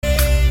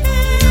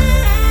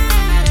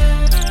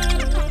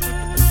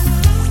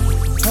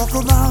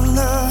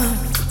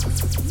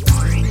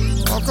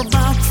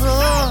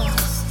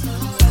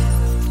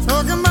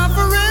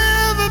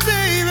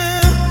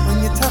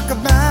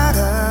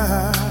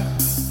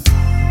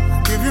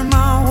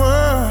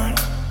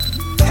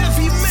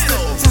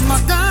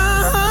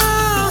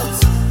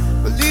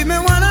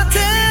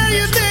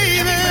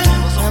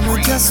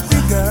must be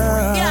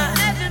girl. Yeah,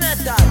 heavy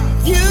metal.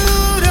 You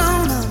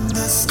don't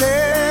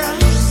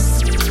understand.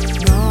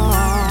 No.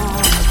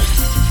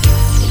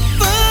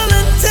 Full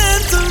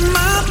intent of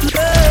my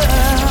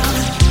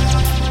blood.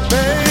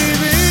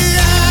 Baby,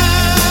 I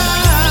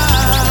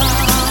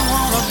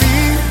wanna be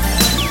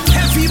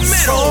Heavy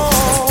metal.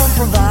 soul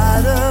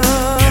provider.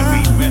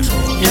 Heavy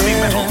metal. Heavy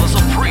metal the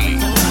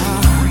supreme.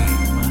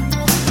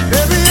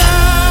 Baby, I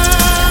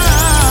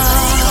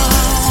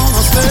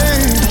wanna stay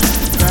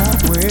that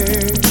way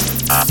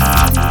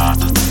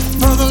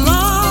for the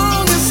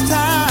longest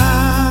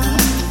time.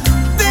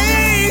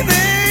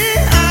 Baby,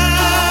 I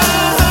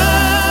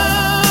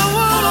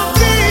wanna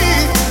be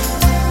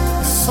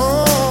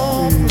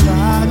soul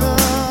provider.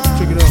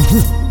 Check it out.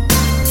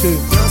 Check.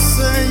 Just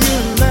say you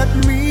let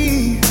me.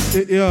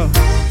 Yeah.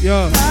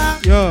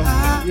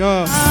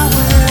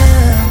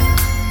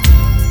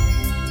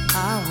 I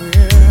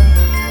will.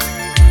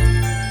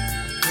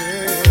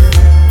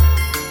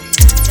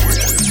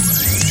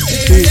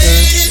 See,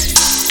 man.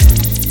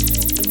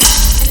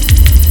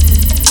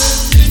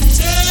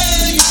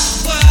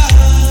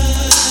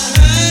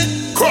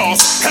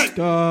 Cross. Hey.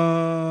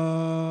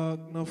 Dog,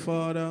 no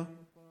father.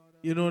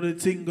 You know the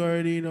thing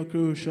already, no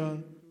crucial.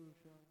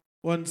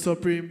 One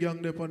supreme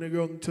gang up on the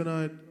ground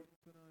tonight.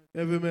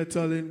 Heavy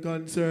metal in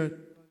concert.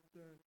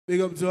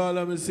 Big up to all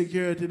of my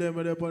security them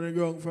up on the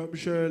ground from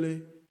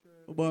Shirley.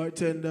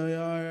 Bartender,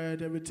 yeah,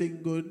 alright,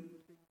 everything good.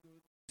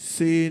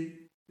 Scene.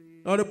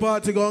 Now the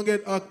party gonna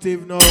get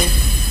active now.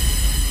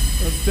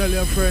 Just tell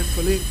your friend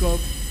to link up.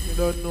 You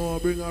don't know,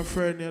 bring a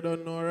friend, you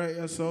don't know, right?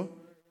 Yeah, so.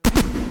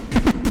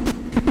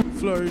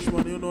 Flourish,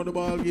 man, you know the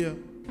ball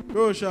game.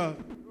 Rosha.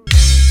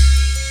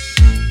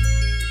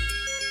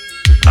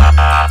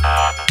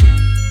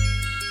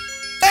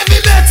 Heavy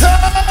metal.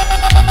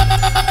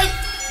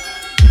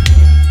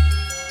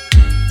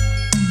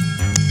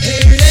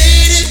 Hey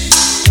lady,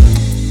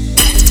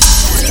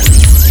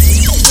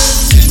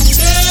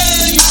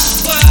 tell you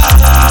why.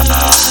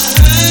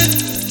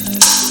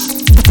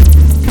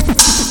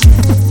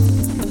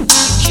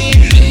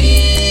 Can't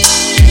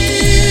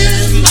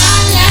live my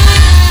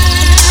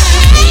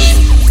life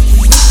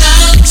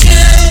without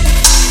you,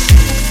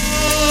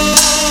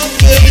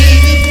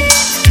 baby.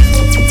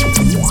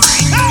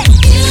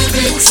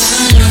 Every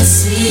time I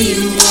see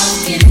you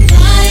walking by, I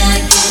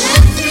get a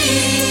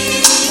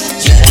free.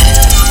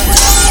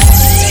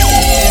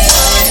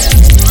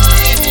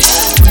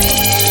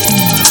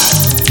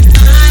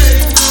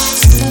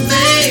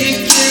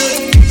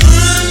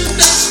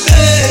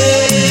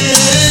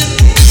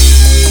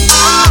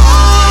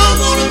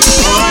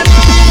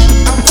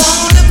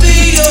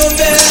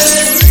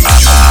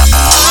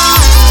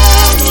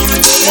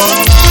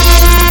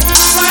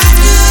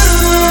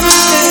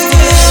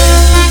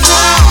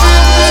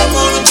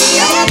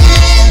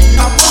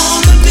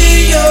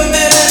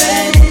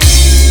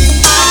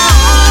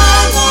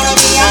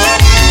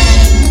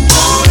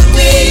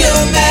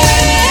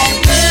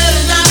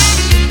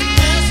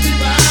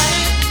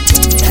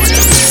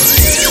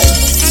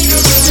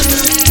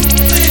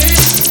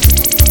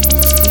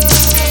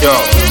 Yo.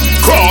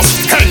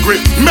 Cross. Angry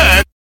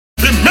man.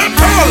 The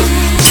metal.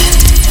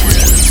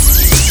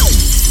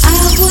 I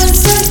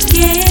was a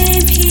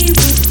game he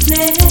would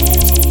play.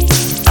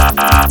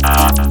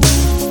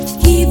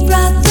 He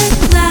brought the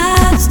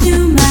clouds to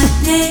my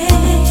day.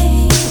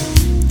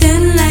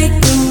 Then like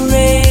a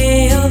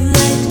ray of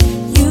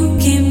light, you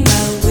came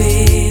my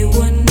way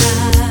one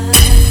night.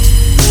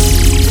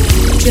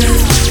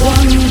 Just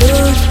one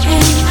look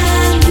and I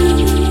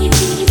knew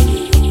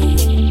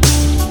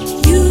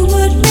you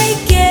would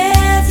make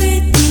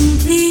everything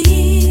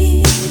clear.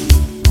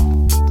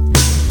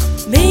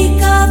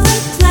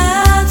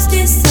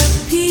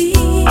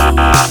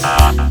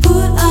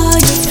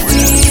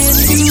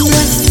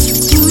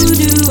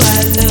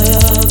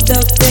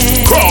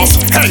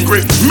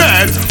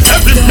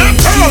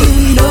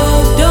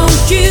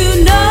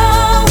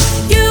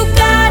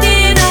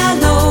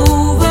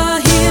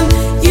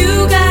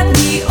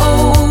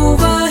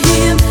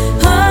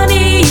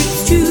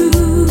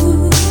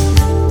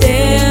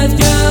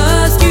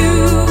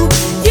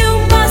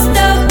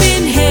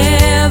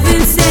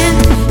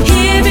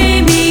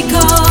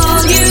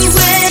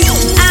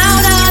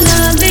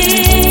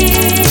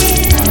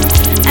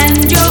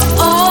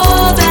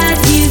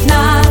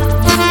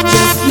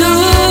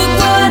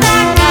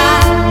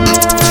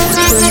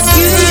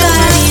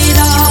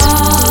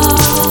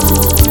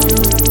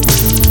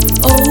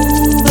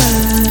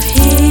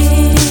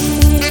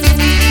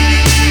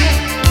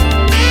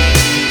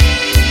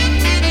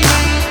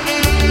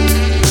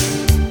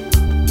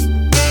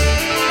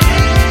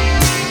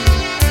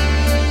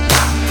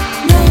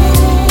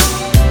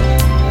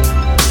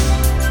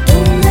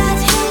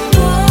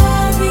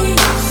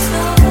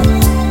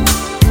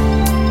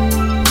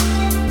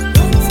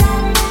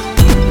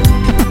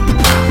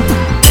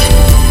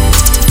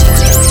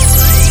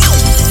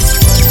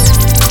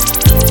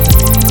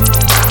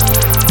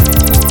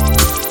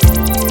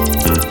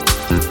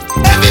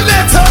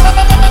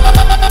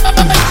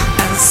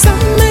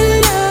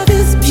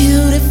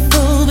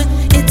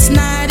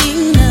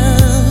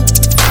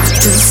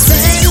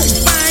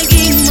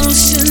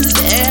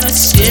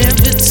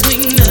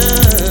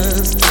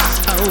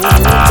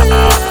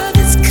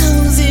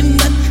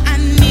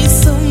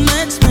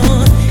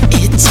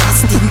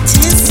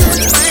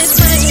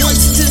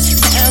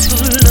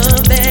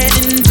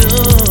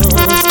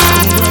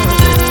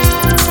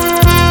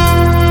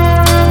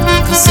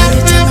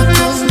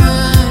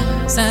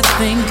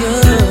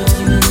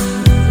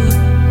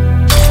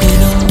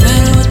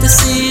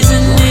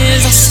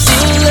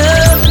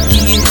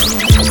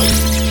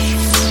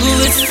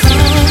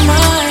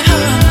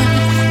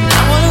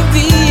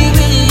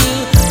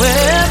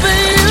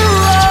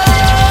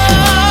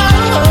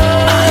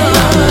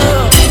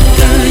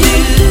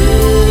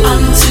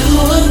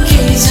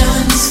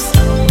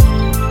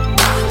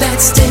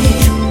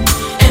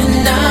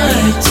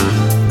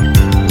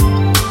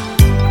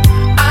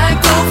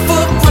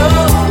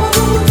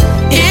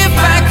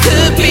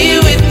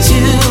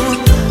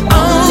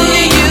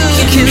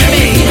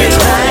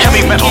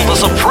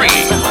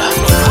 supreme.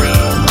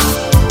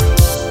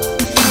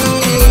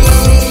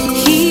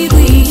 Here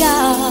we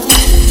are,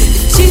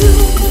 two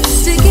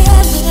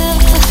together,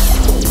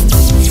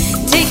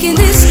 taking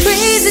this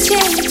crazy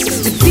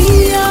chance to be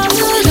all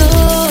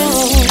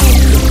alone.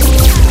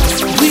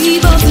 We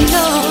both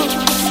know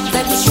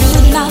that we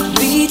should not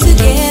be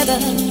together,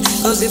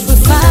 'cause if we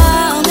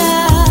found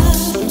out,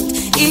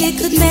 it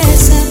could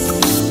mess up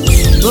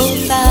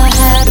both our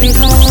happy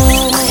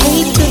homes. I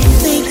hate to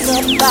think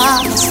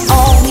about us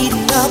all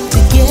meeting up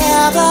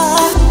together.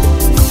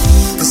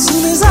 As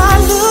soon as I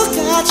look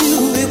at you,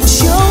 it will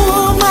show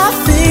on my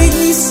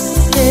face.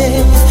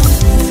 Yeah.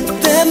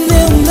 Then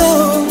they'll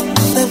know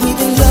that we've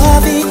been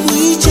loving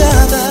each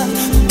other.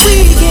 We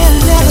can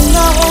never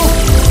know.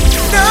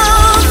 No,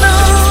 no,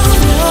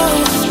 no.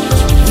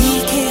 We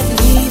can't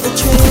leave a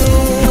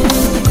trail.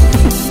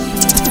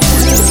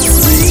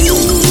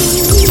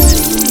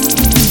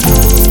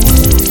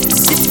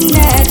 Sitting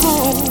at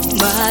home,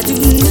 I do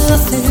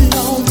nothing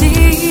all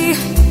day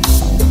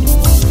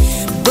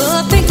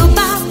but think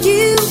about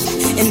you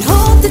and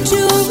hope that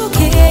you're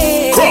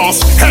okay. Cross,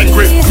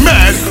 angry,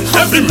 mad,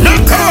 heavy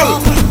metal.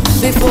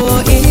 Before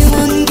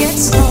anyone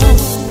gets home,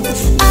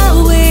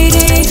 I'll wait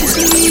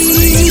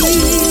anxiously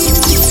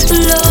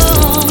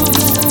long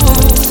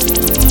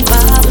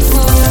by the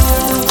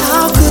phone.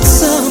 How could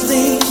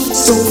something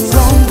so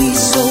wrong be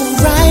so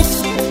right?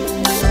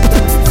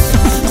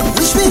 I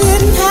wish we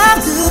didn't have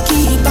to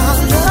keep our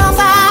love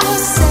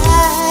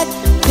outside.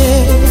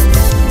 Yeah.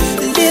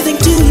 Living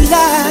two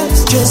lives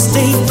just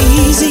ain't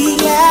easy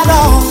at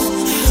all.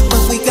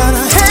 But we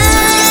gotta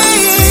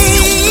hang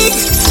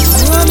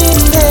on in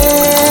there.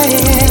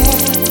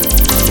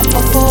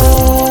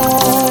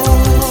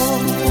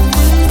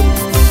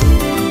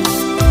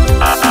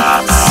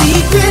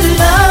 Secret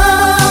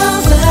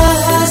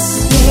lovers,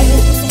 yeah,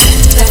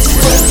 that's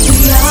what we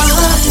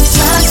are.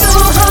 Try so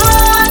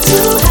hard to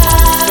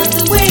hide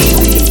the way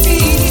we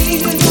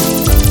feel,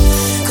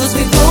 'cause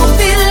we both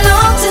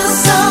belong to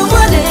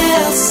someone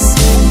else,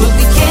 but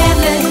we can't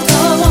let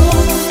go,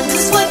 'cause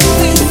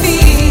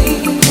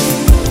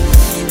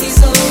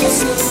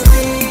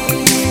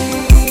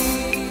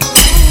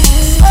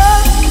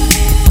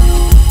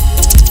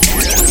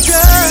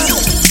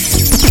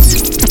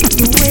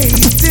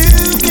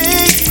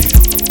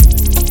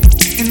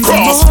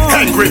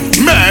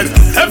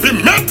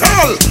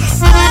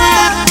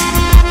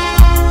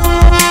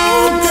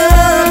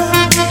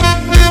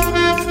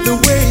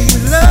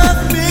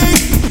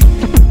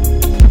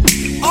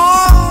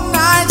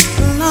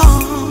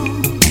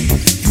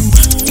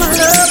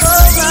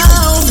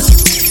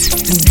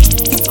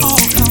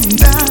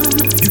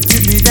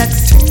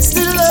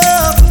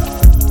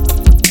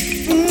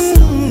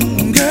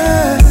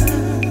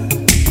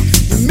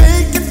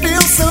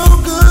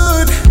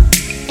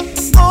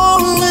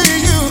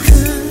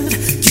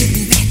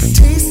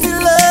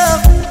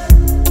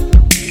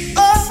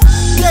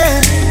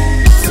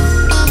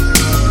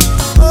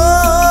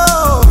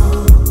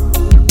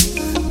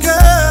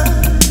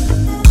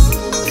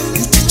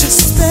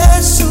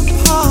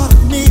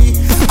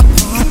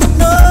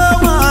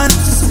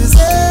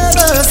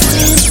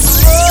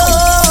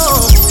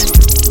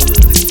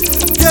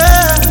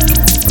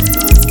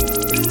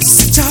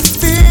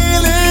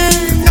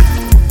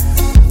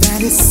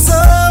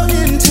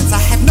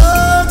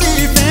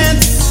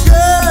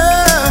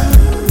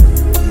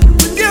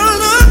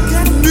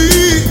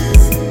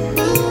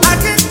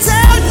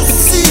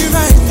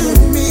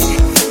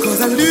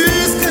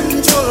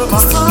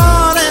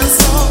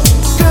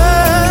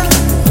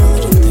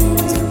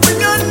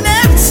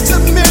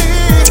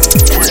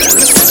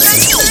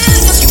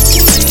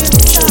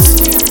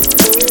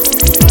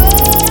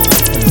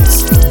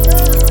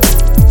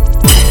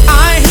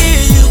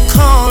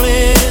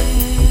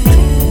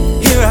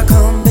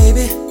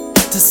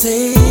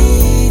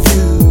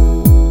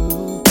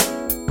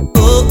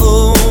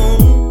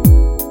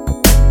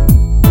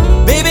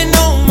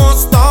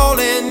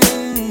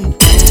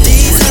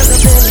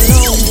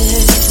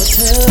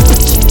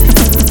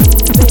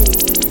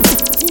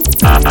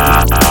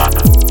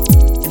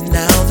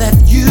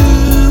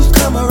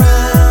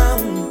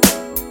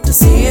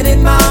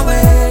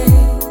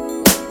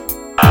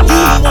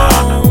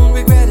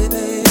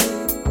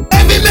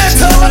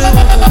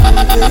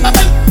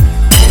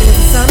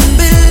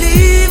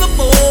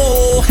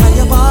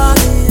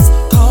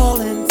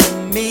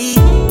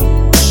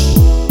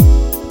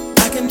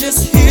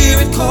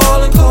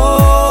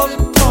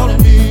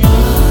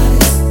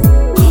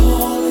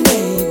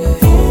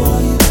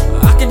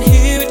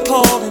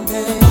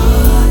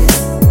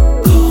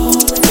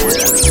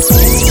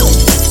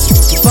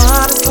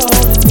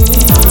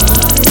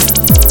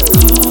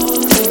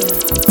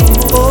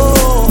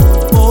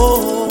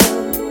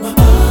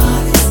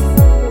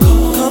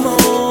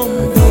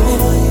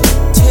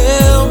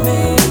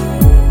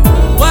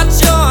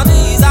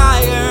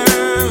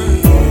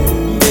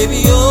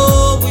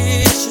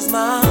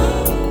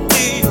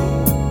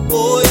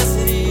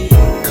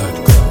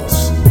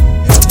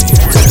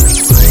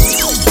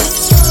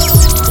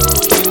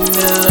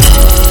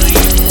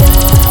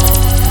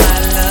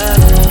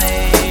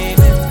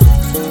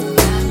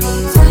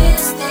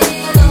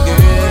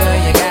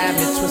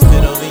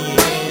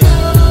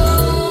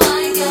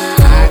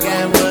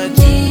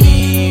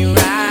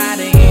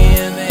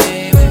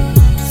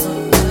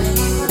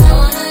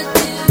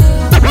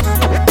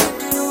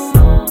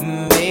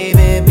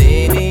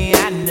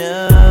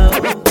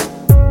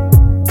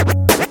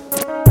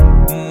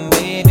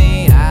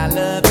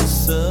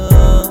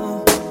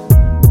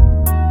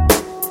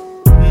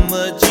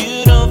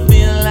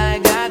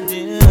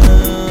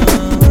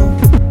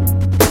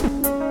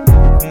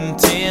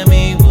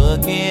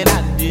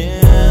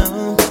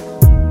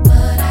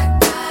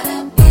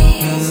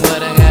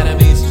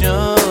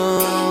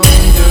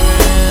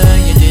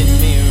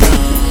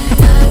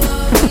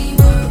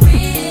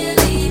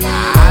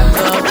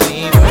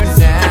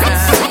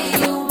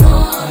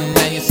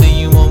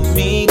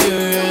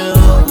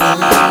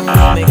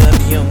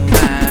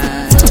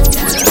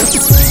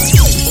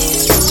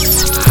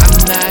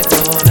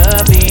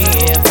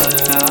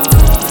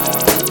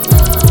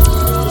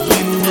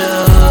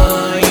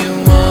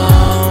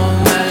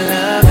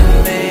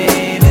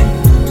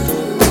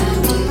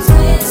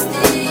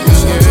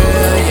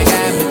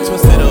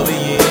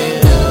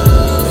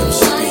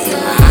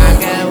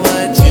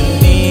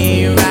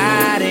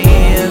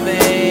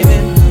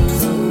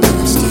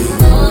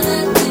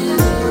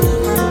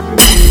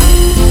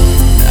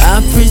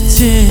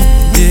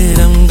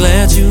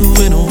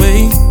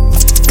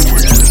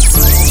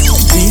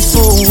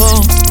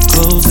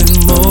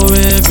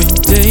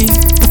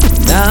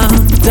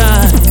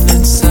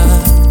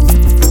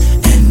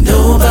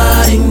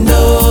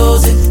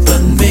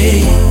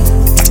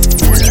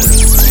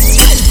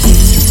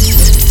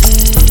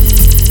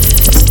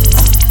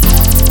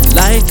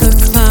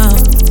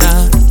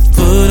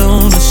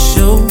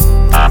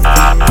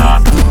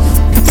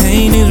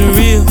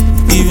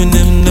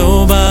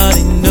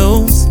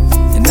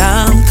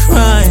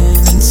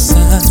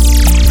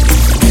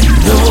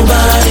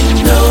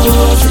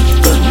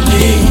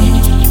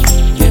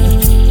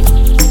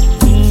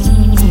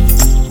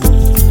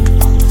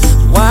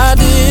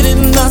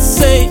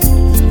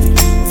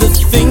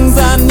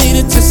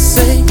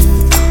say,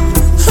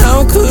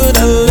 how could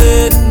I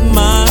let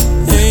my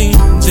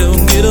angel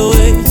get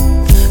away?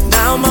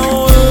 Now my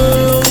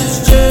world is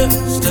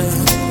just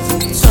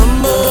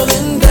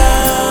tumbling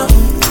down.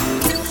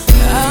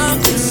 I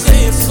can say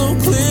it so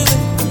clearly,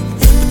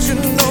 but you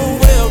know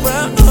where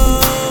I'm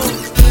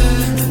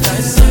and I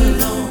so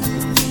long.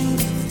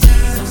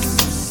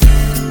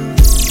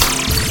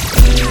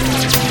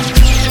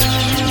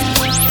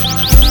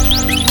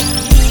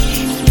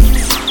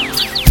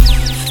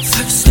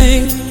 First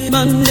thing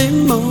Monday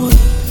morning,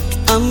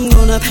 I'm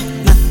gonna pack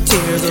my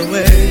tears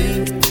away.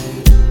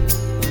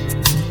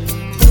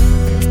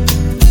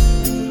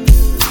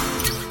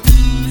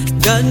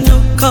 Got no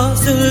cause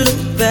to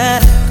look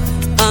back,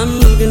 I'm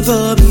looking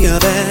for me a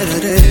better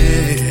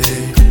day.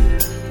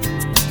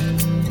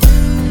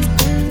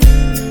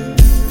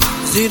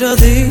 See, the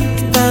thing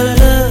about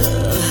love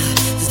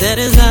is that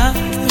it's not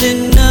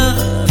enough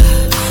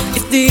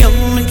if the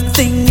only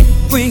thing it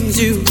brings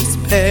you is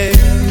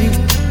pain.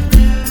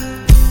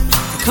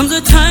 Comes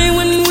a time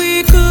when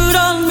we could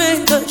all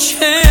make a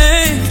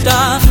change,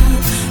 darling.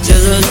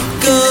 Just let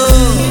go,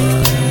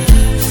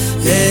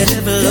 let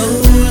it blow,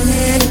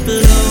 let it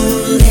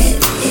blow, let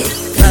it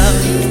go.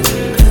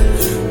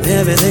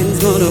 Everything's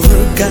gonna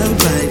work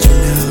out right, you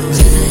know.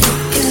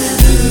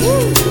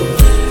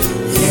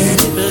 Let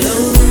it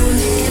blow,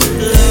 let it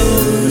blow,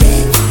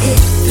 let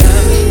it go.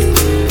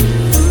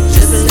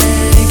 Just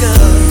let it go,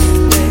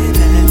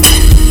 baby.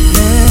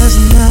 Last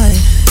night,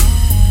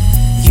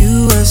 you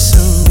were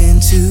so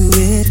into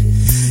it.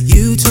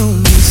 You told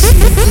me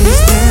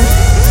secrets that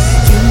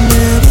you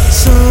never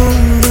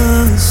told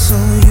us. So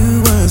you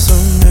were so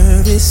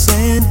nervous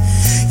and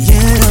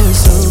yet I was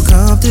so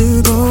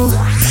comfortable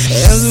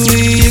as we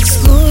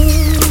explored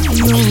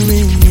your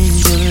meaning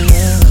of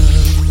love.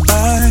 I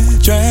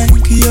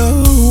drank your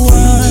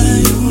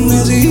wine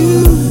as you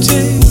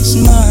kissed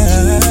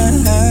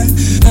mine.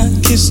 I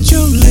kissed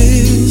your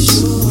lips.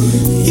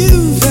 You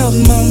felt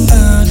my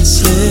body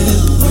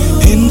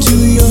slip into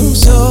your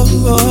soul.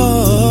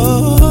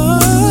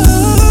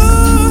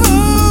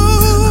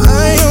 I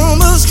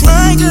almost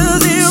cried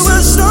 'cause it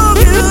was so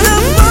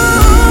beautiful.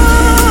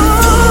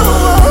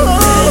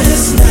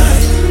 Last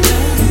night,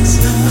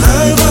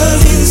 I was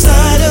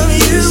inside of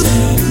you.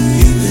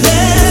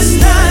 Last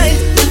night,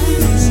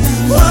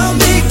 while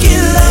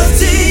making love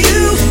to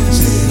you,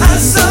 I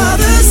saw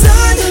the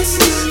sun,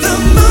 the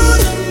moon,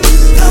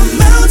 the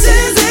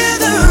mountains and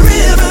the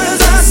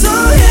rivers. I saw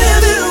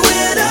heaven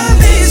when I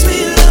made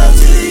sweet love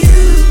to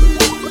you.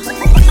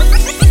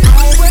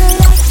 I would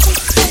like to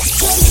get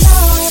to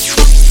know if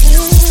I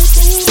could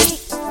be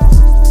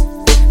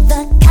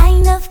the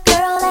kind of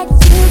girl that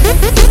you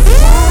could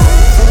love.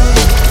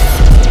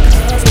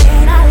 'Cause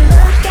when I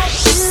look at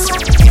you, I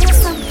feel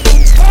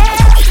something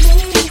tells me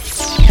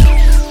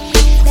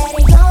that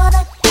you're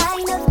the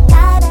kind of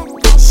guy that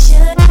I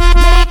should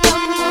make a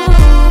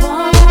move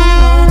on.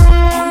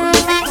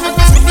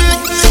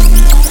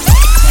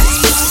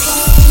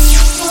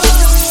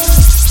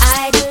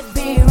 I could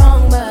be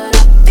wrong, but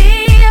I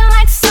feel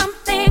like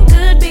something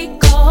could be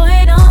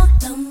going on.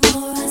 The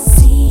more I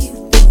see you,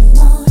 the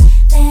more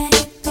that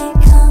it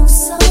becomes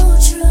so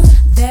true.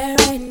 There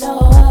ain't no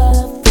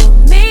other for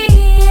me,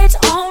 it's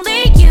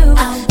only you. I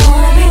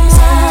wanna be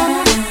down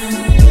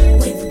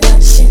with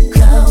what you're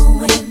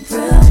going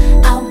through.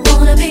 I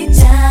wanna be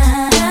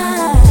down.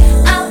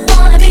 I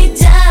wanna be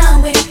down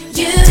with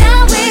you.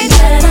 Down with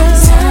you.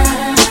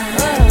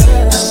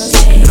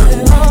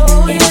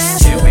 Oh yeah.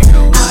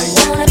 I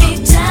wanna be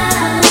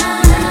down.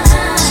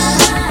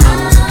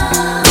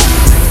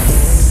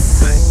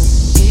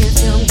 If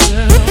your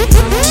girl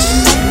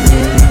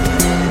knew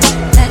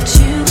that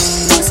you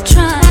was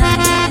trying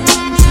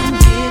to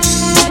give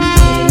me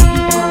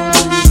what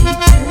she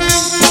could.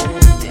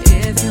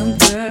 If your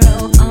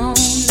girl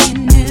only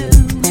knew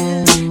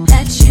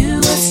that you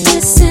was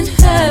missing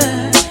her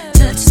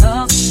to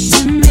talk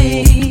to me,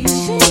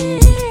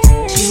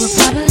 she would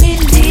probably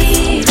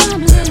leave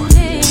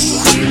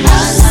you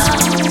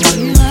alone,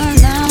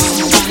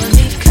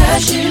 probably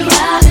curse you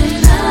out and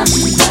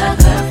unplug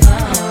her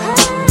phone.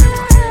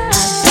 I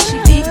bet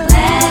she'd be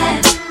glad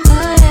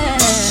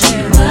she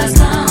was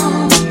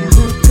gone.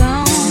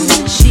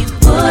 She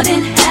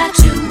wouldn't have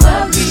to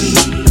worry.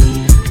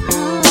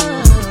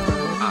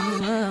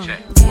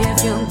 If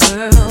your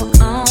girl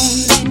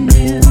only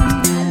knew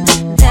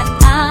that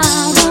I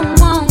would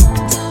want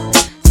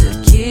to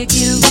kick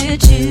it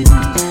with you.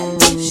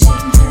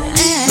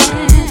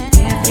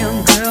 If your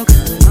girl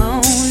could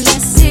only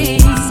see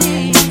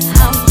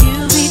how you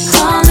be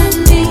calling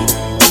me,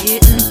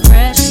 getting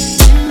precious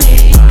to me.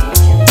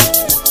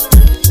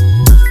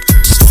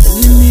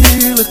 Standing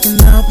here looking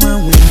out my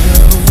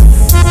window.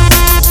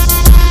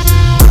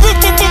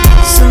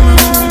 So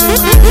lonely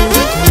when I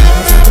look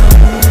across the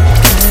road.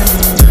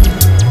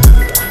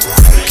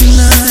 Can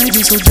I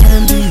be so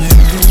damn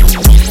demanding?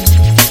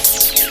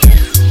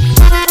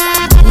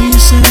 When you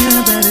say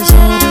that it's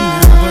over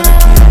now, but I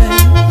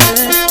can't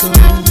let go.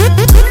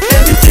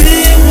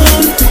 Everything I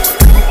want to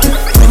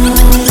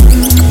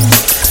go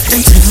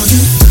and tell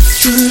you,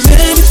 'cause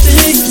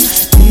everything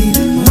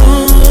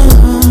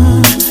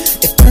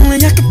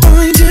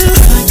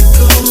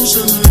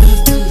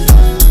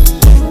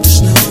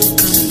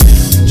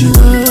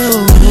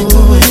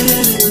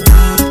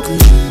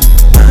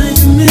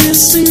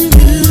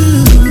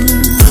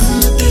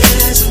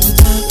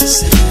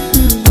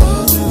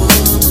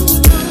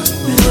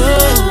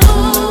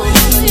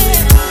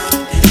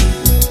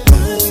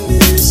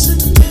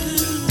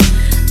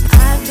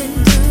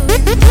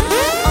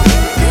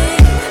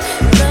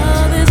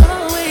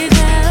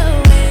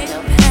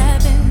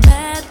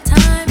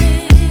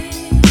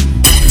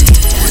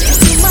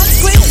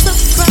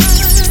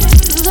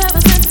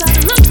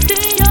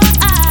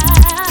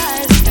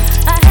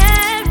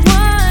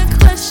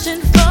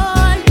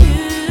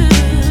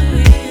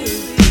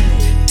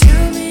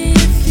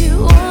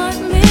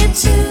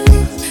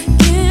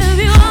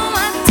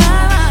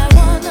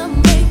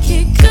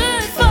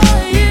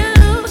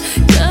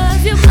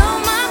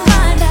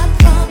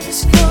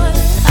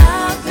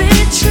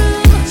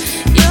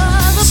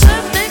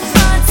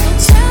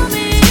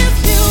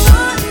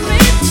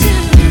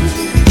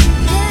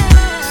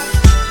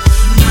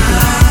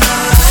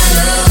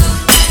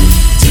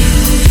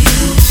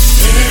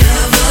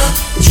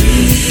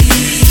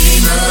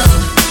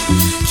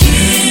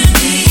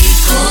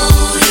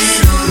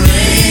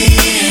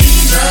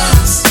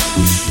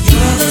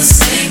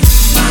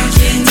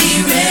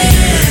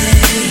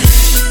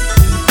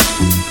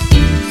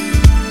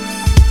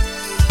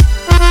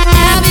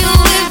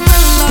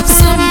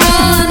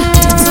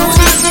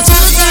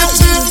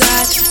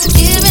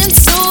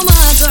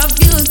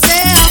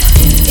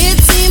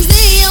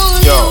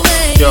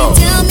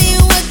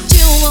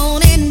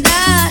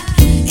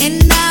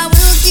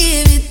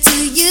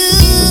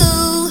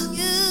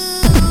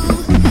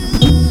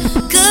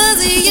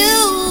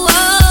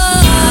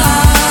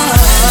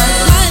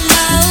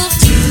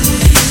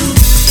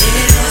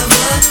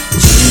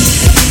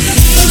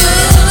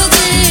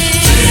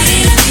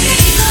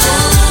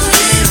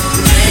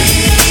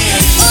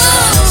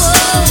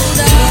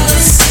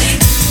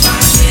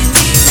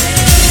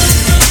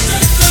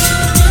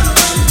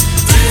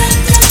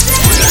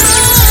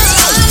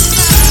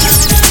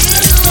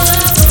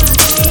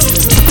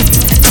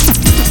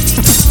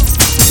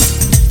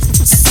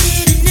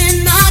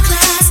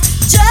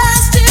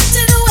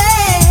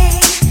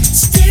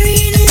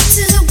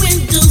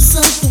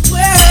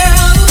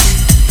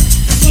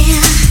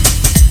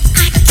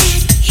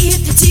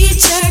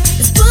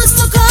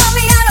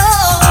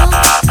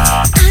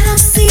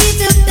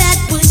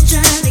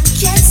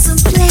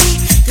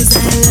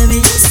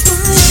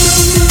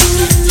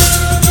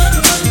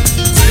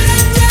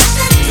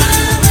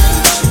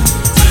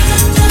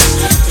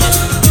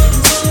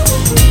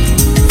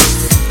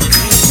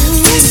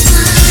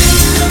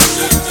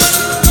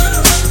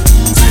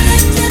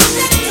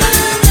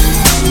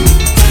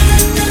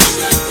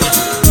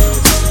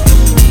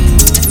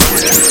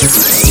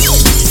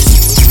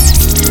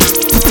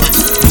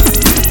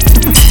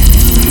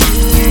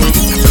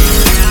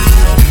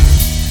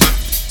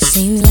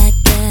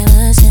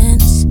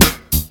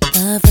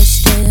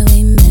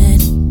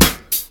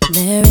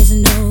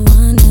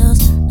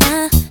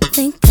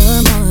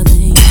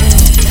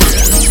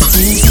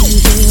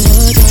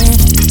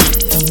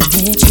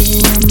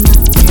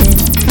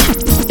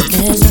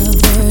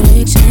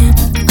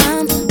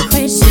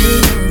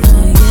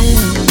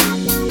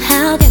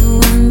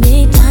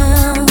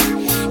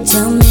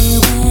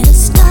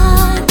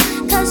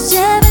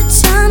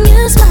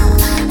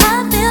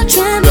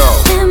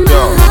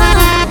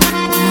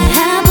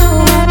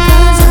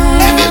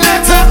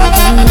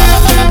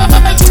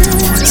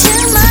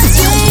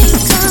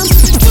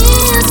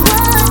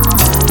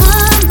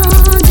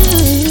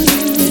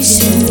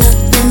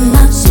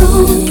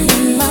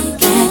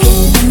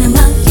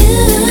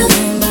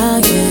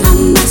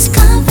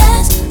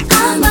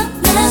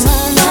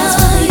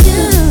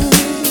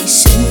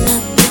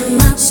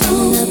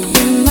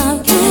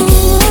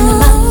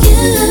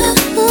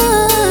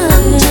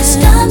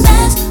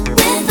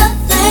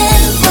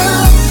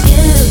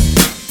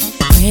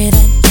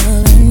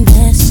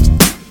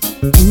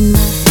my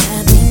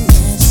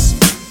happiness.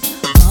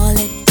 All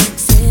it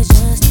takes is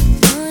just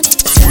one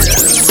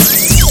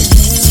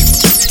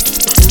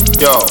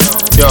Yo,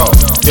 yo,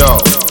 yo,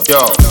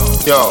 yo,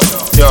 yo,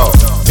 yo,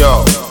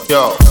 yo,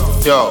 yo,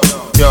 yo,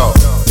 yo,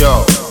 yo,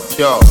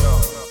 yo.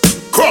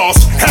 Cross,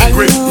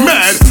 angry,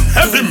 mad,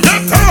 heavy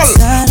metal.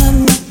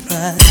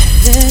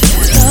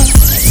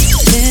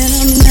 Then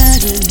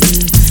imagine you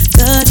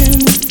touching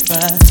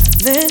my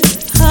private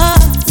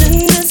heart, and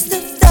it's the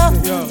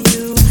thought of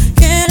you.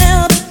 Can't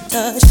help but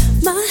touch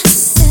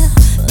myself.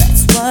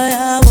 That's why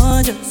I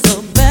want you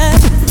so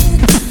bad.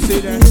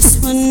 This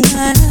one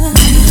night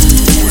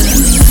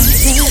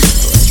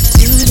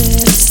you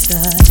there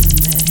beside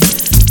me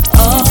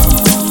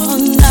all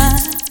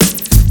night.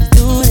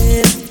 Do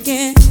it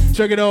again.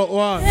 Check it out,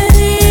 one.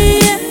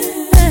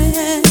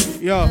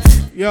 Yo,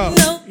 yo,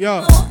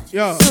 yo,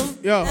 yo,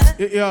 yo,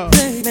 yo.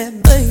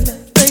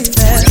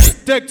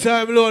 Take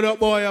time, load up,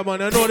 boy,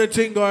 man. I know the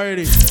thing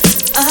already.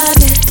 I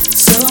get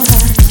so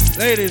high.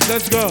 Ladies,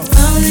 let's go.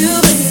 From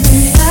you,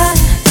 baby, I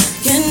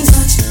can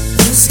touch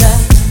the sky.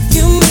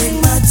 You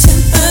make my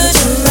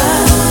temperature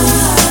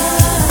rise.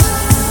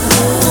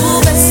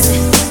 Oh, baby,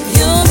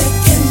 you're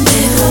making me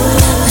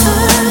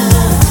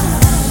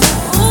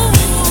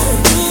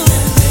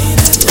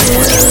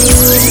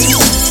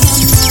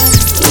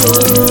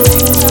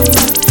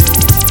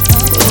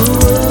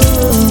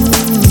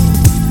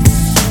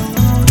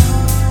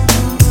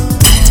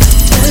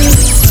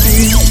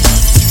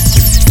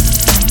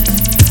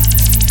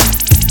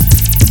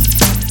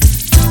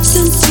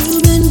Since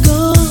you've been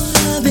gone,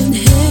 I've been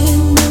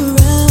hanging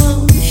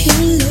around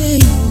here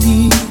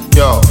lately.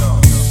 Yo,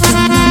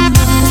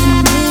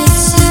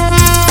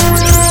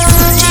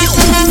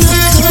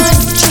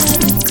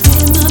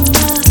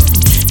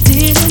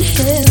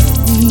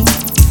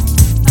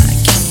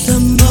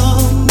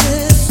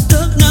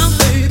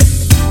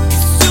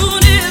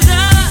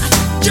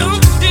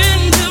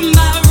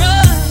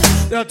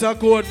 That's a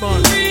code,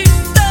 man.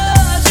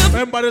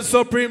 Remember the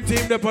Supreme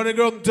team up on the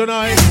ground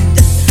tonight.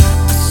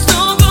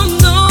 On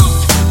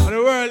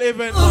the world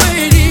event,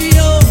 man.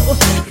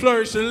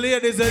 Flourish, the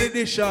ladies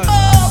edition.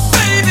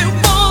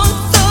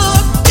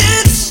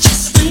 It's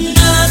just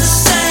another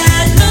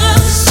sad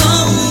love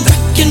song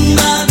back in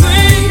my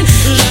brain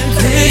like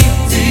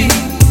crazy.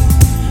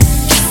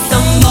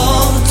 I'm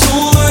all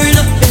torn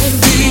up and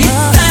beat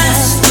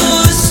fast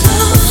or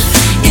slow.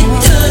 It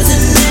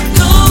doesn't let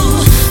go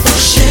of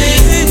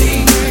shame,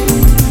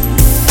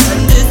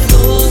 and it's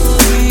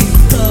glory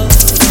of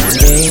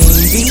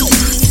baby.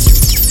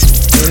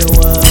 It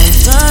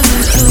was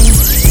untrue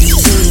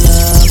to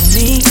love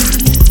me.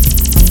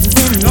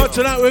 Now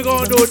tonight we're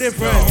gonna do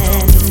different.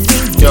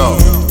 yo,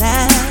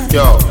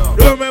 yo,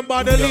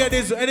 Remember the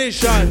ladies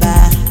edition.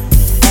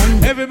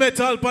 Heavy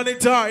metal pan the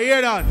guitar,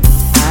 hear that?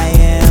 I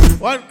am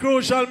One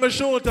crucial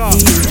shooter.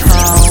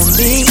 call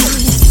me,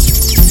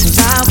 'cause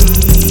I'll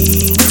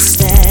be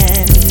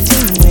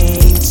standing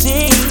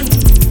waiting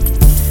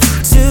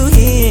to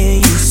hear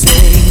you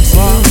say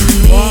to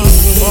me,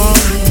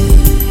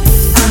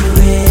 I'm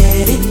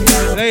ready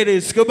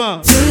Ladies, come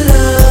on. to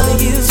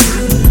love you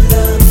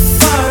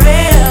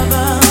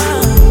forever.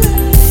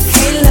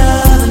 Hey,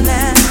 love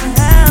now,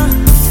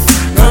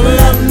 come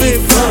love me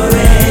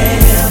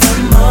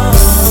forevermore.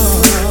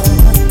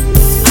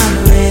 I'm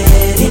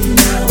ready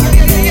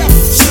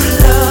to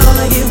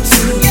love you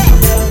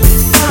forever.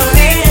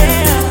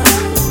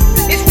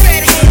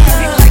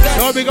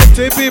 Now big up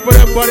to the people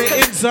them on the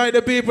inside,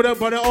 the people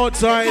them on the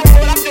outside.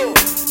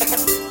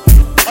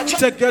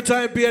 Take your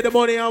time, pay the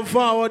money and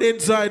forward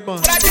inside, man.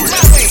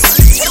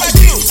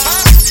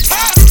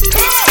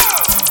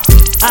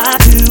 I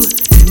do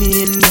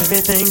any and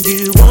everything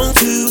you want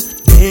to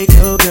make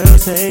your girl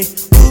say,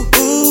 ooh,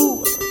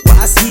 ooh,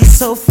 why is he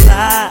so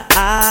fly?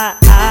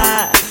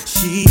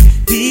 She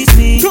beats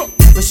me,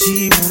 but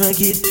she wanna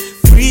get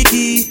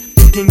freaky.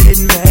 You can get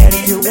mad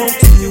if you want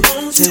to,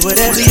 say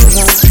whatever you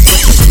want, but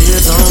you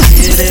still don't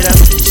give it up.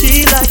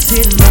 She likes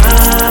it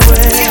my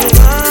way,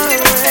 my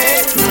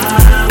way,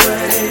 my way.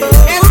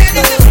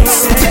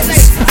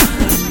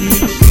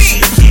 She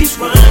keeps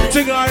running.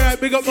 Sing alright,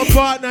 big up my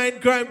partner in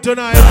crime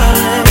tonight.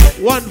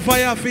 One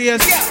fire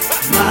face.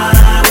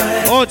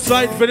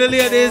 Outside for the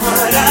ladies.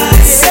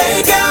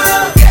 Say,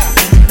 girl,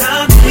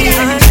 I'm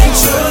in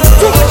control.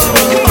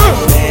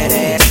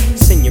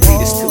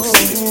 Senoritas, 2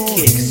 seats,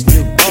 kicks,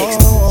 new kicks,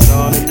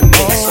 all in the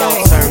mix.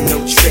 Turn no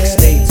tricks,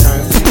 they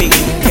turn for me.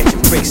 Catch a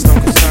breaks,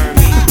 don't concern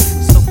me.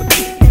 So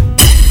forget.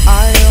 I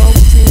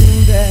always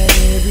knew that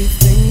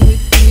everything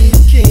would be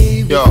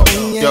okay. yo,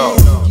 yo,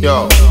 yo,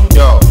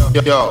 yo,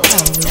 yo, yo.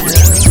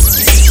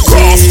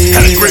 Cross,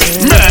 angry,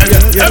 mad,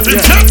 heavy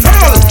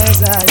metal.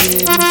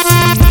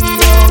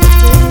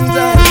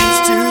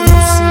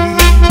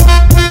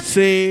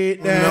 See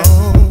there.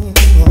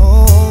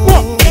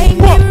 Ain't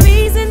no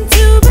reason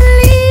to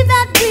believe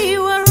that we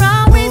were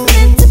always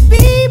meant to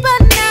be,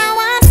 but now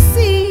I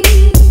see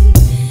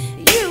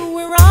you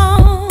were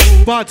wrong.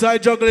 Part-time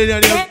juggling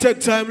and you take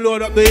time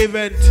load up the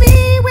event.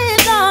 Me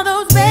with all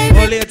those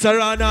babies. Or later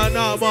on,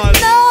 normal.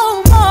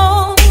 No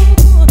more.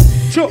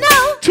 Chop, no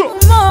chop.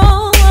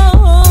 more.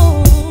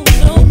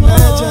 No more.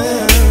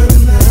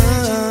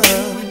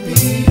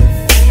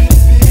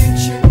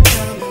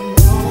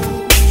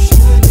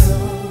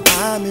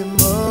 I'm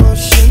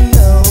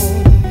emotional.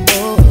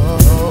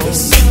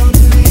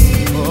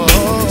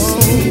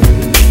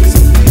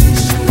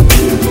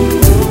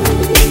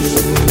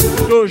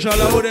 Close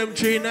all of them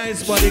three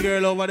nice body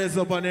girl over there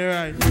up on the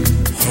right.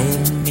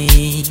 Hold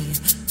me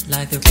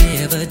like the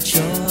river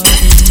Jordan,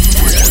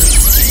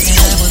 and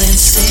I will then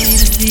say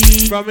to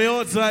thee, from the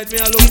outside, me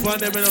I look for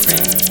them and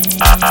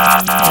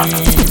I'm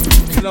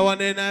the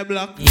one in I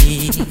block.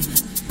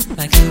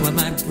 like you are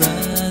my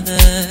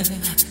brother,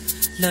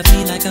 love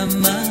me like a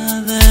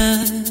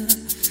mother.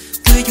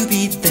 Will you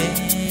be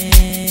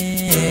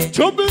there?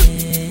 Jump it.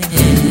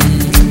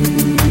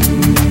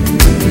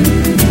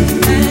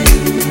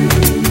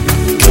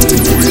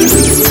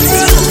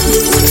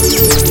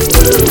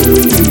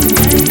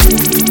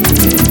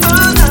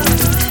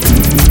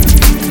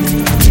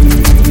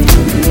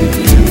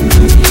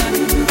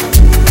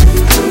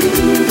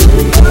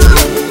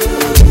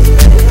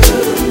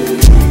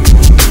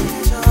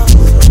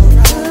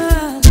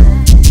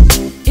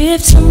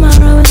 If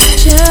tomorrow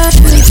is just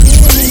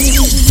beginning,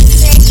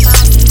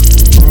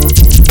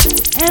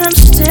 and I'm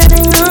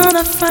standing on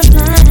the front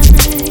line,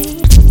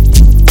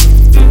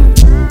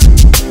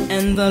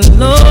 and the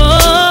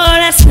Lord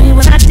asks me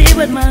what I did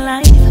with my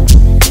life,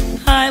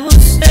 I will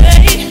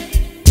say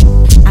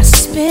I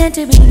spent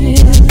it with you.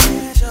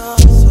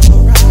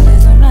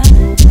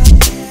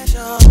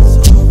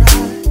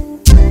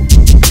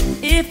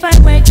 If I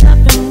wake up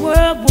in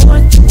World War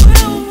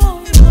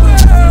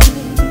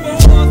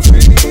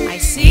I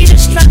see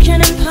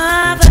destruction and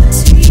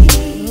poverty,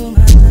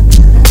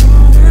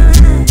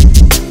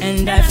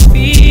 and I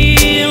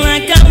feel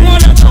like I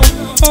wanna go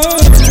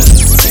home.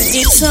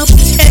 It's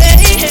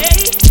okay,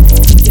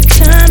 you're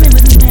coming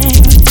with me.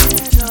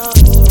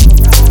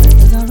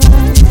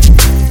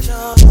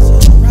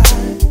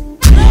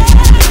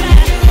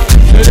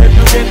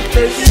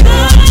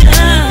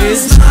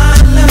 It's my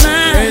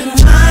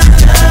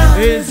love,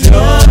 it's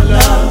your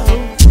love.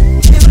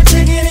 It would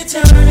take an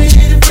eternity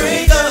to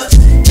break us.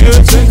 You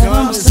take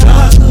on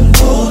stop and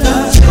hold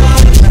us.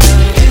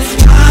 It's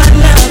my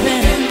love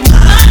and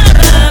my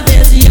love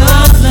is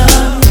your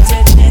love.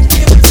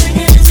 It would take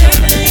an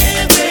eternity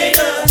to break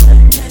us.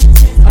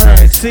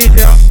 Alright, see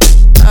ya.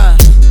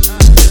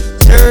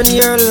 Turn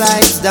your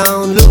lights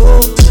down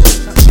low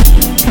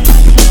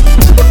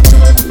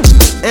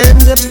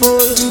and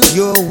pull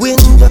your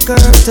window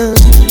curtain.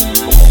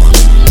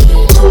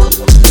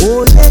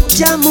 Oh, let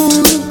your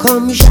moon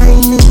come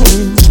shining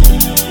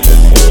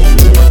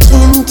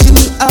into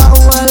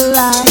our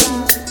life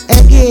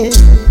again.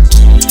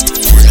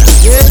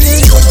 Yeah,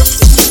 yeah.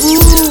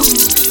 Ooh,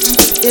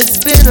 it's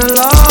been a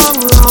long,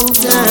 long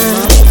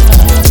time.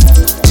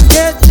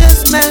 Get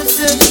this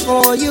message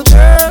for you,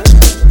 girl.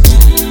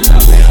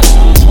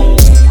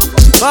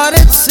 But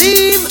it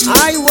seemed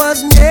I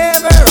was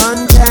never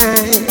on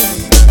time.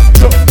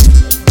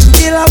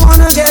 Still I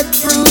wanna get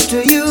through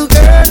to you,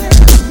 girl.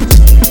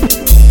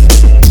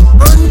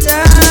 On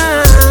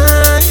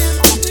time,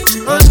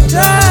 on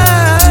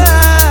time.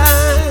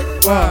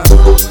 Wow.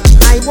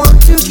 I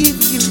want to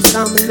give you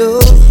some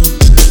love.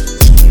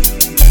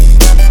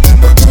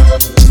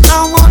 I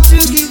want to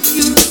give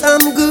you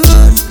some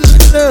good,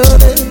 good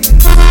love.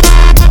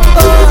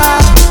 Oh,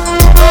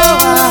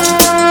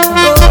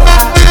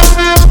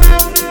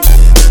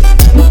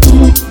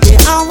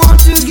 yeah, I want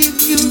to give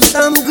you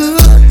some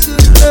good,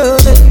 good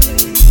love.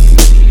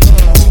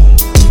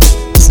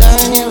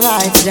 Turn your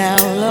lights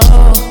down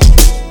low.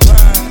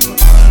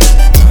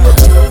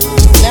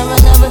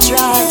 Never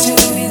try to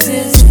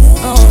resist.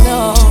 Oh no.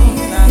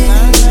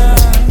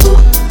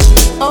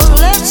 Oh,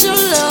 let your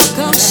love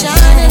come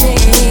shining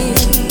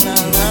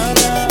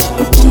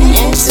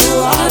into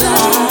our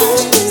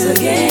lives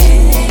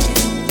again.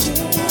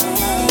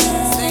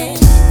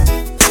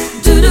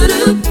 Do do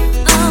do.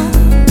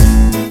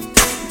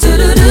 Do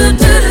do do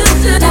do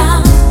do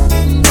down.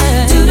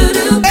 Do do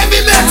do.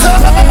 Heavy metal.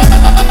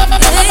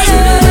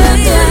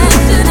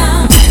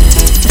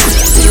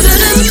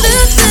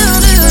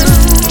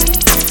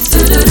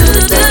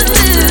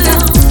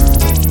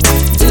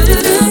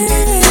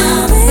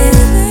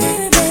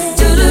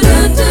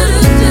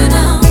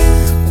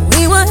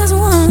 We was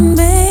one,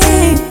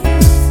 babe,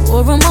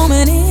 for a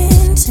moment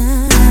in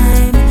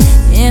time,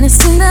 and it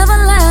seemed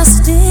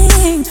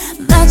everlasting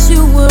that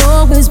you would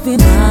always be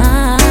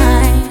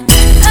mine.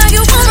 Now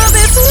you wanna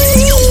be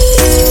free,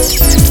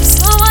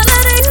 so I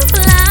let you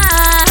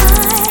fly.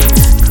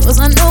 'Cause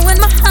I know in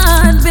my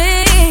heart,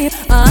 babe,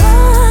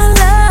 our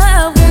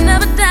love will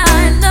never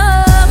die. No,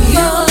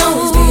 you'll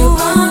always be a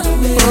part of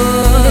me.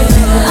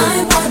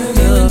 I'm part of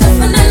you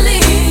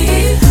indefinitely.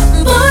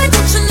 Boy,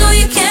 don't you know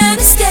you can't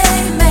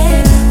escape me?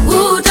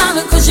 Ooh,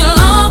 darling, 'cause you'll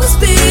always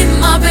be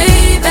my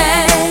baby,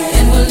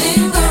 and we'll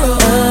linger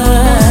on.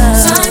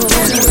 Time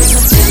can erase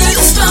something that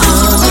is strong.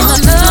 I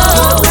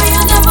know.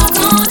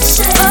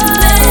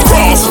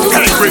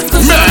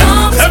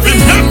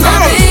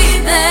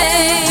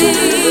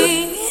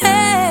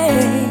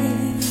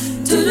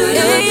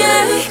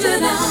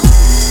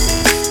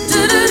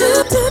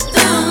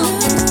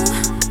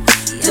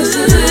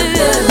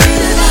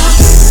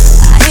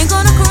 ain't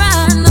gonna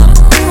cry, no,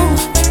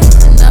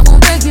 and I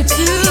won't beg you to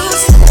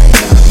stay.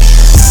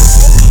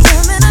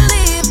 I'm gonna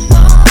leave, boy.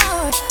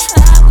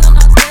 I will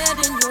not stand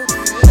in your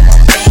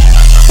way.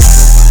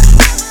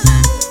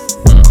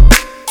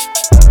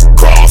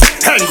 Cross,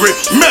 angry,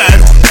 mad,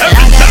 I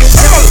got the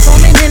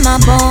foaming in my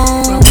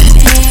bones.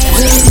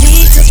 Really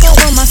deep took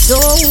over my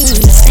soul.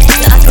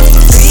 I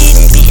couldn't breathe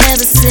if he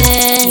ever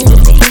said,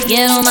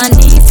 get on my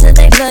knees till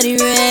they bloody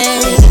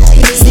red.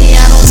 See,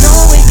 I don't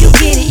know if you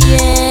get it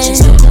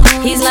yet.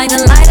 He's like the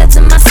lighter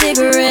to my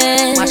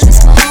cigarette. I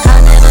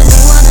never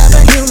knew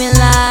another human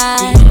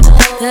life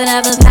could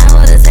have the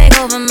power to take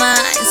over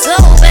mine. So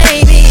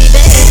baby,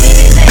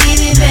 baby,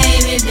 baby,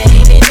 baby,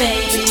 baby,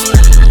 baby.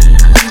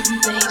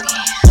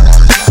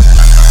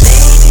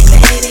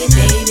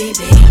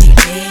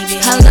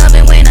 I love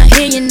it when I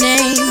hear your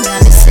name.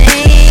 Got me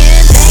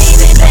saying,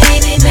 baby,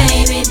 baby,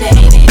 baby,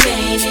 baby,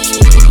 baby, baby.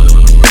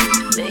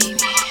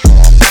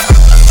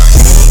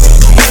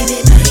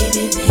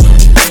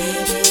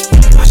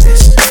 Watch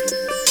this.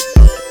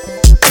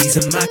 These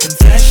are my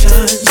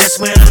confessions. Just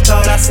when I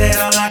thought I said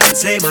all I could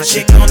say, my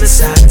chick on the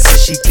side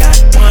says she got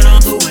one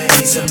on the way.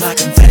 These are my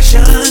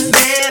confessions.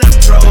 Man, I'm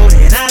thrown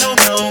and I don't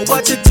know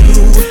what to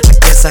do. I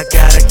guess I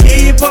gotta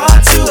give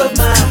part two of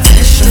my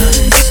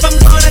confessions. If I'm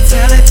gonna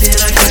tell it, then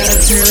I gotta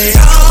tell it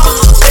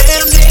all.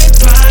 Damn, it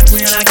cried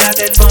when I got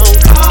that phone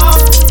call.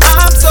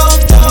 I'm so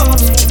dumb,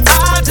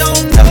 I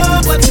don't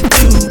know what to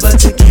do but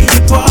to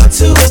give part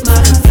two of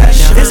my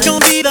confessions. It's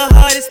gonna be the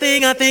hardest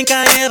thing I think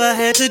I ever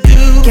had to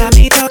do. Got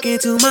me talking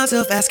to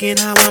myself, asking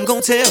how I'm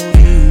gonna tell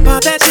you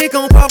about that chick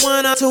on part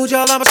one I told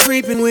y'all I was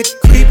creeping with.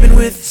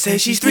 Say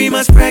she's 3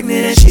 months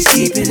pregnant and she's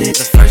keeping it.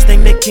 The first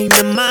thing that came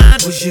to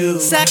mind was you.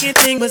 Second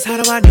thing was, how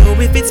do I know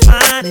if it's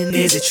mine and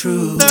is it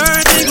true?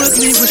 Third thing was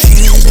me with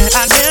you, that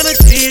I never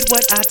did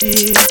what I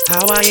did.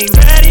 How I ain't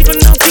ready for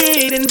no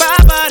kid and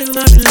bye-bye to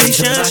my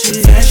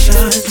relationship.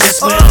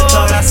 Just when I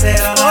thought I said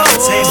all I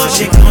could say, my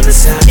chick on the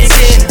side,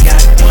 she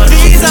got one.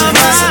 These are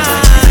my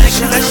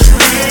confessions.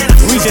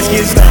 We just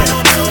get started.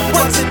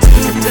 What to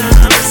do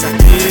now?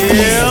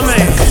 Yeah,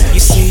 man. You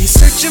see,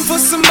 searching for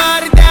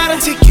somebody that'll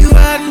take you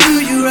out and do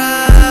you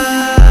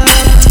right.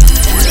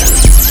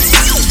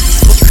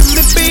 Well, come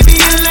here, baby,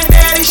 and let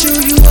daddy show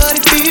you what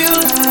it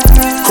feels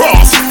like.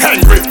 cross,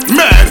 angry,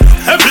 mad,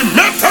 heavy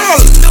metal.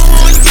 You know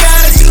all you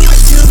gotta do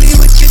is tell me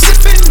what you're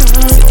sipping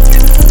on.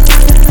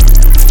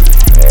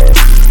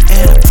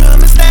 And I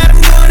promise that I'm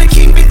gonna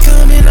keep it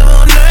coming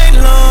all night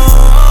long.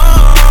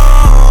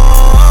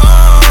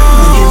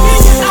 Give me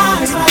your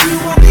eyes while you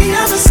on the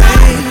other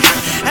side.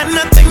 And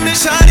I think that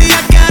shawty,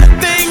 I got a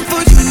thing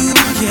for you,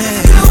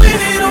 yeah. Doing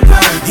it on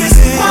purpose,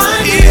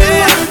 why you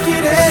look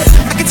at it?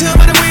 I can tell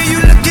by the way you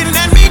looking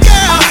at me, girl.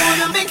 I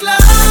wanna make love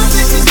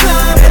in this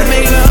club. Better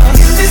make love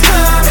in this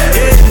club,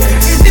 yeah.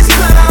 In this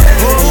club,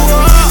 oh,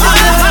 I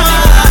wanna make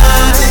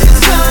love in this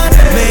club.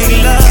 Make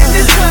love in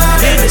this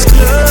club, in this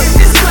club, in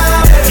this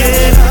club,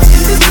 yeah.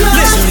 In this club,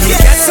 listen, you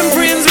got some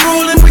friends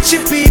rolling with you,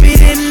 baby,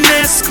 then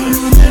that's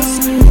cool.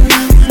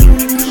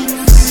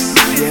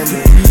 Yeah,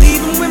 man.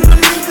 Even when my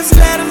niggas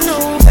let them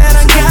know that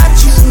I got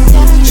you,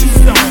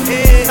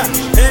 yeah.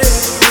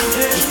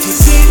 If you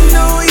didn't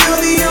know,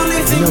 you're the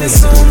only thing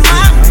that's on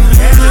my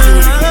mind.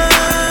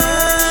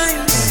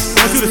 I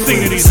want you to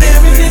sing to these.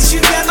 Staring at you,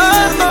 got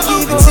me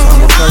keep it on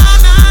my mind.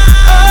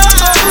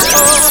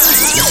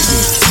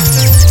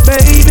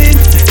 Baby,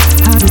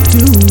 how to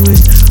do it?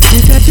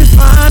 Hope that you're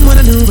fine when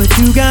I know what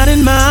you got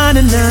in mind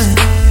tonight.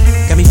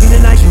 Got me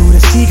feeling like you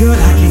the sea girl,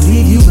 I can't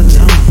leave you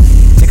alone.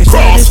 Take a shot,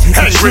 Cross, take a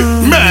angry,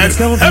 shot, mad, it's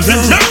gonna be heavy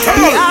on.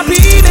 metal.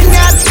 VIP done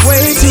got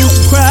way too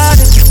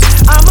crowded.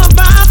 I'm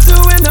about to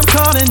and I'm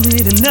calling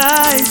it a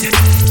night.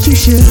 You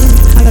should,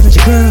 I love it,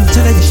 your girl,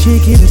 tell her you're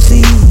shaking the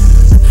scene.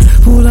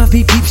 Pull off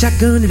beep beep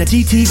shotgun and a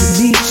GT with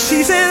me.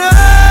 She said, oh,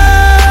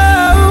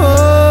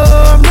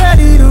 I'm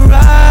ready to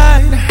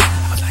ride. I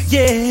was like,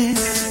 yeah,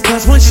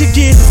 cause once you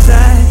get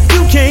inside,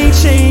 you can't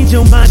change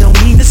your mind. Don't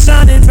mean to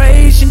sound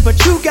impatient,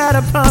 but you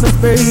gotta promise,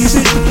 baby.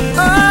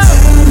 Oh,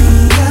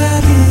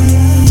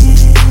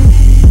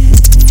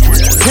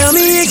 tell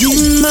me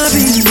again, my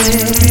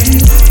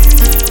baby.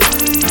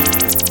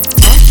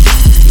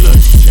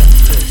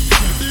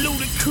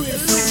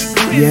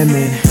 Yeah,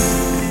 man.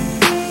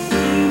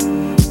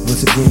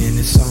 Once again,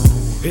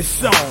 this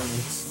song.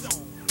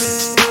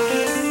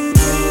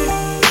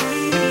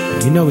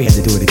 You know we had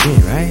to do it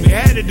again, right? We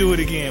had to do it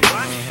again, boy.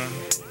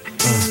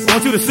 I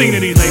want you to sing to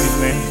these ladies,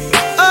 man.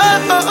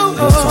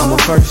 So I'm a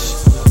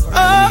first.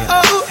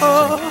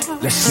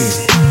 Let's get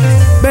it.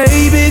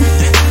 Baby,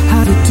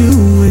 how to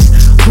do it?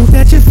 Hope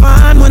that you're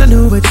fine when I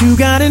know what you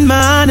got in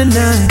mind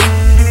tonight.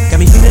 Got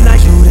me feeling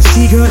like you the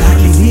sea girl, I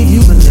can't leave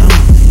you alone.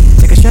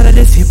 Take a shot of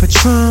this here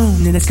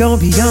Patron, and it's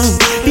gonna be on.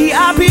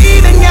 VIP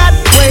done got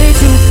way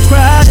too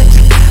crowded.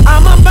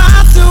 I'm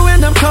about to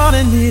and I'm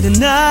calling it a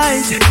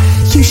night.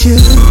 You should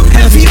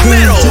have your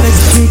girl till they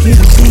take it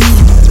a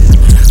scene.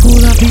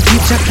 Pull up, beep,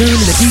 beep, shotgun,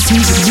 and the DT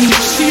with me.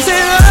 She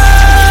said, oh,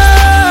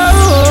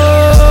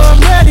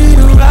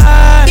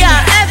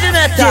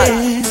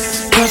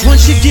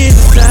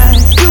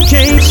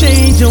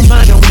 your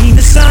mind don't need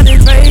the sun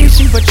and rain,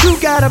 but you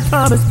gotta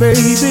promise,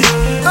 baby.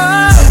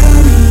 Oh,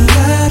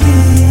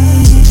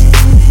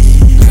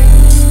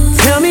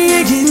 tell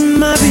me again,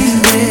 my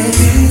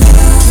baby.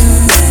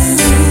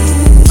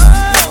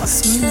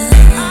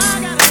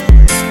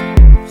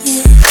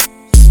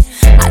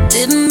 I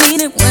didn't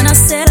mean it when I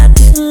said I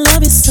didn't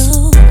love you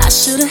so. I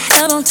should've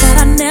held on tight,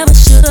 I never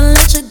should've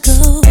let you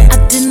go.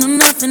 I didn't know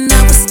nothing,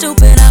 I was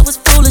stupid, I was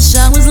foolish,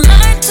 I was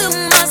lying to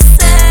myself.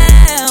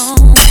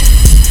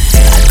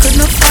 I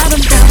couldn't have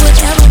fathomed that would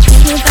ever be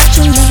without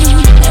your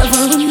love.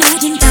 Never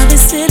imagined I'd be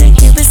sitting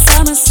here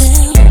beside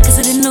myself. Cause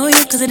I didn't know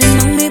you, cause I didn't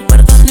know me, but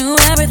if I knew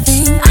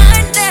everything,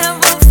 I never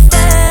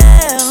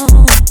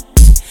felt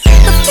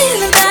the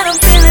feeling that I'm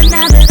feeling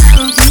now that I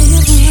don't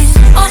really want.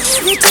 Or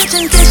if you touch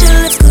and kiss your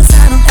lips, cause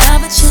I don't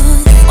have a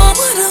choice. Or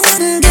what I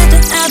wouldn't get to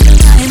have you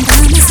lying by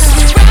my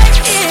side right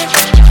here.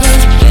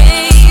 Cause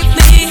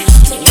baby,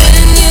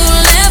 when you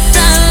left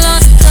I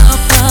lost a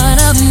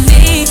part of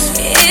me.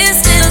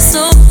 It's still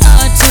so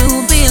hard to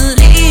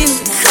believe.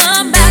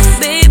 Come back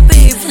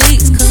baby,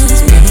 please,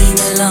 cause we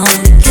belong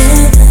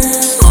together.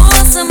 Who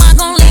else am I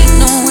gonna leave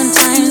no when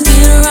times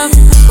get rough?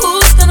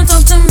 Who's gonna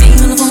talk to me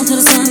on the phone till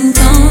the sun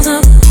comes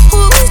up?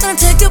 Who's gonna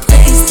take your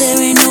place?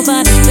 There ain't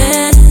nobody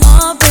better.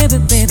 Oh baby,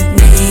 baby,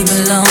 we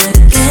belong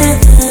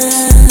together.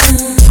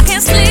 I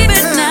can't sleep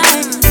at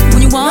night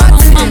when you walk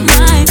on my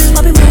mind.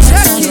 I'll be moving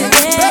on your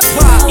head.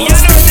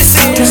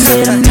 Can't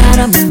get them out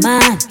of my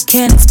mind.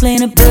 Can't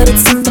explain it, but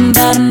it's something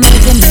about them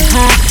making me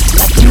high.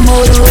 Like the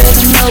motor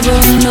raging over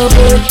and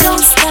over, it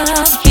don't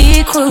stop.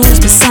 He cruise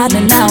beside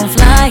me, now I'm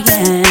flying.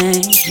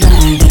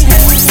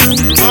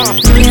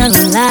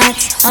 Yellow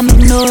lights, I'm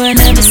ignoring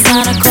every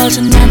sign of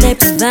caution that they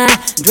provide.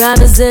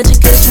 Driver's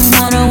education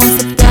 101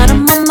 forgot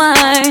on my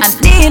mind. I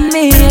need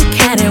me a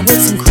caddy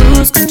with some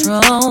cruise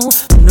control.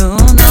 No,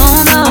 no,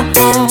 no.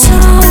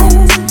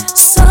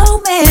 So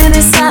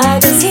many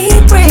sides, he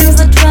brings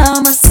the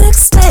drama.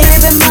 6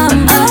 baby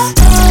mama.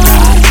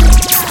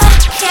 I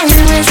can't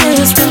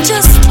resist, I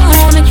just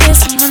wanna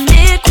kiss. I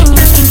need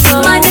cruise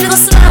control. Might need to go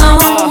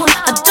slow.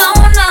 I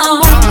don't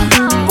know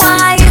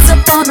why it's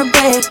up on the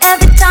brake.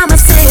 Every time I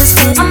say it's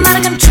fit, I'm out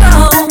of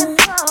control.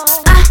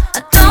 I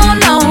don't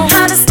know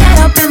how to stay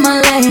up in my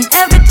lane.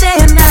 Every day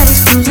and night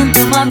is cruising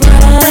through my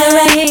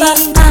brain. But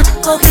I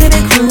go keep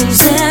it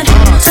cruising.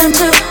 Turn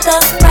to the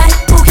right,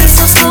 who keeps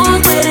so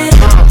smooth with it?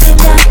 Deep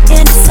down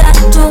inside,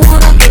 don't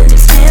wanna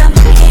lose him.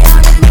 He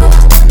already know.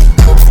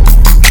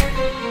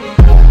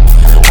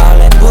 All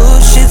that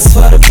bullshit's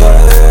for the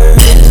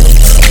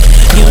birds.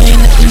 You ain't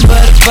nothing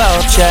but a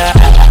vulture.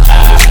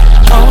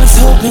 Always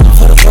hoping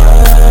for the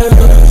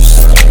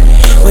worst,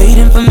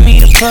 waiting for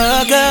me to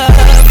fuck up.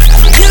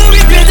 You'll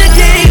regret the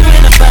day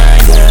when I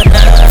find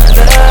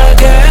another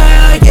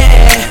girl,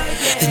 yeah.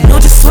 They know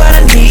just what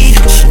I need,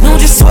 she know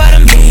just what I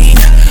mean.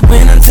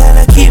 When I tell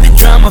her keep it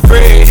drama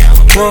free.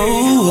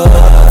 Whoa,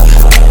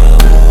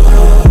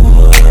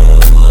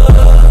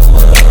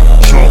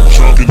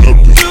 Chalking up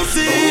the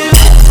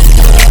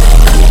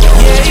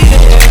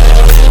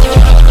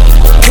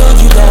told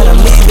you that I'm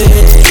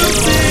leaving.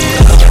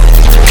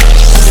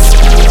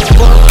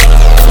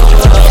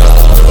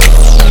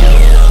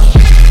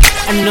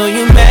 I know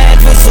you're mad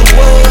for some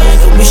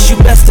words, wish you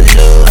best of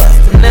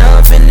luck. Now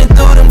I'm finna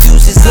throw them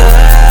juices up.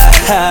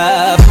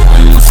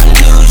 I'm on some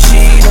new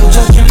shit, I'm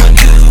talking my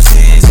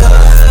juices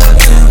up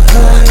to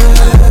her.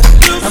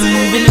 I'm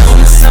moving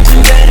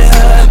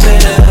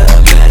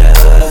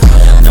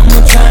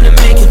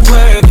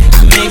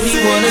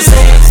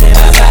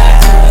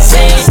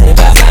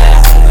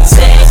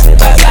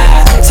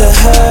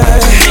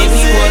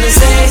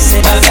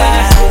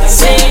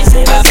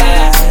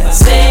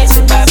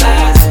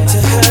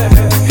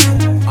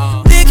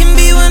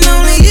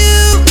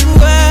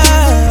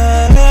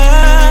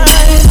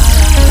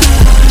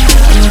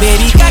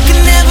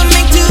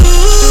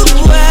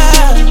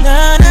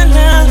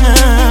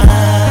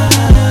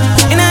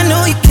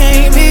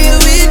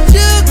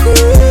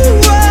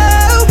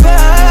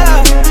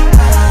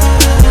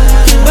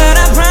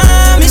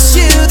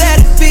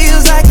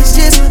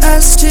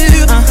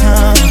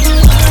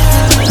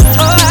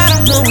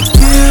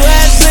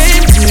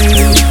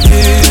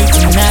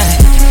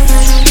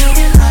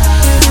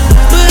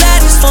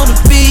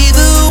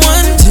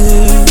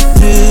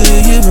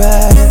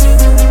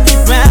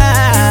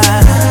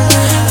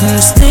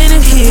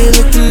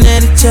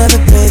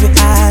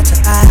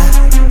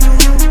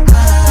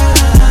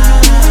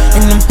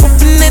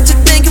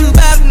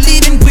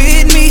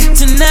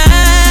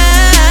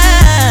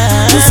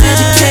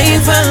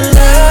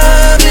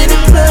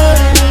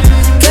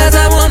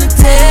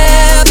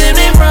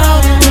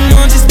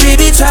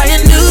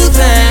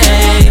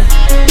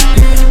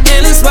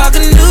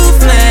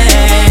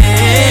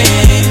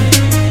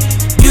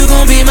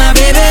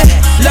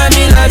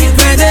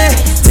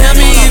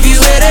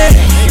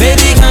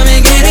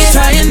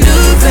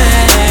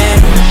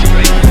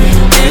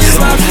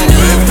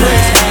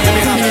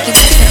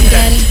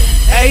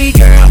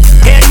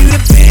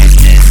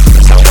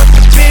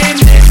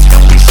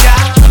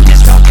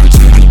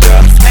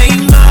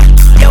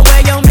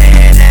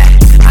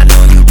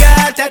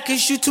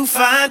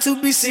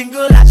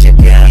single out your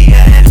girl,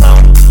 yeah.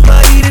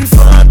 But he done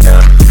fucked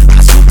up.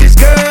 I swooped this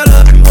girl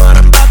up, and what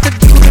I'm about to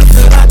do to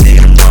feel I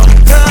didn't want.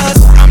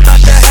 Cause I'm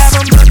about to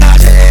have a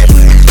massage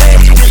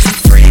baby, with some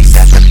freaks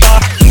at the bar.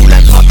 You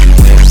like fucking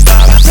with a star.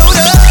 I told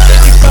her,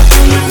 if you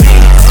fucking with me,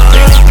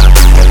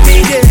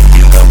 yeah,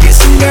 you gon' get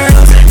some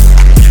girls and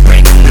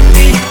bring them to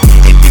me.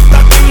 If you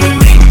fucking with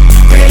me,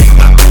 really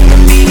fucking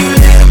with me, you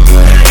let her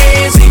put her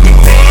hands in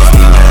your pants. Be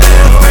my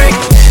little friend,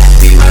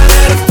 be my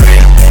little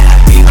friend,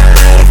 be my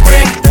little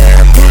friend. Let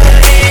her put her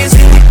hands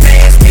in your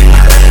pants. Be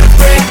my little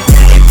friend.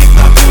 If you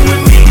fucking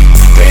with me,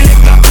 really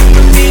fucking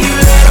with me, you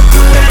let her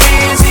put her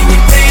hands in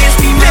your pants.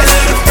 Be my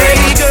little friend.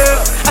 Hey girl,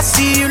 I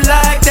see you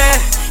like that.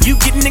 You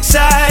getting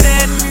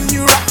excited,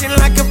 you rocking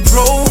like a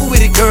pro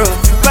with it, girl.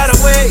 By the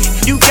way,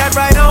 you got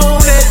right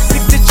on it.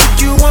 Pick the chick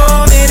you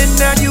wanted, and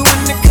now you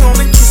in the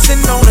corner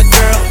kissing on a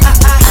girl.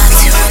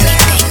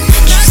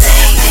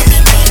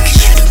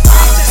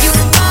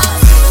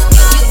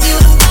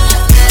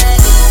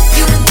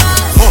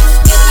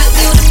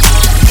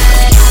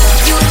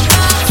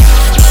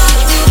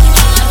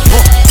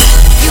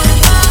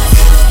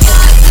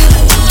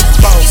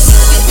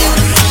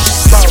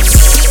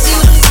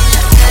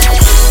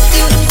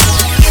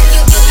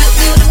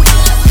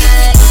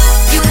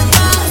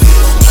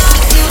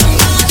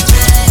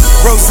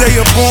 Rosé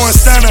a born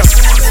stunner,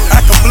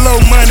 I can blow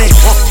money,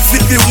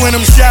 flip it when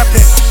I'm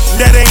shopping,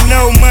 that ain't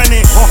no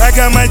money. I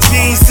got my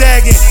jeans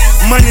sagging,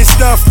 money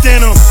stuffed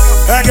in them.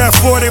 I got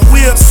 40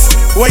 whips,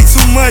 way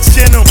too much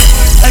in them.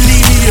 I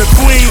need me a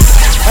queen,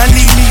 I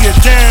need me a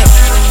dime.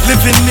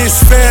 Living this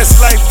fast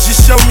life,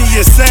 just show me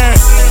a sign.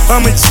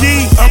 I'm a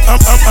G,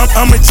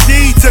 I'm a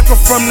G. Took her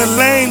from the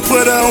lane,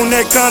 put her on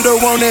that condo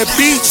on that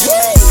beach.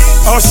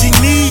 All she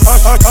needs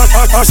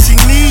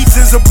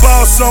is a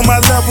boss on my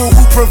level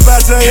who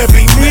provides her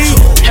every need.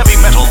 Heavy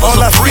metal, all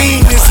I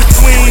fiend is a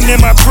queen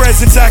in my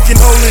presence. I can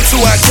hold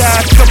until I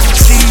die. Couple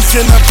G's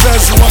in my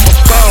bezel, I'm a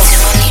boss.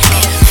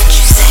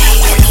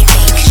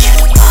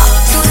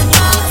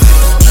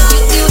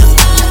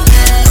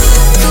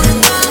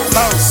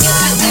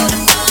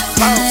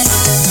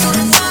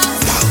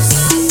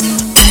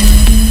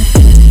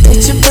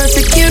 Picture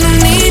perfect, you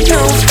don't need no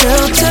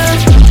filter.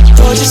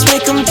 Or just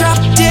make them drop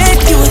dead,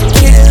 you a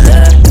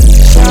killer.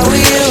 Shower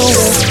you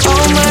with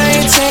all my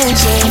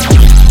intentions.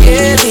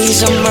 Yeah,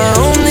 these are my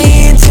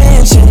only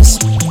intentions.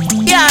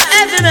 Yeah,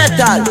 heavy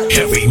metal.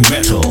 Heavy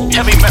metal.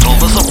 Heavy metal,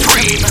 the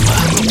supreme.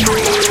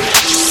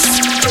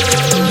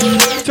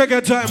 Take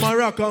your time and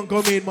rock and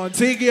come in, man.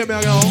 See game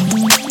here now.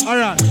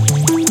 Alright.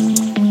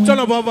 Turn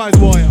up our voice,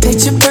 boy.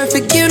 Picture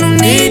perfect, you don't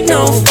need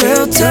no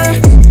filter.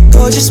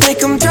 Or just make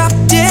them drop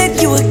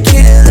dead, you a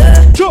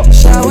killer. Sure.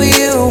 Shower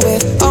you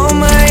with all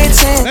my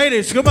intentions.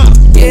 Ladies, come on.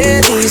 Yeah,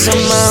 these are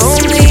my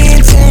only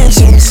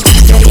intentions.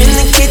 Stay in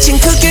the kitchen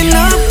cooking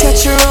up,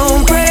 cut your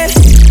own bread.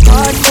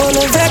 Heart full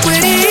of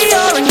equity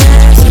or an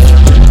asset.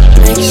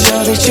 Make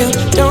sure that you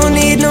don't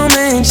need no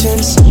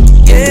mentions.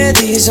 Yeah,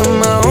 these are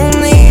my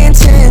only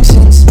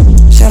intentions.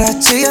 Shout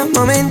out to your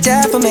mom and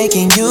dad for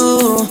making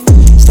you.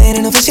 Staying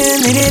in the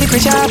vision, they did a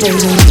great job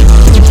raising you.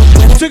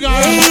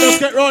 Let's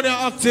get round here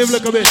active a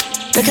little bit.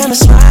 The kind of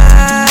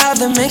smile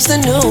that makes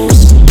the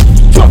news.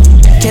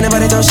 Can't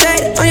nobody throw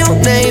shade on your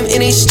name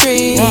in these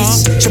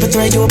streets. Triple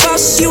threat, you a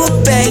boss, you a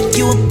bank,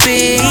 you a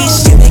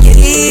beast. You make it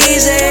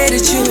easy to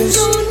choose.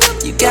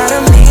 You got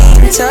a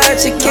mean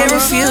touch, you can't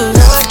refuse.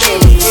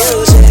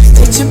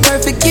 Picture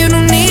perfect, you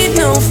don't need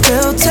no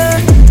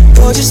filter.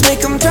 Or just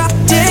make them drop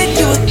dead,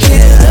 you a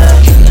killer.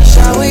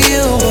 Shower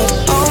you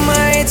with all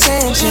my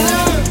attention.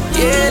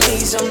 Yeah,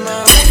 these are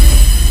my.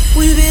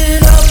 We beat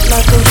it up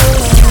like a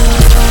villain.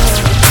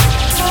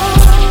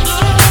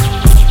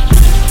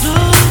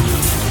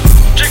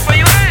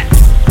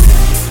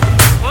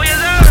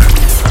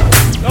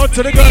 Out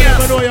to the girl, let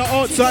me know you're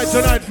outside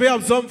tonight. We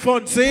have some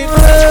fun, see?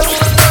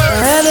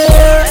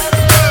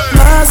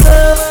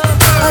 Myself,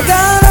 I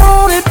got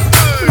on it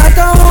like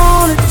I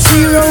want it.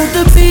 She rode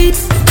the beat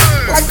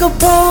like a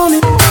pony.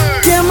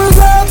 Cameras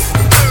up,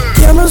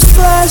 cameras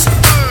flash.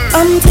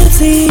 I'm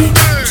tipsy,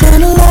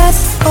 trying to laugh.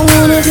 I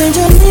wanna change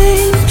her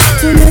name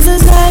to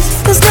Mrs. Nash.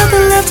 There's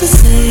nothing left to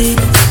say,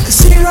 'cause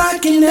she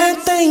rockin' that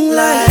thing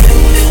like.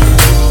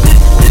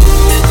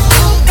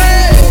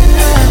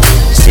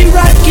 She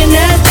rockin'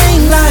 that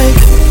thing like.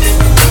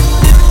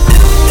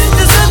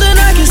 There's nothing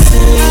I can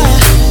say.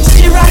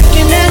 She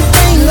rockin' that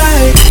thing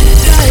like.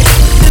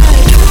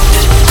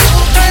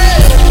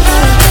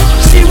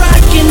 She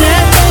rockin'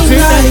 that thing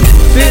like.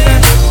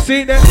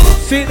 See that,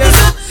 see that,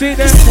 see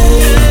that.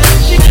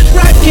 She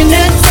rockin'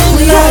 that thing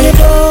like.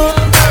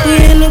 We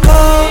in the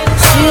car.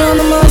 She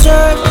under my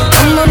shirt,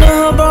 I'm under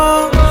her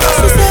bra.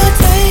 She said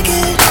take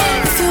it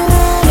if you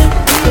want it.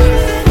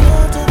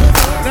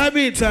 That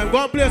meantime, go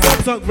and play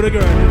some song for the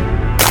girl.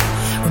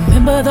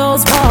 Remember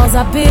those walls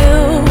I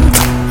built?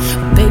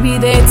 Baby,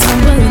 they're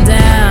tumbling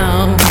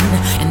down.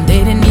 And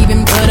they didn't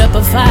even put up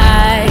a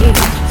fight.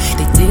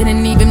 They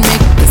didn't even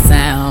make a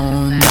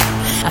sound.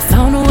 I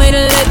found a way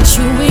to let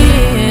you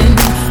in,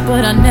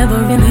 but I never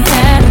really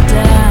had a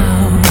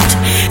doubt.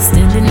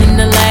 Standing in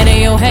the light of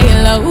your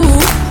halo,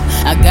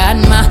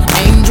 got my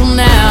angel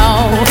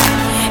now.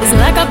 It's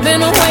like I've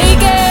been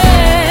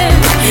awakened.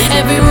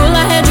 Every rule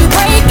I had you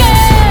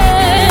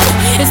breaking.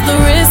 It's the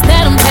risk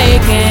that I'm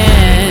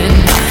taking.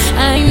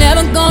 I ain't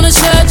never gonna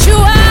shut you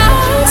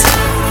out.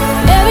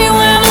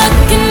 Everywhere I'm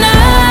looking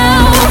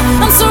now,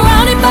 I'm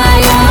surrounded by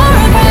your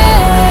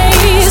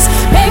embrace.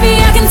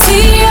 Baby, I can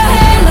see your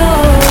halo.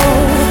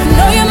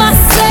 Know you're my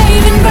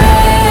saving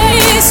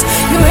grace.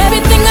 You're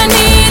everything I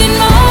need and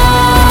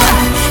more.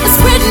 It's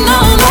written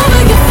all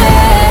over your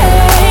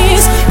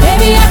face.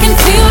 Baby, I can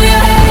feel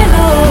your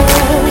halo.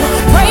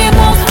 Pray it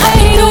won't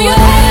fade. Oh, your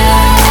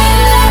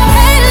halo,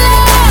 halo,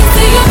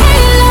 see your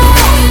halo,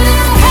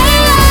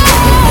 halo,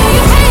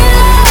 your halo,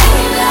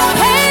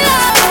 halo,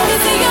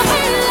 see your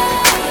halo.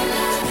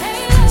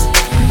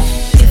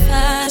 If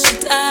I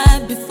should die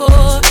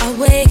before I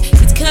wake,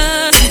 it's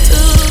 'cause you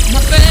took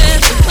my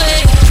breath away.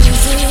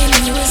 Losing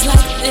you is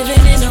like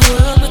living in a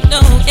world with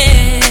no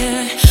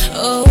air.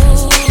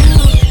 Oh,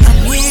 I'm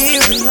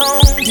here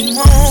alone, didn't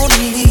wanna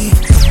leave.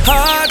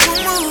 Hard to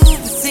move,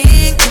 it's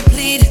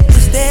incomplete.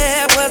 Wish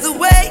there was a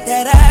way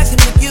that I could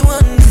make you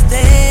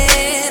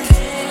understand.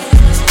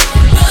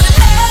 But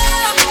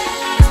love,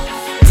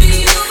 do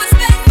you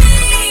expect me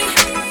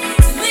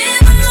to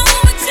live alone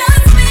with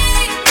just me?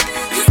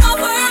 'Cause my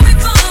world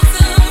revolves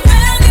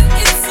around you.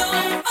 It's so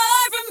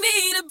hard for me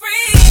to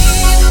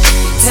breathe.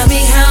 Tell me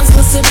how I'm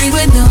supposed to breathe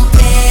with no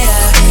air.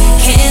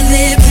 Can't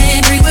live,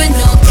 can't breathe with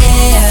no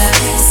air.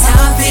 It's how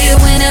I feel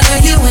whenever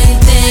you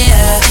ain't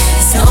there.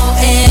 It's no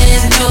air,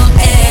 no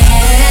air.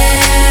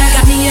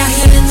 Got me out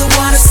here in the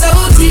water so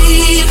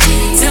deep.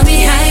 Tell me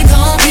how you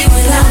gon' be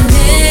without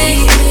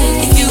me.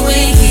 If you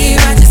ain't here,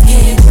 I just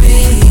can't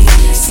breathe.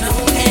 It's no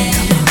air.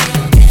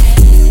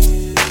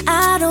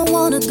 I don't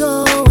wanna go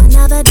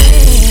another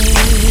day,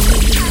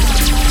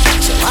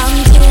 so I'm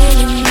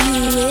telling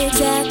you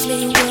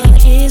exactly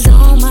what is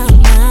on my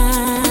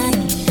mind.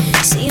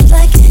 Seems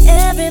like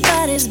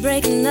everybody's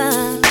breaking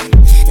up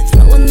and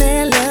throwing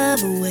their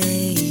love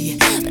away,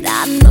 but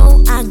I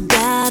know I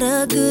got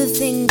a good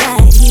thing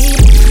right here.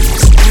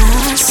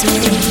 I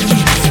say,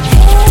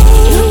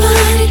 hey,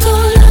 nobody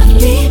gon' love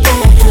me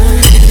better.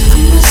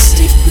 I'ma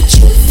stick with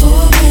you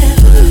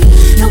forever.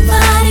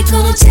 Nobody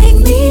gonna take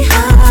me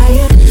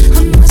higher.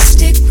 I'ma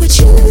stick with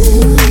you.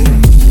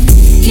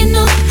 You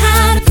know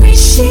how to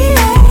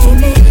appreciate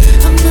me.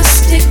 I'ma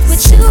stick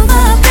with you,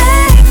 my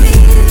baby.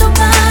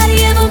 Nobody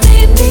ever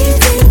made me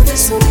feel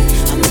this way.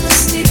 I'ma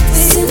stick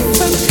with you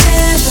from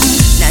heaven.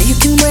 Now you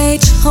can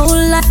wait your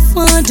whole life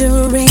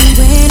wondering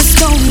when it's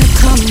gonna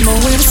come or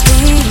when it's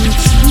been.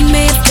 You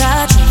may have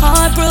got your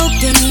heart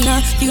broken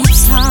a few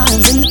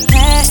times in the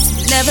past.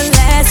 It never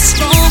lasts as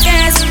long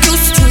as it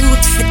used to.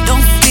 It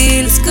don't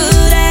feel as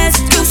good as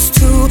it used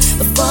to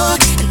before.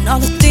 And all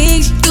the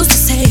things you used to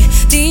say,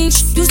 things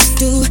you used to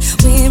do,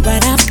 went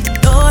right out the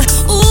door.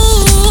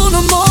 Ooh,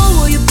 no more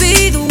will you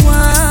be the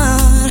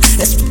one.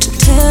 That's what you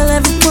tell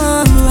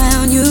everyone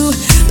around you.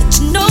 But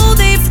you know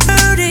they've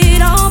heard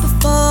it all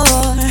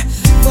before.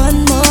 What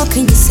more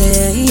can you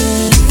say?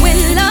 When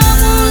love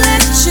won't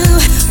let you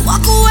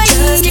walk away,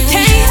 you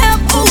can't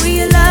help who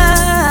you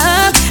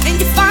love, and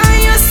you find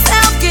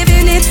yourself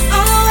giving it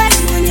all away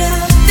when you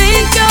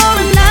think you're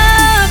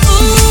enough.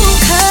 Ooh,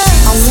 'cause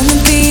I wanna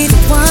be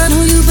the one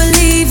who you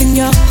believe in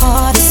your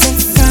heart is in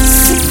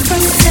front.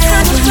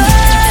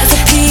 There's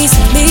a piece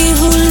of me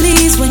who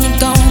leaves when you're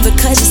gone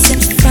because you're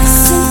sent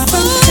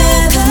from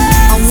heaven.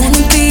 I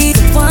wanna be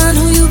the one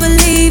who you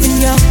believe in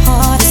your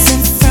heart is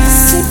in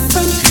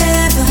from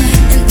heaven.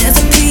 And there's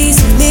a piece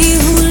of me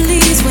who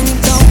leaves when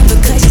you're gone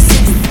because you're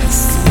sent from.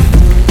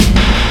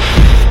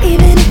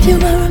 Even if you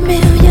were a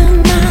million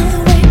miles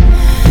away,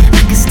 I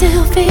can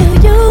still feel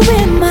you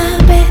in my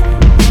bed.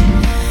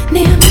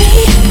 Near me,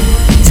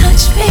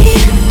 touch me,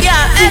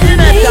 feel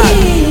me.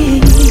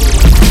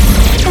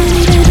 And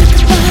even if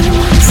the bottom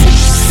was sick,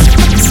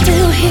 I'm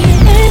still here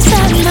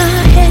inside my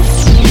head,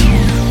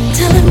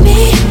 telling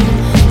me,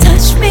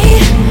 touch me,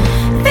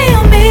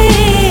 feel me.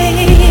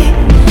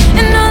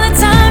 And all the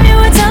time you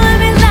were telling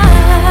me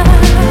lies.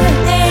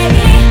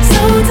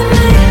 So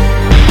tonight,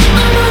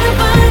 I'm gonna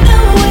find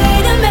a way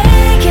to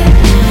make it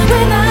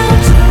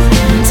without you.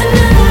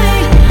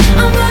 Tonight,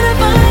 I'm gonna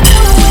find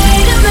a way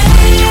to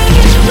make it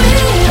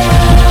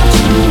without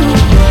you.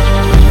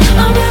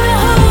 I'm gonna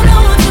hold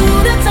on to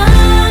the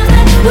times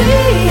that we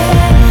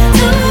had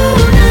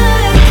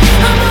tonight.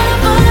 I'm gonna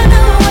find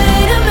a way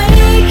to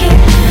make it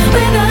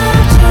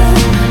without you.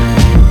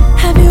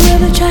 Have you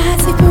ever tried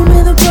sleeping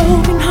with a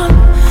broken heart?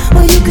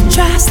 Well, you could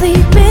try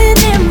sleeping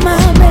in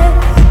my bed.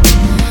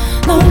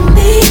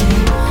 Lonely,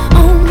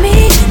 on me.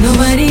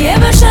 Nobody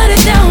ever shut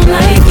it down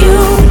like you.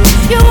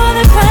 You are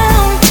the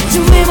crown.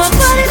 You made my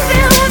body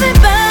feel heaven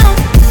bound.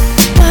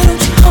 Why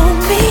don't you hold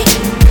me?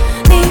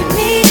 Need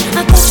me?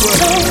 I thought you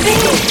told me.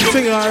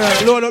 Sing alright,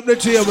 load up the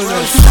table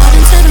now.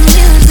 Starting to the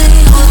music.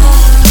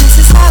 This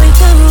is how we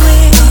do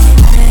it.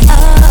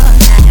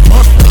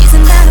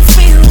 Reason down the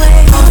freeway.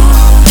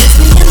 It's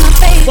me and my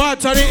baby.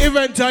 What on the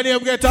event and you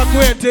get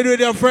acquainted with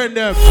your friend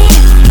them.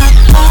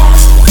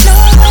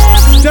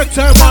 Take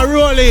time and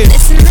roll it.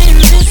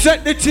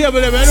 Set the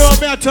table, you know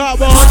what I talk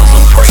about.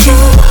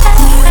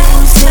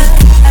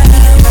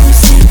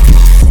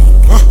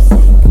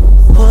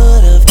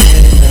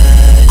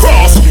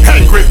 Cross,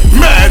 angry,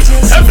 mad,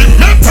 heavy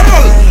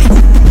metal.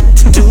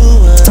 Do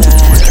what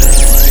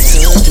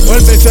I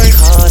What me say?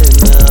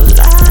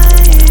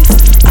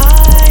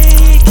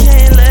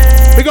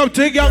 Big up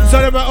to the youngsters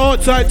that are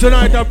outside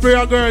tonight and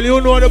prayer girl.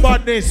 You know the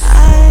badness.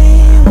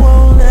 I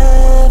won't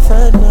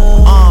ever know.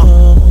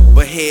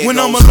 When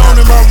I'm alone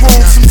in my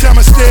room, sometimes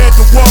I stare at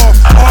the wall.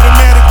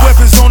 Automatic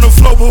weapons on the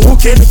floor, but who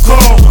can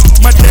call?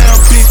 My damn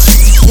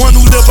bitch, one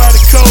who live by the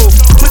code.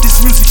 Put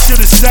this music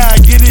shit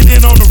aside, get it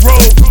in on the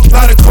road.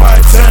 Lot of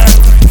quiet time,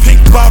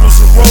 pink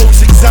bottles of rose,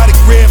 exotic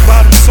red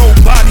bottoms, soul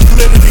body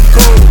glittered in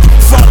gold.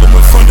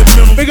 Following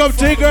fundamental. Big up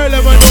to the girl,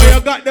 man.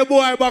 You got the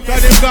boy back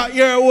and you got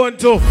your one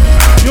too.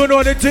 You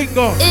know the thing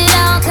go. It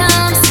all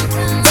comes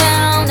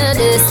down to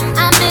this.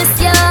 I miss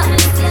you.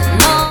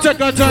 Check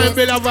your time,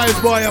 Bill and Vice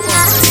boy, man.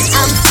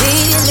 I'm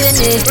feeling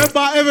it.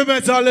 Remember every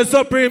metal is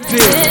supreme team.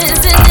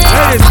 Isn't it?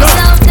 I'm so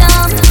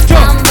dumb.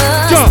 I'm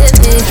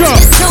busting it.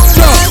 It's too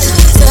much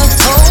to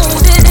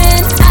hold it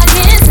in. I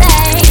can't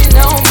say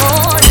no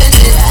more than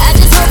this. I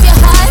just hope your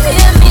heart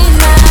hear me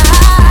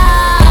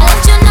now.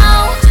 Let you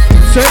know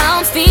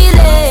how I'm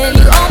feeling.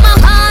 You own my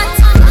heart.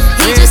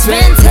 He just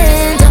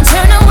rented. Don't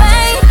turn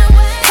away.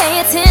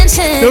 Pay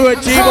attention. Do it,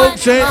 G-Boom,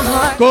 say.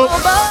 Go,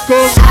 go.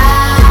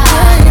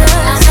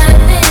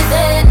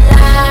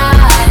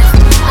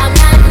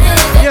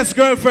 Yes,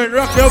 girlfriend,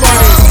 rock your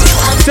body.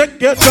 Take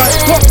your time.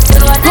 Go,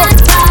 go.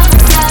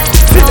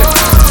 Sit it,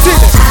 sit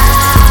it.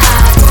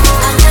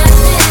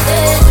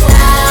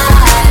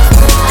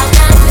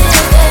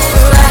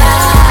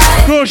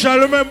 Crucial,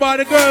 remember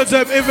the girls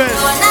have event.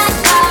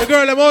 The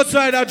girl them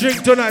outside that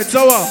drink tonight,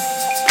 so what?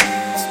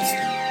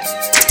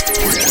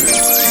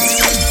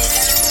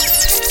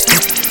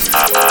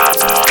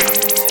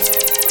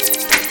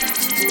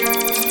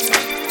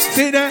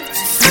 See that?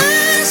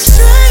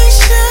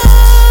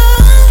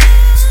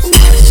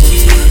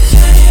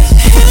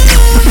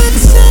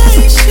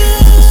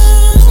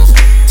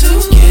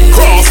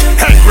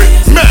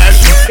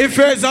 If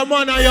there's a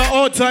man and you're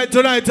outside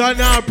tonight and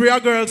now pray a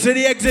girl, see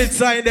the exit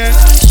sign there.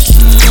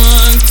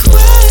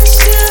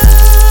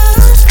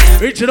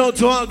 Reaching out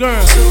to our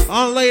girl,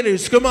 all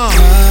ladies, come on.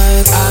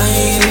 I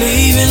ain't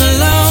leaving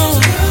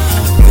alone.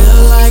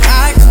 Feel like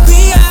I could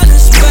be out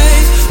of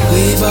space.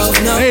 We both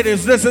know.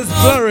 Ladies, this is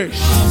Flourish.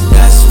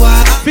 That's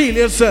why I feel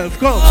yourself,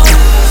 come.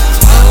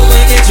 I'm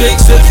making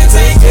tricks to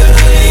take it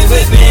away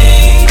with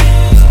me.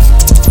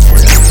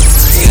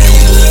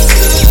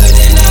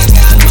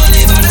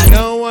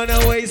 Don't wanna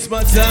waste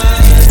my time.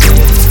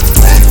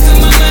 Back to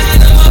my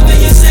mind, I'm up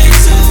and you say 2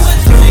 or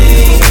 3.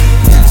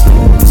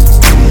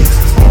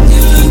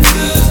 You look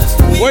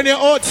good. When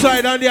you're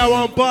outside and you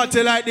want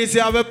party like this,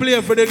 you have a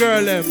play for the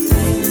girl them.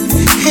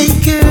 Hey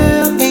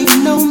girl, ain't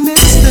no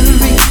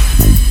mystery.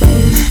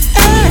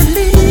 At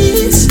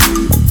least,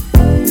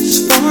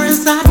 as far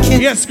as I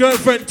can. Yes,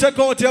 girlfriend, take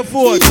out your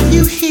phone.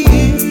 You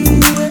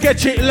here?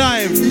 Catch it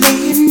live.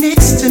 Laying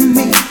next to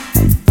me,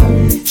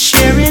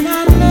 sharing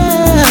our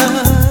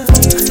love.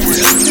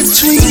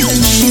 Between the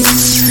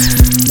sheets.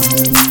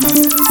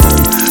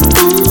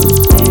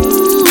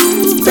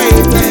 Ooh,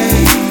 baby.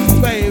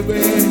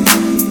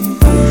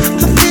 I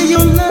feel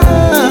your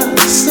love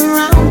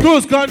surround.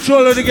 Cruise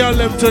control of the girl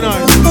them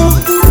tonight.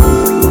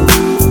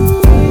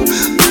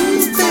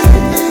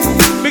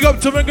 Big up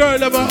to my girl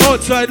them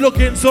outside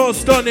looking so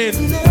stunning.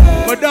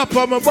 My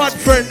dapper, my bad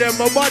friend them,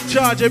 my bad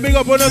charger. Big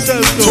up on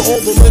yourself too. To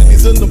all the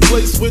ladies in the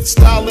place with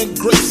style and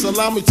grace,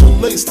 allow me to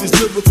lace these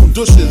lyrical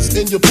douches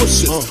in your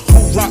bushes. Who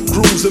rock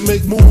grooves and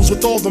make moves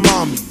with all the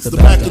mommies. The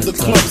back of the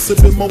club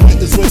sipping my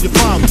wit is where you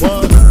find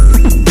what?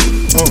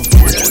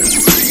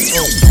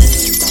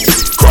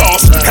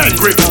 Cross,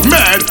 angry,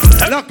 mad.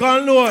 Lock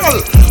on load.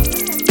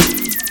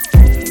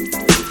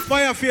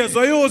 Fire face,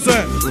 I use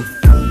it.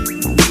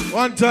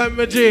 One time,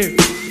 my G.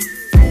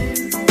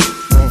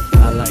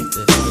 I like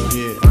this.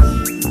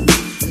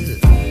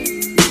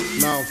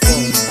 Now,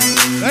 phone.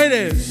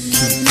 Ladies.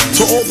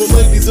 To all the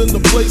ladies in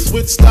the place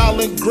with style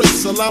and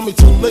grace, allow me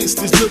to lace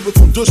these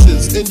lyrical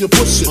douches in your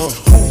bushes. Who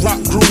rock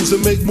grooves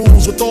and make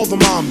moves with all the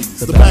mommies.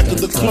 The back of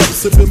the club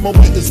sipping my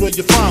wit is where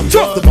you find me.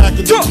 The back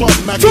of the club,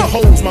 macking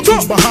holes, my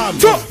crew's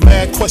behind me.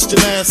 Mad question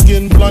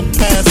asking, blunt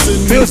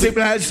passing, music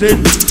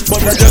blasting.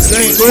 But I just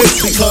ain't great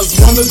because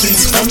one of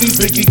these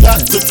homies Biggie got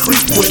to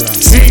creep with.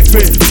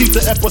 Keep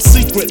the ep a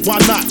secret, why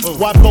not?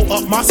 Why blow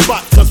up my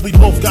spot? Cause we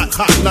both got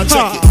hot. Now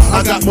check it,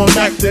 I got more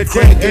Mac than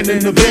cranking in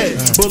the bed.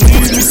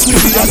 Believe me,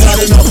 sweetie, I got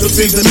enough to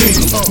feed the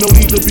needy. No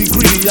need to be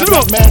greedy. I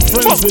got mad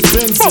friends with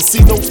Benz to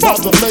see those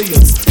other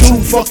layers. True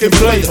fucking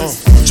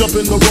players. Jump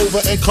in the Rover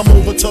and come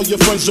over. Tell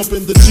your friends jump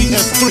in the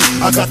GS3.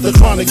 I got the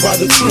chronic by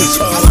the tree.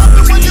 I love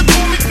it when you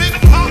call me Big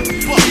Papa.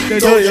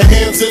 Throw your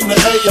hands in the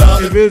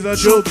air. If it's a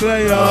true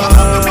player. I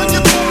love it when you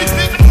call me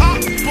Big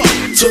Papa.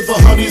 To the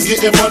honeys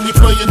getting money,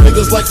 playing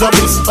niggas like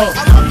dummies. I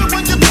love it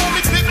when you call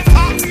me Big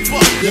Papa.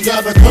 You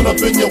got a gun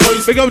up in your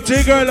waist. Big up to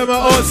the girl on my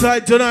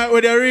outside tonight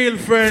with your real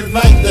friend.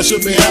 Tonight that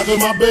should be having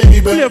my baby,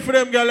 baby. Play for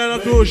them girl in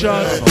a crucial.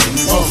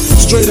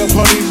 Straight up,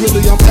 honey, really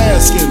I'm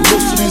asking.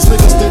 Most of these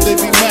niggas think they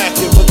be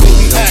macking, but they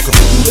be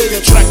acting. Who they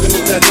attracting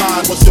at that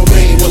line? What's your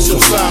name? What's your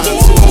sign?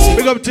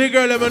 Big up to the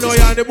girl, let me know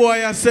you and the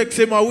boy are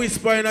sexy, my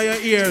whisper in your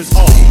ears.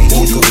 Who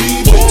you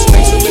be, bitch?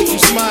 Things to make you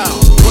smile.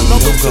 What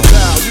numbers to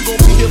dial? You gon'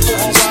 be here for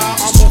a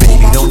while. I'm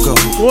a Don't go.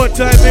 One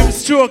time him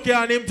stroke you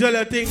and him tell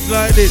you things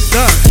like this,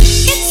 huh?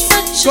 It's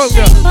such a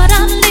shame, but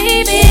I'm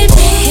leaving.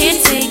 Can't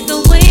take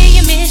the way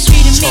you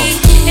mistreated me.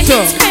 And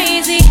it's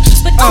crazy,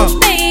 but oh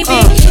baby,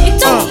 it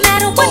don't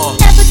matter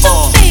whatever,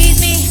 don't faze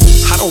me.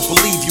 I don't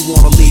believe you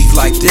wanna leave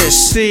like this.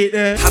 See it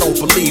there. I don't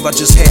believe I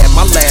just had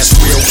my last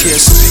real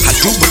kiss. I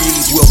do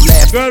believe we'll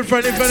laugh.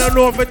 Girlfriend, if you don't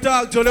know if you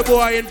talk to the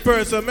boy in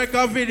person, make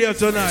a video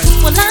tonight.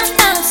 Well, I'm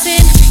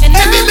bouncing and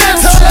I'm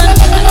bouncing.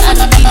 I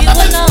gotta leave you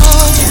alone,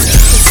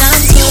 'cause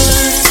I'm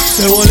good.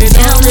 They only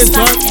down the this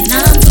spot time. and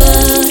I'm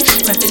good.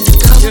 Repping the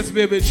club. Yes,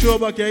 baby, show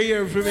back your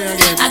ear for me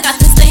again. I got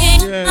this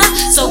thing,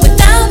 so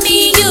without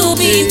me you'll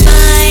be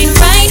fine,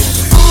 right?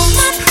 All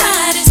my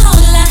pride is all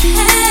I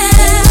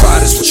have.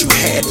 Pride is what you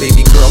had,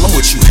 baby girl. I'm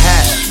what you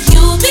have.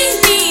 You'll be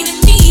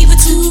needing me, but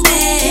too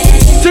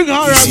bad. Sing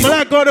hard, I'm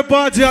like go to the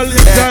party all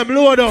this time,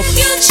 load up.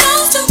 You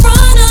chose to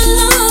run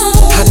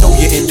alone. I know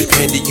you're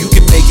independent. You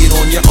can make it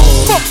on your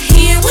own.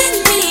 Here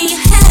with me, you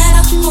had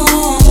a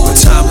home.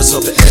 But time is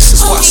of the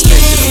essence. Why spend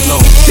it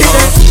alone?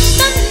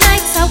 The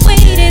nights I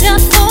waited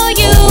up for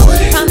you.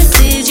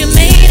 Promises you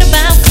made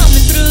about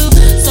coming through.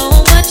 So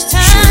much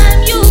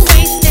time you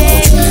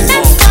wasted.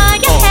 That's why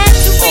I had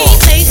to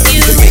replace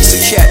you. It makes a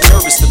cat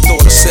nervous, the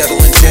thought of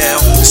settling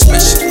down.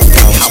 Especially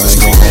how it's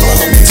going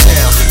on in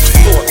town.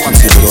 Thought my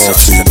people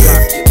touched to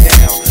knock you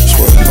down.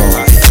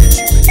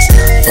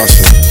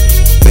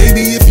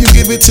 Baby, if you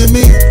give it to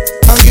me,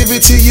 I'll give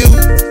it to you.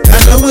 I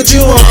know what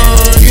you want,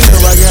 you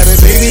know I got it.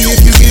 Baby,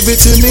 if you give it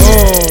to me,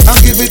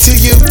 I'll give it to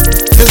you.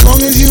 As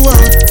long as you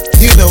want,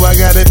 you know I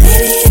got it.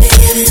 Baby, if you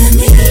give it to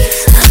me,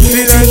 I'll give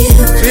it to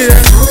you.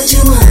 I know what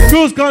you want.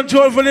 Cruise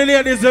control for the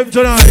ladies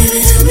tonight.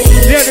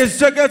 Ladies,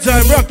 take your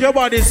time, rock your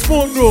body,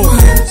 spoon room.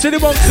 See the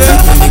bump there?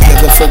 We've been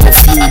together for a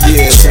few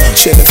years,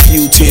 shed a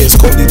few tears,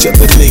 called each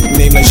other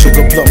nickname like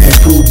Sugar Plum and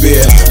Pooh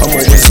Bear. I'm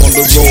always on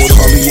the road,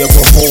 hardly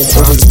ever home.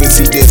 Always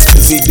busy this,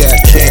 busy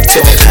that, can't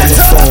talk on the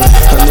phone.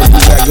 I know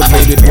you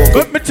aggravated,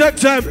 let me take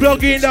time,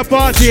 plug in the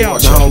party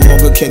out. How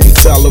longer can you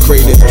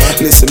tolerate it?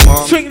 Listen,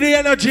 mom, swing the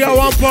energy at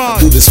one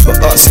part. Do this for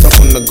us, stuck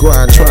on the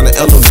grind, trying to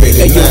elevate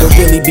it. Hey, yo, to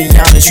really be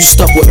honest, you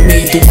stuck with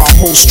me through my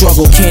whole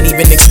struggle. Can't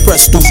even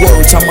express through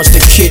words how much the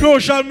kid.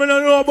 Crucial, me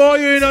don't know about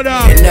you, you know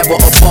that. And never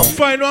above.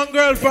 Find one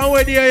girl from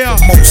where they are.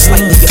 Most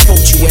likely to put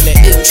you in the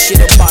ill shit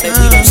about it.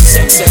 We don't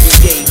sex every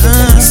day, but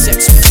only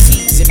sex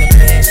precedes in the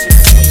passion.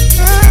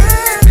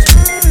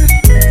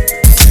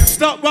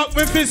 Stop back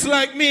with fists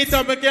like me,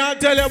 Tom. I can't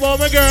tell you about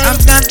my girl.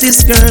 I've got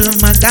this girl, oh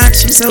my God,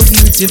 she's so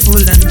beautiful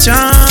and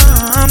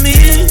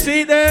charming.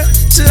 See there?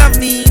 She love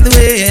me the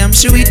way I am,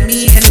 she with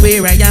me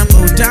anywhere I am,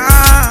 oh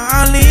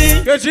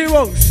darling. Yes, she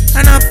won't.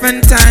 And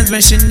oftentimes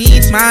when she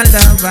needs my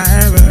love, I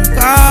hear her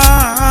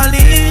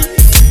calling.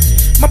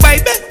 My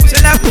baby, she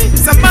love me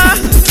so much.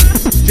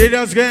 She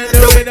just can't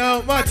do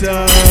without my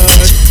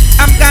touch.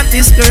 I've got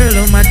this girl,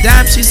 oh my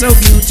damn, she's so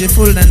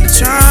beautiful and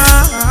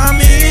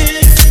charming.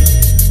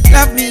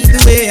 Love me the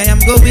way I am,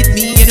 go with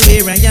me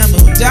anywhere I am,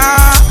 oh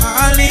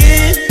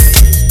darling.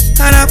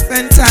 And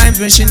oftentimes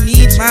when she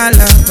needs my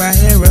love, I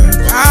hear her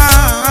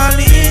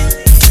calling.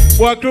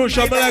 What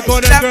crucial, but like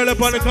how that girl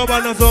up on the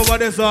cabana over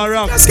there, so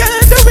rock. Just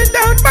can't do it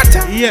down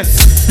matter. Yes.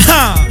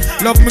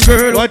 Love me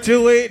girl. What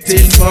you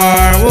waiting for?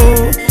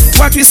 Oh,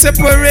 what we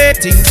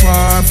separating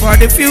for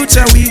the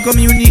future we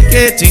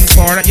communicating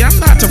for. I'm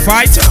not a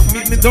fighter,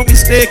 don't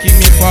mistaking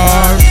me for.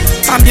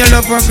 I'm your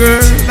lover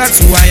girl, that's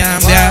who I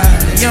am, yeah.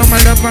 You're my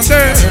lover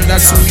girl,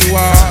 that's who you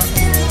are.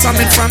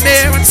 Coming from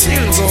there and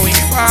still going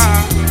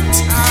far.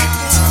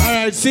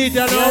 Alright, see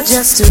that now. You're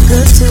just too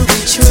good to be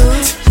true.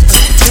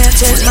 Can't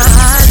take my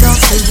eyes off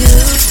of you.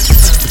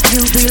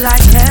 You be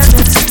like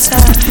heaven to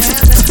touch.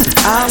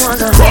 I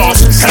wanna hold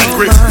you so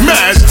much.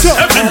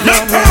 As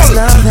long as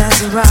love has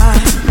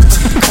arrived,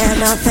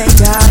 and I thank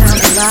God I'm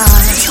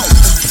alive.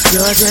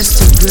 You're just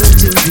too good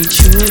to be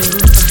true.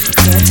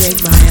 Can't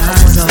take my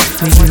eyes off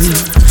of you.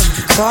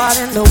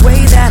 Caught in the way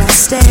that I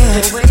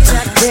stand,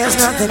 there's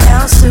nothing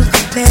else to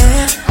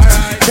compare.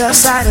 The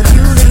sight of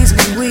you leaves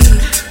me weak.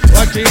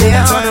 There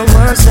are no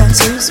words that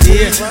to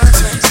speak.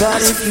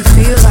 But if you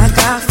feel like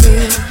I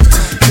feel,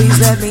 please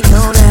let me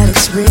know that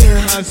it's real.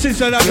 And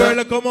sister, that girl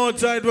to come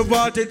outside for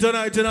party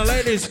tonight, you know,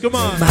 ladies, come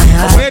on.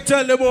 Wait,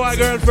 tell the boy,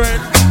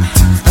 girlfriend.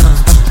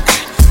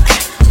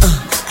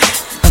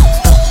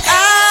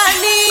 I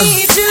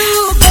need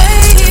you,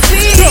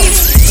 baby.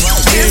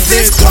 Is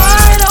this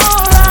quite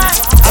alright?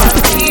 I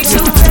need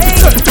you,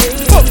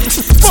 baby,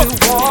 to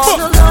walk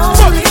the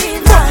lonely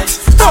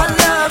nights. I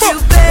love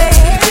you,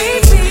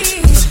 baby.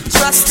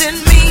 Trust in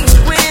me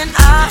when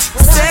I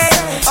say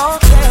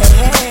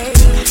okay.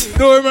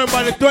 Don't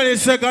remember the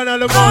 22nd of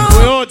the month.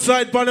 We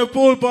outside for the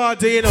pool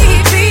party, you know.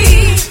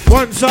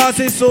 One sauce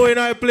is so in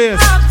our place.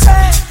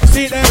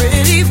 See that?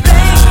 Pretty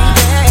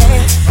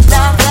baby,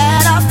 now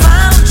that I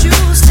found you,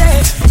 stay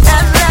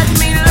and let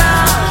me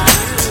love.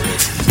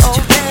 Oh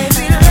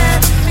baby,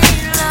 let me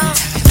love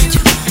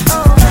you.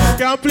 Oh.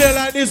 Can play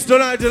like this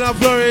tonight in a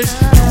Flourish.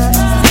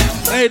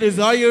 Ladies,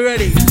 are you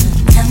ready?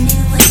 Tell me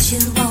what you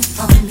want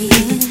from me.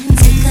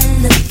 Take a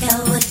look at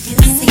what you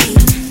see.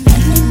 Let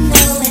me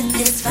know if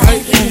it's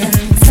right here.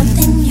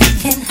 Something you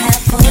can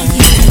have for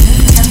you.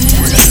 Tell me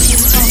what you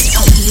want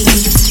from me.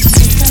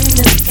 Take a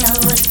look at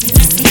what you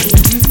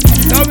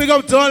see. Now we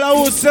come to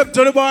all who step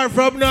to the bar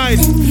from night.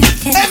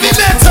 Every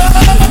letter.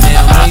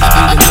 Now always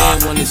be the man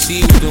wanna see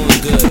you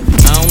doing good.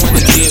 I don't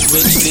wanna get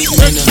rich, leave me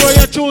Make sure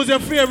you choose your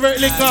favorite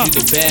liquor. You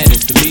the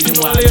baddest, the reason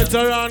why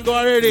later on go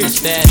already.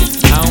 Status.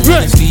 I don't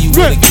wanna see you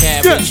with a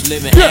cabbage,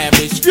 living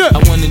average. I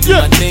wanna do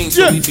my thing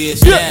so we be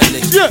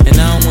established. And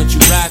I don't want you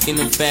rocking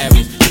the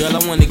fabrics. Girl,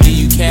 I wanna give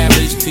you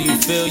cabbage till you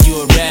feel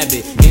you a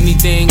rabbit.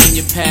 Anything in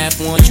your path,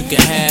 want you can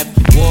have.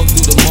 Walk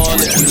through the mall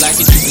if you like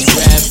it, you can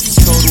grab.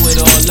 Total it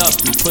all up,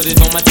 you put it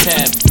on my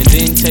tab, and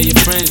then tell your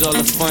friends all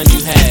the fun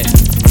you had.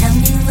 Tell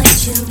me what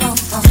you want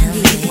from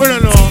me. We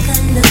don't know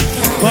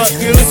what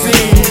you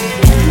see.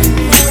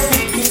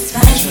 It's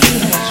right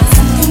here.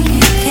 Something you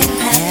can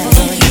have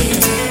for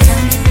you.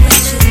 Tell me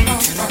what you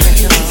want from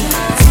me. Take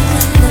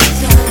a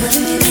look at what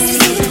you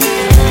see.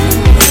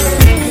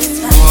 It's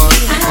right here.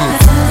 I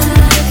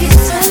love you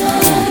so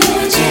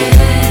much.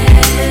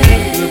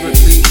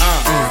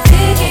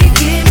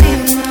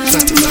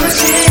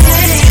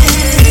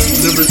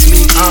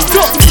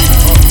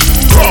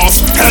 Cross,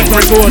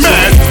 angry,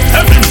 mad,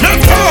 heavy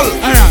metal.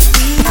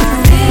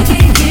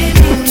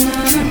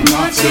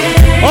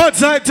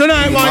 Outside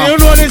tonight, man, you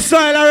know this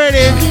style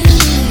already.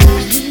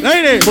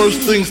 Lady.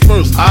 First things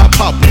first, I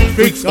pop it.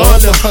 Freaks all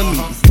the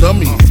honeys,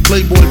 dummies,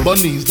 playboy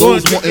bunnies,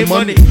 those wanting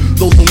money.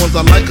 Those the ones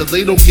I like, cause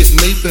they don't get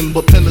Nathan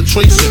but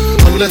penetration.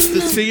 Unless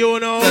it's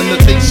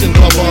sanitation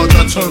covers,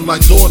 I turn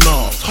like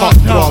doorknobs. Hot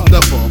throb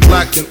never,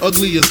 black and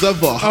ugly as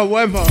ever.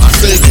 However, I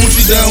say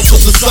Gucci down to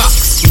the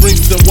socks,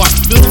 rings and watch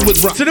filled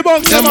with rock. To the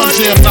bunk, and my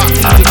jam knock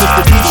to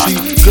Mr. Gucci.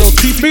 Girl,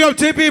 keep big up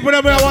to people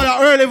that want the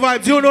early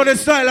vibes. You know the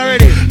style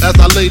already. As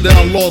I lay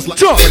down laws like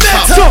stop it.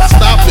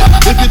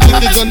 If you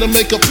think you're gonna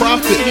make a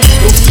profit,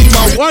 you'll see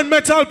my one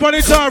metal pon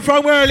it on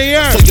from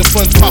earlier. So your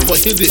friend Papa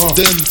hit it,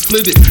 then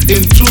split it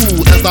in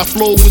two. As I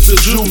flow with the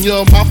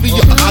Junior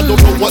Mafia, I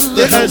don't know what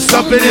the hell's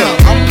stopping ya.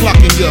 I'm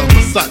clocking ya,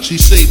 Versace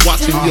shade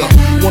watching ya.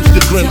 Once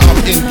you grin, I'm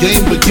in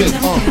game again.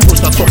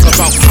 First I talk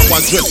about how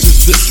I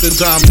dress this and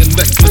diamond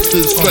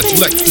necklaces, stretch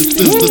Lexus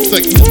is the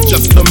segment,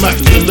 just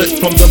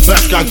immaculate. From the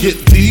back I get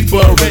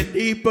deeper and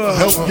deeper.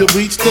 Help you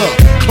reach the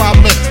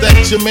climax that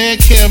your man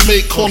can't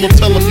make. Call him,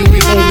 tell him you be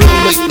home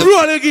real late.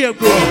 Roll again,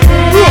 bro.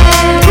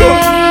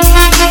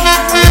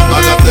 I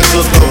got that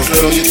good love,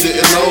 girl, you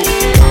didn't know.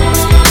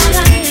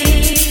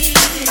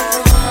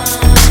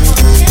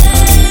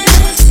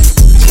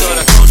 I thought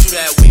I told you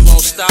that we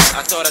won't stop.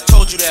 I thought I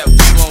told you that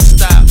we won't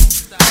stop.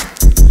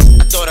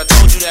 I thought I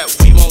told you that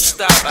we won't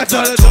stop.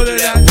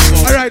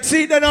 Alright,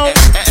 see that now. I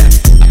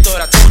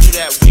thought I told you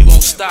that we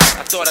won't stop.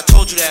 I thought I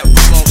told you that we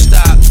won't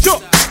stop. I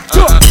thought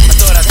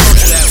I told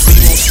you that we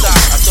won't stop.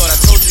 I thought I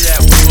told you that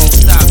we won't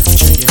stop.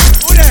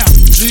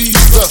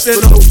 Jesus,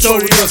 the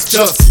notorious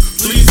just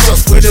please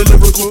us with a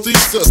lyrical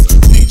thesis.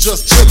 We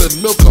just chillin',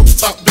 milk 'em,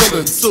 top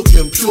billin', silk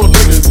and pure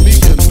linen, me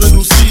and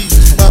little C,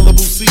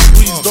 Malibu sea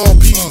breeze, dawn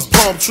peas,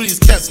 palm trees,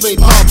 cats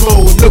named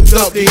Pablo, and milked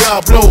out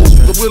Diablos.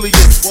 The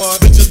williest,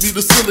 bitches be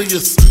the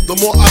silliest. The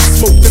more I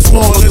smoke, the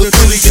smaller the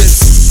silly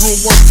gets. Room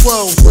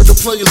 112, where the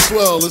players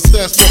dwell, and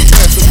stash more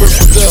cash than Rick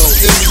Fidel.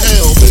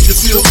 Inhale, make you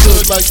feel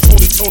good like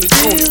Tony.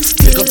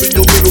 Pick up in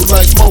your middle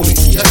like Moni.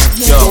 You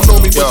don't know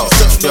me, but you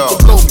setting up to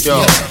blow me.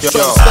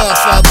 Style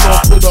side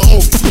off with a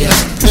homie.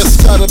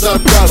 Escada,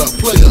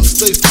 player,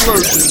 stay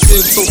splurging.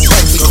 Game so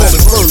tight, they call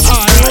it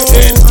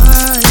version.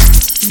 I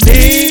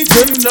need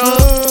to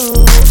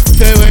know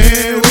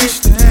where we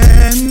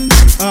stand.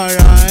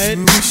 Alright.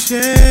 We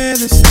share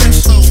the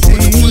special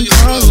thing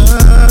called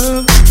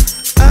love.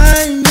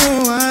 I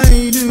know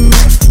I do.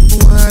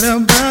 What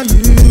about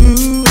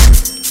you?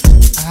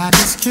 I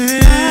just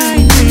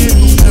can't get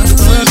enough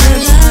of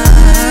your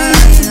time.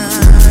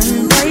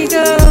 Where you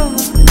go?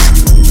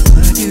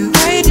 What do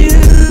I do?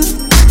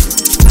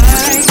 I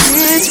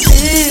can't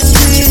live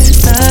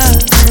without.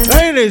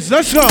 Ladies,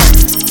 let's go.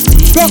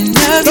 Go.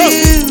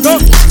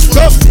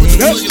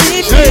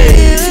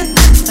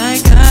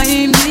 Like I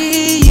am the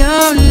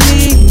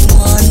only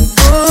one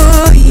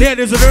for you.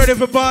 Ladies are ready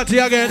for party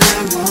again.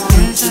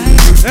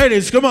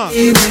 Ladies, come on.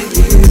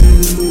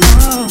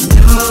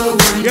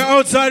 You're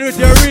outside with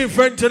your real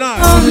friend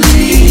tonight.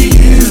 Only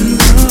you.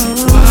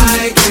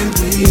 Why can't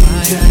we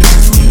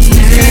just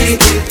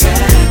make it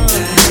better?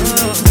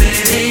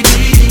 Baby,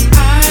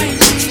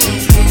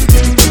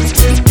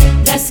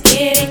 Let's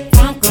get it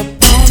crunk up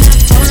on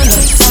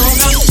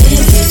up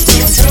in this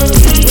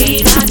dancery. We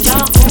got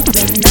y'all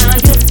open, now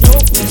you're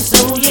floating, so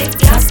you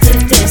got to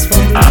dance for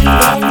me.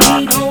 Don't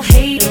need no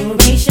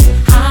hateration.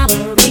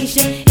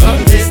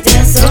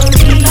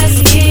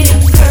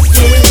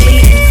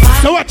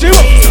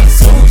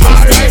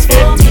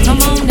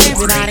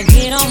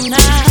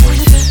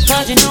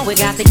 you know we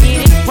got to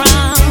get it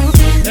wrong.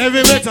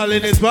 Heavy metal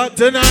in his butt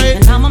tonight.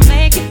 And I'ma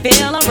make it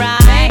feel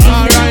alright.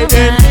 Alright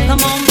then. Come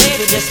on,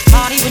 baby, just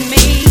party with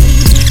me.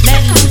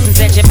 Let loose and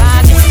set your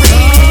body free.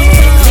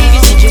 Leave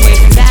your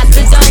situation, that's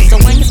the door. So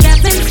when you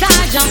step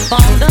inside, jump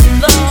on the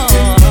floor.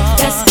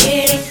 Let's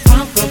get it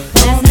from the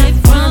floor. Let's get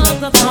from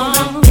the floor.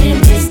 In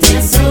this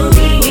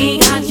dancery, we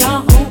got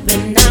y'all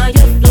open, now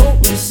you're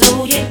floating,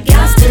 so you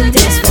got to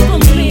dance for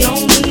me.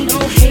 Don't need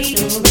no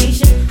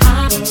hateration.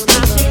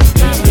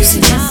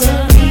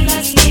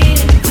 Let's get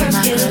it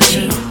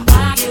percolating.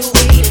 While you're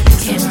waiting,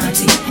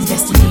 Cameronty and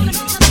Destiny,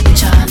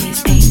 Charlie's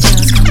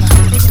Angels, come on.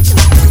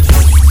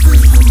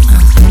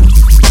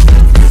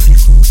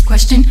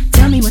 Question,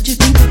 tell me what you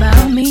think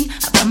about me.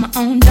 I buy my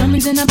own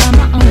diamonds and I buy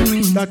my own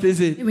rings. That is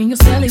it. You ring your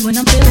celly when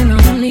I'm feeling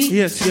lonely.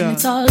 Yes, yeah. And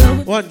it's all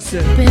over. 1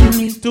 cent.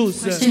 2 2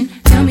 cents. Question,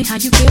 tell me how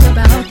you feel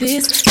about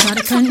this. Try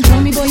to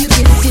control me, boy, you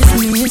get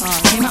dismissed.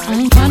 Pay my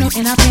own funnel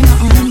and I pay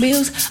my own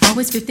bills.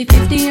 Always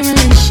 50-50 in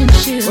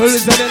relationships. What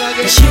is that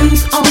again?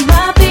 Shoes on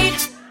my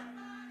feet,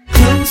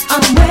 clothes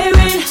I'm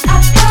wearing.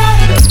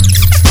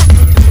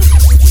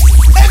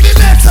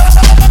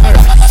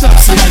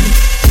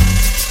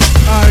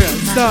 Alright,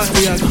 start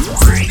the again.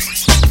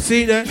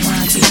 See that?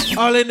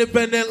 All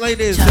independent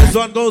ladies, this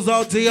one goes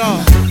out to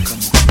y'all.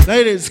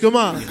 Ladies, come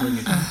on.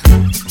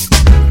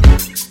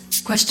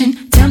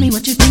 Question, tell me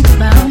what you think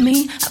about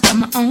me. I buy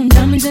my own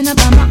diamonds and I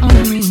buy my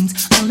own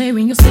rings. Only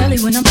ring your celly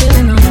when I'm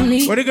feeling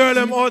lonely. When the girl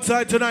them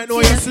outside tonight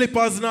know your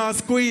slippers now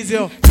squeeze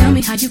you. Tell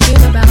me how you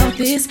feel about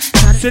this.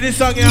 See this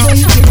song here?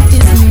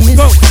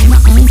 Go. Pay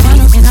my own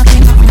funnel and I pay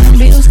my own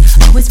bills.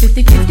 Always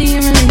 50-50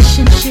 in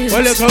relationships.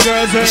 Well, look how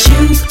girls are.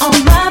 Shoes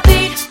on my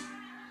feet,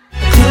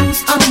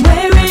 clothes I'm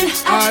wearing.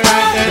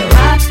 Alright then.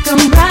 Rock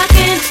I'm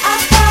rocking.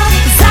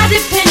 Cause I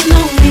depend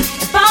on me.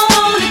 If I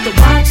wanted the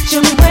watch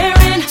I'm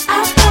wearing,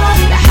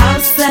 the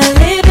house I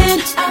live in,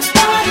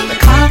 the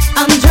car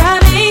I'm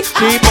driving.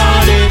 Keep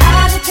on it.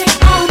 I depend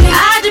on me.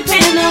 I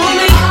depend on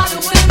me.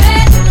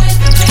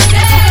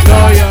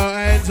 Throw your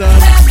hands up.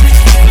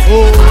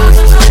 Oh.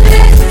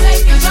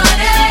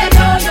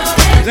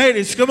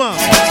 Ladies, come on.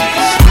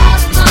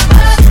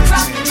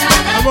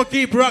 I'm gonna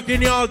keep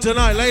rocking y'all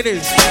tonight,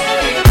 ladies.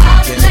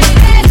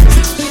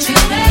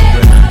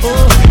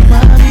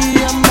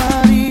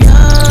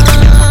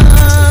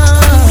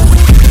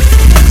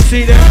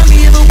 See that?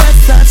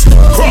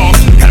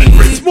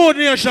 Smooth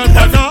nation,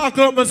 but now I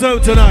caught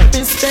myself tonight. To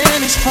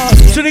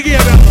the game,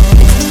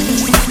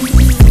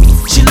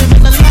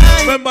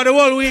 remember the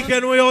whole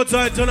weekend we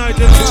outside tonight.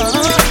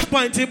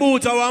 Pinty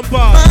boot at one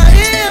part.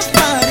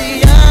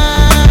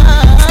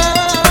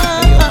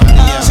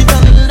 She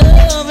fell in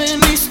love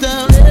in East LA.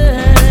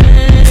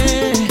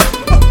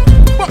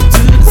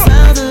 To the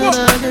sound of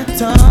the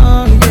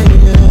guitar,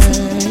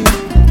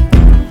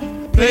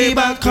 yeah. Play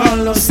by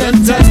Carlos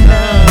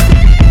Santana.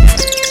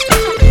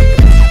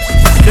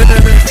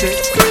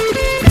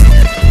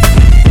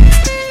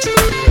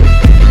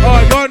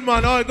 Alright,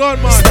 gunman, alright,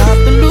 gunman. Stop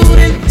the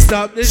looting,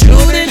 stop the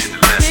shooting.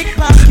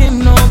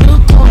 Pickpocketing on the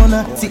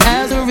corner. See,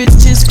 as the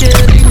rich is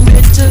getting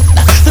richer,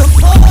 the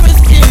poor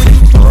is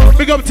getting poorer.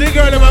 Big up to the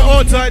girl in my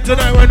outside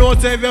tonight. When no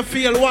time you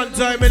feel one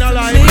time in a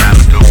life,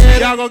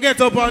 y'all gonna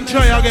get up and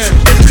try again.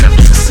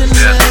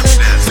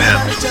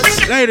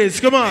 Ladies,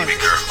 come on.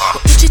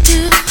 What would you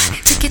do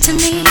to get to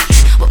me?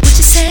 What would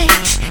you say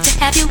to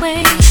have your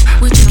way?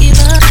 Would you give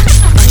up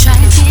or try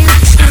again?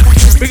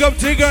 Big up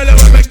to the girl that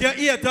will make your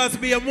haters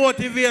be your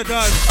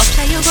motivators. Or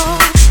play your role,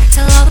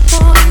 tell all the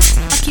boys,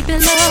 or keep it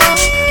low.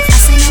 If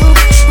I say no,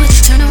 would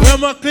you turn away? Where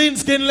my clean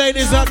skin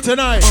ladies at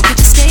tonight? Or would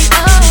you stay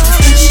up?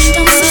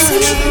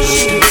 Don't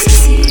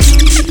succeed.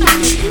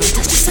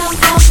 Dust yourself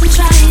off and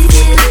try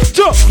again.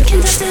 You can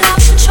dust it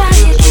off and try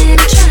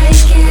again, try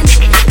again.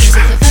 Cause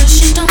if the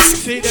version don't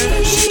succeed,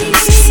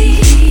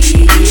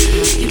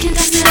 you can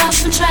dust it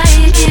off and try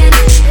again.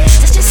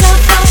 Dust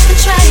yourself off and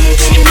try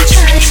again,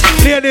 try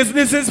again. Ladies,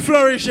 this is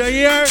Flourish, you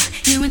hear?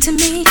 You into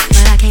me,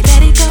 but I can't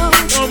let it go.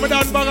 No, me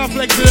done bag of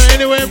flexing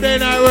anyway, they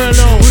not well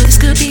now. This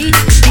could be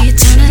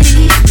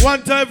eternity.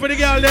 One time for the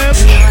girl, them.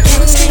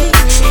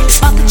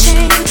 It's off the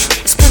chain,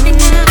 it's perfect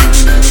now.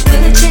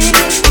 Feel the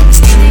change,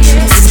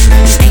 mysterious,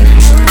 ain't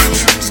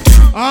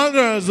all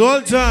girls,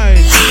 all time.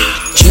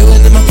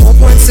 Chillin' in my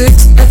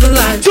 4.6 at the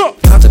light.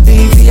 About to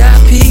be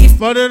VIP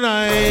for the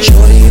night.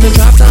 Shorty in the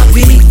drop top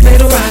V,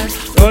 made a ride.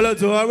 Roll up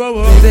to her,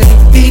 baby,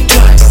 beat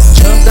twice.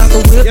 Jumped out the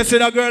whip. You see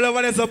that girl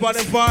over there up on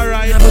the far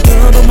right? Have a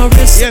girl on my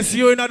wrist. Yes,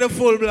 you in the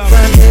full block.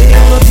 Right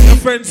the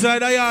front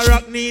side of your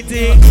rock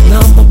neaty.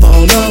 Now I'm a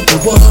ball up the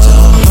water.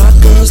 Hot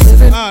girls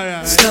living.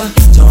 Alright. Stuff.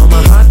 To all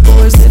my hot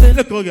boys living.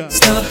 Look, girl.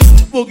 Stuff.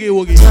 Boogie,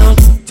 woogie.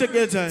 Take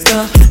your time.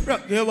 Stuff.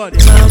 Rock your body.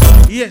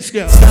 Yes,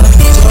 girl. Stuff. To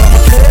all my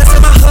players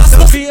and my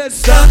hustlers.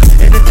 Fiesta.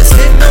 And if they're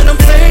sitting on them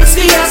flames,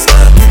 fiesta.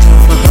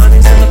 My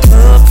honey's in the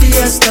club,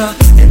 fiesta.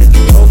 And if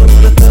you're rolling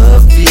with a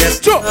thug,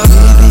 fiesta.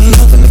 We be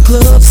up in the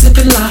club,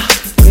 sipping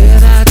live.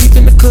 Red eye deep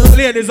in the club.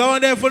 Ladies, I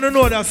want them for to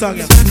know that song.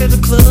 Back at the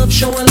club,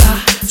 showing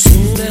live.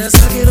 Soon as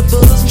I get a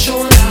buzz, I'm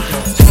showing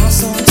live.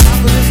 House on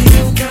top of the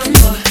hill, counting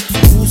what?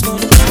 Who's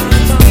gonna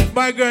buy?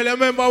 My girl,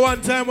 remember one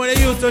time when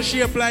you used to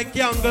shape like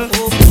Yangle?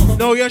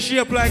 Now you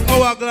shape like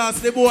hourglass,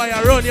 the boy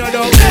I run you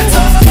down.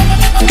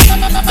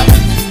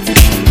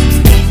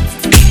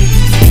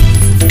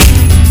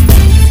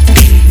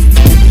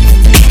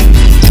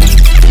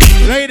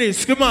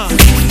 Ladies, come on.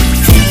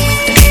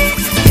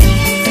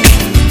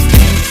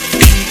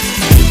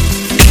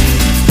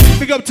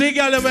 Pick up to your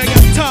girl and make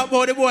a talk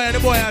about the boy and the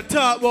boy and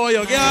talk about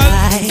you, girl.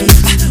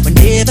 Life will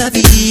never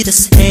be the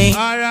same.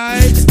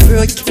 Alright.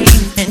 Girl, you came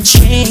and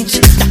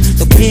changed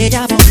the way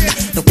I walk,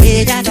 the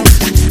way I talk.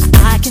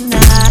 I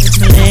cannot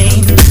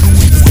explain the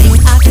thing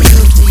I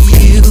feel to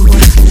you.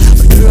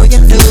 But girl,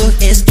 you know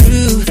it's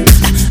true.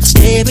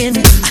 Stay with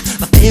me,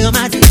 fulfill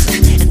my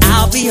dreams, and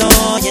I'll be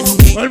all you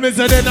need. Well, me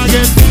say that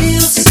again.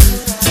 Feels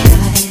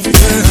right,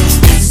 girl.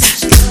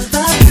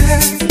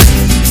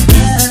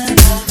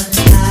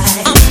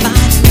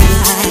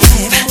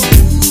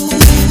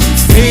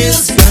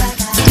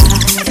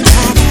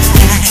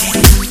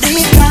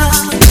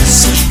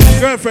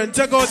 Girlfriend,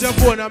 check out your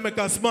phone and make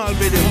a small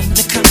video.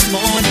 Come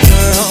on,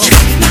 girl.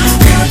 My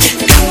girl, you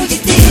know you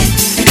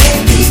did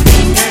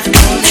everything that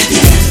only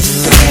did.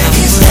 There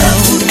is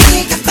love who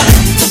think about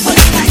someone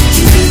like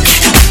you.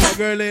 My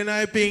girl ain't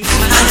I pink.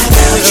 My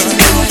girl, you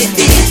know you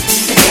did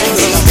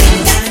everything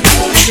that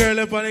only did. Girl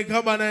up on the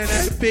cabana and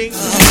I pink.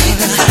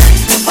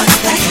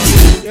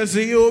 You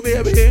see you,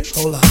 baby.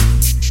 Hold on.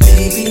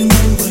 Baby,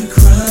 when we're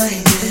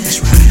crying,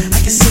 that's right.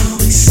 I get so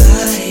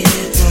excited.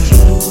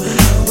 Oh,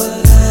 how I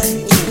like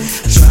you.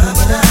 I try,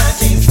 but I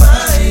can't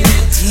find it.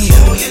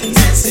 Oh, you're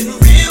dancing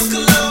real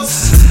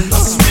close.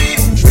 Lost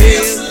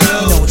real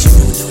slow. Know what you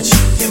do,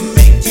 you're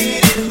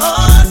making it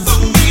hard for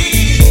me.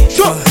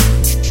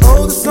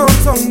 Oh, the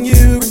song's on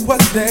you.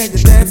 Requested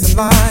you're dancing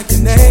like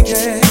you're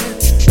naked.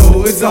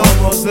 Oh, it's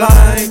almost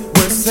like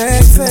we're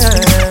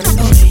sexing.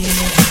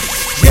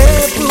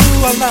 Yeah, boo,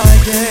 I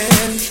like it.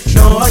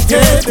 No, I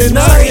can't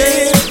deny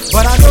it.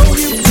 But I know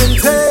you can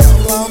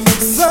tell I'm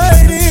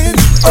excited.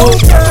 Oh,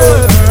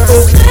 girl.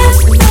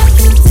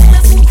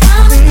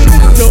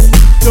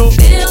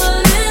 Feel a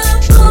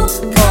little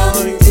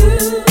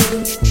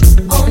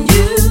on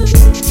you.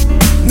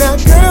 Now,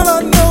 girl, I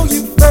know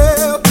you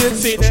felt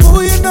it.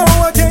 Oh, you know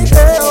I can't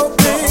help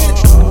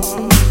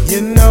it.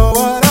 You know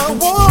what I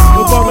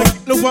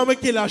want. Look for me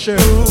killer shirt.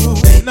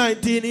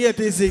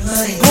 1986.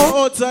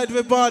 Go outside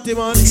for party,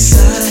 man.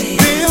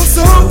 Feel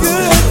so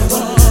good,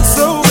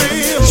 so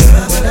real.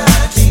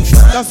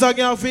 That's a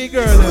girl for your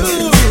girl.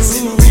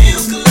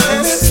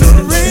 And it's so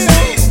real.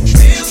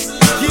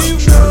 You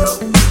know.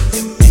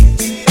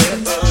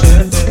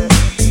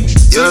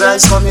 Your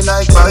eyes coming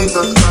like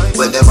Bible.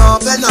 When them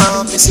open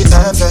up, me see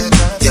heaven.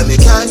 Yeah, me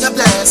kinda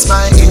bless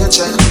my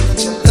angel.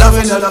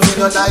 Loving you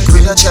like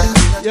Rachel.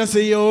 Yes,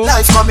 you.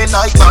 Life coming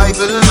like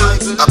Bible.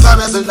 A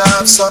parable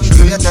of some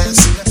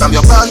greatness. From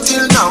your birth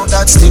till now,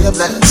 that's still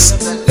blessed.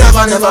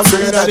 Never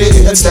afraid of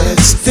the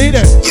instance. See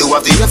that? You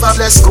have the ever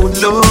blessed good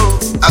love.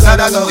 I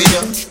gotta go with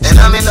you, and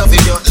I'm in love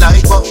with you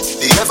like what?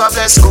 The ever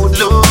blessed good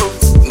love.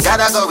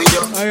 Gotta go with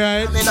you.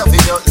 Alright. I'm in love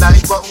with you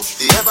like what?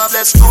 The ever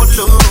blessed good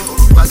love.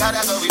 I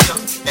gotta go with you,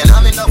 and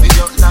I'm in love with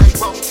you like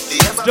what? The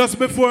ever. Just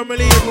before me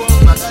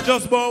leave,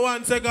 just for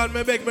 1 second,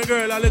 me beg my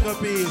girl a little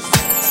piece.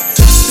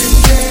 Just in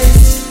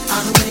case I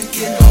don't make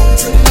it home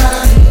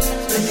tonight.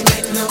 Let me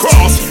make no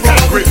Cross,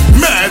 angry,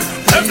 mad,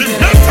 heavy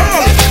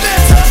metal.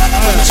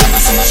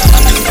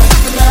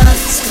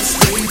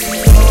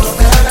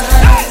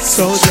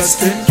 So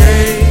just in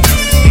case.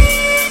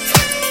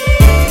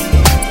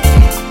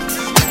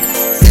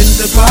 In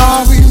the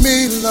bar we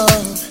made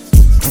love.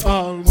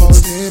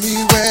 Almost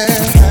anywhere.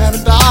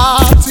 Haven't I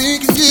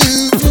taken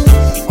you?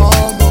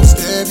 Almost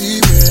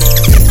everywhere.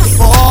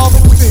 All the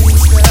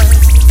things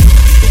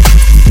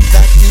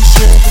that we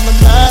share from the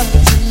night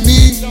to me,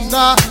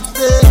 not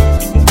there.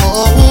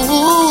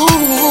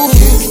 Oh,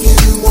 if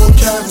you won't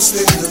carry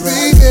stay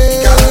around,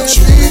 got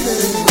you in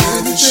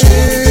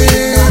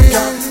everything I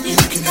got. You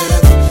can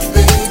have it,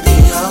 baby.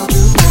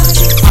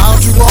 I'll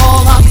do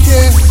all I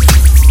can to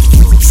keep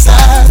you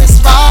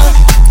satisfied.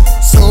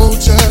 So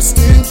just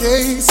in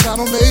case I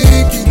don't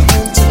make it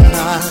home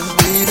tonight,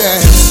 baby.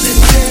 Just in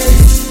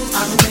case I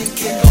don't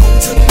make it home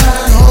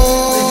tonight.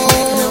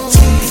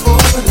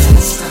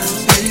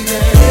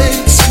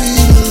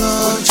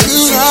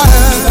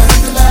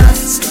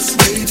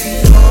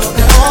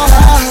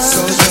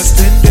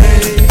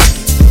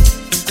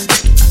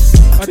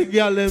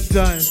 Girl, them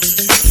time.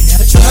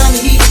 Never try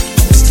me,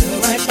 still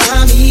right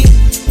by me.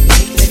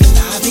 Make nigga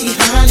lie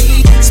behind me.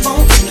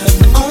 Smoking up,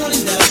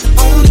 only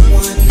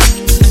one.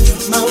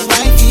 You're my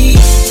wifey,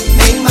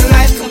 make my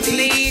life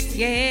complete.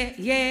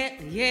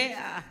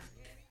 Yeah.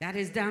 That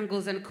is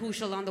Dangles and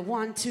Kushal on the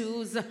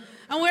 1-2s.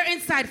 And we're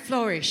inside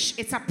Flourish.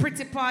 It's a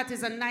pretty party,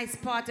 it's a nice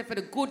party for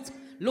the good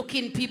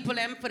looking people,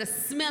 for the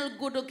smell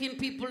good looking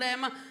people.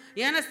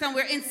 You understand?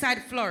 We're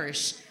inside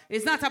Flourish.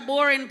 It's not a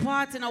boring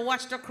party, now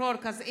watch the crowd,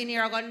 because in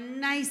here I got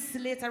nice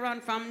later on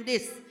from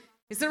this.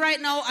 You see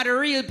right now are the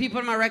real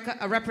people I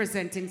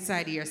represent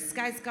inside here.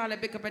 Sky Scholar,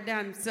 pick up a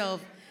damn self.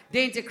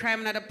 Dainty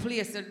Crime, another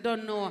place you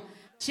don't know.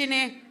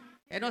 Chine,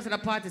 You know, so the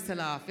party still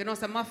off. You know,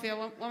 so Mafia,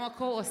 what my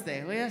co-host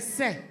there? What you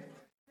say?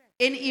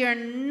 In here,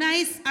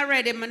 nice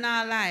already, man,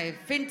 not live.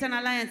 Finton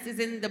Alliance is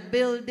in the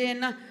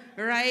building,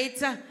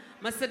 right?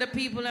 I see the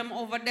people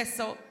over there,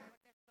 so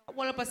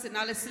all of us in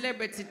all the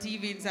celebrity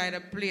TV inside the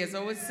place. I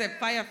always say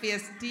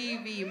Fireface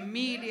TV,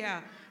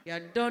 media,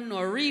 you don't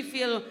know.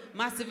 Refill,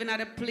 massive in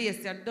the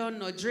place, you don't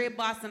know. Dre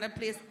Boss in the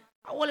place.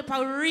 All of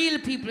our real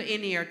people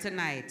in here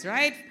tonight,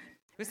 right?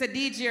 We say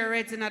DJ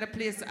right in the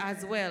place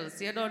as well.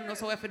 So you don't know,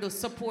 so if we do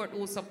support,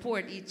 who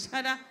support each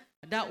other,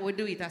 that we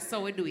do it, that's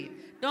how we do it.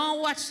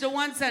 Don't watch the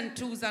ones and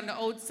twos on the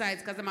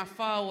outsides because I'm a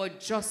forward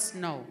just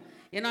now.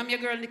 You know, I'm your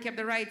girl and they kept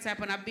the right type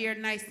and I bear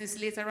niceness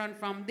later on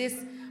from this.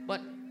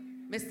 But,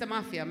 Mr.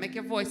 Mafia, make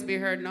your voice be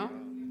heard now.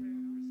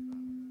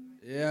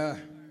 Yeah,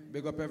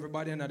 big up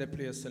everybody in the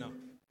place, you know.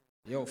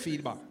 Yo,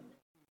 feedback.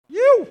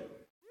 You!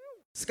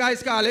 Sky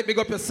Scarlet, big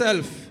up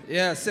yourself.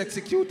 Yeah,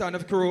 sexy cute and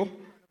the crew.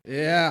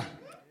 Yeah.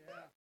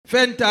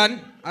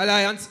 Fenton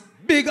Alliance,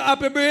 big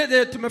happy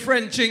birthday to my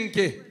friend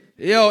Chinky.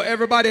 Yo,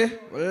 everybody,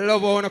 we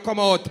love how you come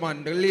out,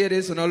 man. The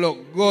ladies, you know,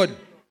 look good.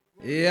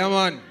 Yeah,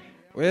 man.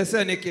 What you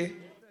say, Nikki?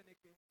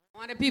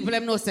 One of the people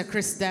them know say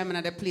Chris Diamond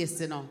at the place,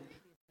 you know.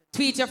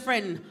 Tweet your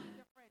friend,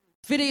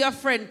 video your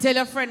friend, tell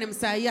your friend him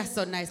say, yes,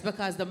 so nice,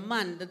 because the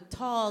man, the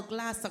tall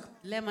glass of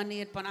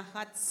lemonade on a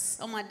hot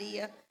summer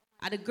day,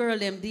 and the girl,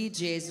 them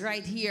DJs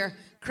right here,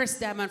 Chris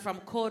Diamond from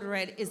Code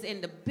Red is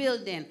in the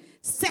building.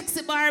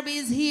 Sexy Barbie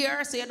is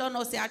here, so you don't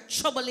know, say a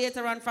trouble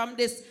later on from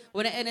this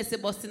when the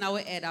NSC bust in our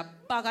head, a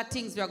bag of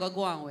things we are going to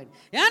go on with.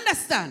 You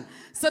understand?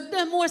 So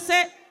then more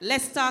say,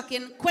 let's talk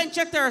in, quench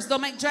your thirst,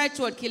 don't make dry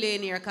throat kill you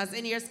in here, because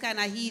in here it's kind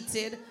of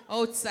heated,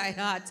 outside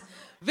hot.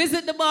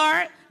 Visit the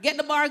bar, get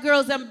the bar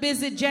girls and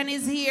busy.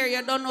 Jenny's here,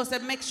 you don't know, so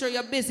make sure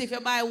you're busy if you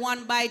buy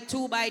 1, buy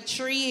 2, buy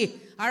 3.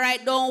 All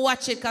right, don't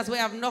watch it, because we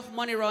have enough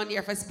money around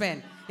here for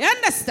spend. You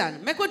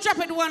understand? Make we drop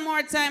it one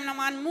more time, now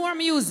man, more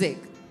music.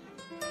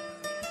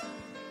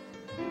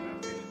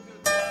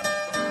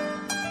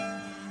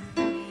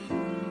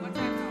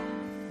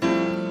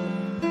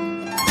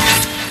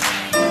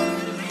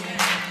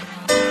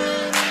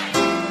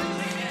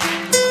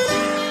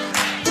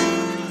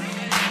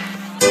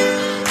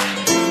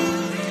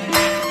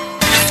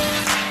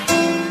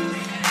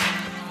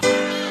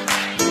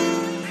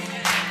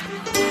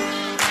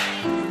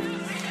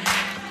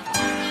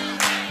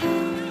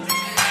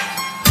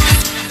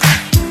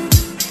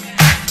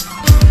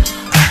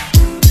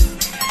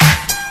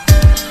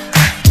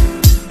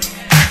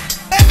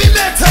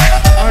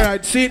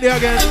 Alright, see it there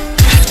again.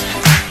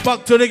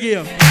 Back to the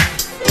game.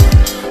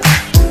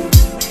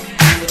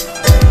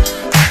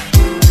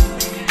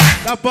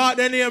 That part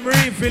the name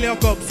refill your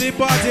cup. See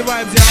party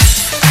vibes, yeah.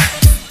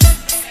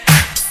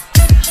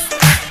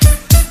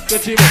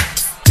 Get cheap up.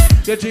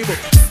 Get cheap up.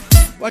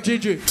 Watch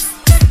it drip.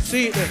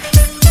 See it there.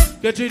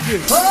 Get it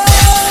drip.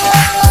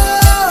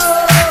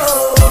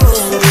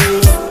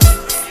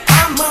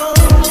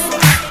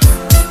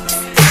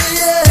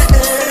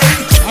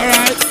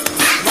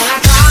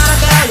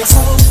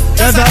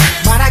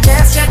 But I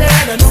guess you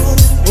didn't know.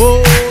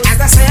 As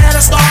I said, the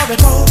story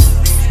goes.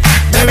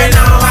 Baby,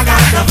 now I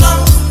got the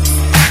flow.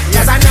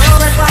 Cause I know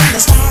it from the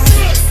start.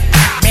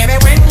 Baby,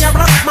 when you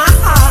broke my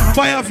heart.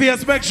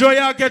 Fireface, make sure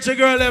y'all catch a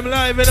girl them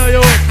live, you know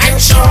you. I'm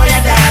sure you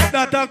did.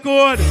 That's a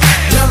code.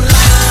 You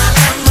lied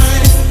to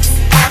me.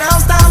 All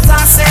those times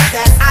I said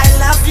that I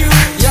love you.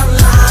 You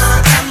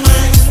lied to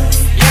me.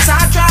 Yes,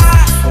 I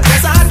tried.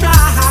 Yes, I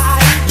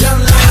tried. You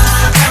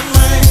lied to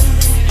me.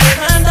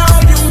 Even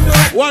though you know.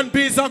 One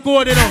piece of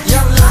code, you know.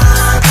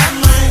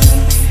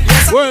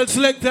 World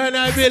Selector and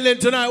I building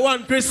tonight.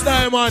 One Chris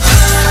Diamond.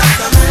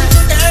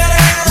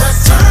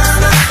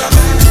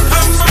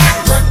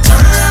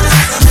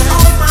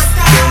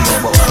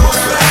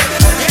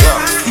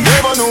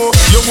 Never know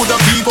you woulda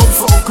keep up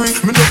so quick.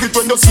 Me love it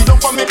when you sit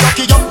up and me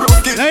cocky and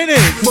broke it.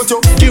 Ladies, but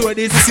you do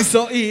this is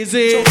so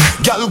easy.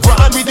 Girl,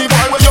 grind with the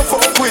boy when you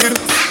fuck with.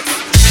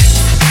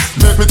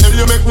 Make me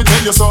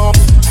tell you so.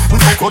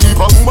 Fuck a deep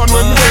a woman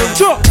when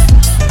you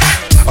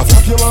I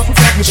fuck you up,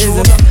 fuck me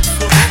shoulder.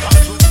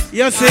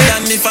 Yes, sir.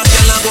 And if a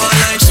girl a go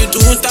like she too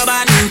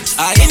stubborn,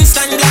 I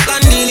instant block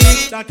and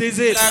delete. That is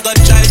it. I got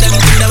try them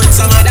things with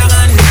some other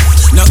man.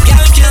 No girl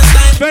can't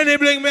stand. Benny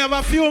Bling, me have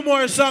a few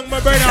more songs, my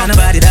brother. Can't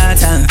nobody that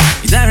time.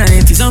 It's alright,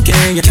 it's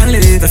okay. You can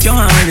live if you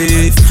want to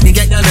live. Me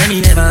get your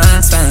money, never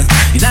ask for.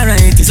 It's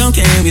alright, it's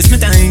okay. Waste my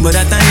time, but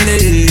that time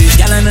is.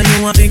 Girl, I know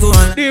you want to go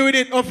on. Deal with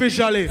it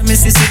officially.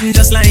 Miss it sitting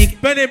just like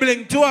Benny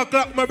Bling, 2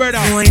 o'clock, my brother.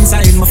 You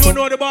inside my phone.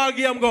 You know the ball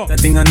game go. That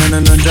thing I know,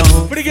 no,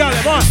 Joe. For the girl,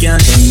 man. Can't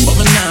done, but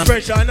me now.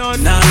 Pressure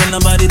none. Now when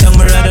nobody done,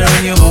 me rather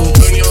run your home.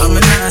 I'm a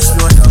nice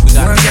boy.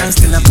 More girls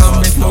still a come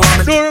with no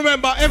one. Do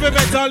remember, every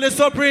metal, the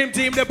Supreme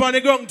team, they're on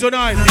the ground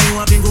tonight.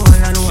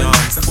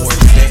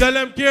 Tell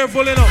them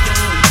careful enough.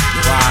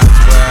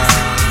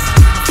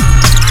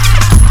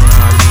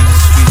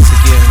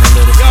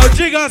 Yo,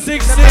 Jigga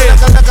 16.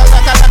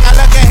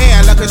 Look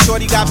here, look at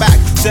shorty got back.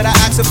 Should I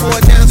ask her for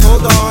a dance?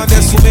 Hold on,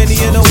 there's too many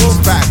in the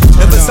wolf pack.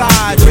 And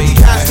besides, we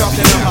cash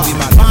talking to her.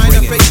 Find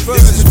a fake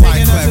verse,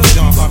 swinging her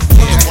to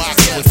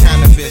with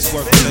cannabis. it's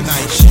worth the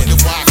night shit.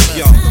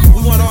 Yo,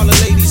 we want all the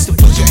ladies to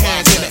put your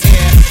hands in the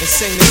air and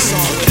sing this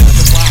song with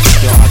us.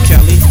 Yo, R.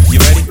 Kelly,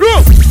 you ready?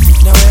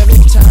 Now every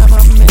time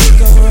I make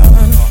a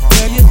run,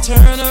 girl, you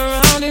turn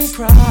around and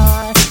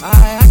cry.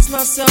 I ask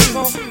myself,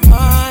 oh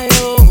why,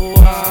 oh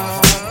why?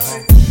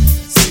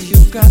 So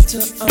you've got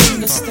to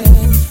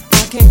understand,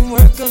 I can't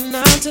work a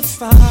 9 to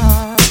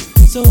 5,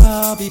 so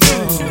I'll be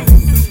born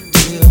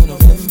till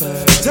November.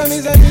 Tell me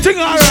that you Sing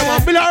alright,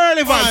 man. Bill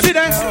early, man. See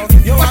there?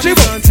 Watch it.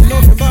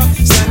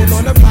 Standing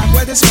on the block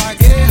where the spot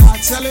get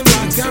hot, selling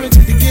rocks,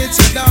 guaranteed to get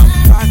to down.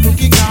 Rock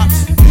cookie cop,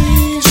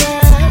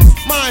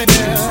 my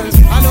best.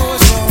 I know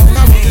it's wrong,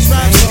 I wrote this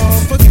rap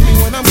song. Forgive me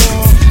when I'm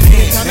wrong.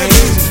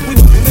 We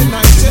working the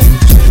night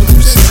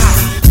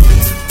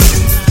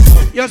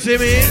You see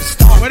me?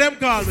 What them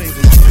call me?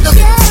 You're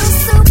a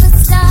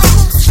superstar.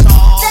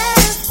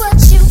 That is what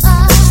you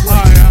are.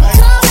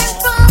 Coming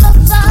from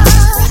afar,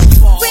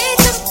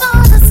 reaching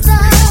for the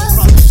stars.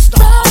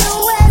 Float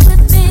away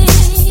with me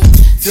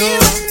to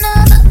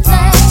another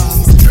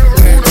place.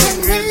 We can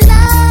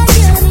rely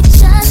on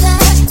each other.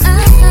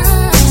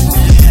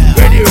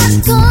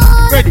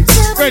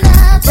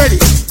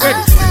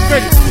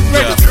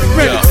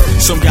 Ready.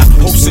 Some got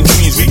hopes and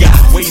dreams, we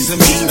got ways and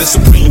means. The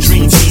supreme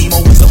dream team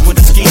always up with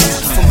a scheme.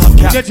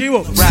 Get you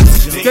up,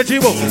 get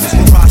you up,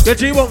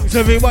 get you up,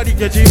 everybody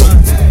get you up.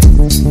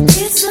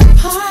 It's a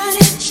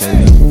party,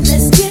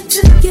 let's get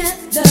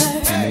together,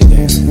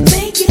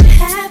 make it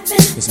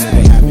happen,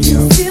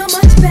 feel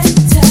much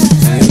better,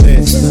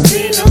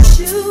 we don't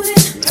shoot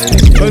it,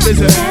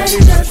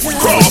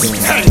 Cross,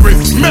 angry,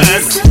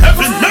 mad,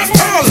 heavy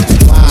metal.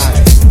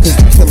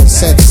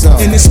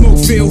 In the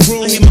smoke-filled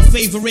room, I hear my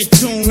favorite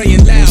tune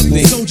playing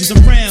loudly. Soldiers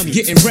around me,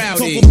 getting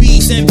rowdy. Couple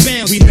beats and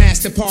bounce, we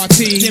master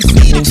party. Then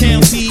feed the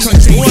county,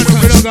 country. One of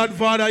the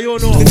Godfather,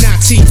 you know. The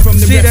Nazi from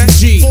the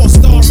refugee.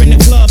 4-star in the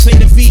club, play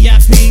the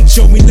VIP.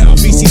 Show me love,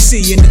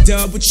 BCC in the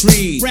dub with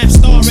tree. Rap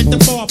star at the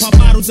bar, pop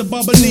bottles of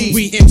bubbly.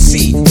 We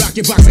MC, rock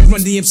your box like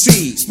Run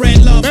DMC.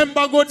 Spread love.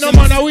 Remember good no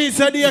man, we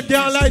said you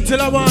can't lie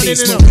till I'm on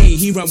it.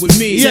 He run with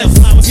me. Yes,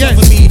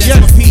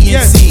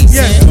 yes.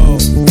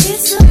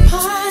 it's a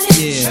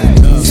party.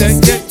 Let's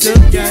get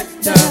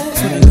together,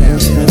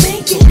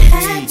 make it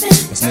happen,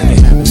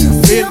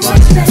 feel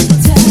much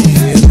better,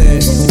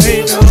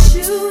 we don't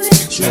shoot it.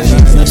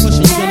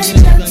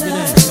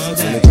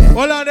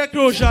 Hold on, the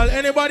crucial.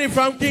 Anybody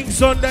from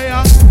Kingston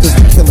there?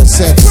 Killer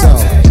said so.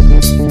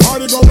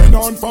 Party going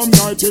on from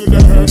night till day.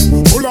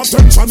 Full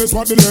attention is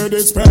what the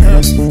ladies pay.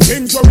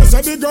 Things where we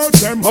say the girls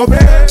them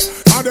obey.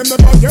 And them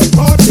never get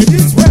caught in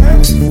this way.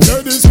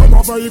 Ladies come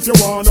over if you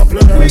wanna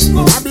play.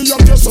 I'll be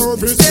up your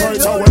service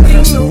right away.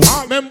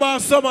 Remember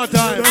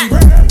summertime.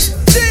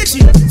 Things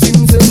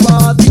in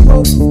party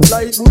go,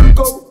 light will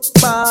go.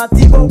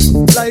 Party go,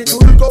 light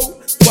will go.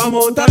 One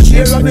more touch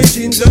here on the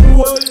jeans and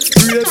wool.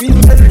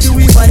 Raving healthy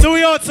we fight. So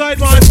we outside,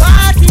 man.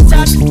 Party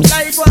chat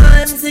like when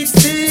I'm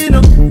 16.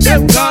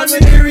 Them call me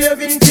the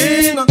raving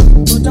king.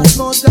 But I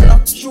small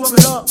seller, show me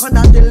love and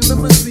I tell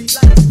me my sweet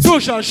like.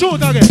 Social, shoot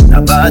again.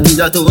 A party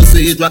that too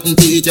sweet, rotten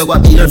teach you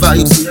what your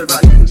vibes.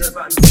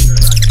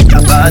 A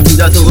party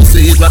that too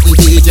sweet, rotten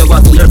teach you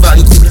what your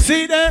vibes.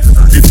 See there?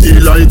 If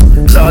they like,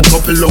 lad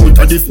couple out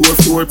of the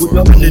 4th floor. Put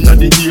your hand in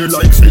the ear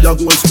like say you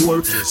go score.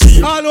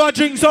 All who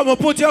drink something,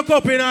 put your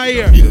cup in our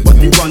ear. But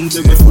the ones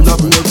that we full of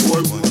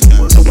more.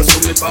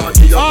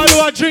 All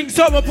who drink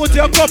something, put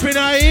your cup in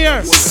our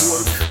ear.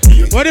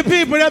 What the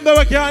people that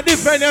never can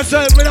defend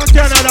yourself in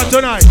Canada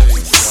tonight?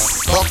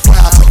 Buck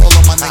proud to all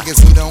of my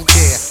niggas who don't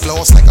care.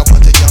 Floss like a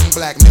bunch of young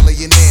black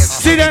millionaires.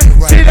 See that?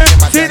 See that?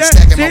 See that?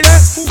 See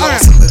that?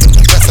 Floss a little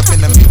bit dress up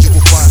in the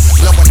mutual fund.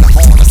 Blowing the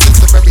horn, a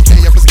sense of every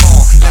day I was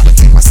born. Never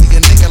dream I see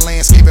a nigga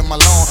landscaping my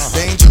lawn.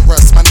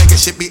 Dangerous, my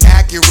nigga should be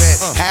accurate.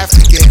 Have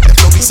to get the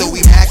flow be so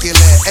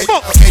immaculate. Hey,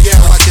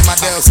 yeah, watching my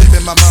Dell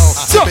sipping my mo.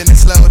 Sipping it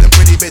slow, them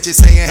pretty bitches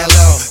saying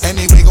hello.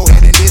 Anyway, go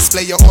ahead and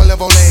display your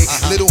olive oil.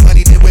 Little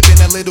honey dip whipping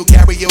a little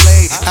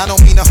cabriolet. I don't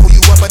mean to hold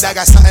you up, but I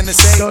got something to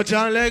say. Touch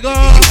and let go.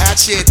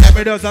 Shit,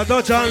 me does a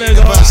touch and let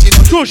go.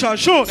 Crucial,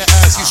 shoot.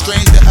 You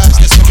strange to us,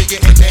 that's when we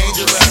getting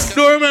dangerous.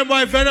 Don't remember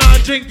if you're not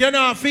drink, you're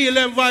not feel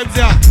them vibes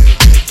there.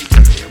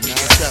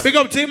 Big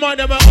up team on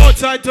them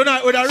outside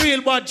tonight with a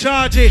real bad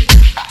charge.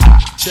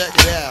 Check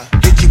it out.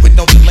 Hit you with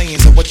no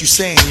delays of what you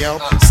saying, yo.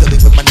 Silly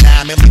with my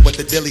 9 milli with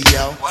the dilly,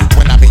 yo.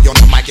 When I be on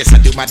the mic, yes, I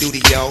do my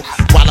duty, yo.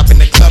 While up in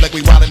the club like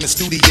we wild in the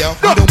studio.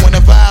 You don't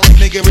wanna violate,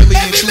 nigga, really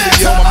and truly,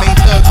 yo. My main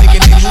thug,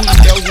 nigga, named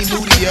Julio, he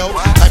moody, yo.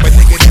 Type of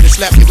nigga that'll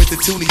slap you with the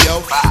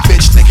tulio.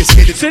 Bitch, niggas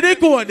hit it. So they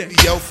go on there.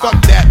 Yo, fuck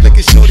that.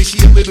 Look at shorty, she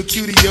a little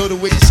cutie, yo. The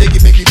way she shake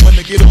it make me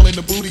wanna get all in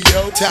the booty,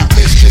 yo. Top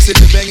mistress in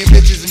the banging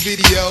bitches and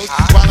videos.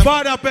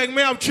 Father Peg,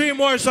 me have 3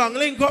 more songs.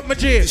 Link up my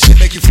G. Shit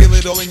make you feel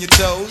it all in your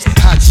toes.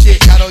 Hot shit,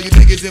 got all you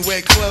niggas in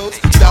wet clothes.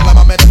 Style out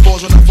my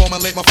metaphors when I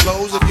formulate my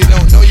flows. If you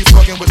don't know, you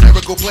fucking with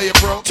lyrical player,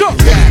 bro. You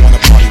really wanna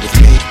party with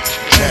me?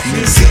 Let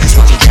me see just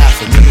what you got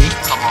for me.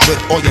 Put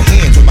all your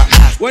hands on my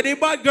eyes. When the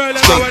bad girl and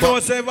I know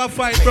say if a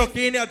fight broke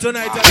in here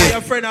tonight and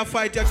your friend a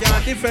fight, you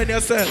can't defend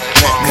yourself.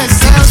 Cause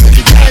girls,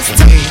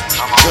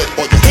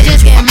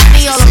 bitches get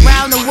money all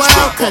around the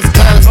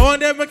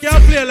never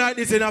can play like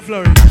this in a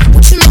Flourish.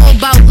 What you know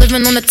about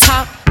living on the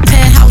top?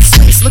 Penthouse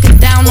suites, looking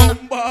down on them.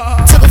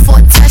 Took her for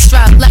a test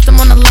drive, left them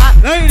on the lot.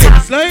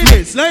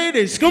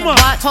 Ladies, come on.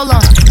 Hold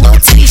on, little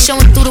titty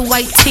showing through the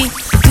white tee.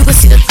 You can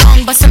see the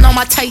thong busting on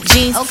my tight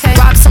jeans. Okay,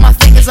 rocks on my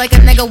fingers like a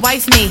nigga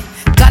wife me.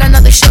 Got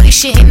another shorty,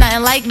 she ain't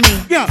nothing like me.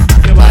 Yeah,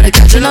 about to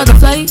catch another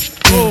flight.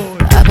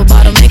 Apple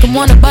bottom make him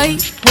wanna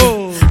bite.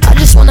 I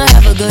just wanna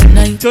have a good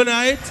night.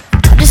 Tonight,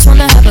 I just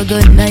wanna have a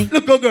good night.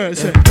 Look, girl,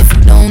 say. If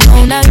you don't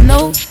know, now you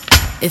know.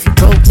 If you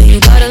broke, then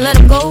you gotta let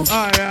him go.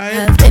 Alright.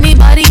 Have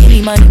anybody,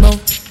 any money, mo.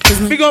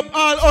 Big up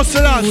all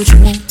hustlers.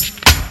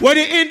 Where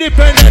the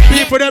independent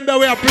people, them that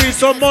we are bring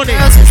some money.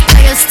 Girls is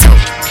players too.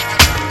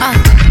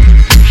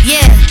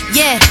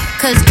 Yeah,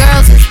 cause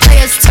girls is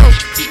players too.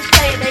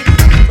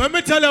 Let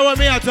me tell you what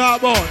me I talk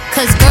about.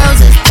 Cause girls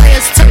is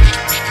players too.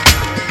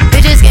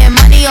 Bitches getting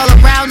money all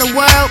around the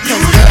world.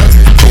 Cause girls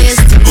is players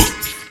too.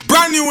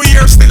 Brand new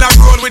year, still a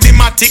roll with the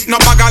matic. No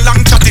bag a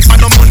long chatty for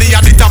no money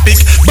at the topic.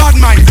 Bad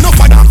mind, no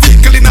for that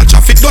vehicle in a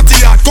traffic. Dirty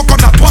yard,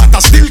 coconut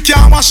water, still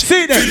can't wash.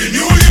 See them.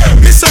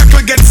 Me circle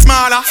get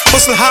smaller,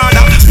 hustle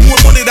harder. More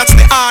money, that's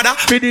the order.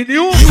 For the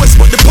new US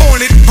put the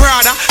pound it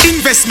broader.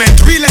 Investment,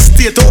 real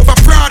estate over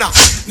Prada.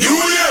 New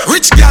year.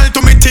 Rich girl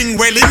to me thing,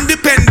 well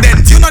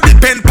independent. You know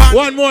depend on.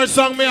 One more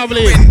song me have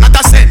leave. Not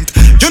a cent.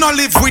 You know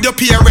live with your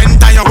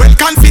parent and you're well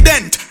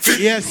confident.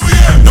 Yes.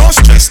 No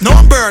stress, no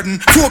burden.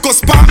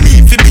 Focus on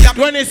me.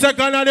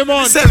 22nd of the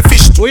month.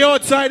 Selfish. We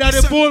outside at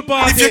the pool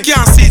party. If you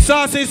can't see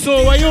Saucy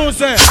so what you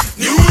say?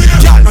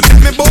 Y'all don't tell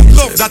me about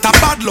love, that a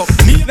bad luck.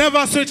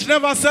 Never switch,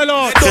 never sell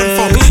out.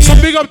 So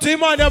big up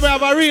team man, we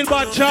have a real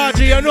bad charge.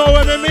 You know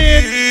what I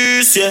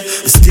mean? Yeah,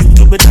 stick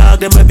to me dog,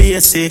 them a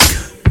basic.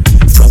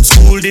 From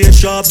school day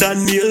sharp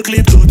than nail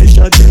clip to the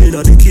shot in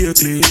the cake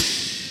clip.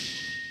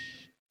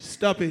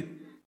 Stop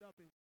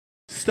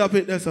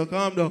it, that's so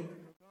calm down.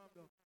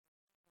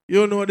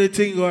 You know the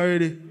thing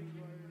already.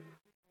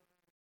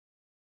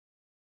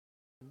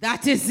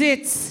 That is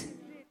it.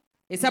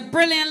 It's a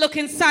brilliant look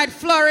inside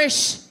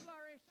Flourish.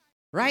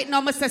 Right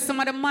now, I say some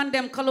of the man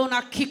them cologne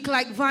are kick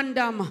like Van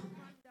Damme.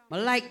 I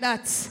like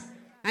that.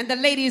 And the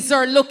ladies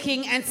are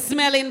looking and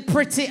smelling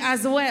pretty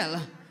as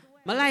well.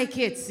 I like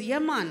it. Yeah,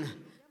 man.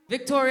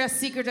 Victoria's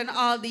Secret and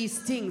all these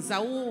things.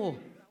 Oh.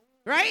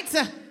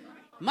 Right?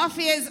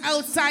 Mafia is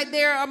outside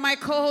there. My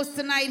co-host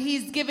tonight,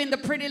 he's giving the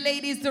pretty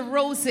ladies the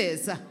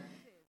roses.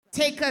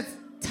 Take a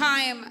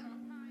time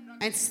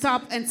and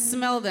stop and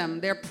smell them.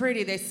 They're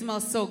pretty. They smell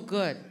so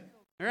good.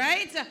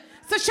 Right?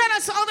 So shout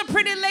out to all the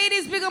pretty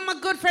ladies. Big up my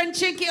good friend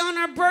Chinky on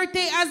her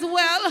birthday as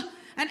well.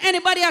 And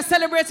anybody that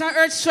celebrates our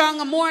Earth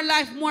Strong, more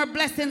life, more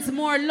blessings,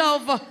 more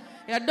love.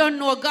 You don't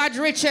know God's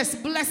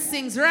richest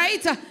blessings,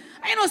 right?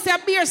 I know say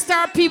beer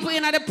star people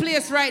in the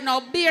place right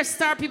now. Beer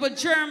star people,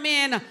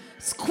 German.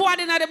 Squad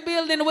in the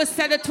building, we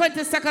said the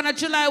 22nd of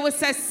July, we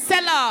said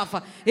sell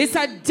off. It's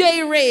a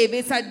day rave,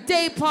 it's a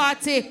day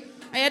party.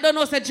 And you don't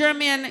know, say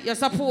German, you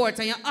support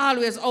and you're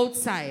always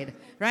outside,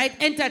 right?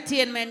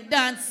 Entertainment,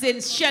 dancing,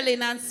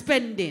 shelling and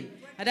spending.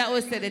 And that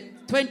was the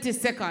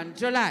 22nd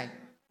July.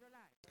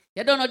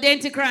 You don't know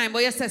Dainty Crime,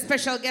 but you said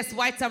special guest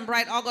White and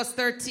Bright August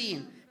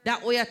 13.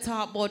 That we are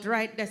talking about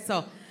right there.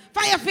 So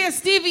Fireface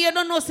Stevie, you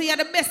don't know, say you're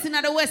the best in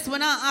the West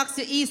when I ask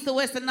you east, the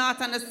west, the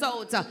north, and the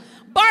south.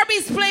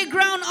 Barbie's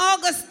Playground,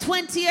 August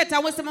 20th. I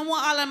wish I want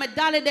all of my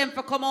dolly them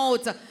for come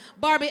out.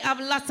 Barbie have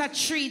lots of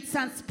treats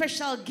and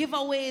special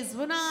giveaways.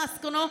 When I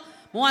ask, you know,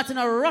 I want to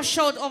rush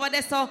out over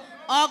there. So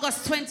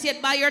August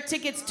 20th, buy your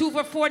tickets, 2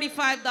 for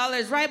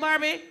 $45. Right,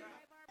 Barbie?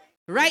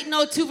 Right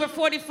now, 2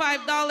 for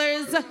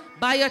 $45.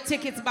 Buy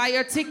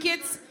your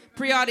tickets.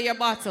 Pre-order your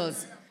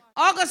bottles.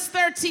 August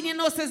 13th, you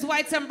know, says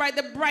White and Bright,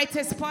 the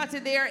brightest party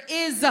there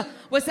is.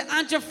 Was the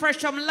Andrew Fresh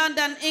from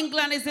London,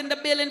 England is in the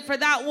building for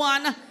that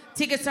one.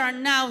 Tickets are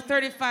now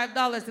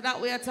 $35. So that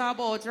we are talking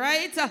about,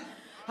 right?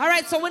 All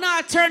right, so we're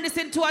not turn this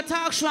into a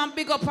talk show and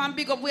big up.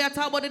 We are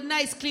talking about the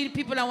nice, clean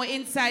people that were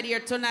inside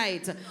here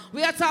tonight.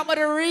 We are talking about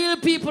the real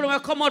people who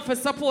come out for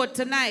support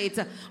tonight.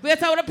 We are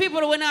talking about the people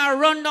who now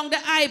run down the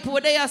hype,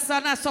 where they are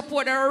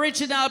support the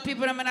original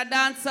people in the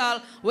dance hall.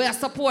 We are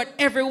support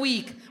every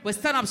week. We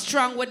stand up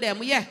strong with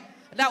them. Yeah,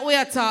 that we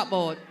are talking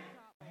about.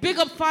 Big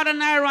up Father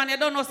Nyron. You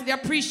don't know, so the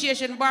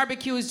appreciation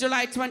barbecue is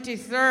July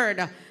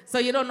 23rd. So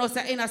you don't know,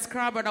 so in a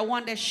Scrabble, the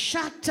one that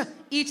shot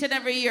each and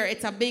every year.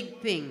 It's a big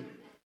thing.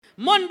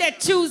 Monday,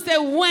 Tuesday,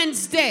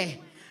 Wednesday,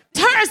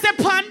 Thursday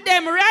upon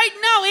them right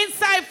now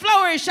inside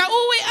Flourish.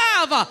 Who we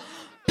have?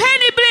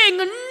 Penny Bling,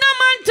 no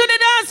man to the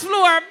dance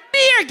floor,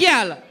 beer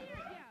girl.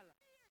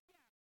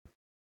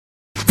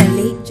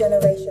 Elite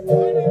generation.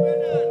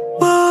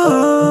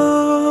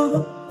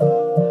 Whoa.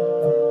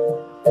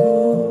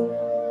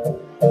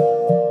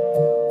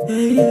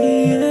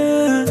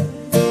 Yeah.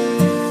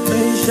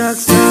 Hey, Shark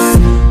Star.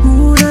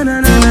 Ooh, na na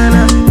na na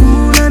na.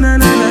 Ooh, na na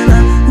na na na.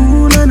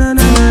 Ooh, na na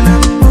na na na.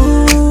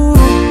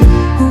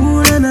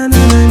 Ooh, na na na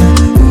na na.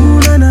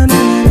 Ooh, na na na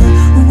na na.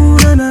 Ooh,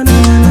 na na na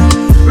na na.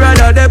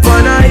 Rather they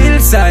on a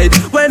hillside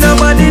when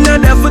nobody know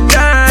there for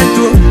time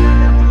to.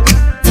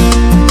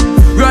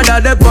 Rather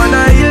they on a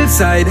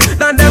hillside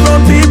than them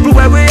around people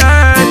where we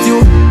hurt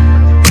you.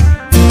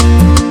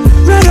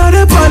 Rather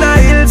up on a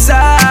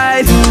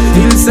hillside.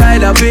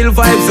 Hillside I feel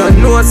vibes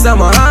and know some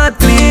heart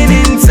clean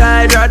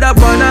inside. Rather up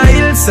on a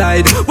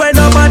hillside where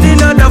nobody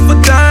know the for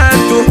turn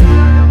to.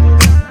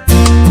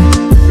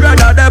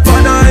 Rather up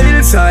on a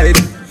hillside.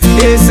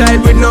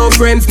 Hillside with no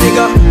friends,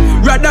 nigga.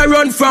 Rather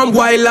run from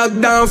wild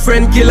lockdown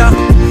friend killer.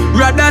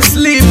 Rather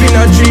sleep in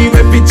a tree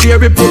where picture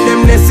we put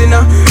them nest in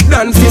a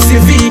than fizzy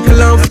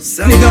vehicle and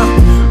nigga.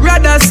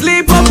 Rather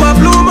sleep up a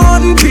Blue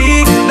Mountain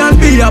Peak than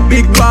be a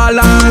big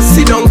baller and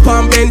sit down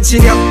pan bench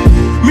in ya.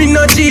 Me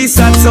no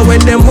G-sat, so when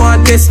them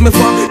want test me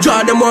for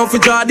draw them on for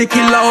draw the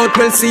killer out,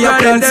 we'll see a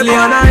pencil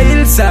on a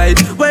hillside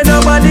where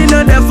nobody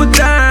know there for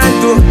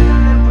turn to.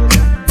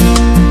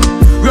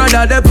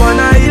 Rather them on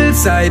a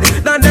hillside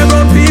than them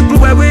on people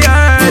where we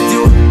hurt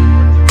you.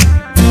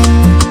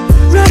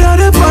 Rather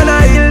them on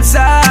a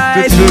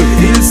hillside.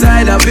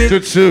 Hillside a bit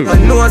I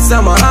know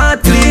some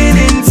heart clean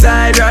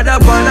inside. Rather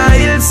on a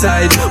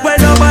hillside where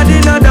nobody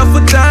know there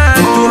for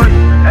turn to.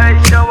 Hey,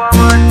 shower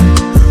man.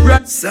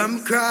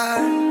 Some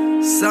cry,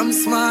 some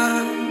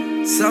smile,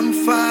 some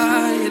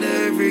fight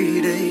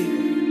every day.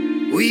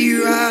 We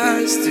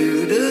rise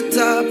to the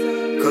top,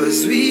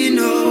 cause we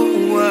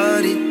know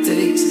what it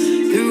takes.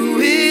 Through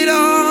it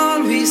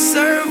all we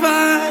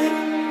survive,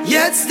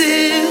 yet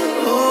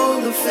still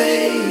hold the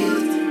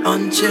faith.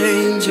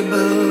 Unchangeable,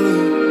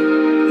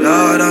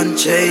 Lord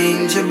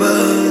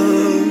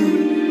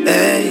unchangeable.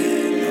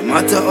 Hey, no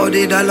matter how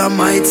the dollar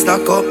might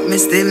stack up, me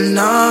still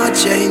not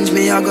change.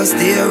 Me I go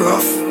stay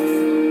rough.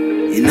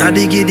 Inna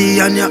the giddy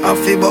and you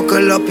have to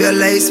buckle up your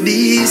lace.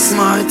 Be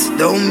smart,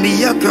 don't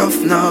be a gruff,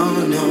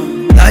 no, no.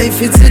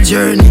 Life it's a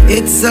journey,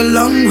 it's a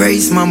long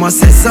race. Mama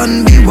says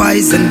son be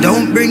wise and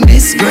don't bring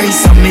disgrace.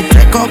 So me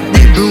take up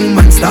the broom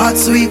and start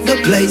sweep the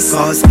place.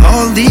 Cause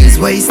all these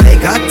ways they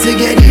got to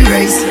get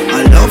erased.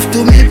 I love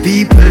to me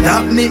people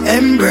that me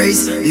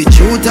embrace. The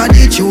truth are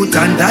the truth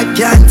and that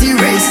can't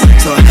erase.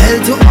 So hell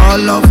to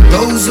all of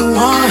those who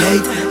want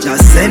hate.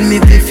 Just send me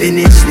to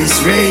finish this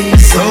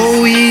race. So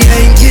we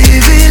ain't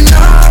giving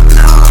up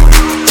now.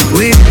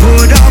 We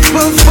put up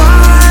a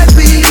fight,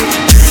 we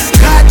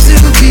got to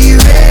be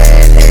ready.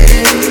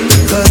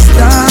 Cause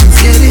time's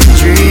getting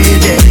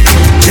dreary.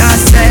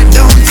 Just said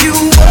don't you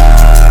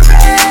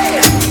worry,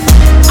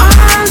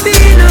 I'll be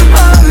in a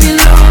hurry,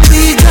 Lord.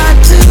 We got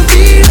to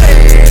be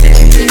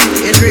ready.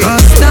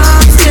 Cause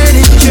time's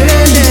getting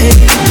dreary.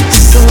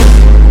 So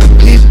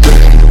we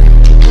pray,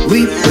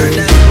 we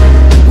pray,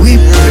 we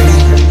pray,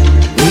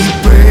 we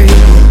pray,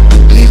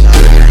 we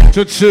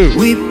pray,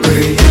 we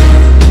pray.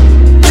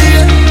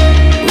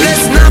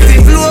 Bless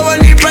nothing flow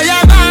when the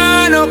prayer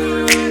man up.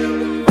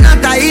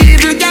 Not a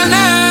evil can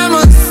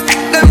harm us.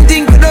 Them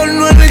think we don't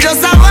know we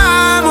just a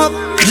warm up.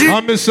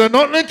 I'm Mr.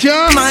 Nothing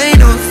can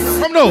mind us.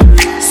 Come now.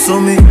 So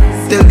me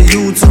tell the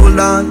youth hold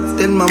on.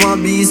 Tell mama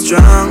be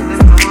strong.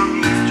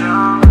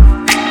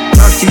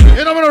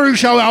 You know gonna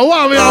reach out. I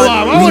want.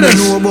 I want this.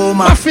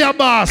 Mafia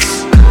boss.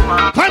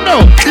 Come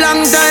now.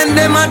 Long time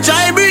them a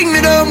try bring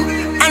me down.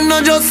 And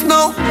not just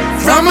now.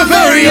 From a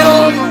very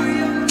young.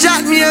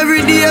 Chat me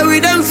every day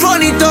with them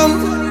funny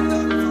tongue.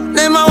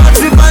 Them a watch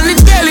me on the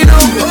telly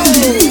now.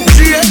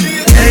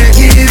 They're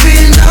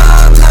giving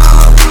up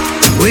now.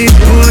 We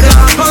put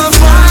up a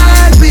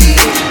fight. We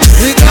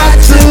got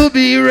to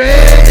be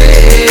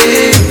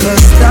ready.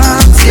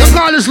 You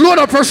call this load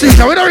up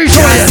procedure. We don't reach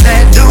out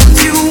yet.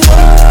 Don't you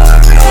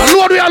worry.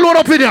 Load, we are load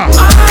up in here.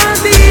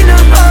 I'll be in a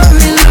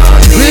hurry,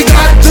 Lord. We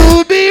got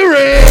to be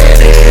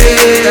ready.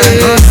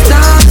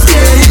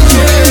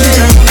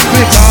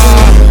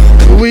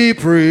 Because we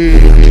pray.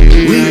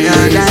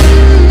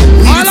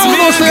 All I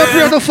know say you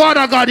pray to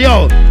Father God, yo.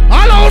 All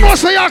I know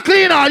say you're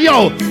clean out,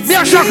 yo. Me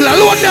a chocolate.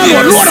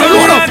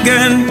 Load up.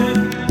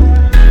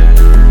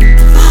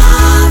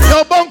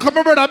 Yo, Bunker,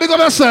 my brother, big up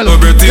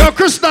yourself. Yo,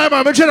 Chris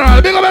Diamond, my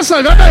general, big up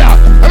yourself. You're there.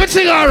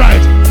 Everything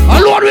alright.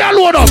 And load, we are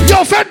load up.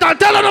 Yo, Fenton,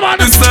 tell them, man.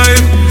 This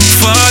time,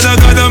 Father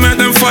God, I make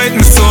them fight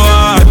me so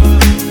hard.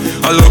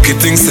 I lucky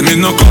things to me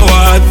no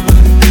coward.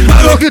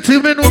 I lucky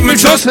things me no me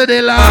just say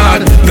the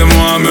lad. Them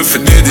want me for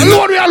dead.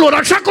 Load, we are load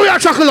up. Chuckle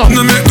up.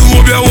 No make the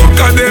hope you work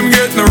and them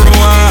get no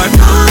reward.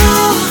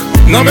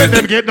 No make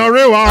them get no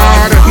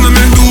reward. No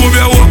make the hope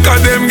you work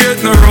and them get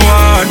no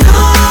reward.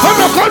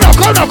 Come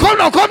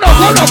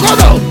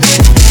now.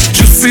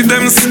 Just see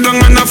them sit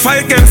down and a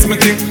fight against me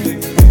thing.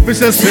 Me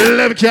say still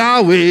them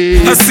can't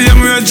wait. I see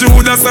him with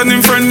Judas and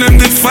him friend them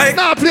did fight.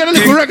 Nah, play a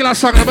little regular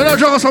song, but don't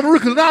draw some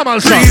real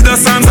normal song. Read the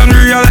songs and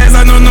realize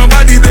I know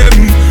nobody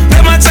them.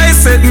 Them a try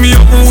set me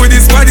up with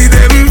this body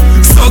them.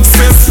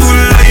 Successful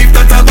life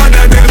that I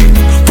bother them.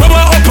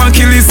 Power up and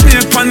kill his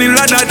snake on the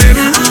ladder them.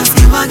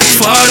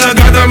 Father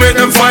God I make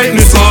them fight me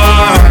so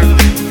hard.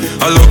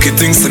 I lucky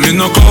things to me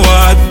no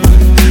coward.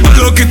 I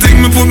lucky thing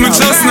me put me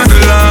trust in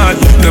the Lord.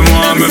 Them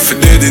want me for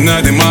dead in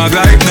the mag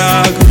like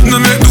dog.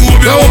 No make the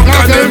hope you work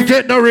and them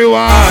get no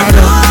reward.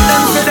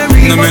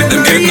 No make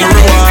them get no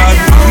reward.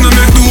 No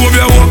make the hope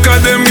you work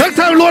and them. Take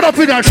time load up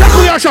in there.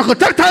 Chuckle.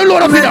 Take time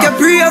load up in there. Make you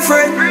pray,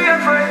 friend.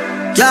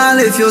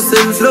 Can't lift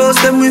yourself close,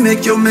 then we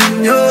make you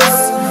menus.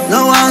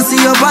 No one see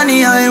you on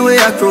the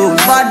highway across.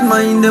 Bad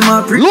mind them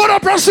a pre. Load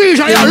up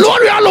procedure, yeah,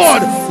 load ya,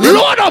 load.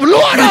 Load up,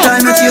 load up. Every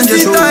time you change the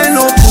show, I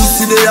know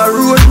pussy they a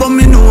road, but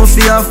me know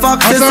for a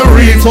fact that's a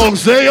real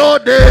thugs they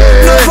out there.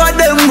 None of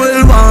them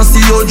will want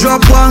see you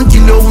drop 1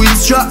 kilo with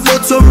strap,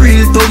 but some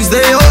real thugs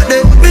they out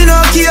there. Me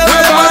no care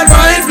what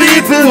bad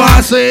people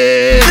want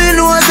say. Me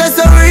know that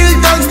some real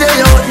thugs they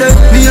out there.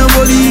 Me a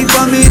believe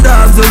for me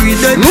dogs so we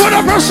dead. Load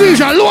up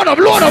procedure, load up,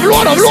 load up,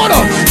 load up, load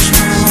up.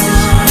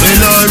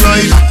 Well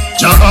alright,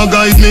 Jah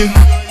guide me,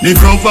 the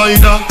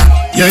provider.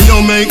 Yeah,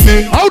 you make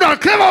me. Hold on,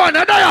 clever one,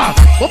 there.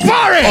 What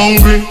party?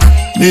 Hungry,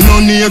 me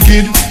no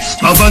naked.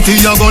 Poverty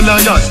a go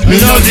liar, me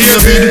no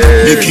David.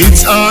 The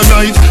kids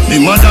alright,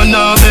 me mother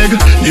na beg.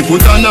 Me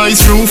put a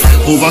nice roof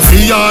over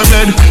for your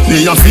bed.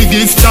 Me a fi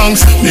give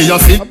thanks, me a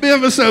fi. I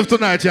behave myself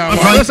tonight, yeah.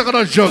 Let's go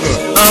to juggle.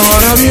 I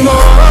wanna be more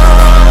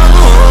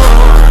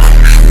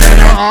than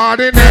an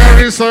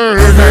ordinary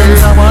servant.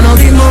 I wanna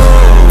be more.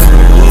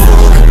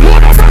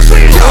 Load up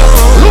procedure.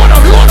 Load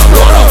up, load up,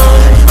 load up.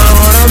 I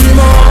wanna be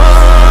more.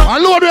 I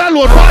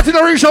load, party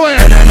the reach away.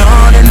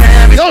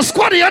 Yo,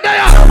 squad, you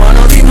there? I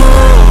wanna be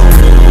more.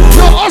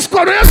 Yo,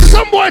 squad, you see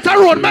some boy to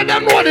run, man,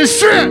 them know this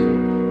straight.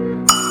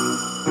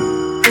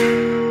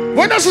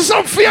 When you see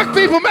some fake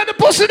people, man, the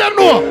pussy them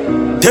know.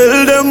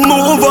 Tell them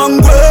move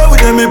and go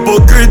with them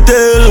hypocrite.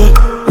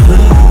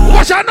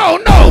 Watch out now,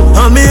 no.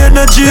 I'm the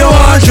energy I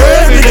want to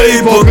share with the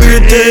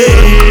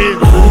hypocrite.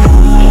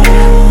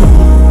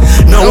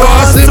 Now I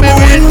see me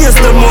win, yes,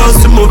 them want to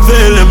see me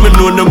fail. And me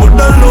know them would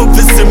love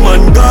to see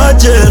man go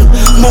jail.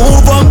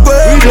 Move and go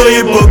with the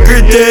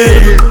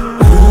hypocrite.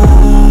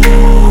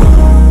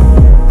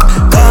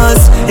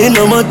 Cause it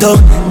no matter,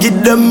 give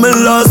them my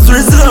last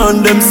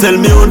resort. Them sell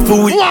me out for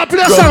week. Who want to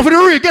play a song for the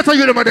real get a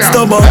youth over there?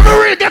 Every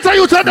real get a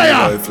youth over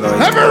there.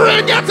 Every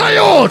real get a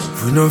youth.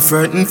 We no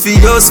frightened for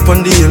your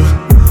spondyle.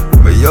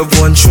 But you have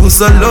one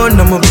shoes alone,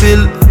 I'm a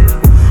bill.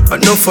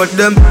 Enough of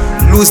them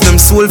lose them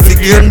soul for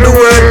gain the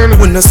world.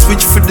 When I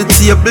switch for the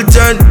table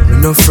turn,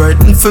 we no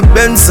frightened for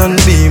Benz and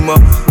Beamer.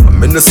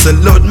 I'm in a sell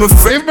out my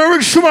friend. If my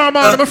rich shoe, man,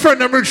 my friend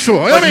them rich shoe.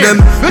 You mean?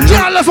 You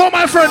can't left out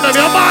my friend them,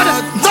 you're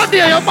mad. Not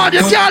there, you're mad,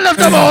 you can't left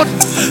them out.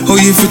 Oh,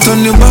 if you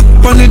turn your back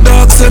on the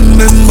dogs,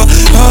 remember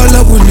all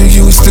I wanna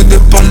use to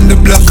the on the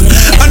block.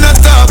 And I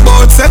talk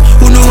about say,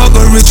 who know I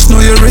go rich,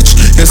 know you rich,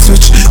 you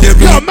switch, you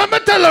be. Yo,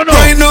 remember tell her no.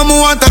 Right now, me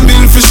want a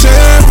bill for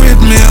share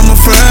with me, I'm a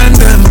friend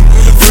them.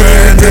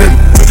 Friend them,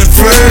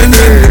 friend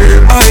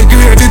them. I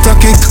grade it a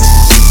kick.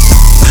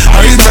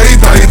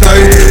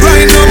 Tight.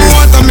 Right now, me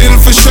want a meal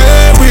for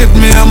share with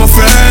me, I'm a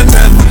friend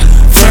them.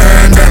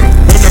 Friend them,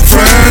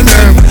 friend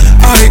them.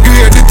 I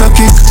grade it a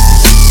kick.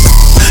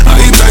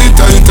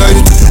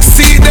 Tight.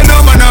 See them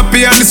no man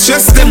happy and the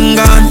stress them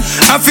gone.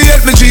 I feel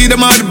me treat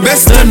them all the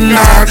best them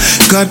not.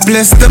 God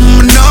bless them,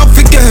 not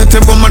forget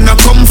where man I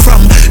come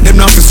from. Them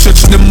not to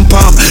stretch them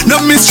palm. No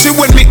mystery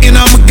when me in,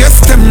 I'm guess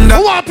them that.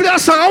 Who want to play a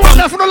song? I want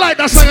if you don't like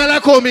that song, I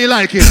like how me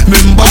like it.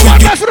 Remember I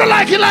want if you don't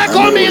like it, like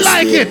how me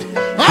like it.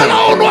 I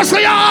don't know, so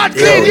your heart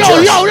clean.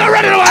 Yo, you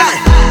ready to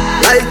watch?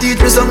 Life teach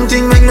me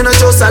something, make me not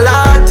trust a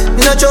lot.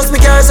 Me not trust me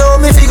car, so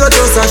me figure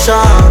trust a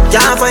shop.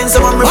 Can't find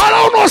someone me. I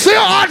don't know, so your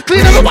heart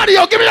clean. Everybody,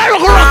 yo, give me that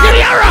rock, give me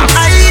that rock.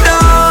 I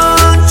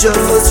don't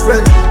trust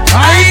friends.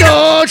 I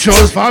don't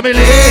trust family.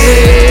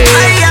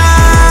 I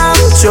am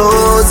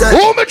chosen.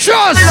 Who me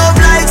trust? Love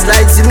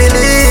like simile.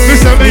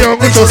 Mr. Me young,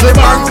 trust the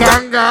bank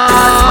and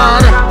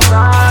God.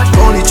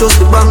 Only trust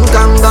the bank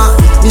and God.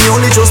 Me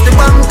only trust the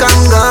bank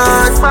and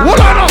God.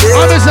 Hold on up.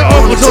 I Mr.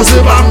 Uncle trust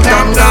the bank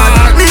and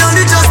God. Me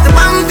only trust the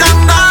bank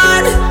and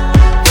God.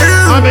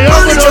 I'm a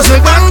young, trust the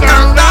bank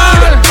and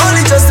God.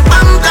 Only trust the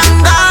bank and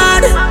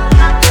God.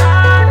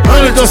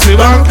 Only trust the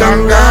bank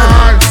and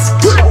God.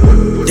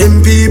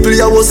 Them people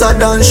ya was a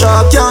dance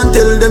shop. Can't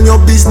tell them your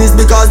business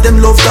because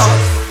them love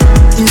that.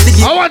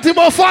 I want him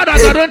more father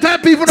God. Don't tell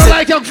people don't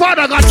like your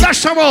father God.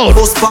 Dash them out.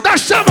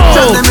 Dash them out.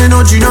 Tell them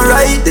energy no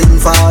right. Then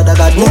father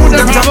God move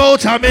them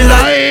out of me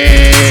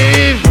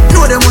life.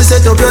 Know them will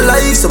set up your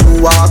life. So me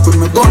walk with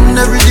my gun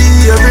every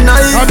day, every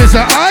night. I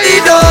say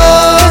I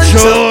don't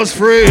trust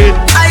friend.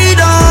 I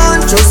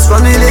don't trust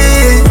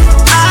family.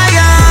 I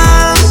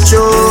am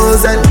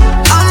chosen.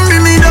 Hungry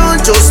me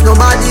don't trust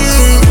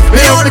nobody.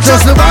 Me only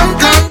trust the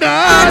bank and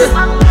God.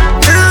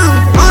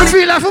 I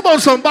feel like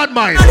about some bad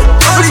mind.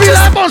 I feel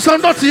like about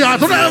some dirty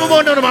heart. Don't help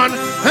about them, man.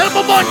 Help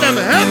about them.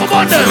 Help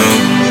about them.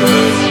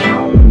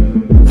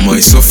 My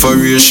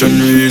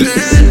sufferation real.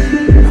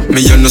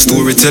 Me and a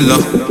storyteller.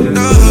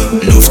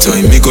 Enough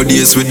time me go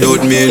days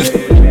without meal.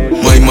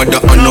 My mother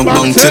and no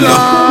bank teller.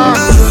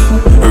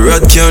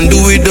 Rat can't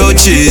do without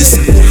cheese.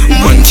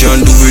 Man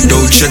can't do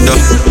without cheddar.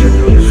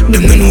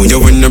 Them don't know you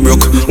when you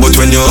broke, but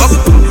when you're up,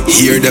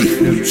 hear them,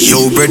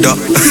 yo brother.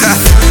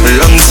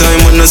 Long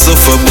time when I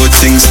suffer, but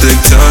things take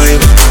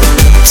time.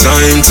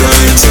 Time.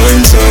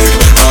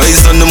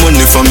 Eyes on the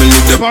money, family.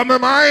 For my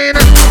mind,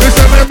 it's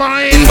on my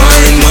mind.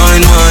 Mine.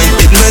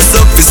 It mess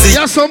up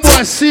Yeah, some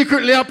boys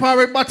secretly a power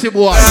with Batty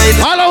boy.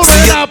 All out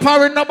there not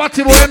power no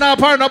Batty boy, not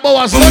power no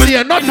boys. No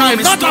day, no time,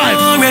 no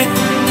time.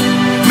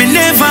 Me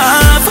never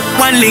have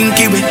one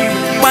linky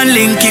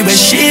with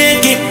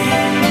shaky.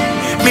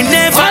 Me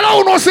never. I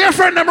don't know, say your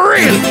friend them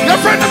real. Your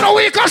friend them the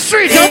weaker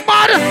street, you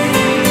mad?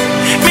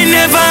 Me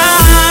never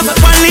have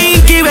one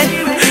linky with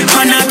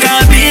on a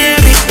car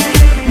baby.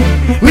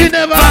 We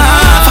never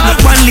have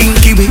one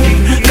linky with.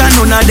 Cause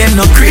none of them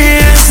no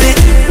crazy.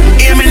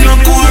 Hear me no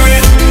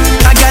correct.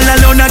 I got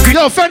alone agree.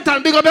 Yo,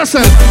 Fenton, big up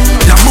yourself.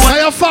 Now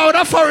you found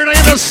a foreigner,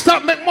 you just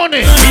stop make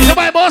money. You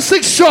buy about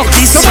 6 trucks.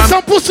 You buy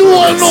some pussy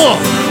wall no.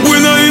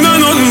 We not in a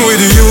nothing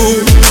with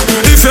you.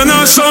 If you're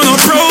not showing no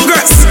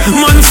progress,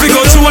 man figure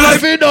to life.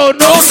 If you don't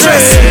know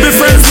stress. Be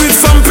friends with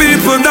some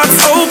people that's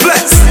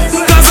hopeless.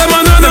 Cause them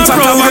another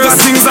progress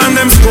things and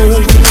them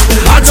school.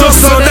 I just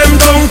saw them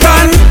tongue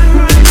tan.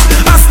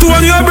 Ask to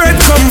where your bread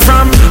come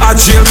from. I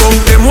jail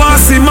bunk them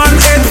want see man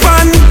head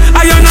pan.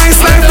 Are you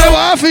nice like them?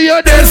 For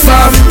your dead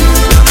fam.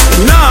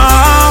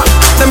 Nah,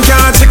 them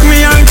can't check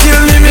me and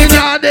kill me. Me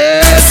not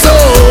dead so.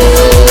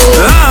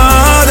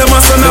 Ah, them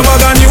must have never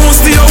got news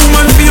to your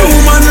woman for your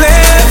woman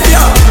left.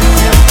 Yeah.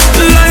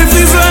 Life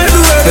is like the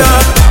weather.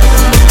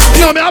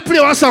 You know me, I play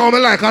one song I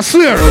like, I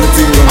swear.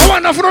 I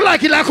want them to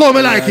like it like how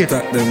me like it.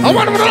 I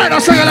want them to like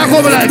that song like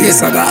how me like it.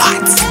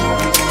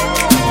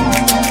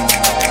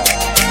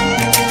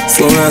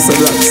 So nice and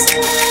blacks.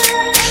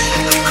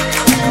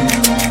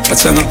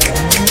 Watch out.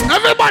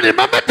 Everybody,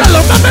 me tell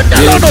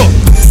you no.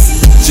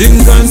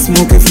 Drink and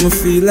smoke if me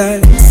feel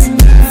like.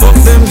 Fuck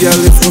them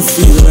girl if me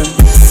feel like.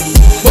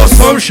 But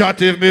some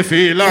shot if me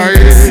feel like.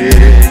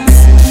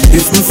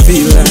 If me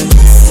feel like.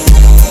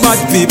 Bad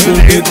people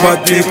get bad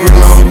people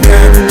round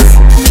them.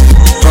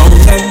 Round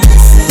them.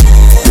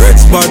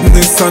 Rich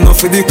badness and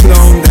off with the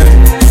clown them.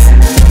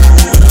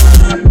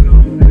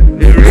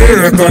 You really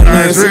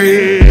recognize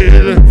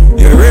real.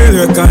 You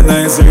really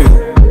recognize real.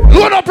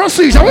 Load up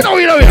procedure, we know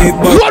we know it.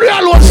 Load we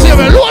alone, save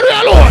it. Load we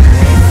alone.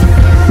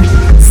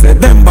 Say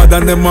them bad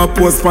and them a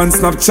post on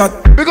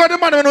Snapchat. Because the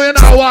man when you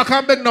not walk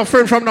and beg no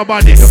friend from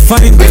nobody.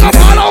 Find because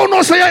all I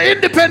know say you're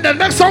independent.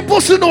 Make some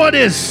pussy know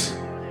this.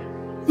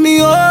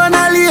 Me own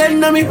alien,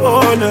 na me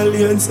own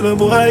alien. So no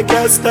boy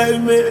can't style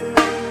me.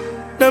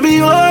 Na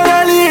me own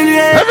alien,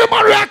 yeah. Every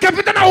man we are kept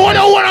it in a one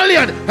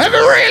alien. Every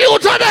real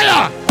youth are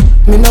there.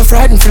 Me no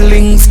frightened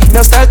feelings,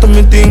 no style to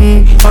me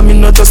thing. And me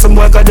not just some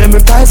boy cause them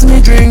price me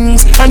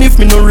drinks. And if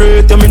me no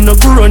rate you, me no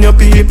go on your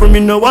people.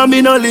 Me no want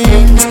me no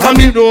links. And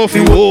me no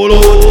fi hold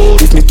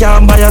out. If me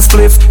can't buy a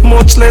spliff,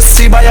 much less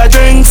see buy a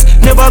drinks.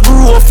 Never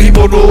grew up fi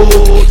bodo.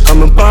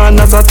 Come me born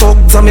as a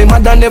thug, so me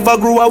mother never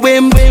grew a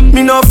whim.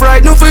 Me no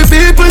frightened for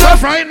people. No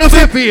frightened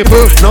for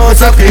people. No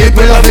some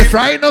people I be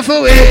frightened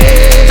for we.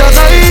 Just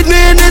a hit me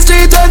in the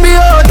street and me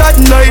out at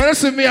night. When you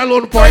see me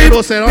alone, boy, you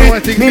don't say no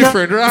one thing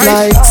different,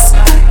 right?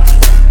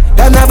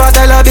 Them never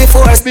tell her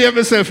before. Behave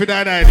myself in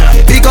that night.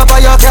 Pick up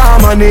on your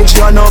car, manage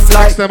your enough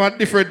life. Them are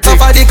different things.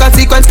 Suffer the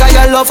consequence cause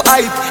you love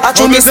hype. I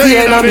told me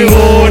stay on me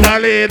own.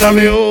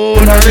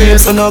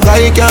 So no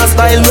guy can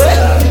style me.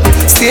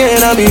 Stay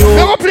on me own.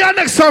 We're going to play our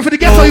next song for the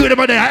ghetto youth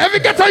over there.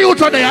 Every ghetto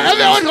youth on there.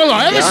 Every color,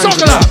 every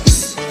circular.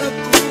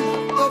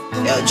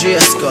 Yo,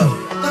 GS Scott.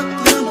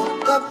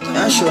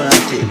 Yeah, sure that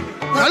thing.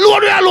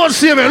 Load we alone,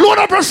 save it. Load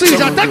up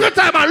procedure. Take your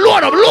time and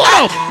load up, load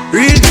up.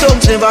 Real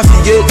thugs never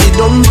forget the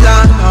dumb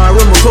plan or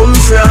where we come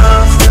from.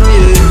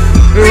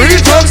 Yeah. Real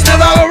thugs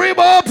never worry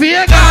about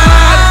pagan.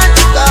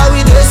 Cause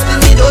we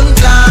destiny don't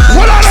plan.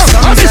 What are you?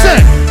 What is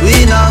it?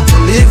 We not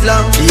live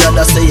long. The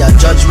other say a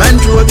judgment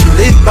road to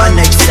live by.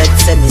 Next set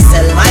say me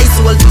sell my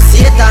soul to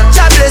Satan.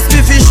 God bless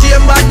me for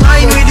shame bad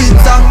mind with it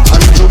song.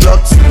 And two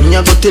blocks, me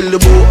a go tell the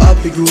boy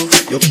happy grow.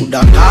 You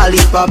coulda call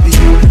it papi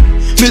grow.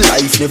 Me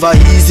life never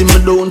easy, me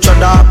don't try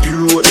that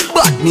road.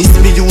 Badness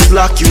me use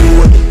like you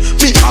would.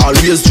 Me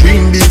always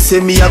dream big, say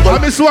me a go.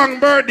 I'm a swang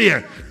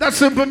birthday. That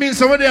simply means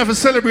somebody have to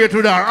celebrate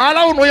with her. All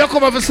I know you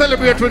come have to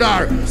celebrate with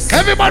her.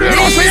 Everybody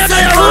knows so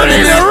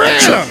you're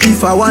real.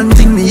 If I want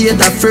thing, me hate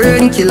a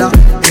friend killer.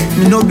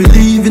 Me no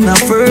believe in a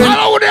friend. All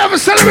I know you have to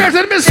celebrate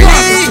with Miss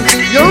Swang.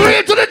 You're real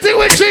to the thing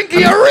with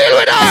Chinky. You're real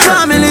with her.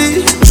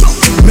 Family.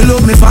 Me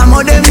love me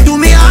family, them do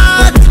me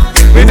hard.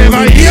 We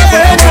never hear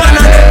about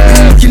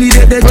them. Kill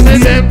it, they do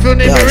them to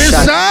the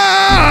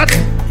resort.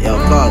 Yo,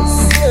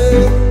 cuz.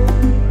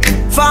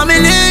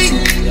 Family.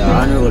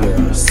 Yeah,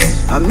 unrollers.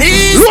 I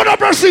mean. Load up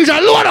procedure,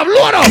 load up.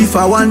 If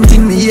I want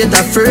thing, me hate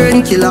a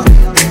friend killer.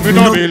 We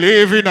don't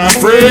believe in a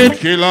friend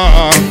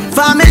killer.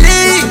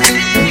 Family.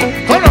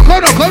 Come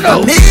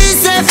on. Me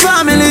say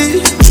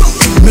family.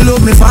 Me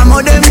love me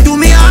family, them do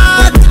me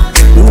hard.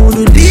 Who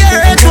do the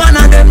hurt one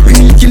of them?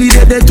 Bring kill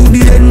it, they to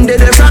the end, they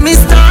from me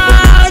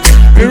start.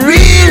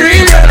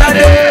 Real better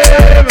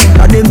them.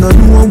 And them no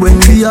know when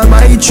we are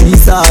buy 3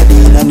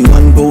 sardines and the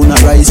 1 pound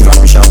of rice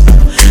from shop.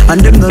 And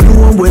them no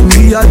know when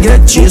we are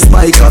get chased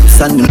by cops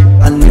and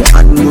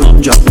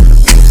good job.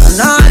 And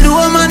all the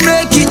woman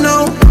make it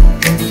now.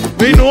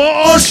 We know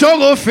how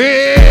sugar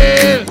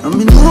feel. And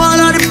me know all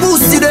of the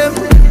pussy them.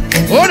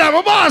 Oh, that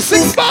my boss,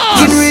 6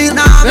 bars.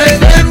 Let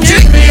them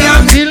drink me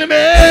and kill me.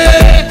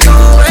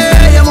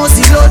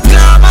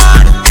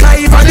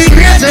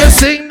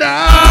 sing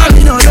that.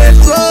 Me no let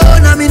go,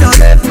 no me no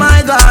let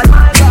my God.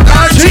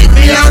 God treat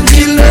me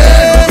until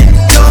then.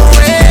 No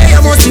way,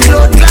 I must be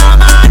blood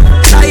clamor.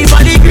 I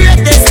for the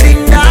greatest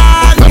thing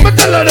that. Mama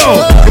tell her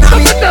though.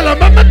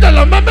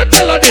 Mama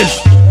tell her this.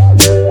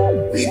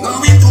 We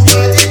going to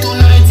party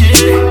tonight,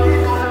 yeah.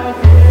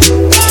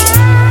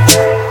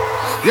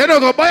 You know,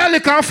 go buy a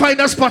liquor and find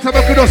a spot and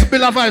make you just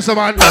build a vice,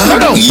 man.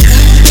 No.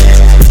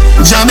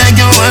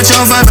 Jamaica, watch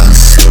over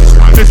us.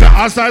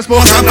 As I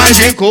smoke and I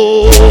drink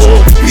cold.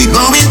 We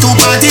going to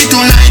party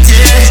tonight,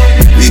 yeah.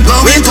 We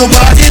going to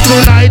party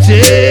tonight,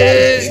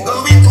 yeah. We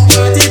going to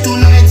party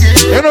tonight,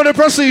 yeah. You know the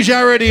procedure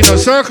already, you know.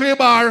 Circle your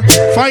bar,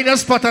 find a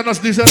spot and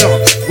just listen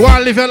up. Go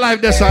and live your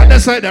life this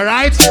side,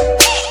 right?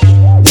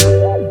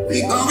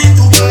 We going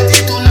to party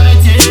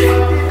tonight,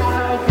 yeah.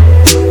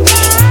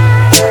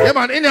 Yeah,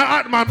 man, in your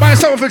heart, man, buy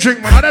something for drink,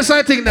 man. That's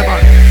the thing,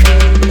 man.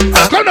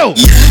 Come now.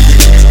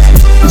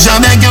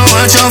 Jamaica,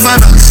 watch over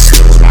us.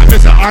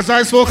 As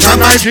I smoke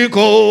and I drink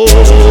cold.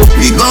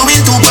 We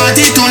going to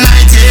party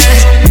tonight,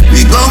 yeah.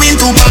 We going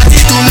to party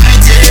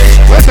tonight,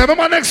 yeah. Wait,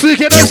 remember next week,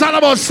 it's all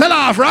about sell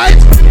off, right?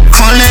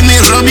 Come let me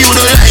rub you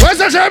the light.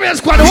 Where's the Jeremy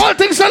squad? The whole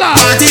thing sell off.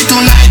 Party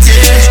tonight,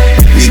 yeah.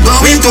 We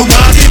going to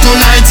party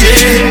tonight,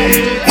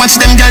 yeah.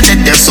 Watch them girls,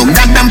 they're so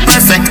goddamn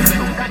perfect.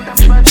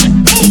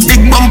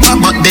 Big bumper,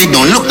 but they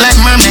don't look like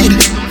mermaid.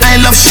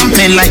 I love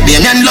champagne like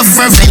them and love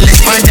fervent.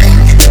 Let's party.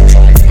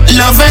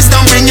 Lovers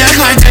don't bring your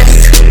heartache.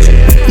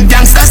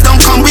 Gangsters don't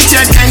come with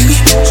your day.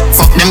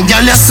 Fuck them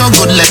girl, you're so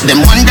good. Let them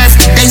wonder if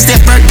today's their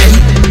birthday.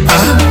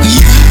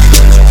 Yeah.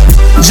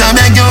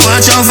 Jamaica,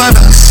 watch over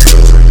us.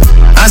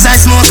 As I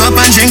smoke up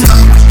and drink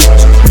up.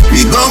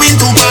 We going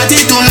to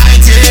party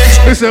tonight,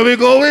 yeah. We say we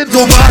going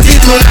to party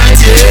tonight,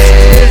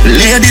 yeah.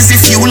 Ladies,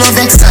 if you love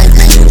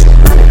excitement,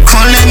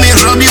 come let me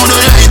rub you the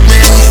right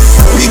way.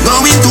 We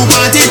going to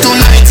party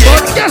tonight, yeah.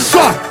 But guess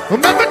what?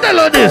 Remember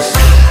tell her this.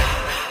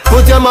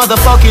 Put your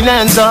motherfucking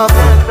hands up.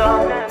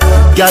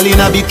 Girl in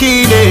a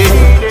bikini.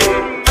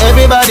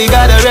 Everybody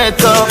got a red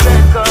cup.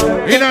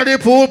 In a the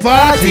pool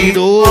party,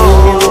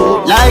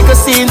 though. Like a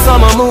scene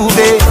from a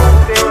movie.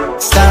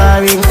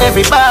 Starring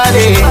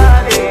everybody.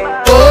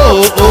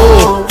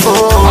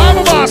 I'm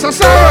a boss, a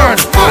son.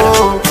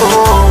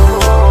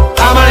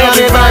 I'm on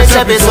the Vice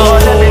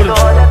episode.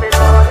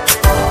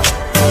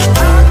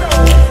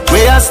 We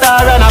a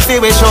star and a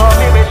feel we show.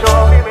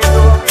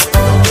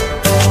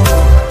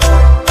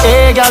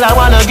 Hey girl, I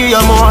wanna give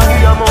you more.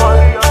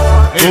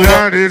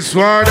 And it's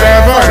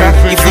forever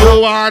if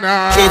you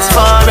wanna. It's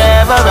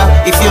forever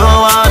if you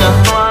wanna.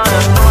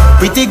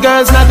 Pretty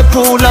girls not the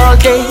pool all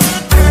day.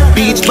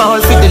 Beach ball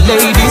for the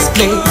ladies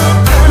play.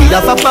 We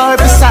have a bar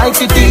beside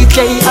the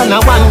DJ and a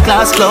one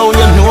class clown,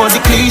 you know the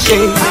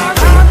cliche.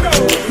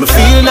 Me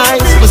feel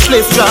nice, me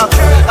spliff drop.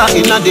 I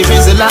inna the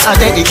rizzle, I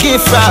take the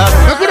gift wrap.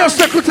 I'm gonna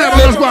stick with them,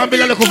 let's go and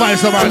build a little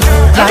vice, man.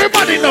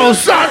 Everybody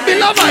knows, son, build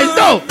a vice,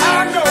 no.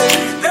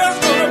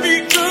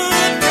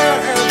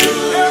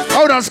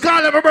 Hold on,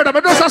 Scarlett, my brother,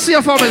 but don't see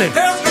your family.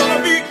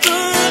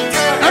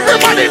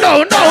 Everybody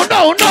know, no.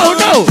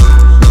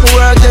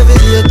 Work every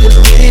day till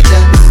the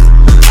weekend.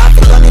 I have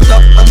to turn it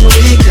up on the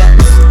weekend.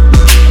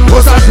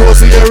 What's that supposed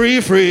to be a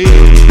refree?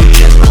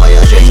 Just know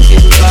you're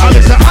drinking. And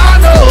it's I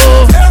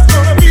know.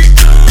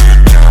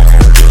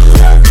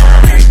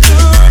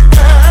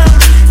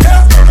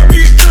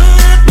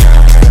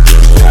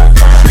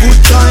 Good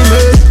time,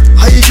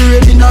 high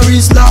grade in a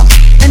Rizla.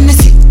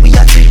 Hennessy, we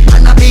a drink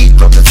and a beat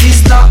from the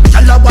Vista.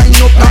 Tell her wind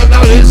up like a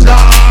Rizla.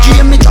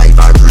 Jamie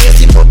driver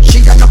crazy, but she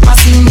a no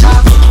passenger.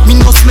 Me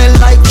no smell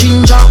like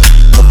ginger.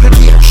 Couple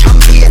beer,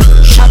 champagne,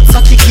 shots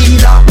of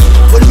tequila.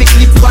 When me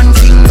clip one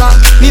finger,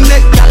 me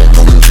make y'all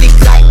come click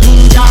like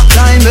ninja.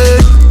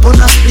 Diamond, on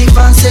a split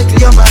and settle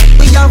your man.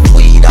 We have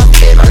weed of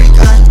every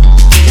kind.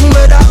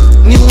 Whether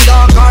New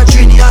York or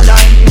Trinidad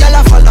line, y'all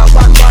a follow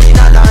one in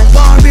a line.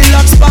 One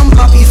relax, pump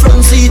happy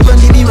front seat when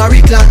the beam a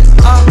recline.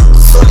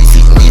 So the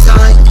sitting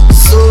design.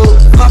 So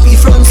happy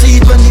front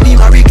seat when the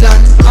beam a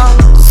recline.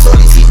 So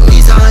the sitting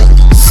design.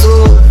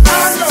 So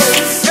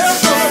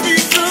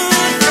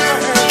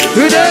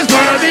there's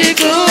gonna be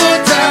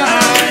good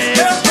time.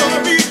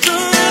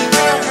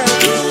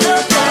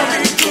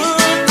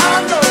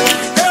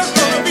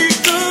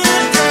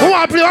 Who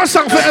want to play one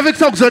song for every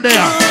thugs on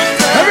there?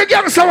 Every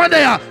gangster on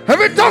there.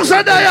 Every thugs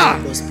on there.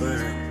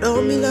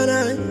 No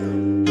millionaire.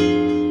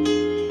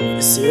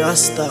 It's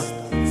Rasta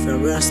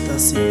from Rasta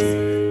City.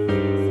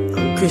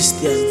 I'm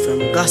Christian from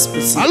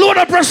Gospel City. I load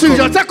the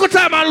procedure. Take your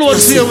time and load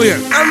see you here.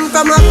 I'm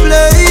from a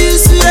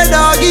place where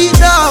dog eat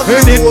dog.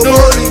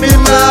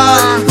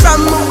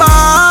 From a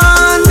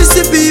barn, we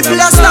see people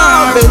are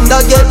starving.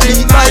 They get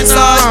beat by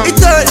stars. It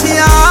hurt me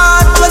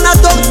hard when I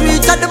don't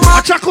reach at the mark.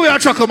 I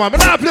chuck man. I'm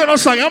not playing no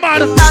song,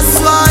 man. That's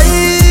why.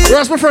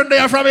 Where's my friend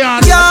there from here?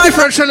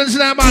 Different challenge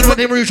there, man, when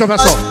they reach up a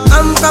song.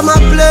 I'm from a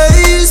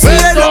place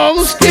where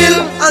dogs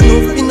kill. And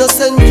no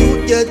innocent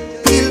youth get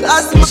killed.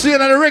 See you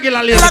on the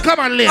regular lane. Come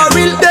on, lane. I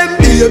real them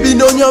baby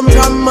no yum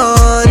from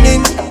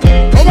morning.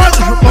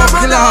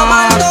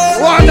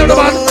 One of the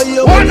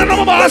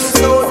boss.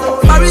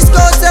 Paris go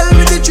sell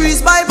me the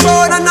trees by four.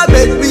 road and I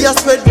bet we are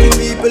spread the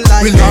people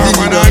like we live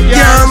in a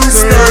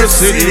gangster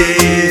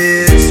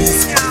city.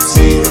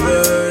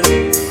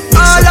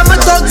 All of my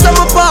thugs and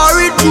my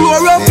party grow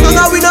rough,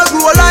 and we not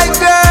grow like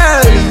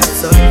girls.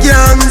 So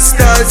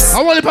gangsters.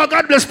 I want to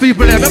God bless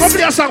people them. Never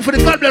play a song for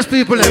the God bless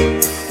people them.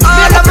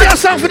 Never play a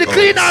song for the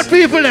clean out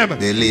people them.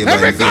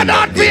 Every God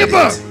out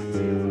people.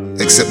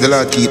 Except the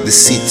Lord keep the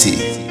city,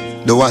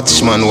 the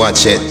watchman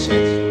watch it.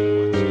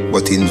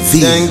 But in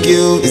vain. Thank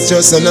you, it's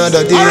just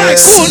another day. Alright,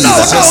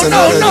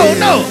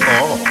 no.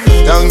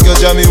 Thank you,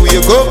 Jamie,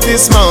 wake up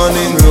this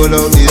morning. Roll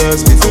out the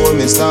earth before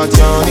me start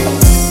yawning.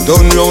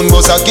 Don't round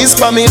bus a kiss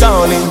for me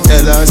darling.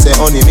 Tell her say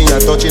honey me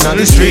a touching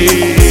on the street.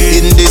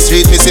 In the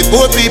street me see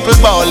poor people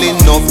balling.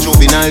 Enough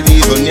juvenile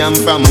people yam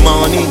from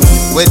morning.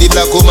 Where the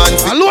black woman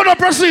load up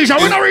procedure,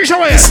 we not reach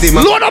away.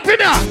 Load up in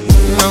there.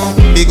 No,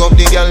 big up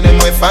the girl them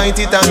we fight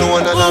it and no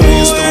one and a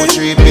race 2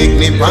 3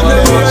 picnic on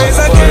them.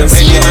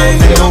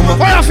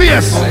 Fire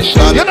face.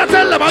 You not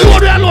tell them I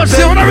load and load.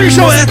 Say we not reach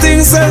away.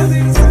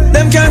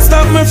 Them can't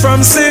stop me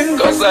from sing.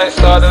 Cause I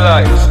saw the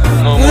light.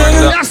 No more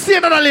that. I stay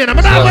in the lane. I'm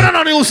not going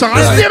on the song.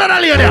 I stay in the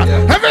lane.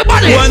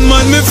 Everybody. One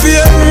man me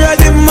fear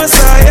the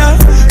Messiah.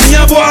 Me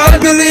a boy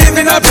believe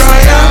in a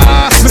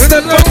prayer. Me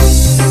step up.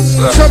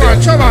 Come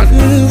on.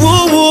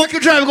 Make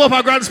you drive go up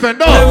a grand spend.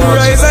 No.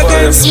 Rise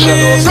against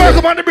me.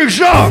 Circle on the bridge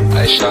door.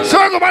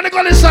 Circle on the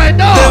gully side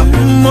door.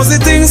 Most the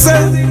things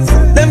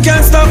them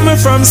can't stop me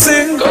from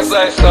sing. Cause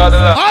I saw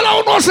the light. All I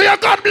know say you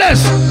God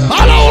bless.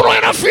 All I know you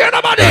don't fear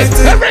nobody.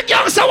 Every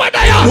gangster where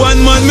they are.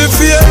 One man me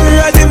fear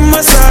the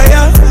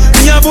Messiah.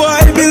 Me a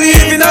boy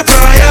believe in a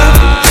prayer.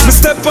 Me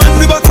step on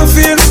the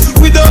battlefield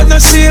without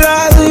no shield.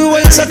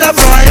 When shut the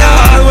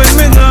fire. When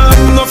me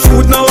no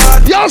food, no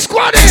water. Yo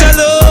squaddy.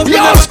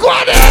 Yo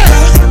squaddy.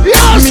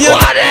 Yo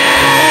squaddy.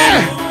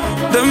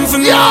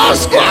 Yo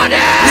squaddy.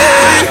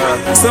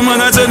 Yeah. Some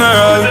man a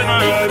general.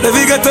 If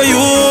you get a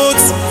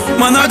youth,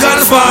 man a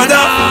godfather.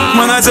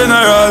 Man a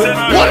general.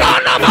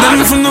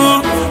 Them for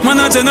no, man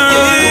a general.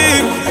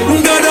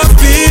 God of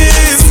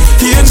peace,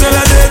 angel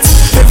of death.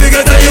 If you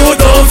get a youth,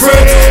 don't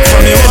fret.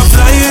 From you have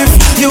life,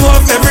 you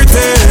have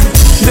everything.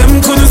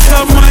 Them couldn't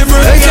stop my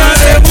breath. They can't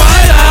take my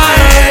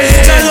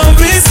life. They love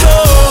me so,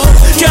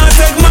 can't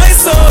take my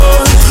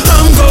soul.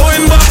 I'm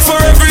going back for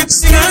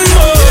everything and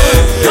more.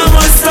 I'm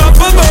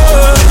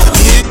unstoppable.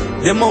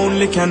 Them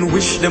only can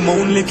wish, them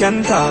only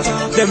can talk.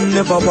 Them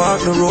never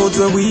walk the roads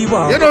where we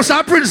walk. You know,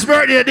 some Prince's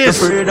birthday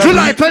this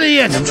July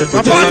 28th.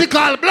 A party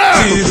called Blur.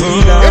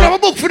 You have a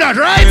book for that,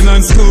 right?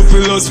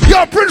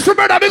 Yo, Prince,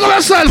 remember big of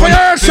yourself when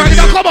you're trying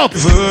to come up.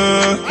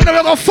 And then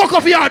we're gonna fuck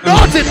up your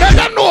nothing. Let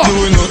them know.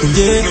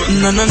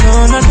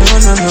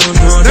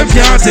 Them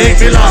can't take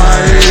me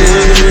life.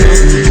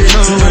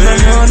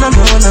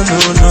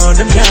 No,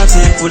 them can't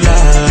take me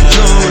life.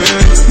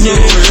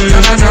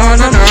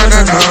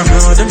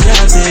 Them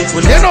can't take.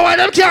 You know why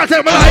them can't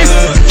take my life?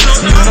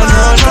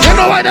 You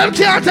know why them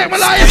can't take my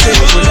life?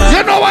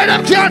 You know why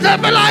them can't take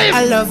my life?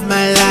 I love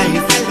my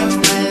life.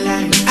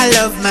 I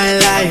love my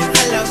life.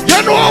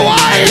 You know why?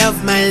 I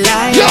love my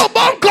life. Yo,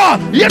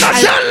 Bunker, you not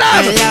tell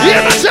them. You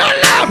not tell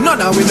them.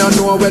 No, we don't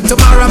know where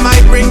tomorrow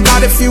might bring.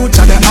 Cause the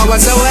future, the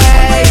hours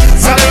away.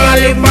 So I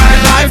live my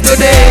life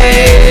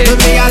today. For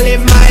me, I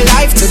live my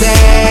life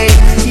today.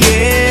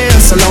 Yeah,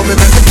 so love me,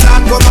 make me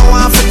talk what I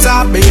want for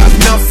talk. Me have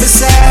enough to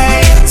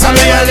say. So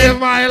I live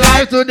my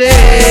life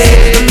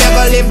today.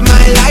 Never live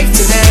my life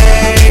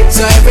today.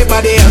 So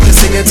everybody have to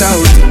sing it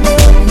out.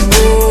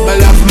 I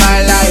love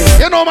my life.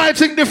 You know my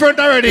thing different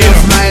already.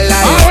 Love my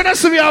life. I wanna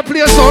see you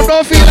play a song.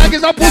 Don't feel like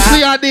it's a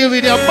pussy I deal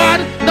with you,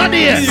 man. Not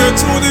here. You're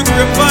through the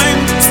grapevine.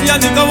 See, I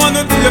think I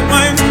wanna take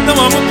mine. The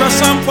mama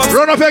crash and pop.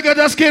 Run up and get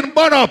your skin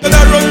burn up.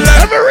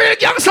 Every real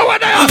gangster are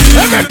there.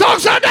 Every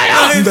dog's are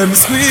there. Them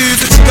squeeze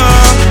the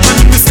cigar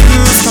and the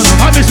skills.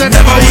 I miss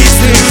never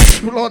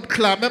easy. Lord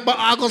Club. Remember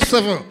August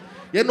 7.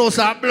 You know,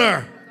 sir,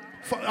 Blur.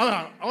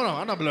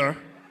 I'm not Blur.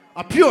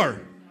 A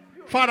Pure.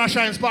 Father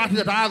Shine's party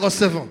at August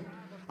 7.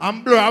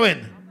 I'm Blur, I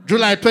win.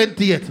 July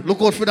 28th.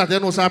 Look out for that. You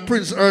know, sir,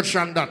 Prince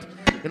Earthshan that.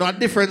 You know, a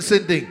different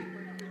thing.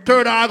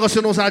 3rd August,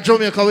 you know, sir,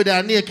 Jamaica with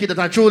their naked that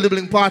a Joe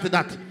Bling party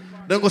that.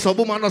 Then go so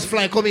boom and us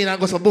fly come in and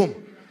go so boom.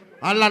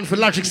 And land for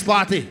Logic's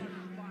party.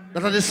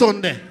 That's on the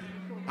Sunday.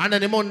 And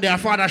then the Monday, a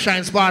Father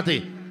Shine's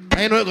party.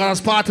 And you know,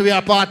 because party we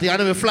are party. And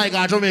then we fly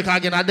to Jamaica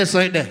again at this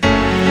side there.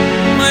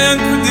 My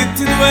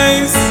unpredicted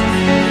ways.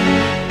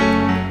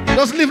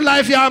 Just live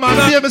life, yeah, man.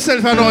 Be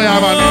myself, I know, yeah,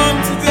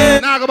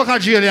 man. Now go back to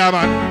jail, yeah,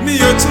 man. Me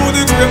here through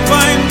the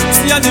grapevine.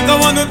 See, I think I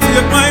wanna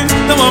take mine.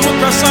 The mama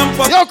crash and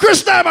pop. Yo,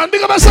 Chris Diamond,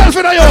 big up myself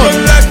in the yard.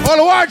 All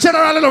the war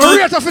general, and the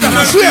rate of it,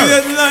 I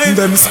swear.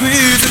 Them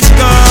squeeze the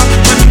cigar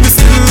and the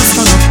skills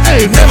stand up.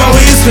 Hey, never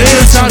waste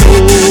space, I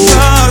know.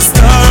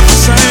 Star,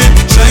 shine,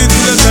 shine to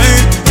the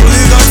shine.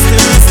 Only God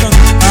still stand.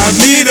 I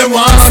need them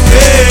one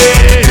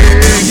day.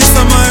 Yes,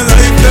 I'm my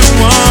life, them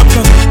walk.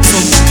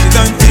 Some wicked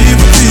and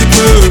evil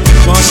people.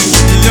 Wash me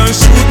and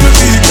shoot me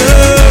people.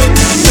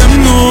 Them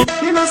know.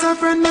 You know, some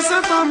friend, me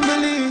some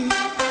family.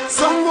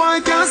 Some boy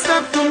can't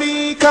step to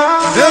me,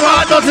 cause they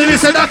want doesn't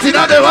listen that in the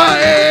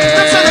way.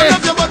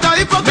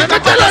 Let me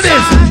tell you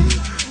this.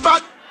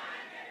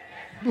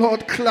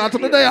 Lord, clear to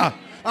the day.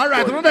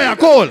 Alright, to the day,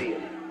 cool.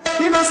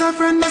 You must have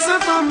friends, that's a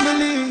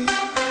family.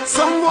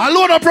 I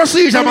load up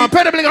procedure, man.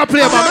 Pay the bling and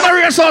play, man. I'm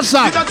going to race on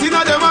song.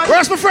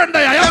 Where's my friend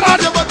there? Yeah, man.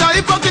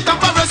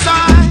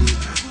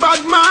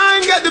 Bad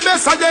man get the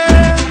best of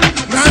them.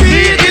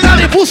 See in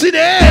the pussy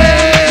there.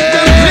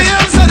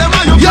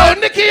 Yo,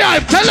 Nicky,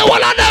 I tell you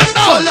what I know.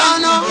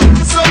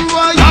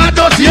 I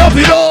don't see up,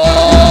 you know.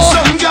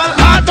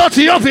 I don't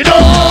see up, you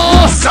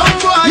know.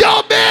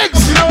 Yo,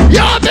 Biggs.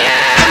 Yo,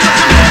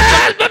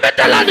 Biggs. Let me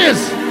tell you this.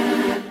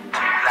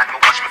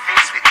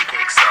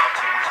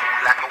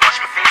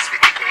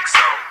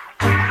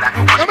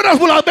 Let me just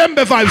pull out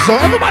Bembe vibes, so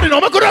everybody know,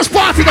 I'm going to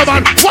party, no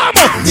man. Farm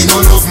up. Me no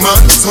love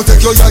man, so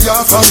take your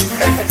yaya for me.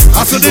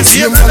 I feel the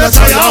same when I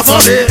try out for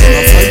me.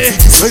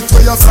 Sweat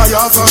where you fly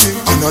out for me.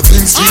 I'm not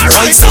in street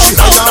right, so she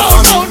fly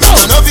out for me.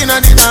 I'm up in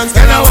the dance,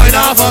 and I wine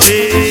out for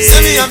me.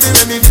 Say me have the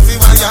remedy if you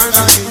want your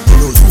money. You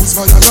no use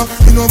Viagra,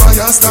 you no buy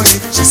a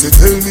stanny. She say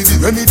tell me the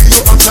remedy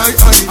you apply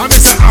on it. I'm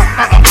say,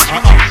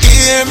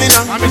 hear me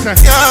now. I'm say,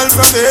 y'all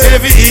from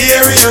every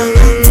area.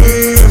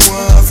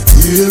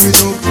 Hear it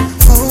up.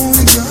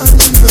 Only God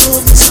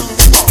love me so.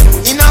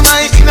 Inna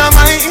my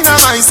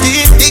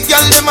sleep. The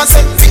girl them a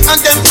set me and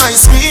them my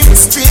scream.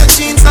 Straight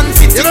jeans and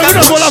fit. You know we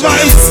don't want to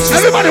vibes.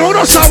 Everybody who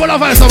don't sound want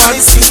to vibes, man.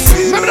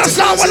 Remember that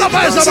sound want to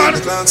vibes, man.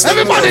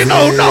 Everybody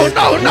no. Let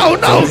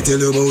me tell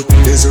you about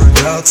desert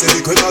dark. Say the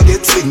crowd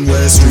get fling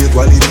where straight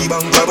while the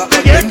bank cover.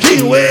 Get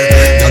king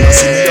way. And I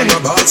see me on the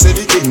bar. Say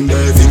the king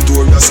there.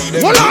 Victoria see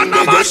them. Hold on,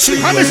 no man. You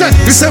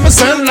say me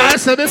sound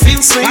nice, say me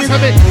feel sweet.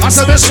 I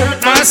say me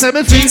shirt nice, say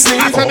me feel sweet.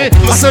 I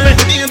say me.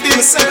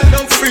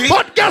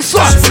 But guess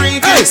what?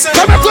 Hey,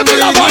 come and put me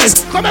love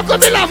vibes. Come and put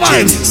me love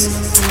vibes.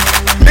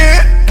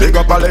 Big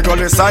up a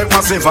little side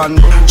massive and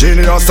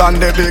genius and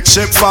the big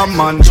ship from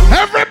man.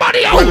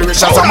 Everybody out. Well, we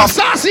shot some up.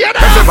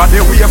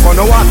 Everybody wait for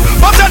no one.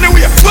 But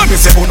anyway, when me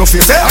say uno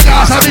fi say,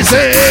 Agasa me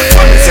say.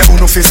 When me say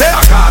uno fi say,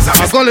 Agasa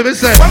me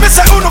say. When me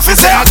say uno fi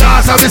say,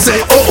 Agasa me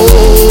say.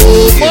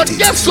 Oh. But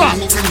guess what?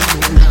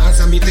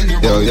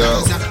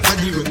 Yo.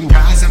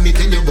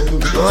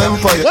 No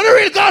empire. What the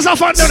real Gaza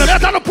fans them? They're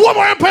the poor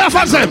more empire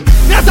fans them.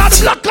 They're the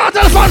black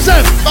cartel fans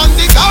them.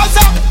 Bandi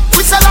Gaza.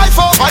 We say life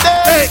over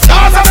there. Hey,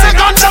 Gaza say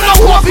Gaza no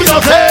hope in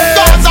us.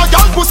 Gaza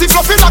young pussy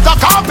fluffy like a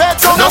carpet.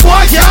 No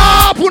boy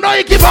can't put no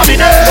icky for me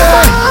there.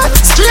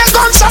 Straight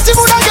gunshot he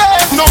would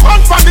again. No run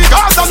from the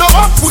Gaza, no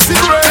run pussy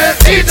great.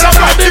 It's a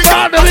bandi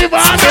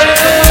bandi.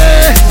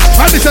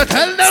 And we say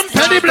tell them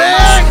penny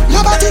blank.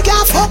 Nobody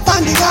can fuck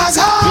on the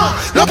Gaza.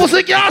 No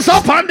pussy can't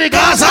stop on the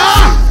Gaza.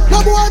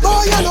 No boy,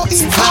 you no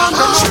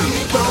informer.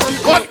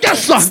 But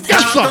guess what?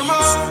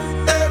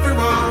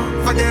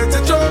 Everyone forget the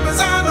troubles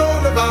and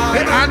all about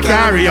it. And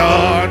carry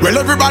on. Well,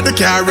 everybody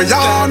carry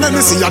on. And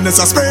you see, and it's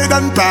a spade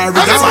and parry.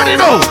 Everybody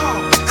know.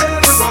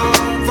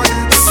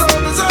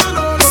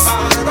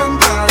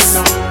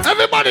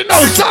 Everybody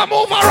knows. Stop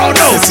move around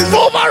now.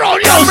 Move around,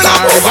 yo.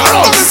 Stop move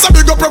around. It's a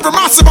big up every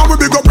massive and we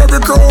big up every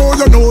crew.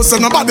 You know, so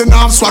nobody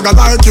now swagger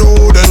like you.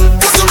 Then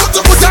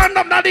stand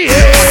up now the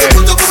head.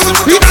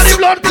 You got the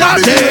blood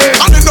clot there.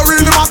 And it don't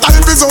really matter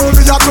if it's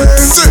only a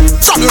 20.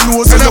 From your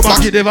nose and your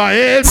back. It never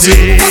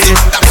empty.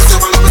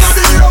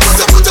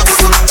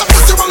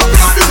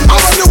 And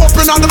when you up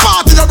in on the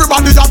party,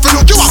 everybody have to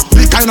look you up.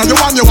 The kind of the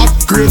one you have,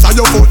 great on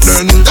your foot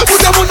then.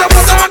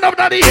 Stand up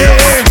now the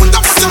head.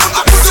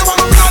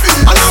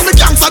 And all the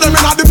gangsta them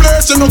in the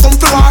place, you know come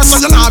to war, so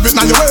you know have it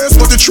in your waist,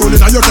 but it's truly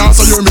now you can't,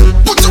 so you mean.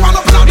 Put you on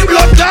up in the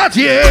blood clot,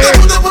 yeah.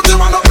 Put you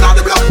on up in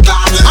the blood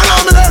clot. And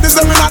all the ladies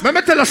them in the. Let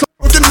me tell you something.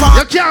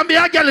 You can't be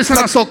a girl is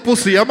a suck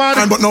pussy,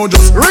 man. But no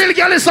just. Real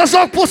girl is a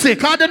suck pussy,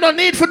 cause they don't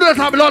need for that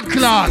have blood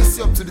clot.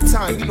 Up to the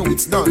time, you know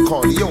it's done,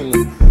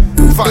 Corleone.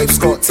 Vibes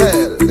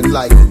cartel and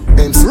like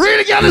MC.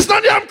 Real girl is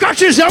not damn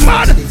catches, you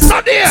man.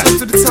 Not there. Up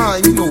to the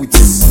time, you know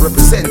it's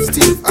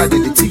representative. I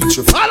did the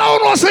teacher. I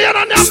don't know, so you're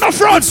not damn the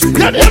front.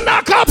 You're damn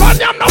the cop and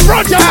damn the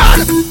front, you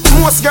man.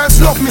 Most girls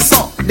love me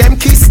so. Them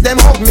kiss,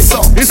 them hug me so.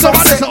 If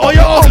somebody say, oh,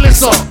 you're ugly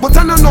so. But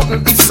I know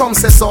nothing if some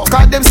say so.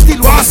 Cause them still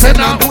want to say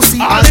now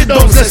pussy. All they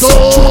don't say so.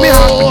 Show me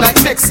hand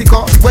like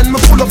Mexico. When me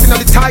pull up in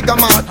the Tiger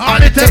Man.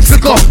 All the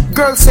Texaco.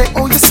 Girls say,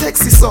 oh, you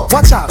sexy so.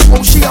 Watch out,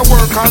 oh, she a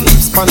work on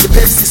lips on the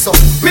Pepsi so.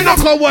 Me no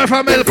call boy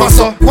from El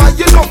Paso. Why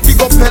you not big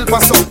up El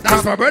Paso?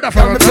 That's my brother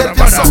from El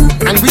Paso.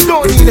 And we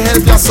don't need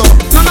help ya so.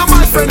 None of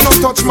my friends no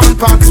touch man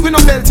pants. We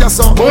no belt ya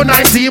so. Oh,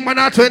 19 man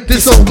a 20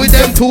 so. With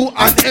them two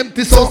and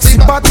empty so. See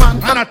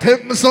Batman and a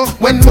temp me so.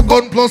 When my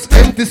gun plus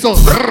empty so.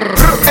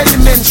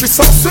 Elementary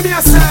so. So me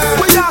a say,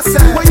 what ya say?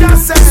 What ya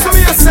say? So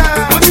me a say,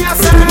 what ya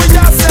say? What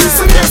ya say?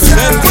 So me a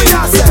say, what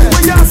ya say?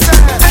 What ya say?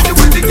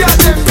 Anyway, the girl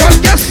them. Well,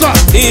 guess what?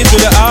 E to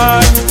the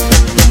R,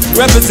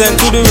 represent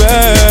to the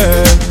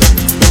world.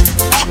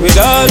 With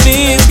all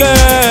these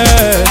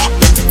girls,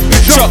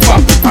 shut up.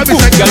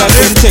 Girl, I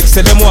send text,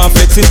 say them want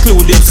flex,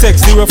 including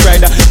sex. The rough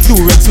rider,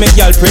 Durex, make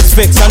y'all press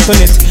flex.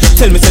 Antoinette,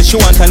 tell me say she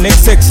want her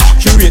next sex.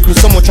 She rate me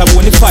so much I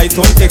won't fight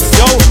on text.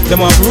 Yo, them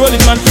want to roll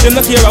it, man. Them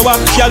not care a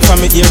walk. Girl from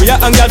me area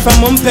and girl from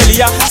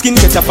Montpellier. Skin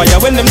catch a fire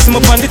when them see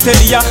me on the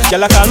telly.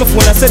 Girl, I call my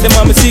phone and say them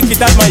want me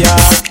secret admire.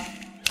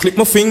 Click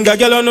my finger,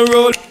 girl on the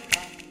roll.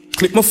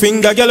 Click my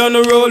finger, girl on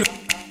the roll.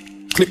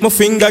 Click my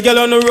finger, girl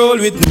on the roll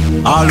with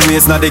me.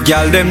 Always not the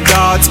girl them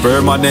thoughts,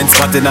 permanent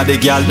spot in the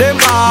girl them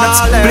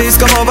hearts. Please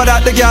come over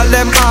that the girl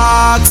them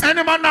hearts.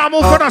 Any man now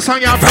move for the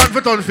song you front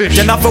for ton fish.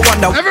 You never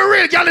wonder. Every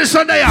real girl is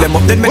on there. Them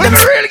up, then make them.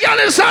 Every real girl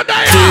is on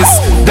there.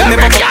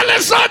 Every girl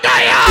is on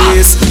there.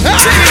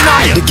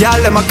 The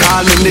girl them a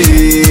call me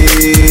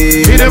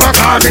name. He never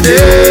call me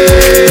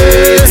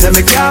name. Say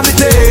me call me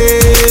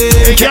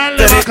name. The girl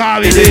never call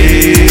me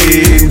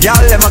name.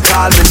 Girl them a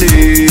call me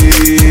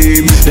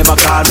name. Them a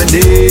call me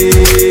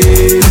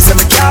name. Say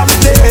me call me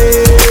name.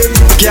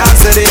 Can't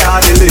say they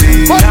are the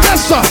lead. But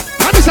guess so,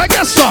 and this I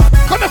guess so.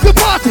 Come up to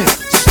party,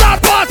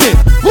 start party.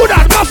 Who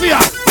that mafia?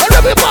 And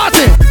every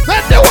party.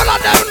 Then the one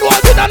of them know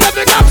we don't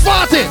living at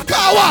 40.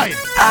 Kawaii.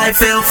 I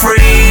feel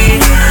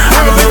free.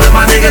 I'm over with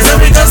my niggas and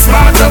we just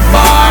rock the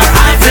bar.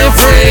 I feel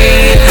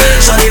free.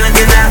 Shorty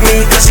looking at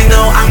me cause she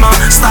know I'm a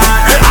star.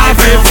 I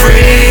feel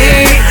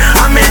free.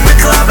 I'm in the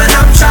club and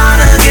I'm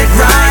trying to get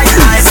right.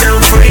 I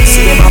feel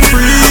free.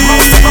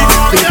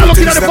 We are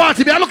looking at the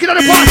party. We are looking at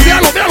the party. We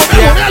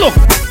are look.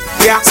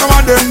 Yeah, some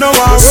of them know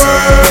our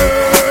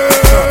word.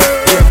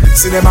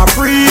 See them a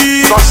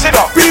free.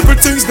 People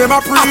thinks them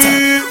a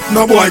free.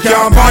 No boy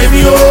can't buy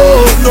me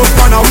up. No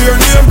man a wear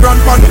name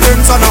brand pan the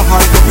ends and a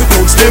hide up the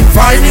coats. Them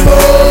find him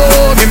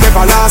out. Him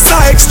never last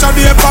a extra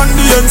day pan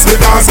the ends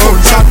because some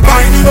chat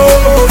buy him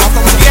out.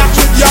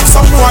 Yeah,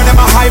 some boy them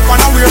a hype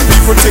and a wear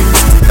people things.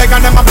 Like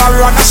and them a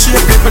borrow and a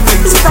share people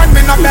things. Friend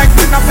me no beg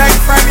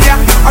friend yeah.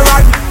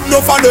 Alright. No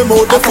for them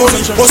out the phone.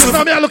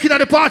 Now me a looking at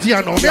the party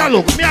I know. Me a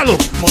look. Me a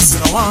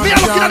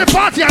looking at the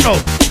party I know.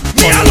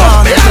 Me a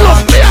look.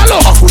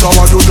 I could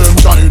have do them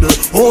tidy.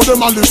 Oh,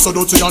 them a live so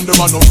dirty and them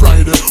a no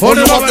Friday. Oh,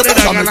 them have the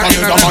better make a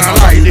nigga man a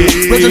ride.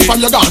 Breaking from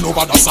your gun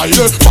over the side.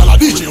 Follow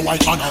DJ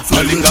White man and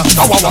fly.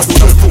 Now I do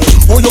them too.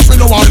 Oh, you feel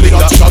no one me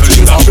that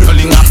you in a bed.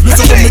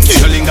 Listen to me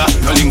kid.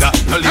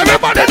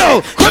 Everybody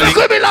know.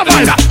 Come be la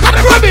vibe.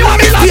 Come be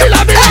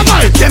la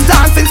vibe. Them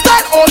dancing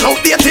style all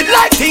outdated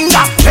like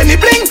Tinga. Penny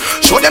bling.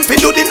 Show them fi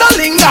do the no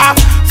linger.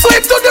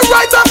 Swipe to the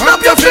right and snap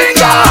your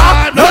finger.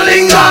 No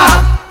linger.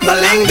 No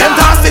linger. Them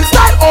dancing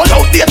style all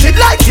outdated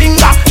like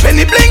Tinga.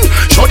 Penny bling.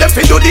 Show them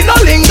fi do the no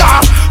linger.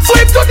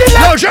 Swipe to the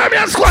left. No Jeremy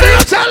and squad.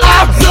 You tell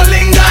them. No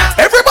linger.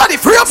 Everybody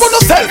free up on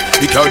yourself.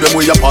 Because them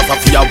way you pass a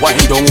fear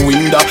wind down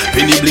window.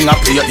 Penny bling a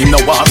play him no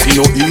want see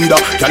no hinder.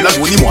 Can I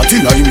do him want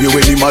in him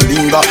way him a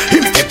linger.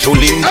 Him step to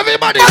linger.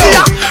 Everybody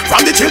know.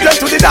 From the children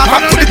to the dark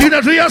and to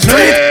the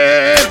street.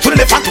 To the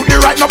left and to the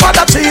right no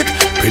bother cheat.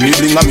 Penny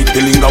bling a meet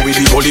the linger with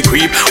the holy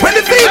creep. When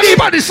the baby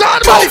everybody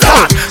sound move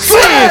down.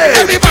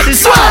 Swing. Everybody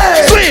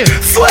sound. Swing.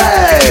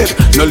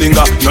 No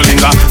linger.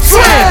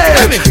 Swing.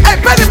 Hey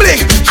Penny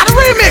bling and the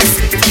remix.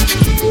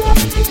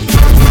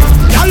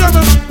 Yeah, you hear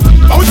me?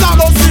 But we talk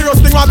about serious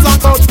thing, what talk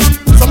about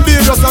some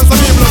dangerous and some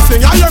evil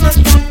thing. Yeah, you hear me?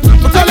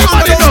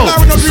 Everybody know.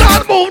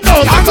 Sound move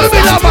down. I'm gonna be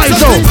la vibe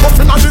so.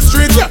 Puffin' on the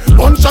street, yeah.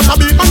 Bunch of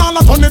beat man all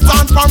a turn it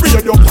on from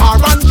radio, car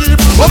and jeep.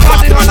 But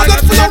party man a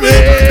get free.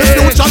 The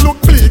future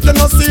look bleak, you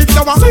know see it,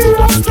 you want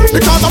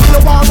because of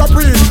your war of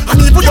breed.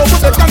 And even though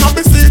they cannot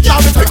be siege, I'll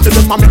be taking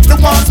them and make the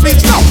war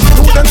speech now.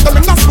 Students them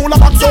in the school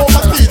about so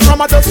much speech. From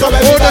a just so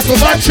oh, that's so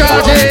much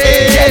charging.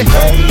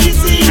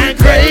 Crazy. Get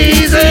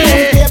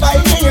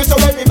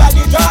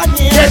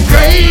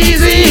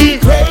crazy.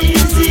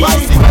 Why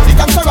is it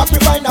can corrupt me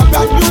find a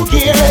brand new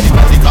gear?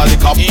 They call the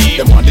cop,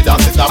 them want the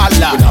dance stop. We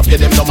not pay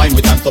them no mind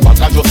with hands to back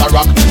and just a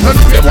rock.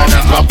 They want to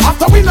drop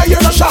after we no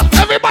hear no shot.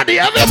 Everybody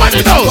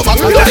know.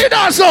 You did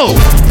also.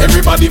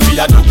 Everybody be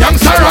a do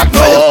gangsta rock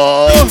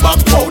no.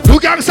 Do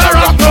gangsta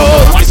rock no.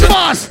 What's your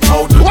boss?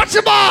 What's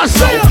your boss?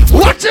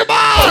 What's your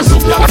boss?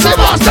 What's your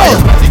boss no?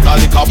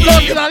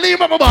 Look, you lean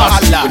back, my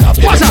boss.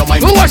 Watch out.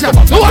 Who watch out?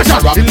 Who watch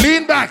out? He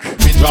lean back.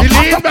 He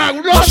lean back.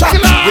 Watch out.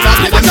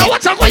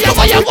 Watch out.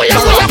 Go ya.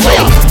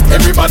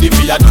 Everybody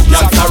be a do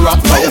gangsta rock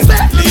now.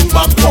 Lean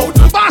back out.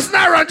 Boss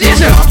Nara,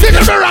 DJ, get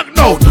him the rock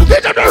now.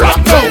 Get him the rock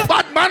now.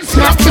 Batman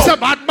skank, Mr.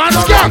 Batman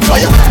skank.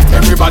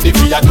 Everybody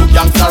be a do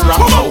gangsta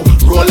rock now.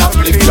 Roll up,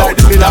 flip down,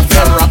 build up,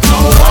 fair rock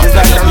now.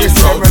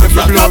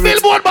 No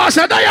billboard boss,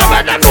 I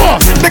am not know.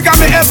 Because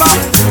me ever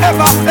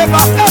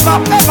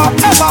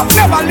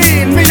never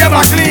lean, me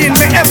never clean,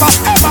 me ever.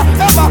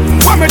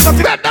 When me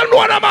just let them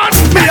know the man.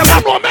 Me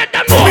never know, make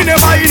them know. Me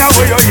never in a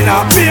way you in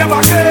a. Me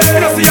ever clean. You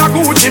know see a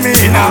Gucci me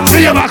in a.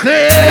 Me ever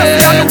clean. You know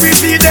see a Louis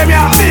V them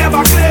ya. Me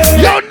ever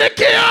clean. Yo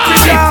Nicky,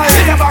 me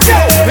never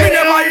clean. Me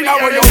never in a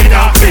way you in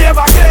a. Me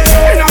ever clean.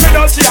 In a me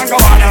don't see a go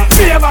on a.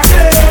 Me ever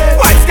clean.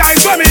 White guys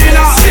when me in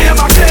a. Me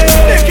ever clean.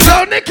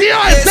 Yo Nicky,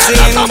 tell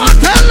them, come on,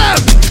 tell them.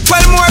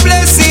 Well more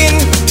blessing.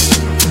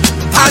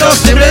 I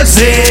just the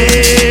blessing.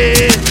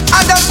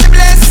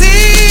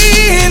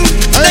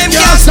 Them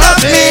can't stop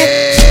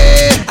me.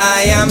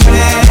 I am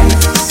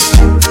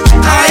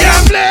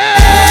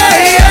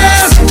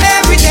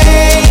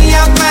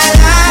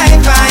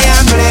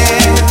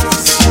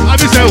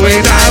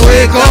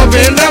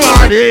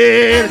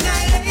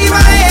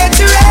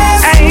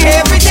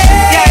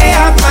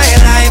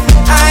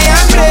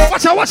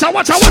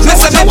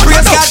me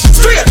praise God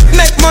straight,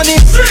 make money,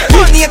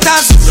 money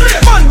haters,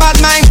 fun bad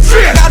mind.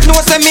 God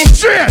knows me,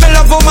 me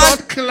love woman,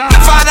 me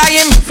father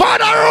him,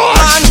 man.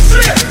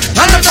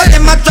 And I tell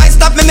them I try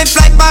stop me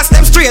fly past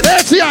them straight.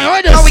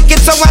 Now we get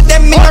so what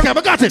them me okay,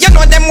 we got it. You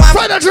know them one.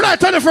 Friday, July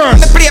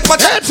 21st. Me play but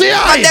the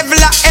devil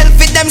a help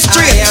with them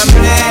straight. I am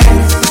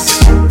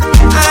blessed.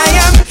 I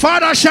am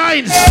Father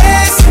shines.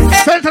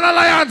 Felton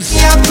Alliance.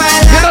 You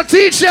don't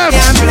teach them.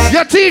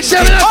 You teach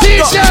them. You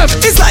teach them.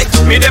 It's like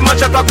me them a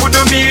chat a kudu,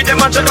 me them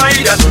a chat a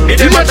idiot. Me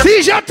You them a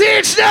chat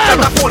teach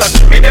them.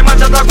 me them a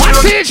chat a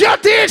kudu.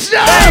 Teach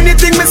them.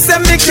 anything me say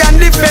me can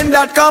defend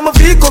that. Come a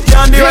pick up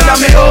can the other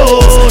me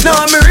house.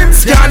 Now me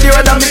rims can the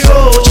other me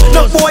house.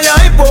 No boy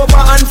I hype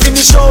over and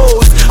finish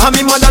house. And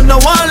me mother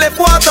no one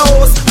left water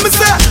house. Me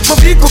say my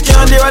pick up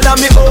can the other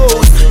me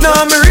house.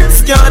 Now me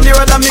rims can the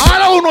other me. I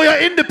don't know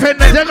you're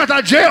independent. They got a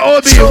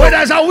J.O.B. Where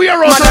there's a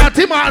warehouse and a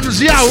Tim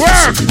Hortons, yeah,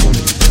 work.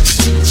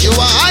 You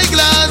are high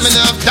glass, me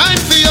not have time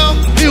for you.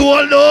 You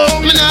all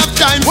know. Me not have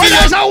time for Where you.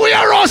 there's a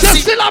warehouse,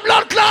 you still a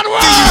blood clot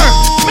work.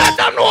 Let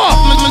them know.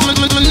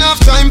 Me not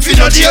have time for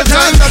you.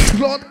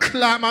 Blood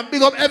clot, man.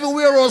 Big up every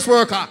warehouse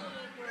worker.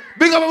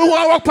 Big up who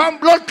work on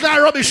blood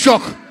clot rubbish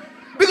truck.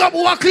 Big up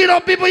who clean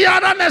up people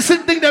yard and that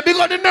thing there. Big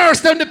up the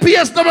nurse them, the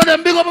PSW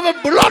them. Big up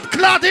every blood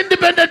clot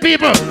independent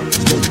people.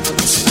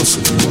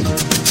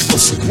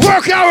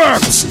 Work your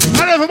work.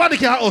 And everybody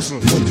can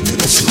hustle.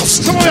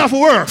 Some of you have to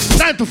work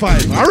 9 to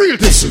 5. A real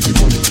thing.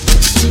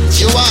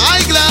 You are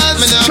high glass,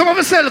 me not. Some of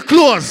them sell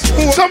clothes.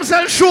 Some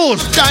sell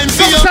shoes. Some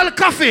sell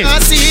coffee.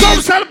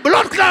 Some sell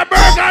blood clot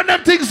burger and them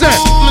things there.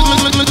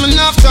 Me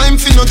not have time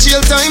for no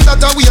jail time.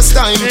 That a waste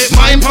time.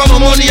 Mine for my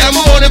money and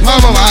my money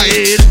for my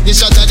mind. The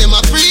shot of them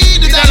a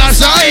free, the dollar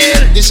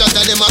sign. The shot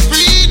of them a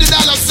free, the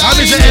dollar sign.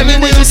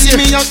 Everywhere you see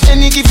me at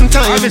any given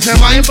time. I say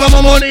mine for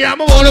my money and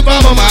my money for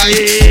my mind.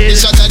 The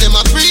shot of them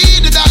a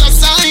free, the dollar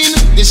sign.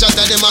 The shot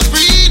of them a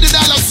free, the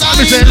dollar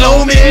sign. I say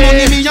low me.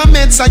 Money me a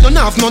meds, I don't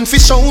have none for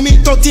show me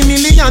 30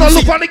 million. So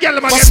look what the girl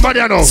them a get body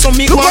now.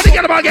 Look what the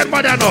girl them a get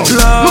body now.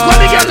 Look what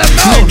the girl them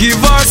now. Me give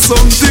her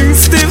something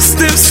stiff.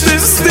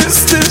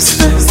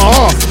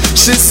 Oh,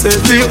 she said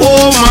the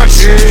oh my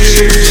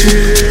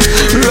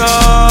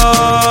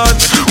Lord.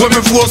 When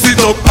me force it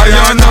up,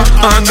 Ayana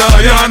and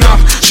Ayana.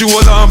 She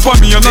hold on for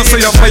me and I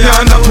say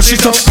Ayana. Push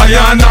it up,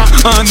 Ayana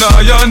and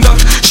Ayana.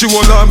 She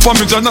hold on for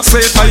me and I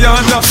say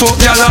Ayana. Fuck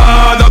y'all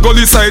hard, I go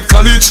inside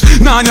college.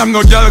 Nah, I'm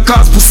no girl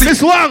cause pussy.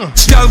 Miss Wang,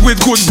 girl with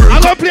good brain.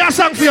 I'm gonna play a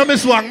song for you,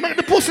 Miss Wang. Make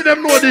the pussy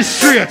them know this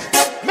straight.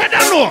 Make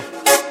them know.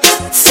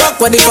 Fuck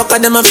what the fuck are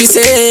them a fi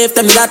safe.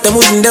 Them that them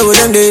wouldn't do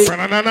them day.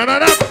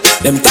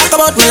 Them talk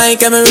about me like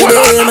every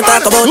day. Me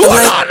talk about them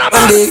like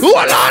one day.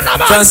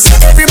 Cause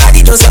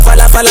everybody just a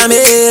follow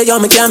me. Yo,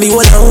 me can't be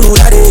one on who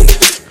that day.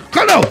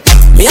 Come on.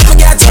 Me have to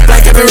get up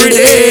like every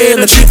day.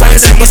 Me keep on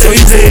simple so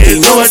easy.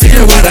 No one see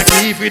you wanna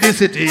keep in the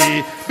city.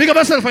 Big up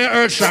yourself for your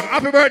earth strong.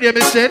 Happy birthday,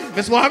 Miss Shin.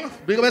 Miss Wang.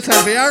 Big up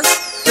yourself here.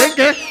 Thank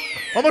you.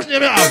 How much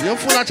name you have? You're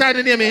full of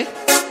China near me.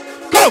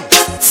 Come.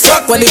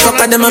 Fuck what the fuck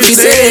are them a fi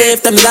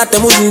safe. Them that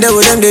them wouldn't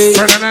do them day.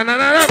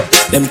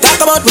 Them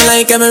talk about me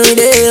like every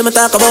day. Me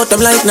talk about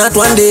them like not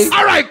one day.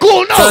 Alright,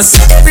 cool now. Cause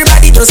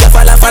everybody just a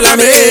follow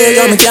me.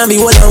 Yo, me can't be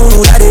one on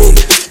who that day.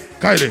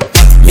 Kylie.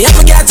 Me have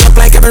to get up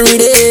like every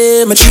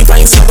day. My 3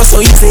 pints sucker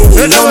so easy.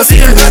 You know see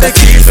you gotta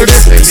keep for the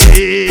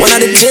city. One of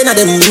the day now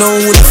them know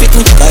who the fit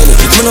me. Kylie,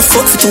 me no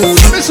fuck for two.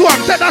 Miss Wang,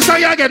 take that song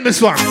again,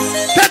 Miss Wang.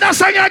 Take that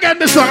song again,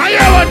 Miss Wang. I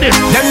hear one this.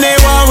 Them they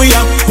want we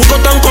up. Who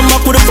got them come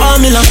back with the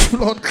formula.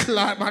 Blood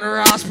clot, man,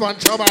 rasp man,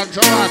 job on.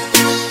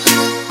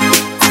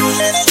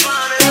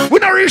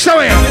 We not reach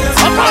away yet.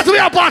 A party, we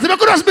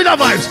could just be the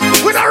vibes.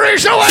 We not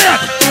reach away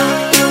yet.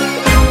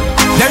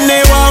 Them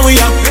they want we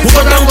up. Who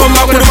got them come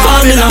back with the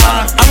formula.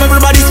 I'm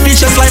everybody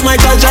speechless like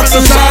Michael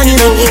Jackson song, you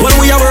know. When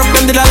we are work,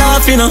 them did a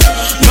laugh, you know.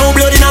 No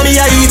blood in me,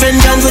 I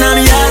even dance in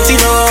me heart, you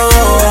know.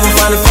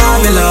 For the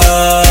formula,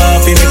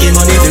 we making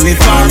money to the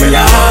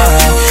formula.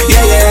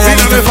 Yeah.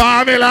 We the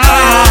formula.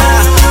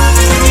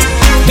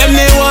 Them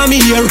they want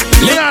me here.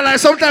 Yeah, like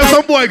sometimes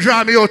some boy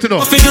draw me out, you know.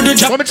 But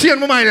me change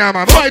my mind, yeah,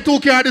 man. I buy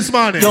 2K this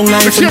morning.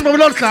 Me change my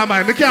blood clot,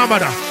 man. Me can't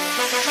bother.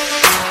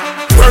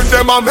 When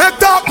them a make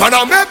that, man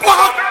a make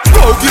one.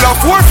 Go kill a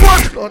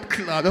 4-1. Blood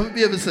clot, don't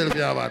behave yourself,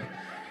 yeah, man.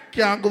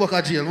 Can't go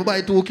back to jail. We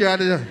buy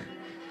 2K,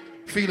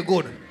 feel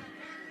good.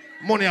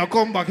 Money will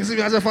come back. You see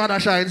me as a father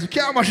shines. You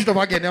can't mash it up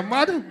again. You're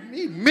mad?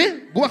 Me?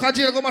 Go back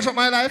to jail, go mash up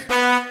my life?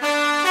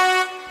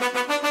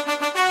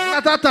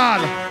 Not at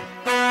all.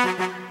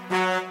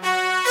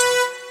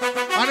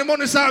 And the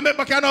money start make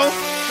back here now.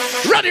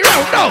 Ready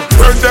round now.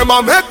 When them a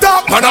make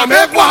that, man a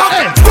make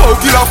one. Go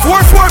kill a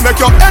 4-4, make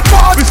your head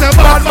fall. We say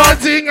bad man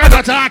thing and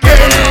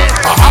attacking.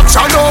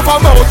 Action over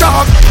mouth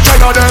talk.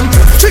 China them.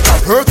 Think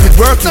I've heard it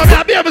work. So me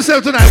be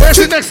myself tonight. Where's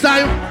the next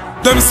time?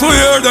 Them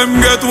swear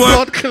them get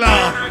wet. Blood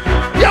clot.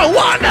 Yo,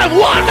 want them.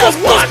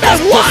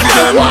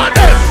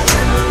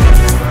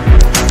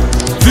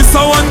 This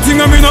a one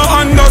thing I me no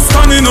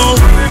understand, you know.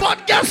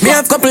 But guess me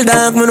have couple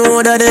dog, me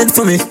know that dead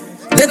for me.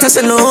 That I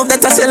say love,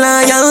 that I say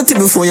loyalty.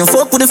 Before you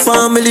fuck with the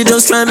family,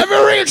 just try me. Every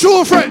real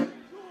true friend.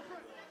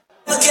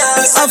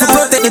 I have to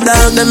protect the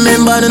dog, them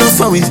men bad enough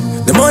for it.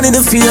 The money,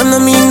 the fame, no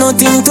mean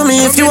nothing to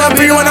me. If you want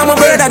free one, I'm a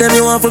brother, then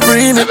you want for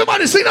free me.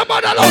 Everybody sing the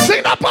band alone,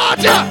 sing the part,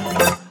 yeah.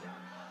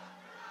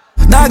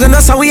 Dog, and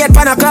that's how we had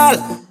pan a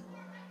call.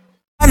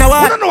 And I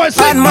don't know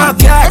what's in my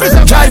car.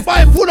 Drive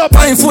by foot up.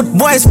 Pine foot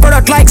boys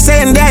product like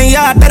saying they ain't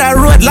yard that I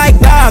rode like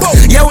dog.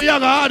 Yeah, we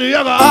hard.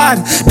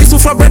 This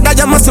is for bread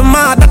that you must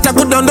mad. That I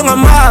put down a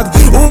mag.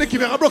 Nicky,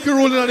 I broke your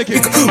rule in the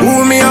kick.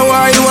 Ooh, me a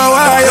why, you a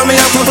why. You me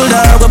a couple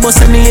dog. But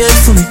send the head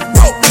for me.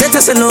 That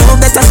I say love,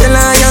 that I say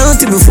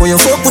loyalty. Before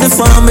you fuck with the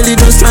family,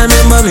 just try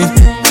remember me.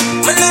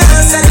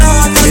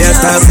 Yeah,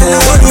 that's the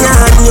one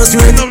just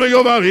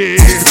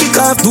kick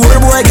off door,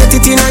 boy, get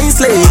it in a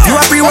slave. You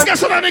a free one.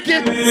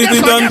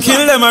 We done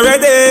kill them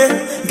already.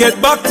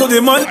 Get back to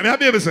the money. I'm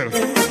happy with myself.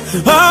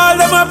 All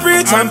them a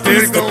preach and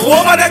preach. The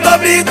over they go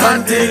beat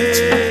and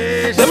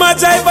teach. Them a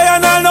jive by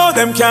and all know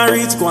them can't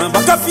reach. Go and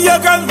back up for your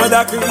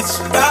grandmother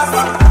preach.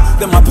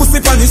 Them a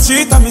pussy on the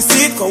street and me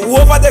see it. Go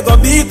over they go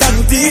beat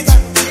and teach.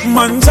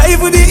 Man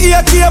jive with the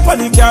ear cape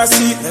and the car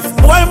seat. Left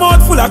boy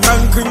mouth full of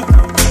concrete.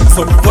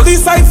 So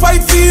police I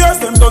fight for years,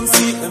 them don't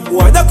see them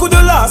boy that could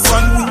the last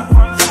one week.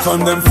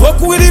 From them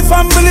fuck with the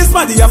families,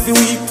 man, they have to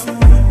weep.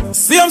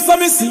 See them so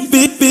me see,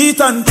 beat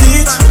and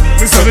teach.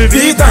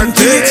 Beat and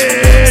teach.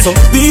 So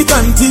beat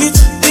and teach,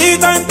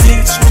 beat and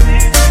teach.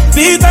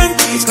 Beat and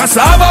teach,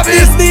 cassava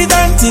beat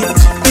and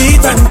teach.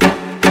 Beat and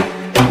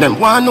teach.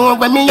 Them wanna know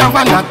when me have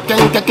a knock,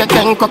 ken,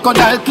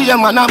 crocodile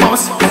came on a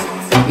bus.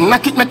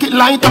 Make it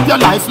light up your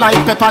life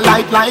like pepper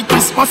light like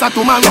Christmas or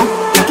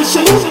tomorrow.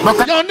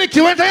 Yo,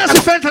 Nicky, when I see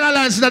fentanyl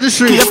lines in the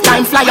street,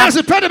 I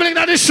see pedaling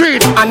in the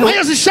street,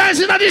 I see shines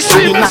in the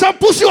street, and some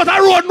pussy on the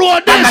road, no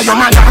this.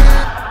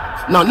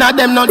 None of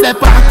them no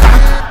depa.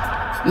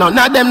 None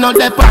of them no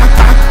depa.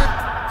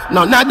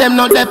 None of them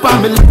no depa.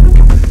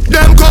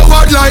 Them go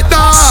out like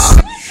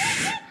that.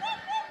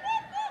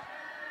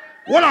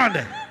 What on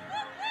there?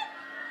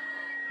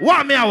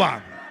 What me I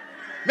want?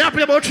 Me I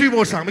play about 3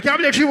 more songs. Me can't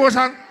play 3 more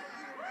songs.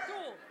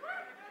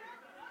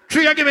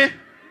 3 you give me.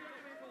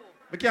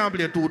 I can't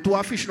play 2. 2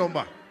 a fish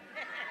number.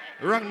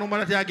 Wrong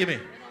number that you give me.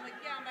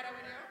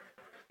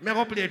 I'm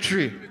going to play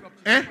 3.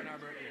 Eh?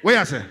 What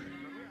you say?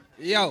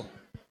 Yo.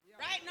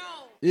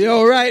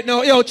 Right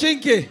now. Yo,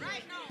 Chinky.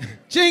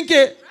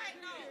 Chinky.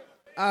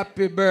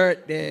 Happy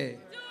birthday.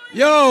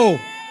 Yo.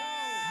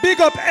 Big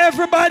up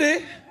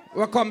everybody.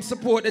 We come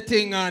support the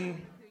thing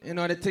and, you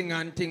know, the thing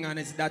and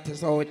that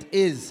is how it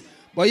is.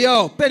 But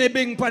yo, penny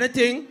bing for the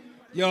thing.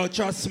 Yo,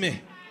 trust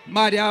me.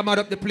 Maddie, I mad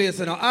up the place,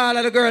 you know. All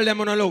of the girls, them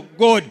wanna look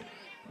good.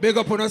 Big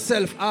up on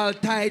yourself. All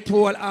tight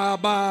hole, all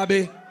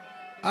Barbie.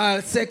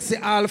 All sexy,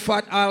 all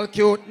fat, all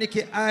cute.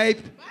 Nicky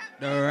hype.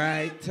 The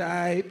right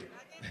type.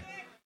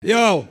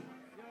 Yo.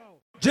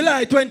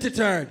 July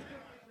 23rd.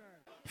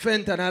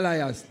 Fenton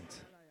Alliance.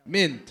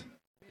 Mint.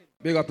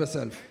 Big up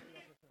yourself.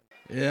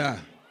 Yeah.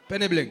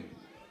 Penny bling.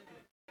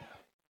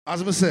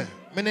 As I say,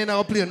 I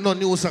never play no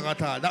new song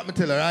at all. That me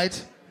tell you,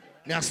 right?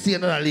 I stay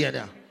in another lane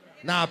there.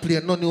 Now I play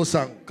no new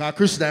song. Because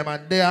Chris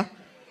Diamond there.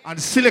 And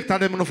the selector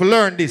them enough to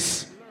learn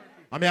this.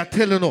 I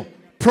tell you no.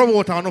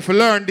 Promoter enough to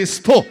learn this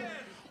too.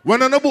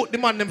 When I know about the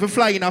man them for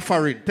fly in a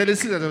foreign, tell the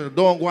selector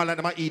don't go on like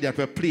them an idiot.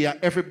 We play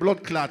every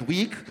blood clot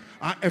week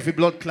and every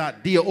blood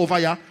clot day over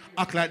here.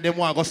 Act like them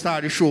want to go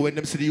start the show when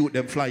them see the youth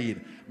them fly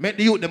in. Make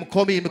the youth them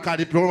come in because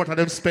the promoter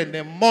them spend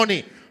them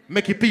money.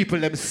 Make the people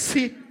them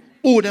see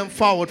who them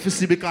forward to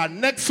see, because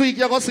next week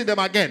you're going to see them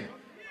again.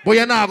 But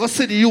you're not going to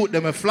see the youth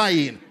them fly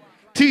in.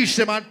 Teach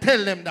them and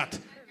tell them that.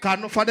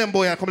 Because for them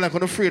boy I come like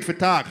I'm afraid for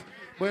talk.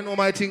 But you know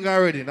my thing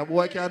already. Now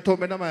boy can't talk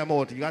me in my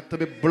mouth. You got to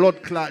be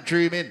blood clot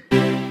dreaming.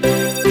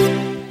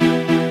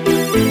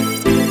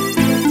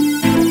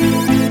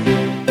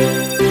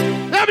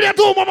 Let me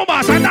do Mama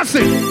Boss and that's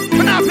it.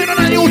 I'm not playing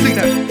on using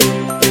them.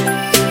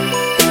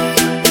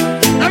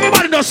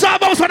 Everybody knows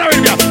Starbucks for the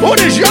radio. Who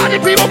is Yanni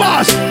people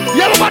boss?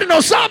 Everybody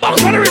knows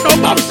Starbucks for the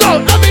radio. Bumps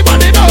out.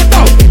 Everybody knows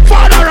now.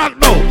 Father Rock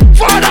now.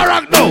 Father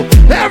Rock now.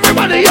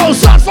 Everybody knows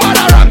son.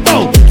 Father Rock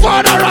now.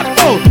 Father Rock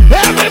now.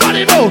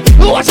 Everybody know.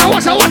 Watch out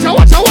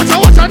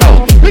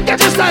now. We get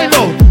your style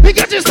low. We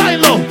get your style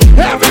low.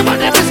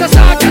 Everybody Mr.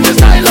 Star get your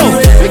style low.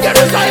 We get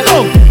your style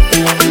low.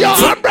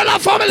 Your umbrella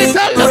family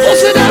tell them to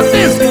see them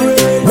this.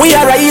 We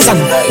are reason,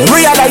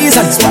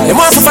 the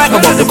want to fight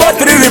about the God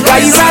for the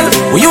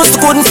reprisal. We used to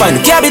couldn't find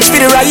the cabbage for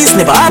the rice.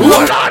 Never had no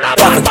with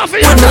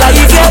the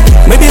life yet.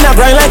 Maybe not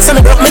grind like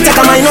some broke me take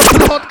a mind up.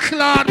 Blood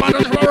clot, man,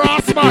 that's a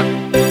Ross,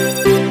 man.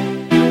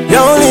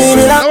 Don't leave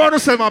me I want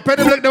to say, man,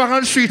 Penny Black never on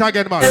the street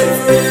again, man.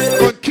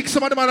 Go and kick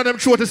some of the man of them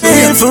throat this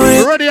again.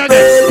 Ready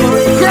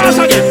again. Cross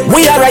again.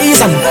 We are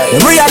reason,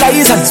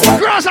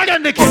 Cross again,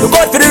 Nicky. The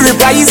God for the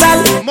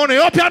reprisal. Money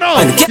up here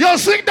now. Yo,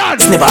 sing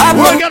that. Never had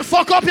no. Get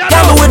fuck up here now.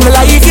 Can't with me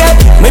life yet.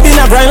 Maybe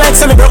not grind like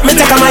some broke me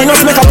take a mind up.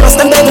 Make a plus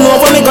them don't know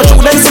when me go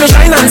through them see me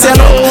shine and say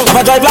no. Have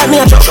a drive like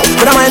me a truck,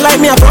 but a mind like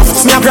me a prof.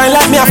 Me a grind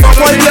like me a fuck.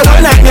 One day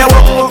one night me a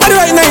walk. At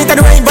the right night, at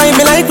the right vibe,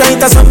 me like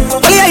night or something.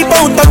 Only I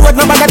bout the road,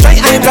 no bag a try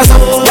hype or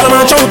something. But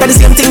I'm not out of the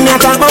same thing, me me a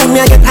talk about me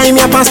a get high,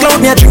 me a pass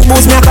cloud, me a drink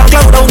booze, me a talk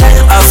cloud out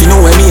there. Half you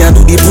know when me a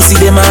do the pussy,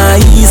 them a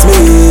ease me.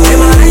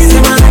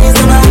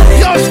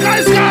 Yo, Sky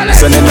Scarlet.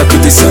 So them a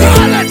criticize.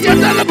 Scarlet, you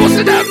tell the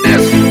pussy them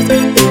this.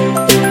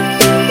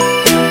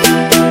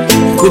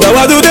 Coulda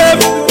what do them?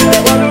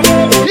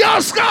 Yo,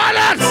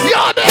 Scarlet,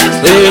 yo this.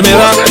 Hey, me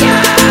laugh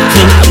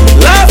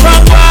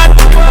and one.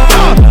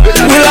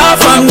 We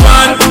laugh and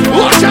one.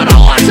 Watch out,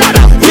 watch out.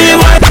 We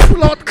want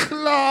blood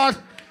clot.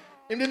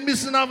 Him didn't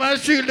missing off my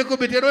street a little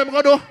bit. You know what I'm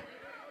gonna do?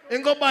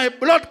 Him go buy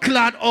blood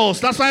clot house.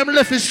 That's why I'm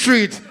left his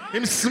street.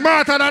 Him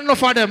smarter than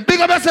enough of them. Big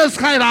up yourself,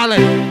 Sky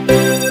Darling.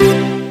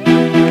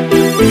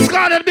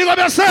 Scarlet, big up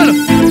yourself.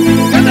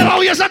 You never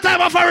waste your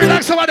time off and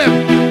relax over them.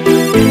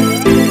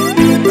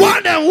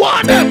 Want them,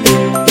 want them.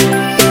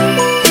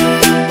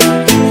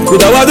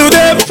 Coulda what do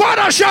them?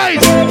 Father Shine,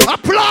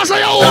 applause on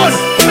your own.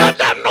 Let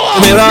them know.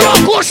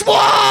 You're push boy.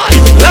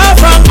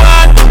 Laugh and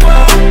one.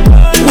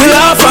 We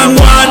laugh and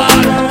one.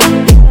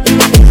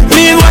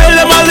 Meanwhile,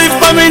 them a live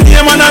for me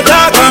name and a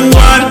talk and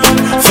one.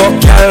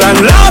 Fuck y'all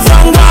and laugh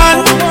and one.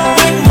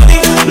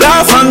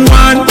 Laugh and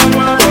one.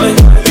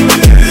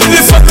 The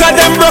fucker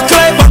them broke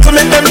like back to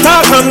make them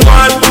talk and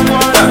one.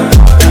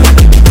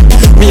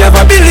 Me have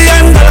 $1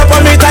 billion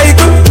for me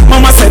title.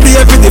 Mama said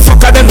the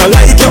fucker them no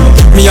like you.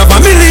 Me have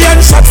 1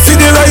 million shots for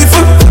the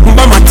rifle.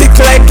 Mama tick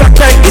like clock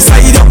right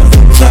beside you.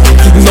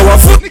 No a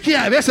foot. Nicky,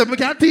 I said we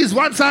can tease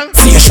one song.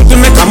 See you should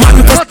make a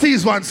man. Not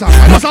tease one song.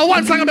 I just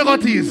one song I'm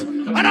gonna tease.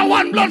 And a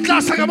one blood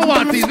class song I'm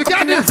gonna tease. We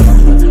can't do.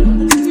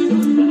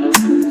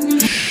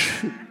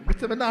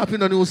 I'm not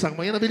playing a new song,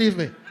 man. You don't believe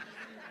me?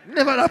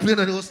 Never not playing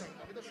a new song.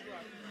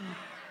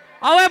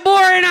 How we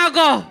boring I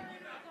go?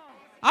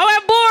 How we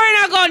boring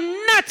I go?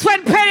 Not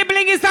when Penny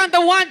Bling is on the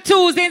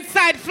 1-2s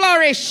inside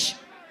Flourish.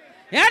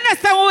 You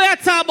understand what we are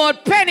talking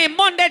about? Penny,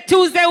 Monday,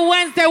 Tuesday,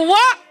 Wednesday,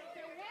 what?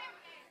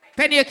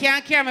 Penny, you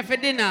can't carry me for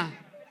dinner.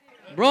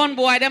 Brown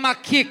boy, them a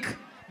kick.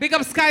 Big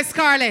up Sky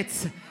Scarlet.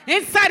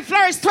 Inside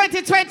Flourish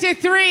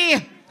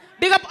 2023.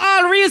 Big up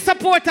all real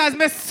supporters.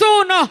 Me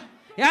sooner.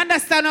 You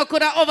understand? I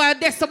could have over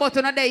this about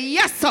another.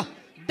 Yes, sir.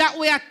 That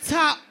we are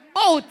talking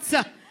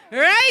about.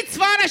 Right?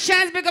 Father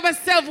Shines, big up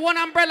yourself. One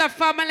Umbrella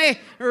family.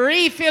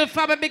 Refill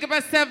family. Big up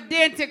yourself.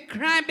 Dainty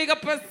Crime. Big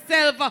up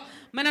yourself.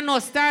 I don't know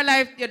Star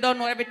Life. You don't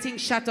know everything.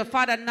 Shut up.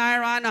 Father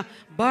Nairana.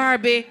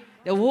 Barbie.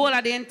 The whole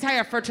of the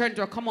entire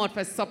fraternity will come out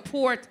for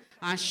support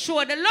and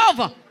show the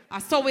love.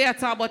 That's how we are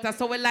talking about. That's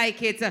how we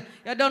like it.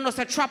 You don't know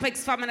the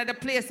Tropics family in the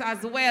place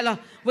as well.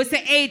 We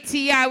say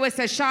ATI. We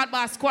say Short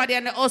Bar Squad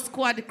and the O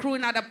Squad. The crew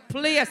in the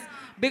place.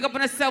 Big up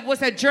on yourself. We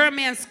say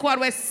German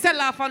Squad. We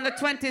sell off on the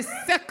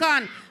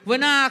 22nd. We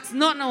not ask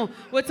nothing.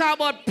 We talk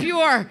about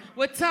Pure.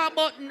 We talk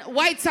about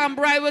White and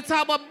Bright. We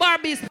talk about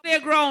Barbie's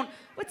Playground.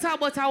 We talk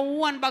about a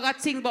one bag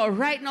of thing. But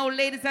right now,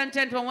 ladies and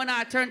gentlemen, we're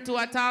not turn to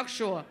a talk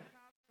show.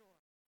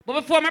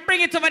 But before I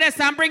bring it over there,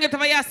 so I bring it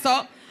over here,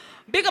 so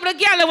big up the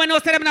girl when you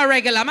say them not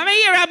regular. I'm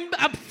here,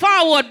 I'm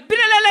forward. I'm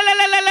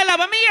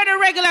here the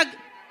regular.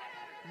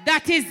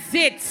 That is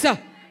it.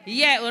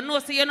 Yeah, we know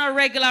so you're not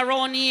regular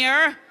around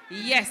here.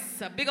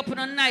 Yes, big up on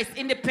a nice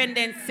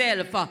independent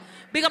self.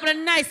 Big up on a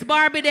nice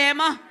Barbie them.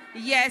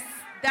 Yes,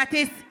 that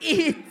is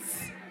it.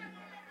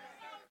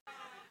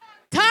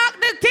 Talk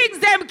the things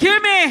them, kill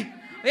me.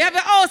 You have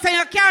your house and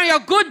you carry your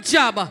good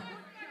job.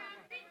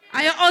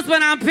 And your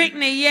husband and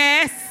picnic,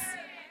 yes.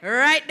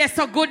 Right, that's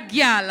a good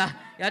girl.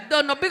 You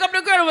don't know. Big up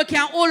the girl who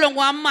can hold on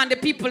one man, the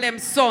people them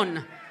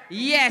son.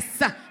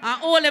 Yes. And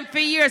hold them for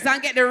years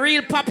and get the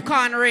real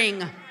popcorn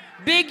ring.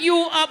 Big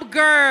you up,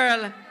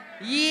 girl.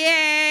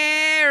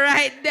 Yeah,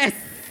 right there.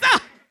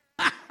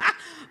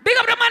 Big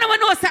up the man who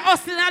knows that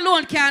hustling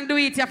alone can't do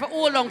it. You have to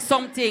hold on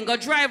something. Go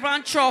drive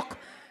around truck,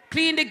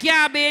 clean the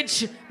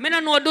garbage. Me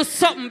don't know, do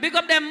something. Big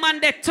up them man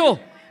there too.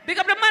 Big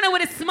up the man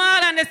with the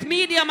small and the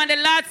medium and the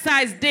large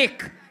size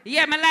dick.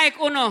 Yeah, me like,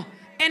 Uno.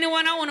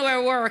 Anyone I want to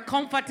wear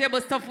comfortable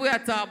stuff we are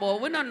talking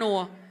about. We don't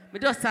know. We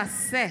just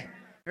say.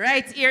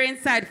 Right here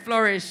inside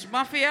Flourish.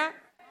 Mafia,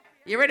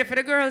 you ready for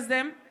the girls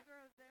them?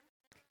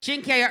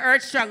 Chinky, you're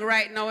earth strong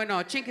right now, you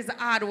know. Chinky's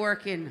hard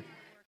working.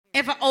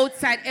 Ever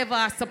outside,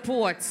 ever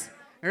support.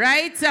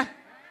 Right?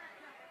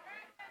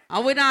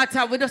 And we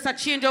just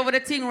change over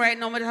the thing right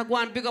now. We just go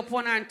and big up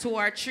 1 and 2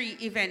 or 3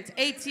 event.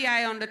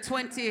 ATI on the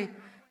 22nd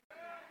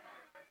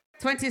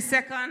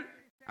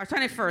or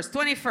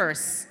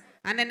 21st.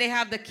 And then they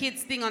have the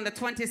kids thing on the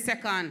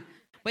 22nd.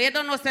 But you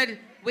don't know, said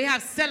we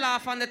have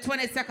sell-off on the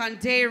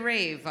 22nd, day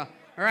rave.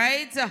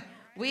 Right?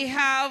 We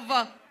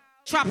have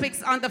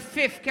Tropics on the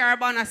 5th,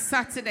 Carabana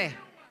Saturday.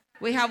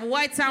 We have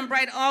White and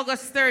Bright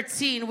August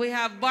 13. We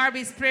have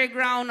Barbie's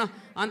Playground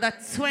on the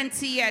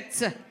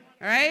 20th.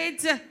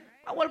 Right? A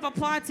whole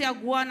party are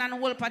going and a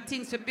whole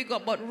things to big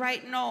up. But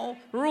right now,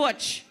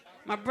 Roach,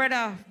 my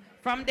brother,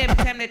 from them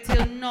time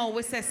till now,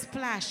 we say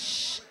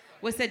Splash.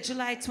 We say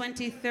July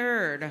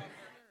 23rd.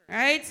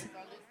 Right?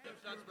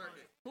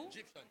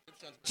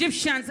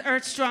 Egyptians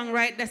Earth Strong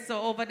right there, so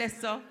over there,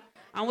 so.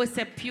 And we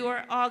say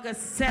Pure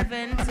August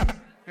 7th,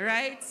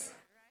 right?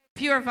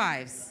 Pure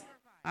Vibes.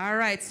 All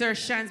right, Sir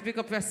Shines, pick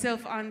up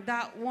yourself on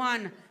that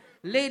one.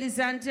 Ladies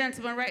and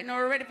gentlemen, right now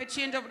we're ready for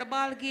change up the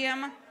ball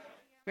game.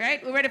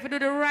 Right? We're ready for do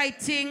the right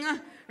thing.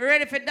 We're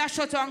ready for dash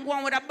out and go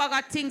on with a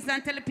bag of things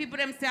and tell the people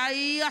them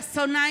say, you're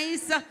so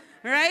nice.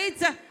 Right?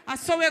 And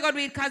so we're going to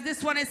do it because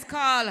this one is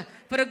called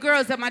for the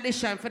girls of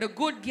audition, for the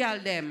good girl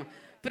them.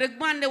 For the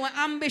man that were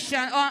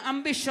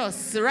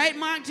ambitious. Right,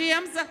 Mark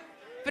James?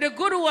 For the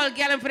good old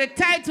girl and for the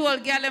tight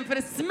old girl and for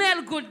the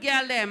smell good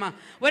girl them.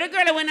 Where the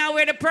girl that when I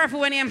wear the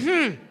perfume when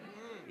him,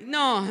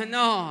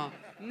 No.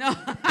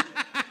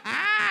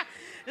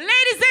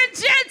 Ladies and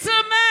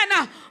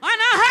gentlemen, on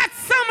a hot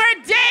summer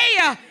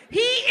day, he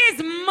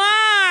is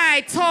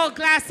my tall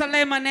glass of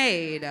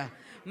lemonade.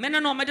 Me no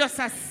know, me just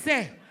a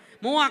say.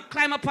 Me want to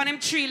climb up on him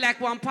tree like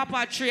one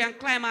papa tree and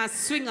climb and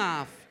swing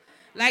off.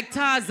 Like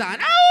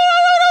Tarzan.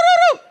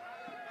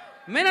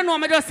 Me no know,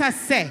 me just a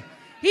say.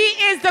 He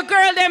is the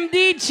girl them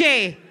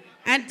DJ.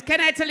 And can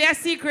I tell you a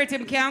secret?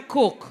 Him can't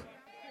cook.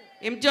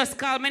 Him just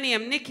call my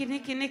name Nicky.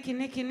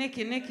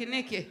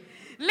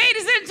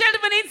 Ladies and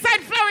gentlemen, inside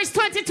Flourish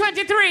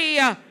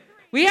 2023,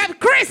 we have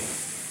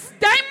Chris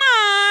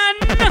Diamond.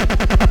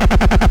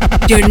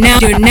 You're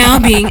now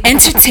being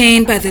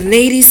entertained by the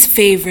ladies'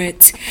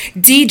 favorite,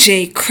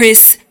 DJ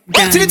Chris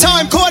Up to the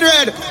time, Code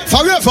Red,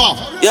 forever.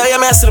 Yeah,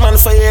 Master Man,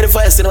 for your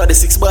advice, you know, the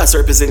 6 bars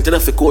representing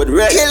for Code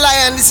Red. Hey,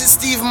 Lion, this is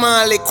Steve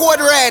Marley,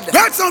 Code Red.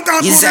 That song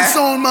can't Code Red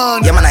sound,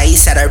 man. Yeah, man, I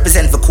said I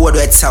represent for Code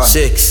Red sound.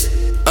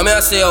 6. I mean,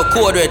 I say,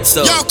 Code Red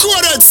sound. Yo,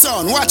 Code Red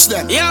sound, watch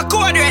them. Yeah,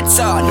 Code Red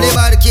sound. Play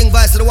by the King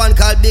Vice, the one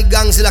called Big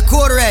Gangzilla,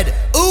 Code Red.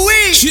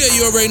 Ooh-wee. Yeah,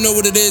 you already know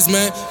what it is,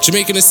 man.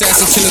 Jamaican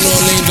assassin killing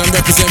all names. I'm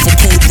representing for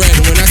Code Red.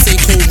 And when I say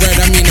Code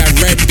Red, I mean that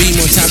red beam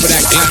on top of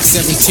that Glock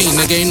 17.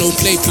 Nigga, ain't no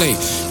play.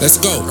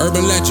 Let's go,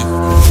 Urban Legend.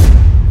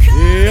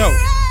 Yo.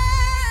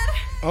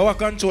 Our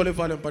control the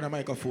volume on the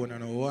microphone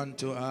and 1,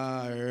 2,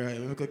 alright,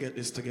 we could get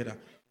this together.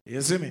 You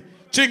see me?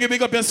 Chingy,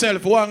 big up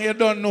yourself. One you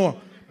don't know.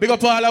 Big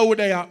up all out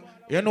there.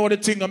 You know the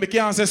thing. I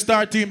can't say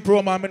Star Team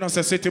Pro, man. I don't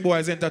say City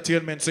Boys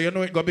Entertainment. So you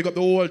know it got big up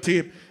the whole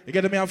team. You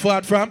get me and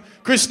fought from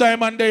Chris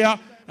Diamond there.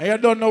 And you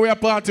don't know where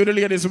part to the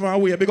ladies from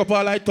away. Big up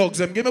all I thugs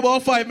them. Give me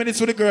about 5 minutes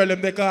with the girl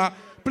them. They can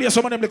play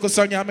some of them little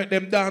songs and make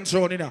them dance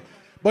around, you know.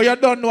 But you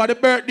don't know the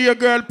birthday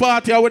girl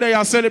party how they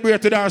are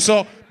celebrated her.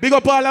 So big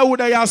up all who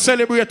they are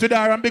celebrated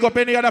her and big up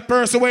any other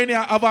person when you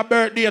have a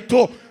birthday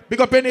too. Big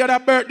up any other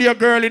birthday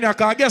girl in your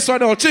car. Guess what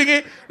now?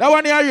 Chingy, that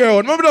one here your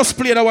own. Maybe just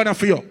play that one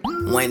for you.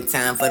 1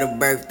 time for the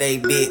birthday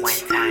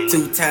bitch.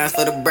 2 times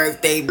for the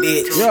birthday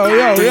bitch. 3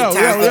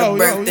 times for the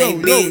birthday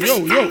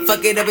bitch.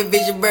 Fuck it up if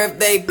it's your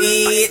birthday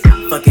bitch.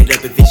 Fuck it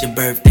up if it's your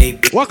birthday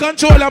bitch. What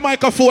control the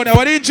microphone?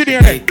 What the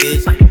engineer?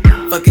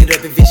 Fuck it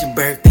up if it's your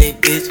birthday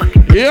bitch.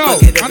 Yo,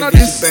 fuck it up I if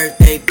it's your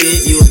birthday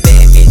bitch. You a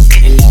bad bitch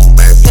and it's your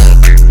birthday.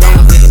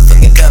 Don't really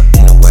fuck it up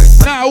in the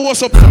worst. Nah,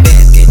 what's up? Bad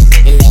bitch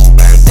and it's your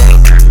birthday.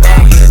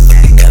 Don't really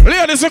fuck it up.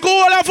 Ladies, look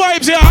all the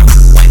vibes here. 1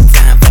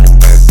 time for the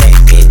birthday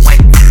bitch. 2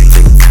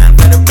 times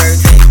for the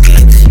birthday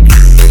bitch.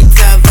 3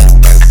 times for the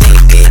birthday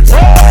bitch.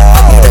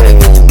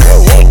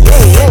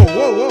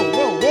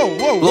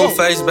 Blue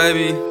face,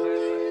 baby.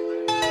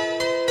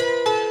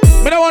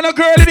 Me don't want a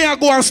girl in here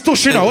go and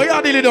stush, you know. What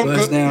you dealing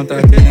with, uncle?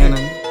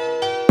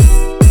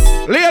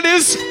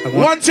 Ladies,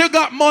 once you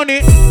got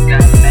money,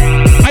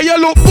 and you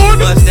look good.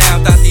 Bust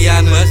down,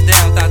 Tatiana. Bust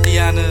down,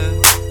 Tatiana.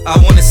 I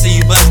wanna see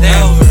you bust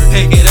down.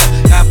 Pick it up,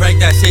 now break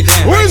that shit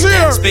down. Where's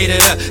here? Speed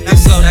it up, now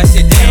slow that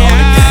shit down. On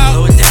the gang,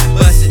 slow it down,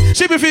 bust it.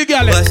 She be feel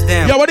girl. Bust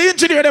down. Yo, what the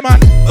engineer, the man?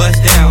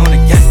 Bust down on the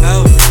gang,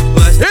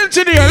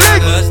 engineer,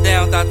 leg. Bust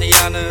down,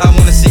 Tatiana. I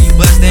wanna see you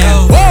bust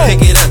down. Whoa.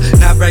 Pick it up,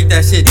 now break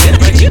that shit down.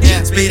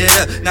 Speed it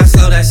up, now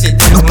slow that shit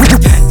down. On the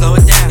gang, slow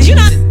it down. You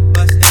know.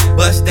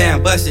 Bust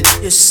down, bust it.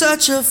 You're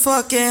such a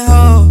fucking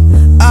hoe.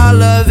 I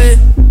love it.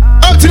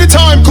 Up to the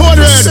time, Code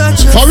Red,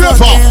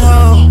 forever.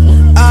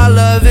 I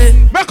love it.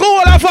 Make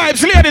all the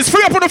vibes, ladies.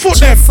 Free up on the foot,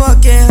 them.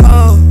 Fucking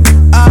hoe.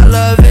 I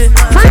love it.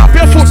 Free up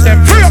your foot,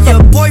 them. Free up.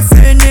 Your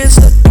boyfriend is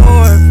a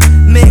dork.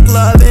 Make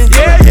loving.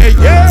 Yeah.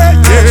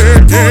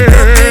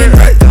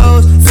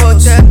 Fuck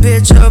that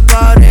bitch up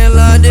out in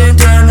London.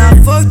 Then I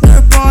fucked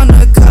up on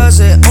a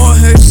cousin or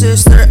her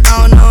sister.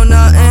 I don't know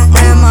nothing.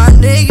 And my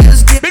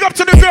niggas get big up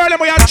to the girl and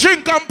we are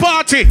drink and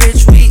party.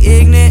 Bitch, we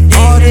ignorant.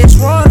 All this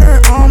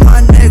water on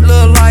my neck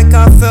look like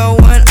I fell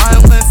when I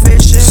went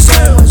fishing.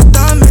 So much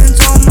diamonds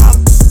on my.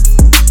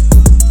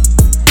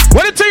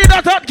 What tell you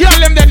that hot girl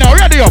them then now?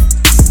 Ready up.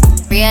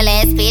 Real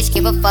ass bitch,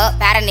 give a fuck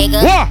about a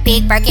nigga. What?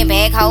 Big Birkin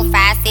bag, hold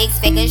 5, 6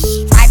 figures.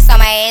 Stripes on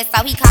my ass,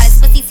 so he call his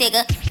pussy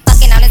tigger.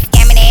 Fucking on a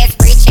scamming ass,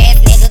 rich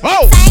ass nigga.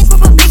 Oh. Same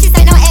group of bitches,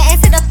 ain't no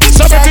ass to the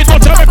picture. Tricking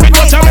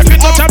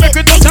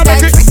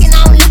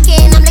on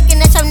looking, I'm looking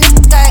at your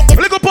nigga.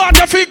 Look up on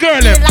your feet, girl.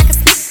 Like a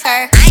speaker.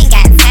 I ain't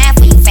got time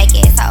for you fake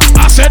ass hoes.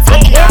 I said,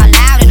 talking all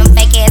loud in them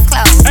fake ass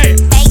clothes. Hey.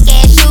 Fake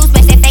ass shoes,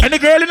 man, say fake. And the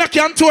girl in a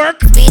can't work.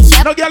 Bitch,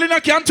 no girl in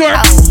a can't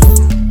work.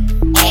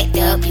 Act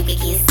up, you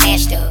can get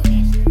snatched up.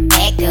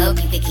 Act up,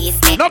 you can get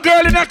snatched up. No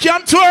girl in a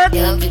can't work.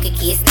 You can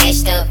get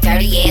snatched up,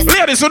 dirty ass.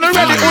 Ladies, on the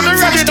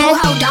ready now.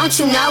 Oh, don't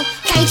you know?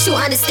 Can't you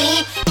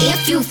understand?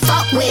 If you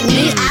fuck with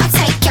me, I'll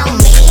take your man.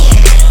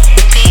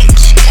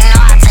 Bitch, you know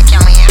I'll take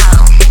your man home.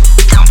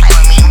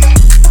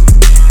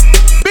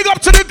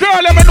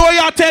 girl, let me know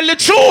you tell the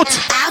truth.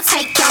 I'll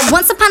take you.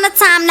 Once upon a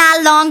time,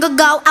 not long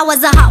ago, I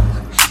was a hoe.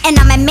 And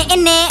I'm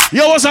admitting it.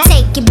 Yo, what's up?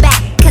 Take it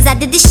back, cause I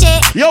did the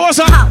shit. Yo, what's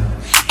up? Hoe.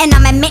 And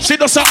I'm admitting. She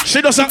does up.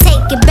 Take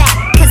it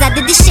back, cause I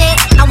did the shit.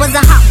 I was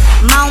a hoe.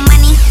 More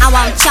money, I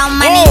want your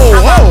money.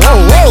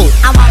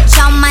 I want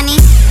your money.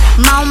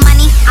 More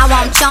money, I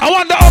want your. I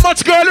wonder how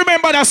much girl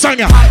remember that song.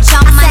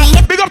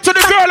 Big up to the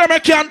girl that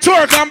make can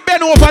twerk and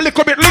bend over a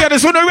little bit.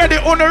 Ladies, when you ready,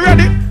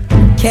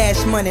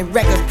 Cash money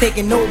records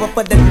taking over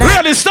for the night.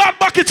 Really, start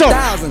back it up.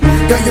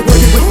 Girl, you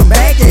working with some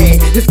backhand.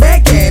 This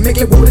backhand make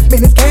it roll to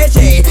spin his cash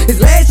hand. His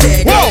last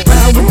hand. Whoa.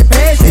 Round with the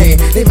passion.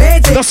 They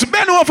mad. Just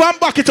bend over and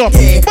back it up.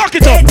 Back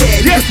it up.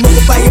 Yes.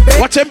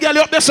 Watch them girl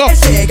up this up.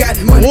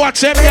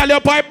 Watch them girl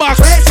up by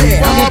back. Empty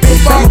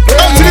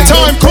the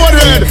time, code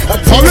red.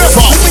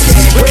 Forever.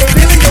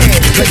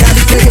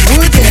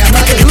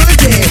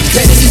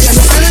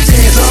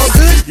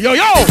 Yo,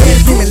 yo.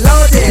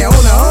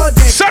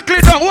 Circle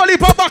it down. Hold it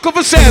back of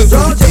yourself.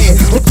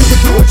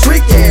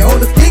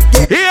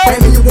 Yeah.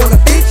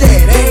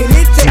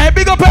 Hey,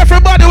 big up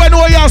everybody when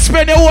you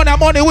spend your own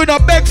money with a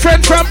big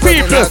friend from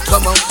people.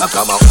 Come on.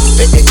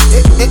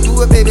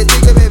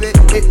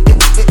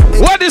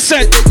 What is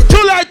it?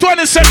 July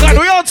 22nd,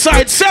 we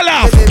outside, sell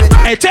out.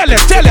 Hey, tell him.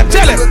 I'm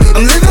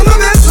living my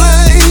best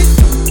life.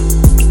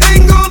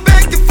 Ain't going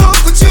back and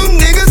forth with you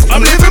niggas.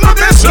 I'm living my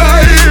best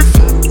life.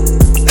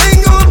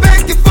 Ain't going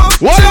back and forth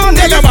with what you on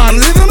niggas. Man? I'm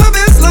living my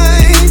best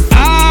life.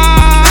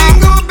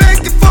 Ain't going back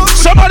and forth.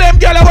 Some of them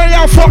girls when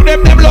you fuck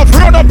them love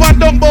run up and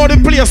down about the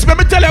place. Let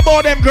me tell you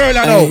about them girl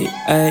I know.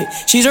 Ay.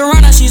 She's a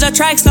runner, she's a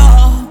track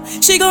star.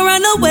 She gon'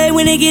 run away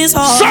when it gets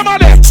hard. Some of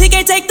them. She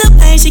can't take the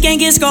pain, she can't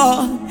get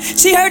scarred.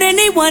 She hurt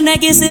anyone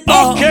that gets it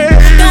ball. Okay.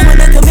 Don't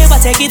wanna commit,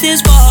 but take it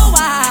this far.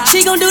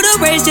 She gon' do the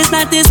race, just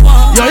not this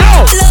one. Yo.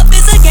 Love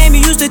is a game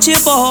you used to cheer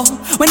for.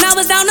 When I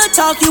was down to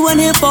talk, you weren't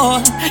here for.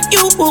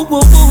 You woo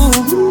woo woo.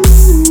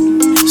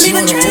 She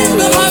done tried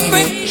to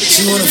heartbreak.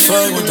 She wanna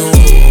fuck with the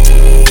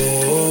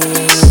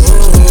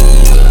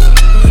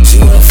She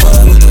wanna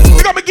fuck with the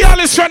You got me girl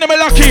is trying to be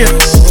lucky.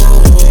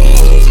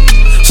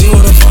 She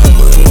wanna fuck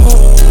with the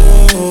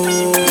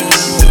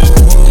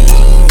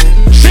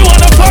She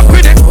wanna fuck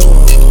with it.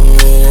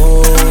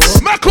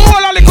 Make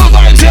all a little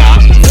vibes, yeah.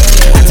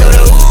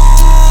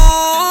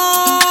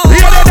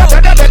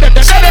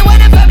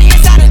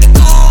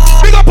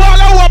 Big up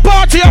all our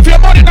party of your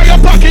money in your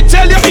pocket.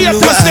 Tell your haters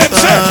them,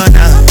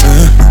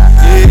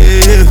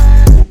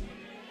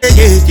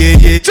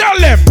 Yeah. Tell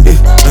them.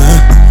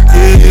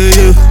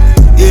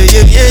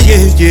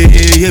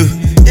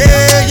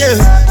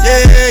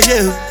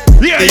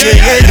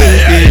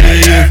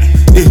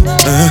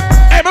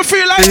 Hey, me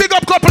feel like big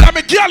up couple of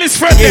me girl is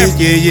friend them.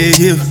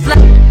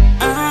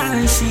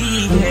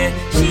 She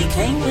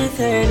came with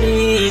her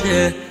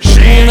nigga.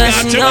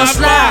 She gon'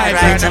 slide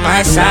right to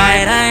my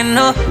side. I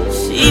know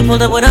she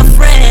pulled up with a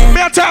friend.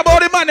 Me talk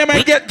about the man that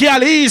might get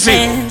girl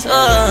easy.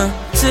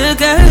 Took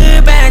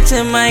her back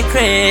to my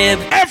crib.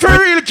 Every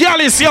real girl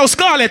is yo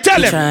Scarlett.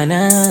 Tell him.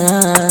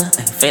 Tryna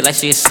feel like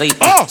she asleep.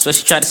 So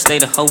she tried to stay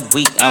the whole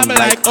week. I'm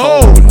like,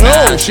 oh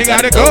no, she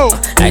gotta go.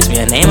 Ask me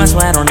her name, I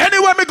swear I don't know.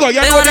 Anywhere me go,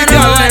 you they know wanna the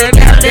know why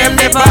them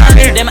they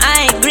party. Them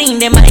I ain't green,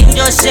 them I ain't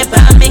just shit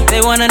on me. They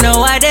wanna know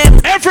why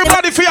them.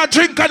 Everybody for your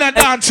drink and a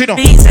dance, you know.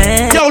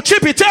 Yo,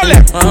 Chippy, tell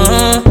them.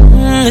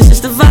 It's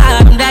just the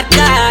vibe, I'm that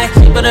guy.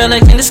 She put her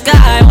legs in the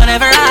sky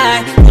whenever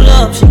I pull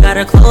up. She got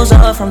her clothes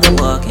off from the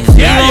walking.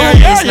 Yeah.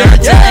 She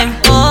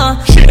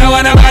don't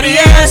want nobody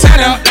else, I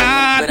know that.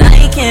 But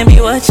I can't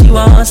be what she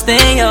wants,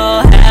 they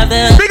all have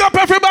them. Big up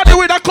everybody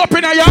with a cup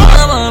in a yard.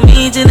 All want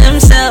me to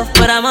themselves,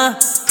 but I'm a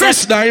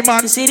Chris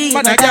Diamond,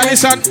 man, I got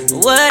listen.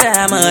 What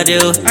I'ma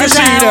do? I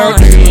see I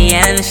want she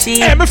and she.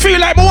 Hey, me feel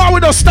like me want we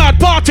don't start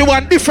party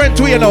one different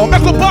way, you know.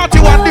 Make a party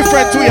one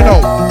different way, you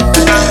know.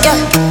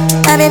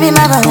 My baby,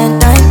 my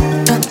Valentine.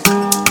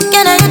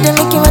 Can I hit the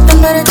Mickey with the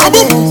better time?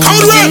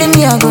 Telling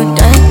me a good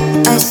time.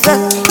 I swear,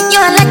 you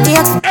are like the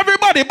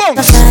everybody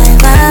bounce.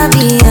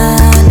 Be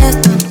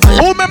honest.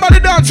 Who remember the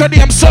dancer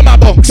named Summer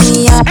Box?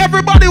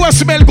 Everybody will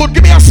smell good.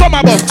 Give me a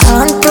Summer Box.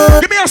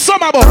 Give me a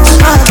Summer Box.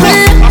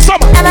 A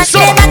Summer.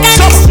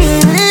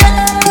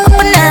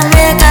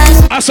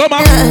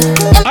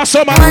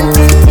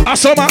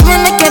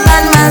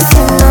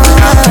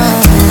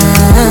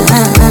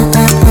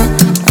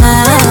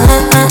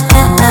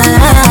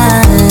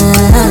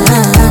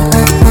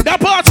 That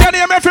party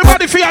name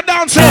everybody for your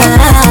dancer.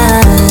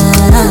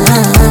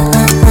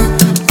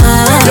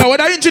 Yeah, when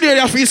I engineer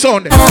your free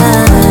sound.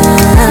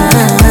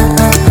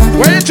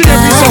 Where engineer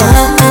free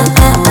sound?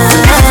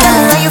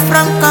 Where you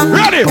from, come?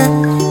 Ready?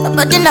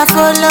 But in a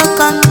follow,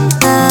 come.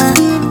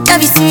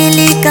 That is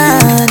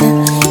silicon.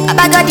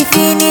 I got the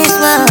finish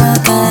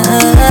work.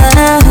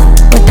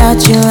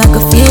 Without you, I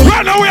could feel.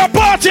 Right now we are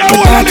party. I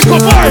want a little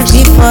vibes.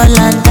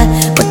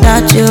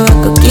 Without you, I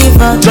could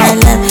give up my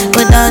life.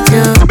 Without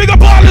you. Big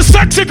up all the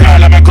sexy girl.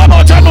 Let me come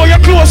out. I know you're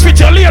close with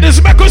your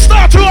ladies. Make us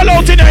start to roll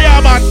out in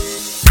here, man.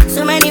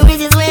 So many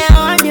reasons why I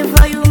want you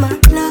for you, my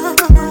love.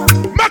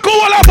 Make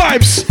all our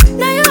vibes.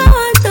 Now you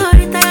want to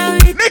retire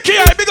with Nikki,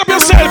 I big up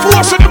yourself.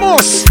 What's in the more?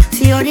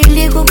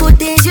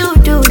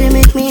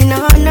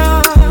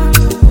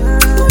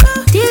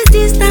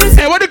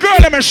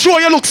 let me show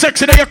you look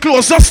sexy in your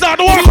clothes. Just start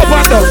to walk up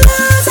and down.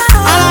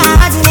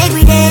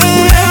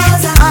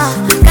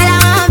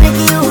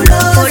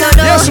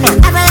 Yes, man.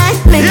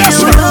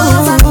 Yes, man.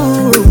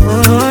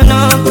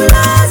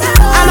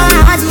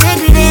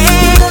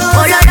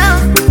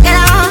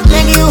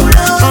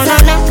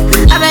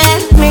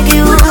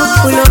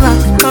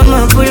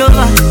 Pull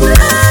over.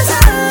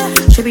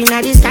 Should be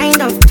not these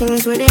kind of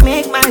things where they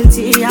make man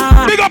see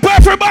ya. Big up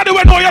everybody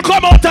when you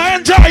come out and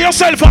enjoy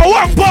yourself at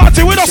one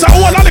party with us at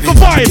one little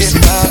vibes.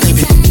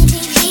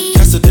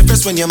 That's the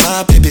difference when you're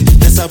my baby.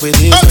 That's how it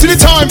is. Up to the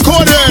time,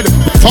 coded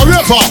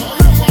forever.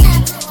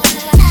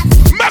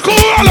 Make a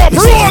roll up,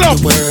 roll up.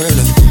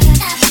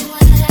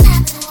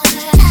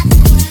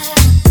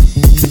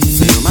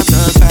 Feel my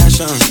thug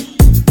passion.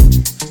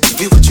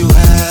 Give you what you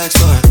ask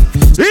for.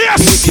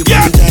 Yes,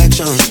 yeah.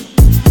 Action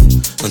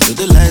until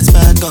the lights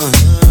back on.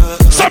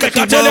 So make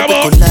I tell you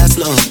about. Last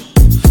long,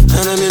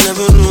 and I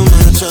never knew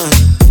my chance.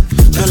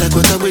 Feel like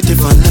what I waited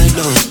for night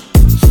long.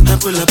 I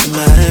pull up in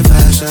my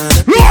fashion.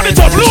 Load it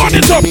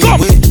up,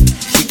 come.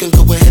 We can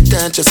go ahead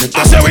and just hit.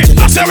 I say we.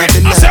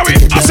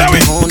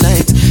 Whole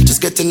night,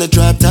 just get in the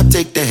drop top,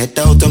 take the head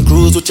out and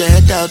cruise with your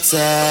head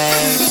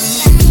outside.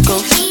 Go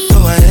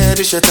ahead,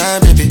 it's your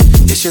time, baby.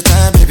 It's your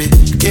time, baby.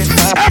 Get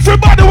out.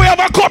 Everybody, we have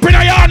a cup in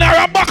a yarn or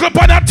a buckle up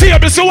on a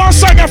table. So one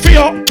song I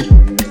feel.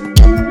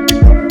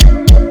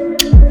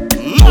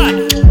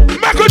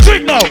 Make a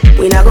drink now.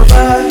 We not go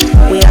far,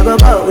 we not go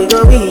go, we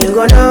go we, you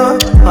go know.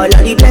 All of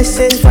the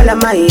blessings fall on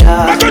my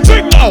yard. Make a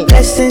drink now.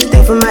 Blessings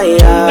stay for my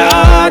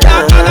yard.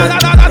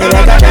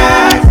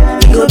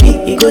 You go be,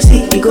 you go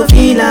see, you go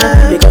feel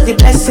because the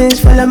blessings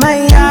fall on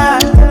my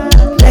yard.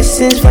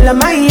 Blessings fall on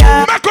my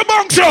yard. Make a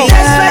bong show.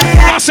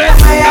 I said,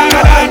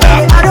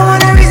 I don't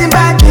wanna reason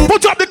back.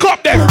 Put up the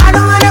cup there. I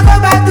don't wanna go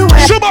back to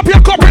where. Shove up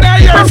your cup in the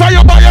air if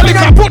you buy your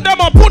liquor. Put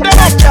them up, put them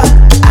up.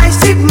 I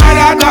sip my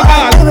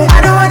alcohol.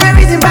 I don't wanna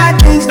reason bad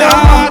things no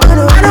more.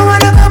 I don't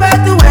wanna go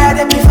back to where I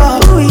did before.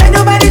 Ain't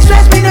nobody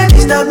stress me, no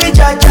disturb me,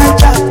 cha.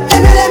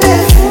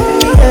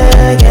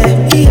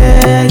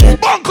 Yeah.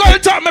 Bunko, you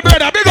talk me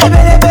brother, big up.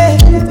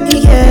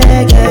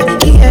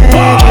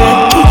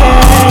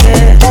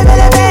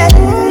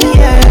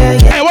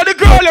 Hey, what the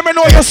girl let me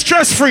know you're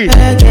stress free.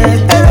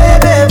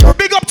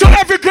 Big up to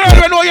every girl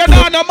who know you're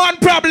not a man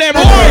problem.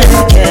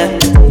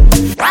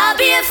 I'll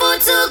be a fool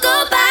to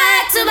go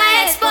back to my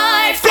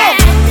ex-boyfriend.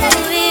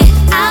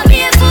 I'll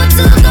be a fool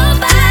to go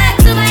back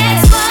to my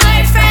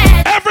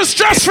ex-boyfriend. Every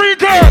stress-free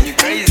girl.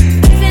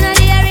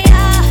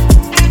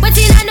 What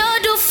did I know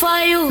do for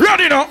you?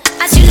 Ready now.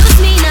 As you lose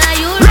me now,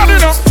 you lose. Ready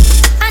now.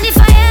 And if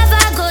I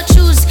ever go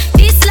choose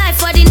this life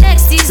for the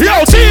next is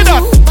yo, see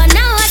that. But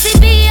now I see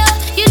be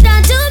you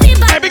don't do me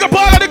back. Hey, big up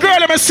all of the girl,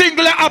 I'm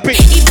single and happy.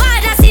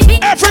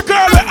 Every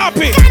girl is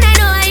happy. Can I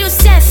know how you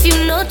self,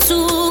 you know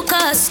too,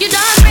 cause you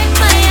don't break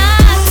my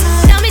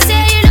heart. Tell me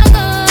say you don't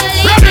go.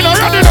 Ready now.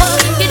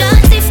 You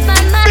don't lift my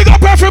mind. Big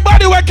up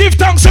everybody who give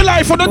thanks to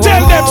life and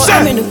tell them, sir.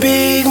 I'm in a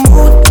big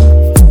mood.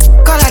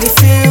 Call I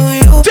feel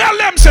you. Tell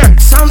them, sir.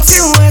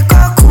 Something wake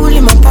up cool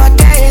in my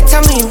body.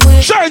 Tell me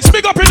where. Sure, it's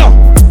big up, you know.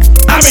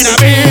 I'm in a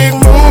big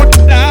mood.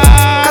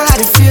 Call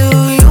I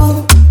feel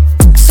you.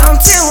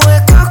 Something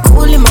wake up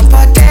cool in my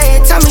body.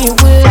 Tell me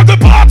where. At the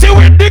party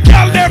with the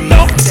girl, them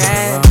now.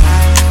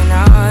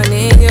 I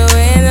need you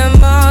in the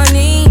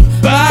morning,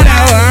 but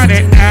I want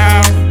it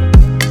now.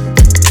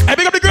 Hey,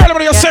 big up the girl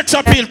with your sex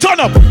appeal. Turn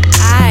up.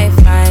 I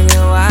find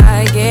you,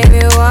 I give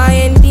you what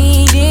you're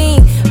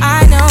needing.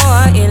 I know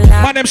what you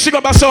like. My name is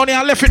Shiga Basoni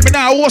and left with me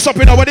now. What's up,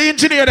 you know, with the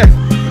engineer there?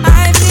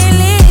 I feel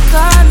it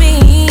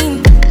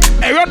coming.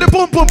 Hey, run the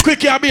boom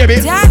quick here, baby.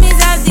 Time is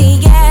of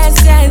the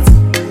essence.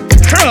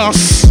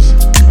 Cross.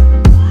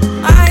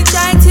 I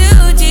try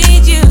to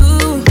teach you.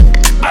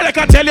 I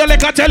tell you. I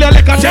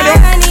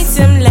need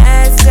some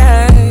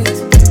lessons.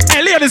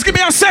 Hey, ladies, give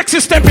me a sexy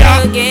step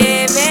here.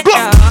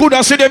 Good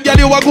to see them, girl.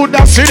 You are good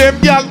to see them,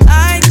 girl.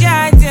 I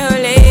try to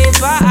live,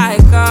 but I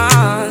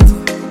can't.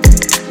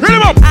 Read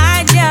them up.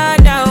 I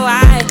don't know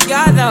why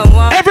you're the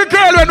one. Every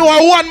girl will know a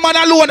one man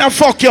alone and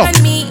fuck you.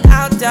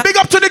 Big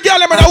up to the girl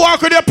that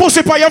walk with your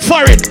pussy by your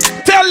forehead.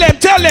 Tell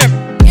them.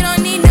 You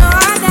don't need no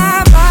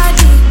other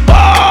body.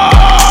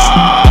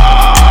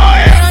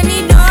 You don't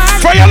need no other.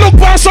 For you look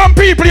for some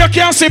people, you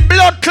can see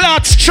blood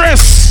clot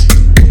stress.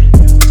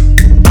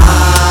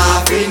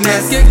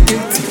 Happiness,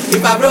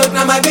 if I broke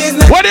now my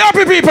business. What the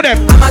happy people them?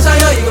 I'ma show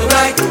you go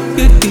right.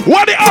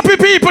 What the happy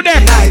people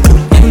them?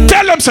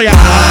 Tell them say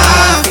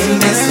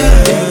happiness,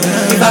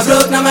 if I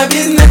broke now my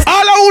business.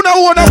 All I who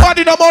know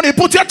nobody no money,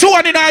 put your 2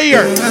 in our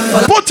ear.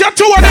 Put your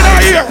 2 in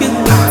our ear.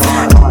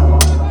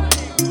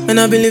 And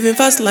I've been living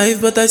fast life,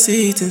 but I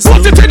see it in slow.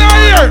 Put it in our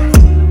ear.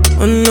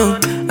 Oh no,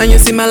 and you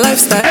see my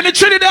lifestyle. Any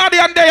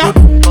Trinidadian there?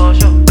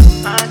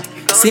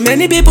 See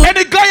many people.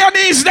 Any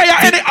Guyanese there?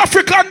 Any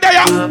African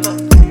there?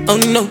 Oh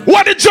no.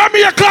 What did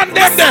Jamaican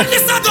them there?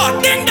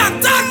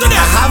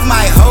 I have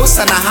my house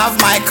and I have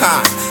my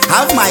car.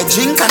 Have my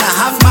drink and I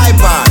have my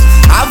bar.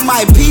 Have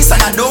my peace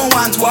and I don't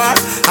want war.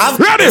 Have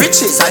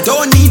riches, I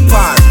don't need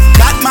power.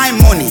 Got my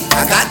money,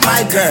 I got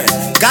my girl.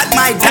 Got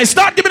my Hey,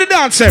 start give me the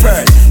dancer.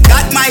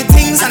 Got my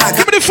things and I got.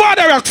 Give me the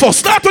father rock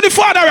first. Start with the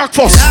father rock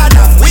first.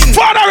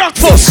 Father rock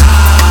first.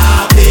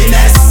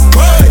 Happiness.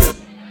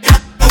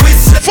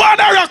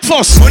 Father rock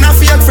first. Gonna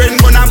fake friend,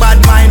 gonna bad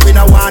mind. We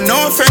no want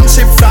no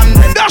friendship from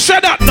them. Don't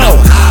say that now.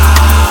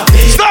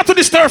 Start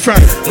with the stir fry.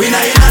 We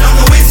not in a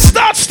long with.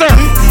 Start stir.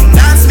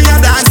 Dance me a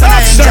dance and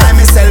I enjoy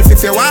myself.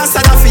 If you want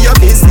to for your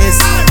business.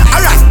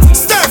 Alright,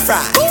 stir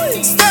fry.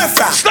 Stir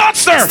fry. Start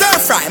stir.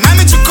 Stir fry.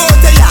 Mami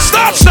chicote ya.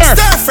 Start stir.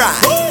 Stir fry.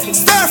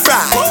 Stir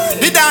fry.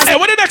 The dance. Hey,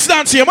 what the next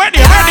dance here? Right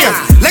here, right here.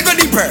 Lego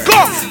the bird. Go.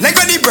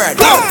 Lego the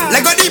bird. Go.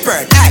 Lego the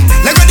bird. Hey,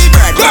 Lego the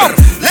bird. Go.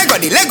 Lego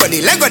the bird.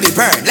 Lego the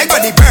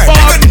bird.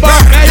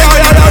 Hey, yo.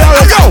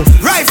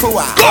 Rifle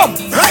wa. Come.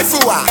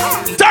 Rifle wa.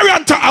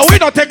 Taranta, I will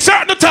not take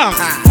certain time.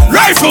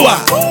 Rifle wa.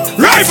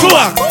 Rifle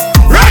wa.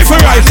 Rifle.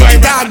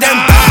 Dog them.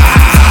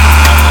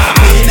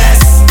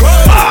 Happiness. We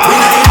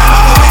not in a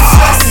with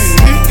stress.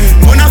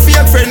 Gonna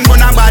fake friend,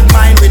 gonna bad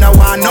mind. We no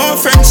want no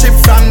friendship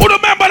from. Who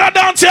remember that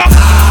dance here?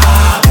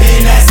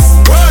 Happiness.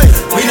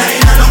 We not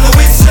in a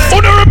with stress. Who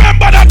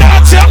remember that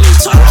dance here?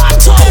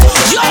 Toronto,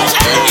 yo,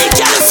 LA,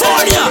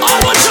 California,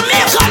 all of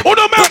Jamaica. Who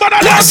remember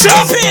that dance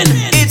here?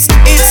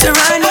 It's a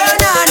run,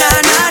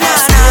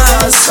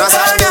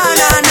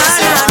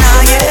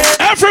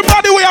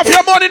 Everybody, we have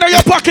your money in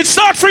your pocket.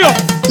 Start for you.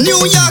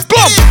 New York,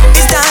 come.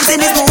 It's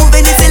dancing, it's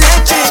moving, it's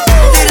electric.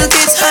 Little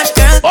kids, hot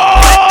girl.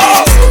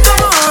 Oh!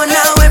 Come on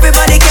now,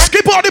 everybody get.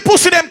 Skip all the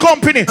pussy them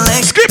company.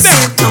 Skip them.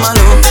 Skip to my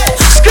loop.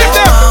 Skip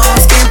them.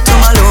 Skip to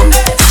my loop.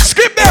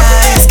 Skip them.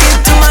 Skip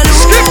to my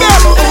loop. Skip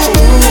them.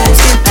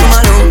 Skip to my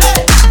loop.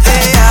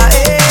 Hey,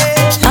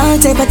 hey. All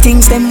type of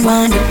things them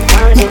want.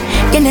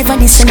 You never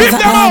listen, Skip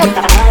never them out.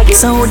 argue.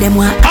 So them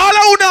want. All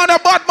I know on a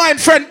bad mind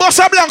friend. Boss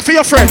a blank for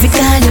your friend.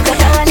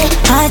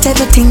 All type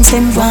of things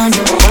them want.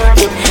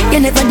 You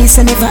never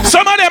listen, never argue.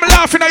 Some of them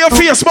laughing at your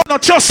face, but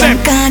not trust them.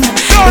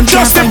 Don't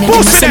trust them,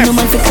 pussy them.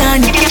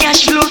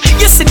 Cash flow.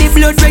 You see the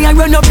blood ring and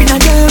run up in a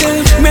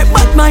them. Make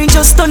bad mind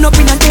just turn up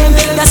in a them.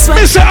 That's why.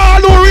 Me say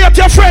all who rate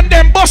your friend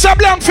them. Boss a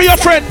blank for your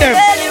friend them.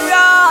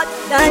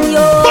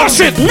 Boss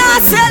it. Now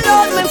sell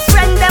out my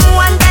friend them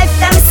one life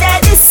them say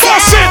the same.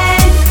 Boss it.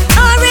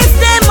 Or if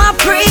them a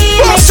pre,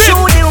 make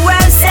sure the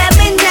world say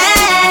me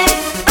name.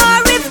 Or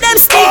if them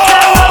speak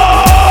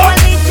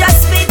only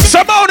just be the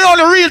Somebody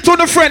only real to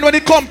the friend when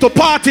it come to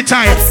party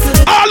time.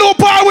 All who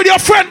part with your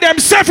friend them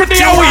 7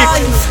 days a week.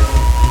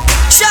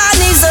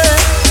 Shawnee's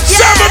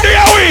 7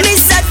 days a week.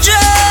 Mr. Joe.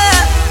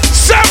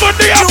 7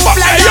 days a week.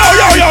 Yo.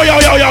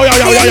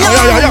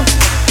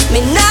 Me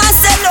nah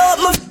sell out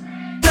my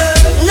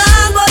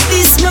nah go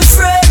this my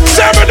friend.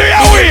 7 days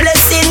a week.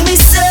 Blessing me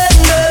son.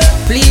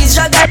 Please I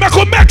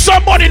could make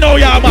some money now,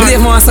 yeah, man. They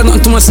want to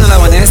nothing too much now,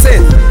 man, say.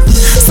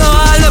 So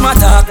all them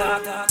attack,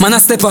 man a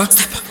step up.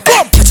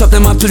 Catch up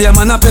them a play,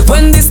 man a pep.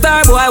 When the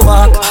star boy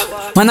walk,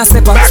 man a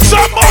step up. Make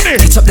some money.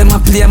 Catch up them a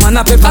play, man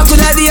a pep.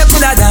 Coulda day,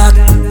 coulda dark,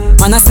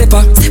 man a step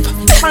up.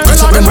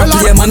 Catch up them a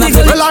play, man a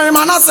pep. Well, I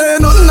man a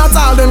say nothing at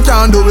all them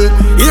can do it.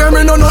 Hear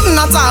me no nothing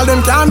at all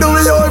them can do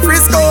it. Yo,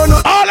 Frisco no.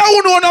 All I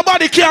know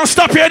nobody can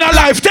stop you in a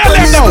life. Tell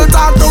them now.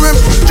 Talk to him,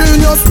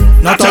 genius.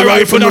 Not a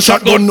rifle, no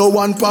shotgun, no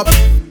one pop.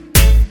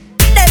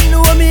 Them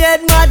know me head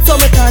mad, so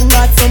me turn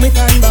bad, so me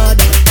turn bad.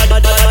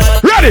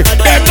 Ready?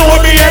 Them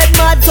know me head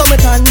mad, so me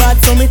turn bad,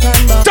 so me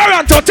turn bad.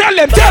 Toronto, tell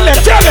them.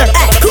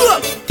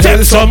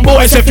 Tell some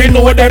boys if you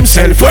know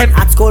themself when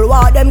at school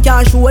what them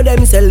can't show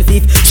themself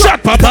if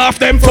shot pop off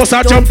them first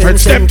a jump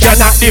fence, them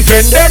cannot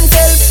defend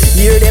themselves.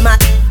 Hear them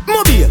at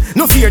Mobile,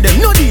 no fear them,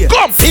 no dear.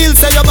 Come. Feel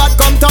say you bad,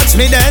 come touch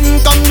me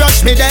then, come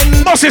rush me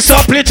then. Must is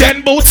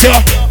supplicant boots you.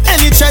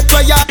 Any check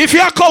where ya. If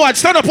you're a coward,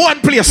 stand up one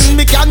place.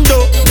 Me can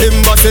do,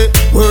 them must say,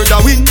 word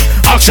a win.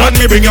 Action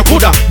me bring your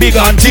Buddha, big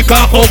and thick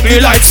and ugly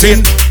like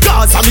sin.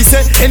 Cause I me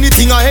say,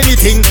 anything or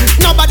anything.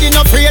 Nobody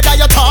no afraid that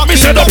you talking. Me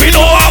say, don't be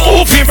no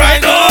oofy right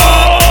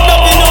now.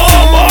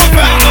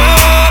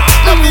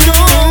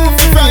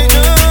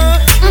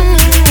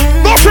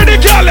 Go for the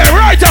girl,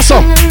 right,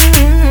 so.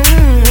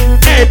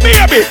 Hey,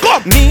 baby,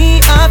 come.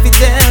 Me have to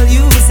tell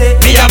you, say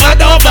me have a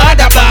no bad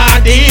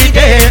body,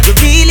 yeah. You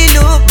really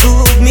look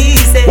good, me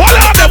say. What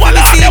on there? One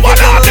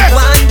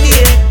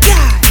day,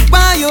 yeah,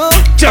 why you?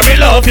 Tell me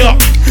love you.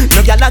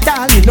 No girl at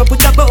all, me no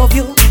put above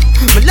you.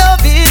 Me love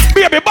it.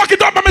 Baby, back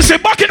it up, let me say,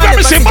 back it up. Back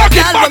it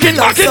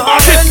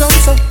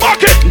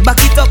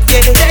up,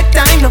 yeah, take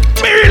time now.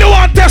 Me really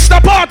want to test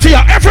the party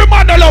here. Every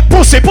man that love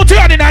pussy, put your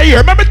hand in a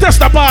ear. Let me test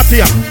the party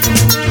here.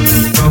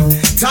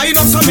 Tying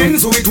up some men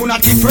so we do not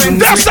keep friends.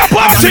 Test the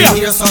party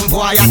here. Some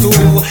boy or two.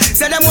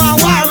 Say them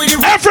want war with you.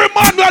 Every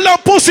man that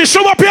love pussy,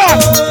 show up here.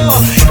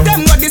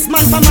 Them got this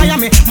man from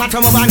Miami.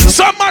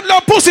 Some man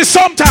love pussy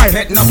sometime.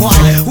 Bet no boy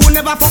who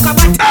never fuck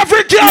about.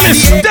 Every girl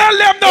is, tell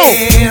them no.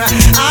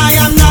 I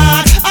am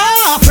not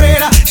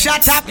afraid.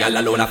 Shut up. Y'all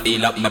alone I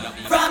feel up my.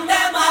 From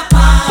them I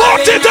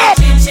Put it up.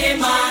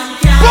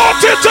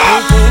 Put it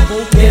up.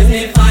 Give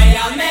me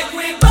fire, make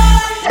we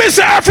burn. Me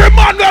say every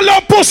man will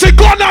love pussy,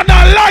 gun on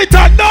a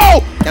lighter now.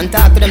 Can't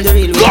talk to them the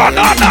real way. Gun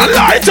on a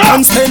lighter.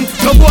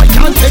 No boy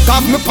can't take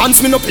off my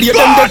pants, me no play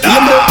them the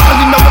game. All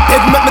in my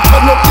bed, make me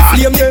turn up the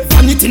flame. Yeah,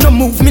 and it no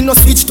move, me no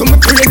switch to my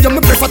brain. Yeah, me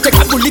prefer take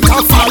a bullet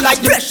and fall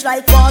like the fresh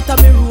like water,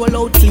 me roll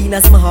out clean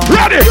as my heart.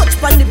 Ready. Touch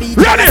on the beat,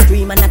 Ready.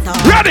 Scream and attack.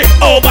 Ready.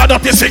 Over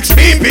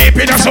 16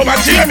 people, that's how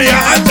much Jamie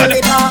and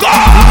Anthony. Go.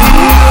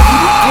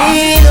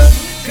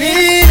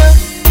 Clean up.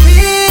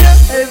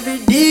 Every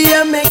day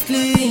I make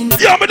clean.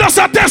 Yo, me just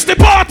a test the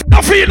party.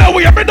 No feel no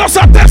way. Me just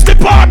a test the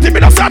party. Me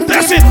just a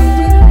test it.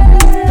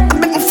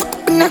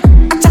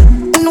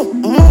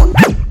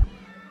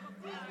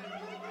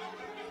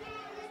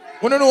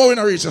 We don't know how we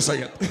not reach this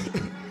yet.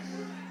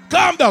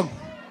 Calm down.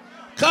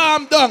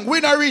 Calm down. We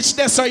not reach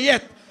this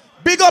yet.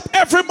 Big up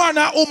every man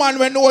and woman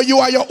when know you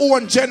are your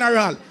own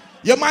general.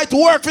 You might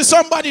work for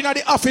somebody in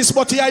the office,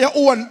 but you are your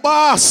own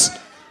boss.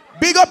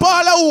 Big up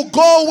all who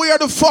go where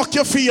the fuck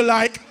you feel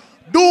like.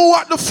 Do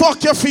what the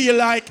fuck you feel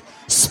like.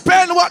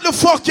 Spend what the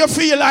fuck you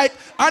feel like.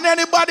 And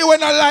anybody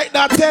when I like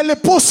that, tell the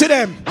pussy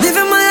them.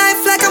 Living my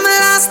life like I'm my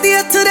last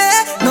day today.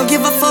 No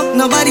give a fuck,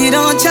 nobody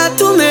don't chat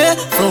to me.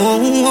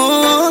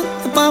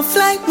 Up on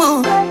flight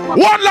mode.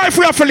 One life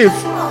we have to live.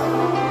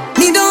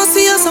 Me don't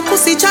see us, a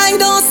pussy try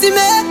don't see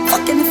me.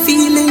 Fucking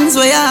feelings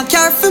where you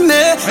care for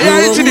me.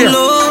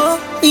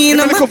 You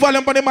know, look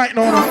volume on the mic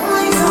now.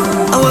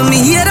 I want me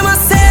hear them I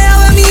say,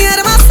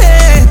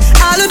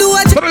 all I do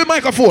I put the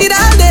microphone. It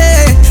all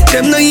day.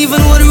 Them not even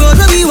what road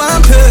where we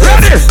want pay.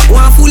 Ready?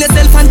 Want fool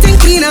yourself and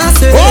think clean and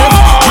say.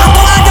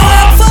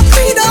 Fuck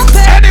me don't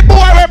pay. Any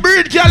boy will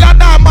breed girl and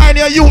not mind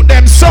your youth,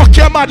 them suck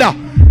your mother.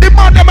 The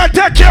man them will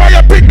take care of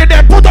your picnic,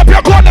 them put up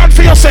your gun on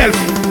for yourself.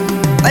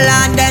 Well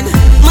and then,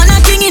 man a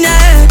king in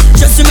her.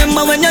 Just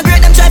remember when you're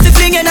great, them try to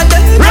fling in a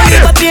dirt. Ready?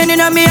 Keep a pain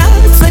in me heart,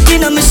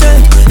 sweating on me shirt.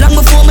 Long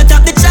before me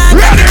top the chart.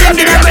 Ready.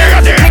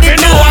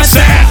 Know what I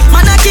say.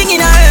 Man a king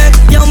in her.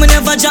 Yo, me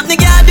never drop the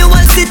guard, the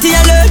whole city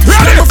alert.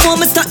 Long before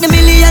me start the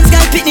millions,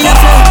 guy pitney a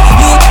flow.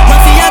 You, not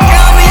for your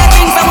girl, we a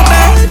king from a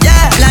bird.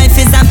 Yeah, life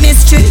is a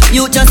mystery,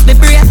 you just be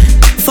brave.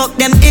 Fuck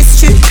them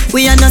history,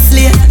 we are not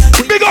slave.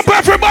 Big up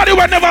everybody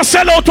when never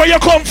sell out where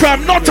you come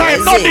from. No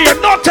time, no day,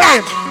 no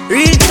time.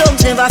 Real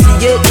thugs never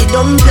forget the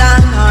dumb plan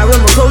or where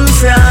we come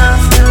from,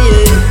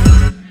 yeah.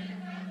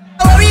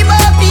 Worry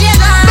about being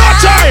no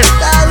time.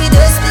 Cause we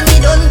destiny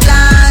don't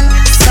plan.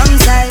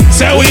 Sometimes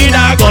say we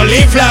not go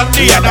live like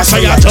the other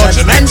side of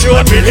judgment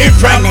road we live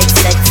from. Next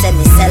let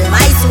me sell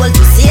my soul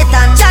to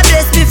Satan. God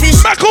bless me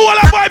fish. Make all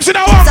the vibes in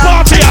our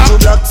party.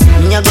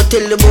 Me a go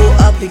tell the boy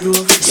happy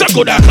grove. So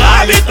good I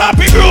call it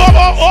happy grove.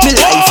 Me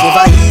life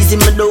never easy,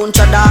 me don't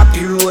tread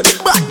happy road.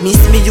 But miss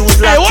me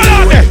use like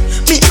road.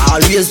 Me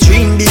always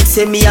dream big,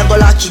 say me a go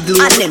lucky glow.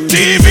 And them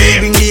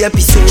TV bring the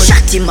episode.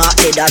 Shot him out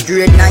head at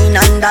grade 9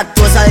 and that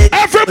was a.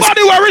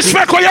 Everybody will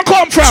respect where you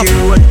come from.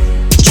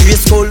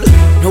 Trace skull,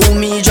 now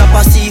me drop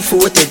a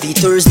C4 every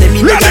Thursday.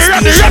 Me make a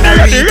station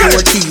and read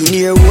 14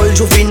 year old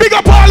juvenile. Big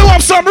up all who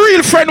have some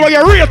real friend where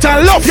you rate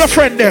and love your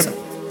friend them.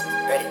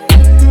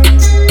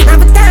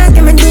 Never talk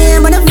in my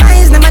name, but the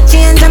vibes never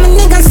change. I'm a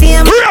nigga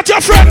same. Rate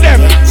your friend them.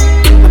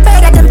 I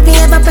beg at them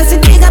favor, press the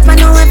trigger, but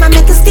no if I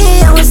make a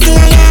stay, I will stay,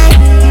 yeah.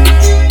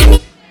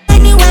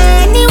 Anywhere.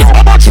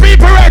 How much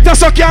people right there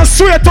so can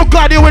swear to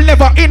God you will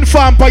never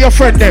inform by your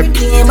friend them.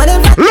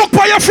 Look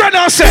by your friend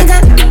and say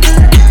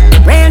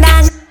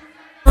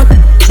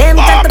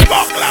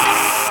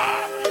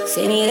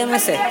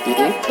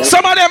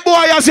some of them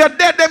boys as you're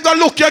dead, them go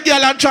look your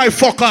girl and try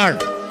fuck her.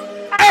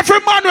 Every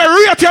man will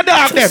rate your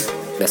dog them.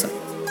 Yes, sir.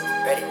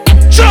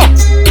 Sure.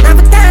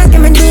 Never talk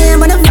in my name,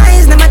 but the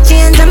vibes never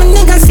change. I'm a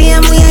nigga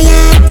same way,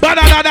 yeah.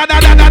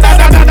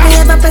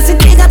 Never press the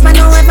trigger, but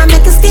no if I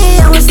make a stay,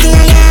 I will stay,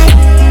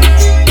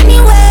 yeah.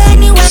 Anywhere.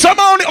 Some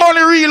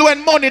only real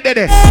when money did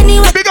it.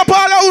 Big up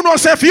all who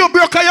knows if you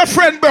broke your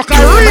friend broke.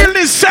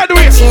 Realness said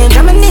with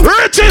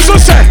riches who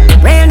say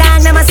real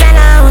dog never sell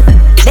out.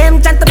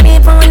 Them chat to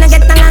people when I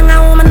get along.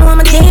 A woman know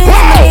my team.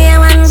 Yeah,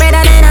 one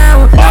better than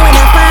out. When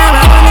I fire,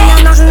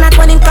 I'm nothing like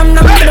when it come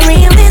down to the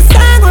real this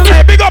dog.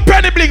 Hey, big up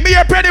Penny Bling. Me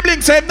hear Penny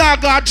Bling say him now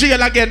go to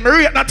jail again. Me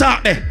rate not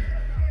talk there.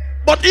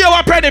 But here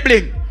what Penny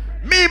Bling.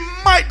 Me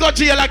might go to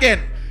jail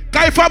again.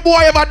 Cause if a boy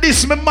ever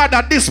diss me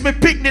mother, diss me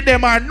picnic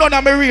them or none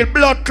of my real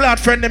blood clot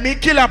friend them, me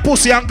kill a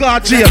pussy and go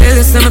to jail. I tell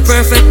you I'm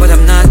perfect, but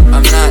I'm not.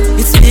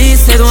 It's me,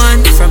 said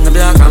one, from the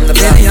block.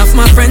 Many of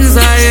my friends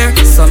are here,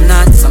 some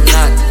not.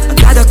 I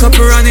got a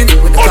couple running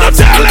with the cops.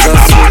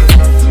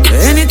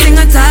 Anything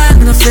I talk,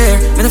 me no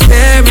fair. Tell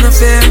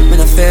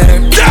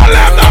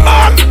them the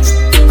man.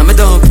 I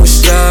don't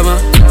push drama.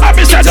 I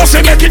be said just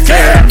make it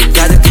clear.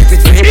 Gotta keep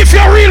it real. If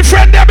your real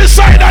friend there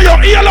beside you,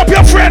 heal up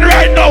your friend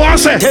right now and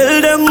say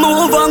tell them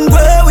move and go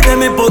with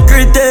them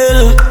hypocrite.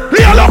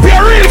 Heal up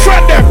your real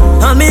friend them.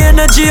 And me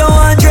energy I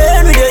want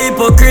drain with your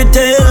hypocrite.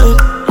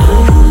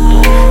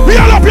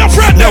 Heal up your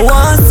friend them. They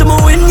want some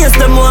win, yes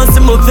them want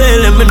some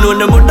fail. And me know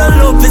them would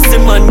love this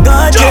man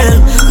God jail.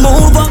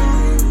 Move up.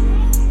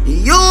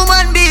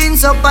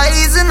 so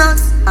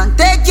poisonous and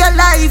take your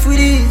life with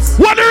ease.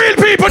 What the real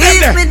people if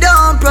them me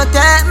don't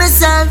protect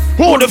myself,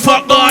 who the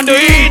fuck gonna do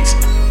it?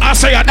 I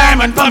say a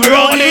diamond for me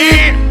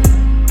rolling.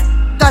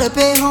 Gotta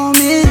pay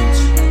homage.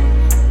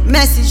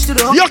 Message to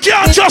the you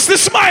can't trust the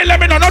smile, let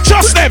me know, not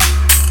trust them.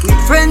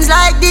 With friends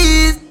like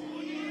these,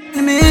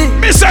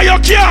 me say you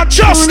can't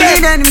trust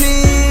them.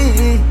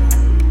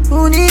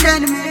 Who need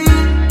enemy?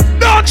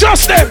 Don't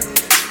trust them.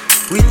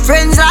 With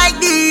friends like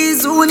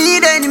these, who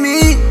need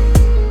enemy?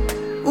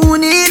 Who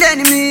need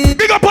enemy?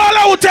 Big up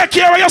all who take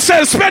care of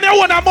yourself. Spend your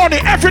own money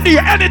every day,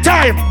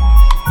 anytime.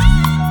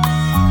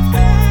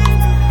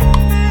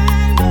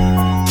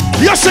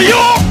 You see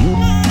you?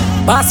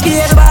 Boss for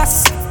every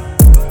boss,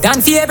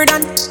 done for every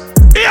done.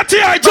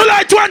 ATI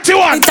July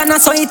 21. It and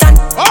so it and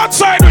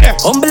outside with it.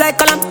 Humble like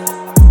column.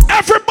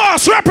 Every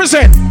boss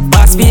represent.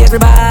 Boss for every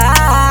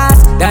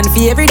boss, done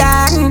for every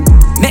done.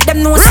 Make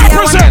them know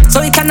represent.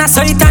 So it and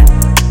so it and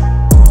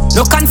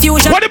no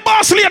confusion. What the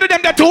boss lady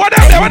them there too? What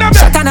them there? What them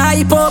there? Shut and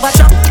hype over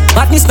chop.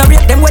 Badness no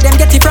rate them where them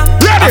get it from.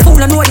 Ready. A fool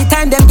know the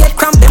time them get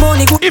cramp. Them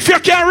only good. If you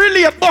can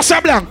relate, boss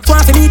a blank.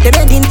 Want to meet them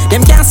ending.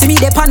 Them can't see me.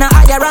 They pan a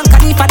higher rank.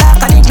 And if a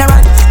dark and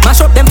ignorant.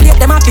 Mash up them plate.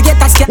 Them have to get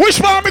a scare.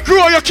 Which man me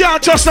grow? You can't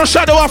just no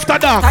shadow after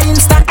that.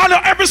 I know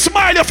every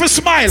smile you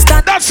smile.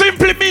 That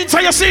simply means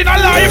how you see in a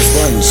life.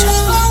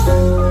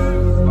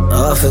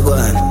 Oh, for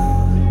going.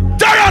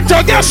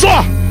 Toronto, guess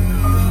what?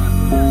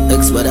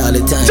 Expert all the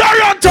time.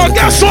 Toronto,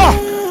 guess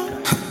what?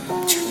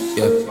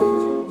 Yeah.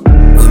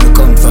 Where me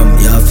come from,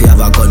 you have to have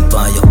a gun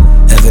for you.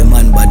 Every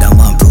man bad a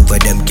man prove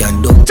where them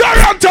can do.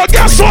 Toronto,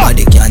 guess what?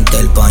 Nobody can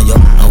tell on you.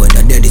 And when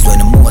the dead is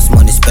when the most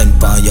money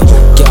spent on you.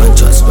 Can't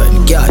trust friend,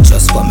 can't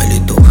trust family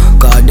too.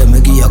 Cause them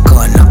give you a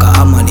car like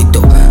a money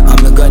too.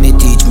 And me gonna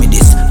teach me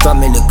this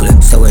family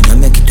clip. So when I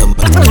make it up.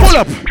 Pull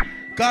up.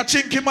 Cause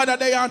Chinky mother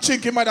there and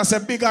Chinky mother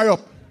say bigger up.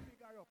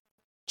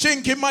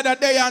 Chinky mother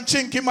there and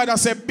Chinky mother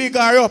say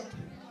bigger up.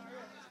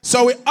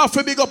 So we have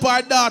to big up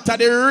our daughter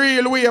the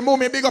real way.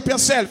 Mommy, big up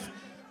yourself.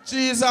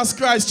 Jesus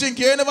Christ, Chinky,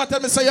 you never tell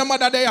me say your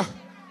mother there.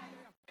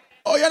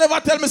 Oh, you never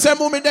tell me say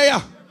mommy there.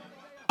 All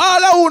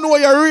I who know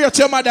you rate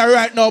your mother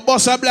right now.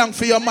 Boss a blank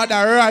for your mother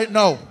right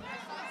now.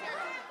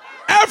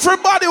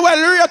 Everybody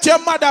will rate your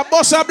mother.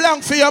 Boss a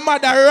blank for your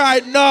mother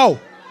right now.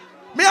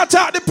 Me I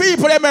talk the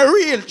people them are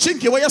real.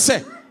 Chinky, what you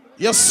say?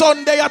 Your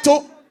son there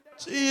too.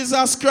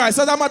 Jesus Christ,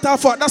 as a matter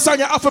of fact, that song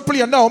you have to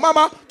play now.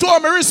 Mama,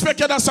 told me respect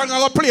you, that song I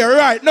will play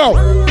right now.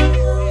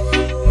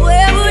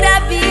 Where would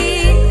I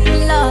be,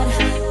 Lord?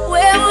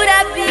 Where would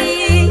I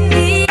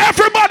be?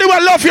 Everybody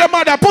will love your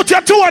mother. Put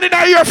your two in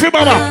the ear for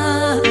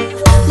mama.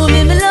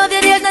 Mommy, me love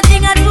you, there's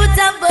nothing I'd put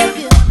above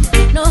you.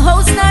 No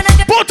house, none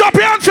of put up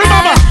your hand for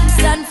mama.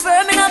 Stand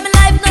firm in my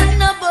life,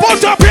 nothing above.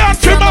 Put up your hand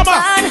for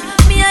mama.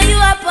 Me and you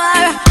are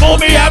par.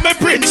 Mommy, I'm a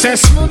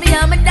princess. Mommy,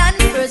 I'm a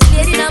dance first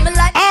lady in my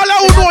life. All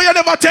I know you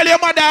never tell your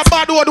mother a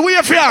bad word. Where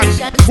you hand?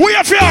 Where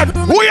you hand?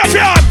 Where you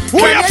hand?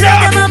 Where you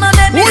hand?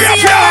 Where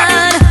you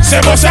hand?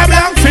 Say what's a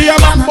blank for your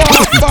mama.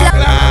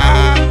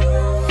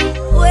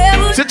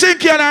 She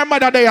think you and her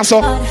mother there,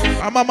 so.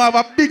 Her mama have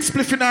a big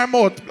spliff in her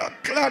mouth.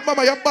 Glad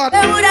mama, you're bad.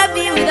 Where would I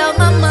be without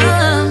my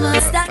mama?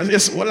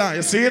 Yes, hold on,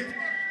 you see it?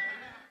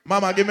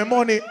 Mama, give me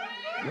money.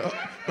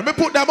 Let me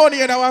put that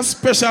money in our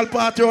special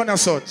party on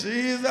us. So.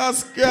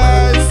 Jesus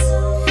Christ.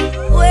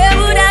 Where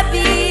would I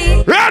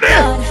be? Ready?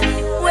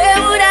 Where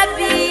would I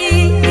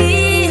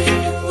be?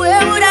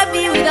 Where would I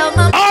be without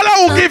my mama? All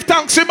I will give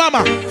thanks to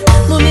mama.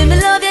 Mommy, me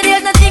love you,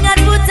 there's nothing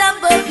I'd put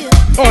above you.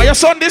 Oh, your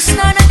son this?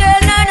 None a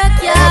girl, none a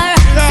car.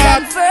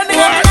 Stand firm in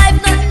my life,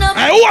 nothing up.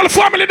 Hey, whole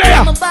family there.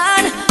 I'm a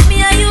band,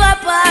 me and you are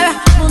par.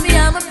 Mommy,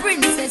 I'm a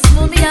princess.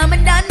 Mommy, I'm a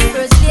dance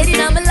first lady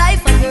in my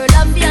life. A girl,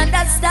 I'm the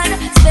understand.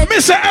 Me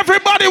say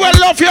everybody will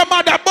love your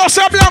mother. Boss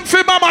a blank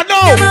for mama, no.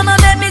 Your mama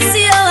let me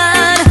see your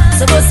hand.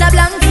 So boss a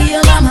blank for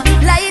your mama.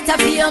 Light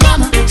up for your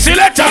mama.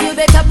 Selector. You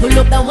better pull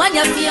up the one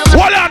you for your mama.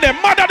 What are them?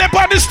 Mother them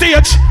on the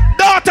stage.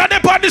 Daughter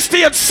them on the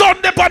stage.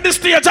 Son them on the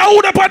stage. And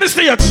who them on the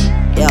stage?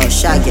 Yo,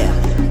 Shaggy.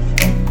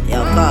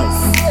 Yo,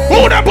 cuz.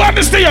 Who them on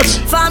the stage?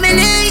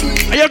 Family.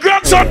 And your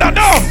grandson that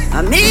no.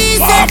 And me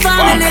say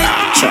family.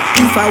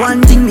 If I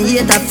want thing, me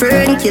hate a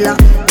fern killer.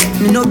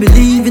 Me no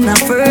believe in a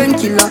fern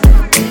killer.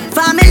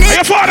 Family. And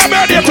your father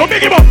birthday to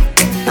big him up.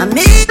 And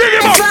me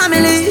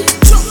family.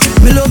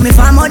 Me love me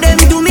family, them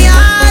do me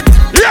heart.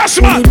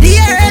 Yes, man.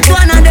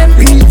 One of them.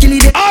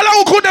 All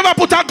who could never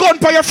put a gun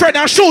for your friend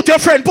and shoot your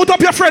friend. Put up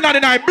your friend on the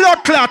night.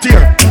 Blood clot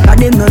here.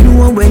 Them no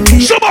know when we.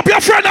 Shoot up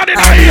your friend on the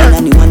night here.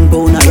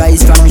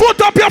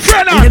 Put up your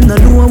friend on. Them no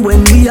know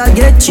when we a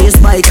get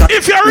chased by cop.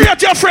 If you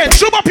rate your friend,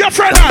 shoot up your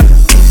friend on.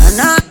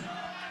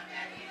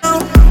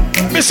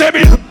 And me say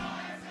me.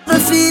 I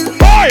feel.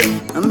 Boy.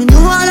 And me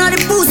know all of the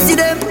pussy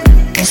them.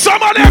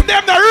 Some of them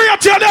the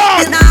rate you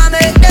down. And I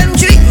make them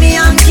trick me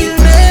and kill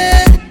me.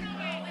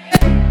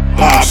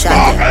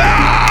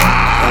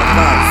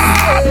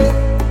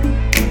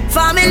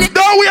 Family.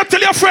 Don't wait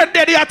till your friend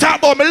dead. You talk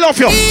about me love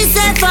you.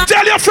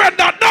 Tell your friend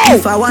that now.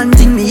 If I want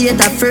thing, me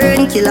hate a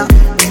fern killer.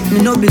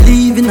 Me no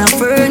believe in a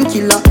fern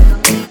killer.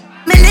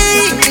 Me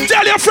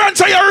Tell your friends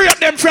how you rate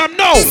them from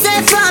now. Say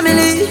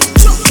family.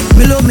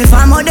 Me love me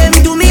family, them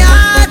do me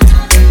heart.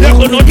 They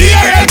could not be a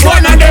head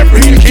one of them.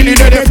 Real killing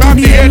them from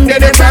the end,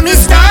 they from the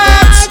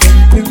start.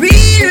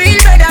 Real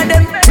better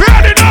them.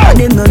 Ready now.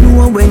 And them no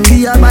know when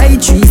we are buy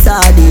 3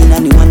 sardines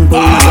and the 1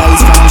 pound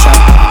rice from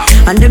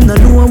shop. And them no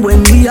know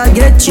when we are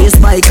get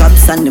chased by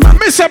cops and them.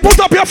 Mister, put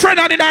up your friend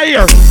on in our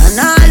ear. And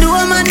all the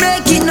woman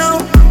make it now.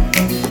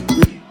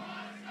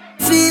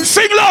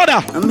 Sing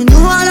louder. I mean,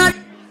 know all that.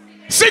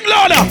 Sing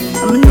louder.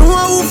 I mean,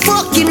 know who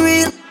fucking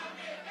real.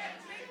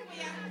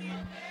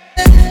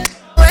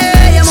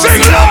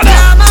 Sing louder.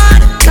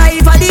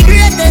 Life are the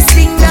greatest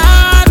thing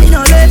that me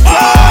no let go.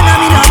 No,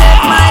 me no let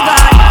my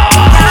God.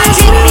 Can't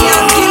cheat me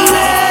and kill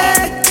me.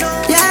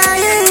 Yeah.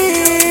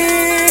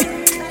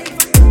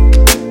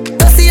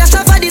 Don't see a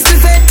shop for this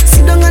buffet.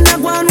 Sit down on the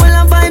ground while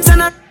I'm vibes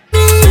and I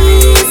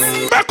peace.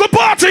 Make a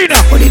party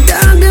now. But the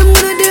dog them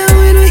wanna deal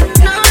with me.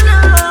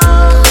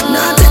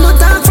 No, take no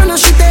talk for no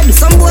shit.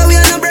 Some boy we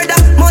are no brother,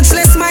 much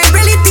less my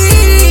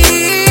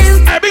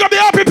relatives. Hey, big up the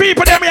happy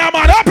people, them here,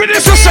 man.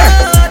 Happiness to say.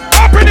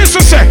 Happiness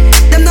to say.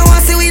 Them no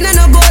want see we no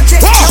go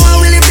check.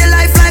 Now we live the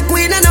life like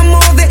we no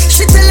movie.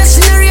 She tell us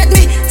she no rate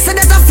me, so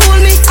that a fool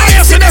me.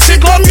 I see that she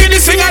come give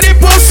this thing at the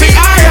pussy.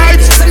 Alright.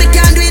 So me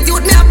can't do it,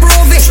 youth me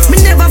approve it. Me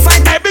never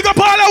fight. Hey, big up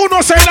all who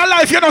know say in a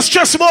life you no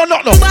stress more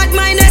nothing. Bad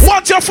minded.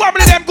 Want your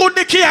family them good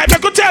Nicky, I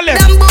could tell them.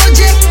 Damn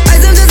bullshit.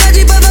 I don't just a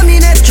jeep over me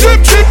net. Chip.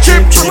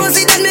 I'm gonna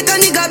see them make a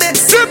nigga bet.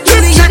 Chip.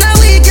 Me and a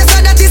week, yes,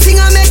 that this thing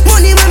I make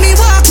money when me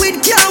walk with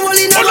can't hold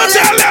in a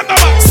wallet.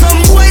 Some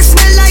boys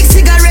smell like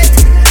cigarette.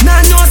 Nah,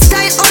 no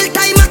style, all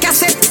time a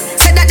cassette.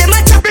 Said that them a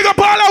chop. Big up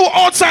all who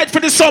outside for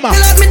the summer.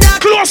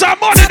 Close our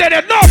money, they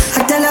enough.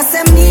 I tell us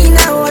them me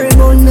now worry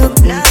about no.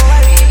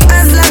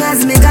 As long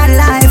as me got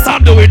life,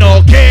 I'm doing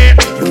okay.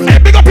 Hey,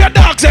 big up your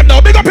dogs, them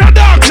now. Big up your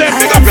dogs, them.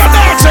 Big up your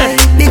dogs, them.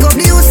 Big up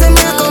the youth, them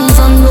where I come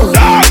from.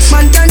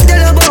 Man, don't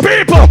tell about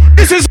people.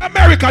 This is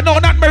America. No,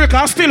 not America.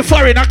 I'm still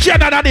foreign. I can't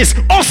do this.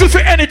 Also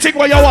for anything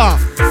where you are.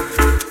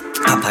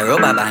 Papa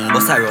rubber band,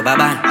 bossa rubber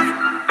band.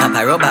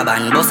 Papa rubber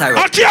band, bossa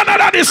rubber. I can't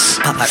do this.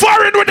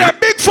 Foreign with them.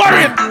 Big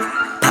foreign.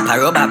 Papa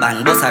rubber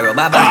band, bossa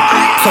rubber band.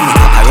 So me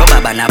papa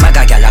rubber band, a bag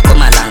a gyal a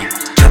come along.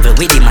 Travel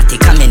with the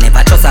matic and me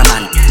never trust a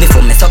man. Me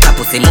for me suck a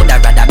pussy, mother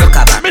rather broke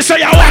a band. Me say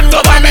you want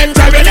government,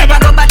 you never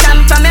go back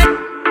and from it.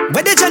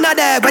 Where the Jenna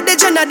there? Where the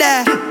Jenna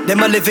there? Them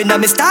a living on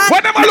me style.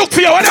 What them a look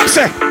for you? What them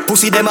say?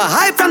 Pussy them a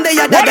hype from the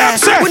yard there.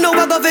 We know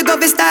a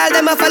govy style.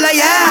 Them a follow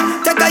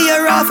yeah. Take a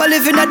year off, a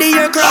living at the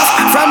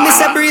aircraft. From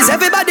Mr. Breeze,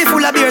 everybody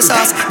full of beer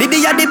sauce. The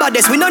the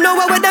baddest. We don't know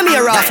where them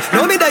here off.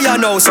 No me there you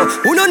know, so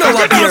who don't know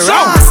what beer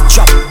off?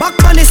 Chop back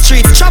on the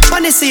street, chop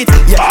on the seat.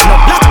 Yeah, no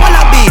black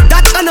wallaby,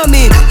 that I know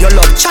mean. Your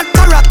love chat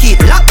parakeet,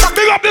 lock back.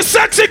 Big up the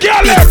sexy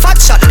girl. Big fat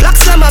shot,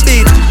 black slam a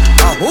beat.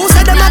 Who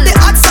said them at the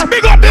hot side?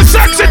 Big up the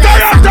sexy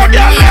Toyota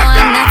girl.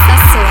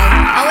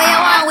 How you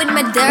want with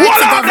me dirty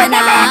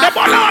governor?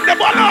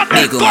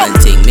 Me go one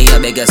thing, me a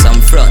beg you some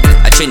front.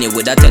 I train you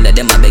with a tell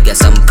them I beg you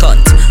some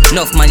cunt.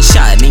 Enough man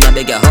shy, me a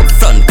beg you up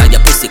front. Cause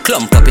your pussy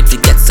clump up if you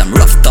get some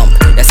rough thump.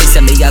 Your sister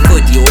me a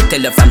good, you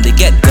tell her from the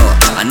get-go.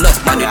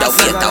 Enough man with a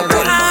wait a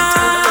 1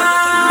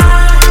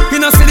 month. You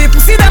know see the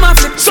pussy them a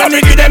flip. So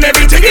me give them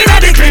everything in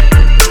the clip.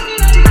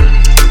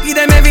 Give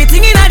them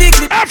everything in the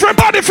clip.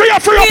 Everybody free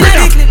up in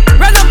the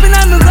run up in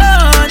the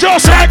gun.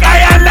 Just like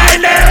I and I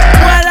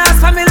well, last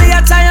family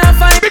a try and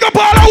find. Big up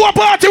all who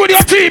party with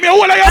your team. You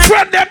all of your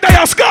friend them, they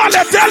are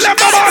scarlet. Tell them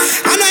the man.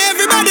 I know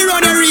everybody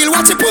run the real.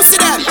 Watch your pussy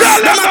them.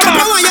 Tell them the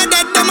man. When you're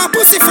dead, them a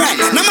pussy friend.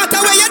 No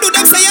matter where you do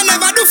them, say you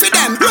never do for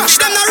them. Rush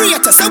them the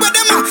rate. So where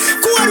them a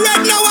cool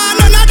red no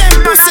one, none of them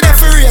pussy them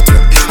for rate.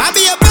 I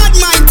be a bad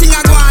mind thing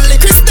I go on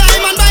like Chris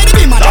Diamond by the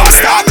beam. Don't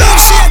stop me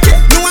shake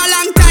it. No a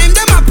long time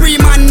them a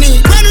pre-man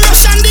need. When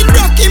Russian did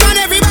rock him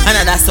and everybody.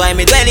 And that's why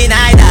me dwell in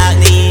high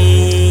darkness.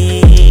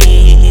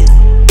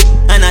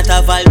 And at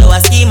a Valdo a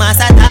scheme as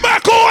a tap.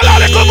 Back all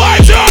of the good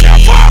vibes on them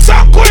fast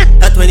and quick.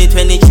 A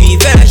 2023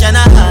 version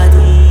of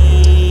Hardy.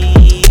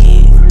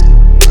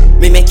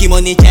 Me make him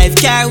money drive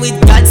car with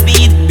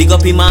Godspeed. Big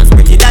up him ass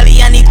pretty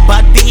dolly and it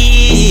bad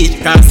beat.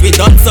 Cross with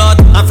guns out.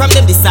 And from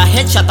them this a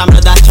headshot and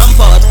blood a jump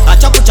out. A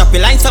choppy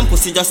line some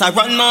pussy just a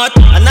run mouth.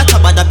 And not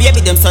about the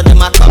baby them so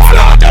them a come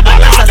out. And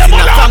assassin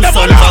a from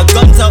sun out.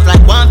 Guns out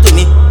like one to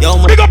me. Yo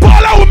man. Big up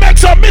all who make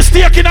some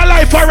mistake in a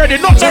life already.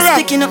 Not the just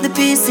picking up the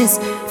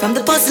pieces from the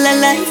puzzle of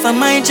life on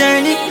my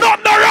journey. Not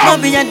the wrong. No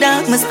be a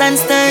dog, me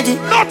stand sturdy.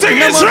 Nothing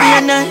is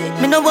wrong.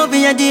 Me no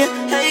be a dear.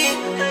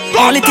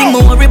 Only thing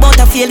more worry about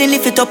a feeling.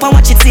 Lift it up and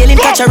watch it sailing.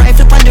 Catch a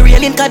rifle on the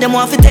railing. Cause them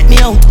want to take me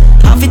out.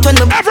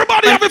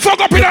 Everybody have it fuck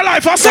up in their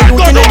life. I said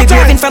go no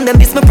time. From them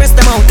this me press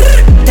them out.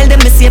 Tell them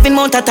me saving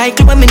mount a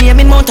title. When me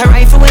naming mount a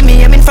rifle. When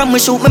me aiming from me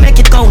shoot me make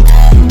it count.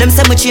 Them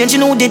say me change, you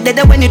know did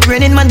that when it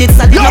raining. Man did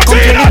sad, no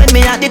complaining when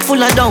me heart it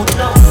full of down.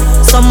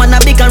 Some man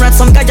a big and rat,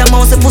 some guy a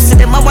mouse. Pussy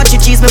them a watch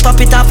it cheese, me pop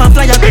it off and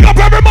fly. Big up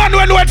every man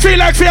when it feel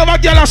like fear of a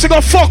girl and she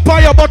go fuck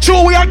by you. But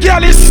true we are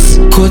girlies.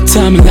 Cut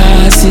time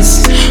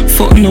glasses.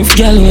 Fuck enough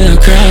girl where I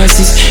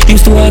crosses.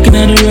 Used to walk in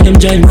on the road, them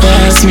driving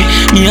past me.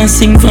 Me and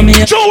sing for me.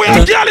 True we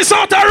are girlies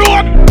out the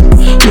road.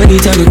 When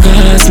it all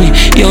cost me.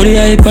 Yo, the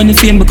hype and the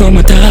fame become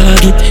a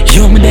target.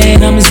 Yo, me there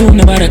and I'm a zone,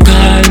 nobody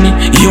call me.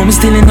 Yo, me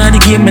still in the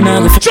game, and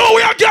I'm Joe,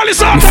 we are girl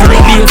is on the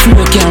road. Be a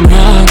flow, can't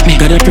mark me.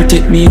 Gotta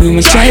protect me with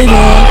my striver.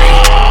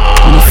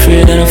 I'm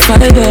afraid that I'm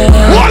fighter.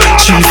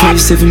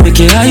 357, make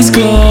your eyes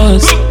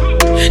close.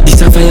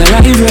 This a fire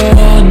I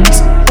runs.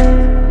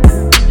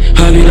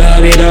 Hobby,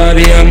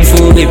 I'm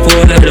fully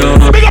pulled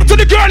up. Big up to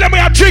the girl and we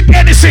are drink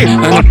anything.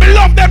 But me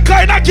love them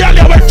kind of girl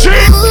you will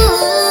drink.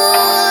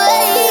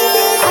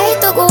 I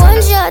took 1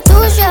 shot,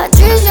 2 shot,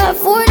 3 shot,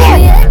 4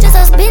 shot. Just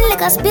a spin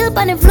like a spill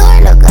on the floor.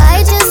 Look,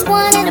 I just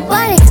wanted a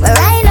body, but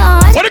right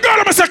now. What the girl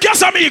I'm say,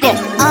 kiss amigo.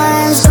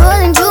 I'm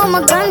scrolling through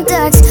my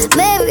contacts.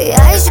 Maybe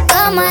I should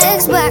call my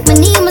ex back. My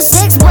need my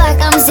sex back.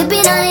 I'm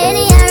sipping on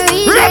any I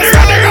regret.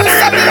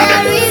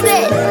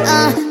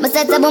 But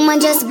that type of man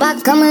just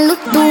back. Come and look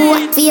through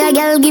what for your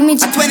girl give me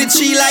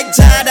 23 like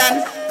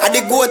Jordan. I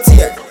the goat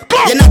here.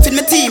 You're not with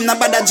my team, not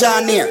bad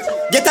John here.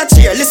 Get a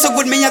cheer, listen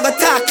good, me I go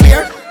talk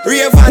clear.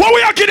 Rave and what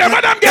we are kidding,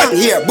 madam girl?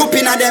 Here,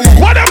 booping at them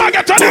head. What am I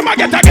get? What am I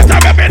get? I get a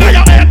baby in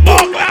your head.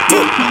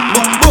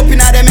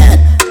 Booping at them head.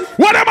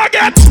 What am I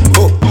get?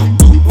 Boop.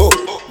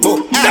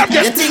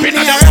 You think me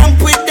a ramp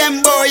with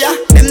them boy, yeah?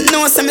 Them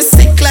know some me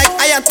sick like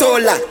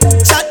Ayatollah.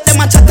 Chat them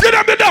a chat. Get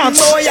them the dance.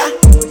 Boy, yeah.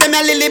 Them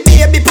a lily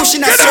baby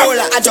pushing a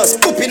stroller. I just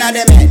booping at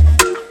them head.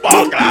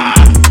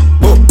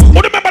 Who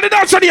remember the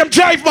dance on them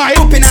drive by?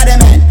 Booping at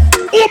them head.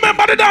 Who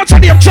remember the dance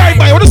on them drive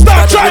by? Who the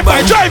start drive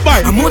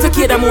by? I'm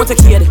motorcade.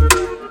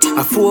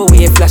 A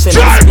 4-way flash and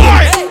drive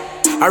by.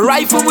 A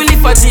rifle will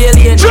lift a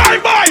alien.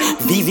 Drive by.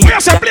 VV.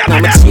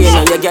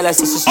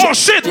 Oh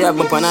shit.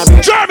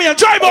 German,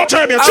 drive out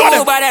German. Show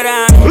them.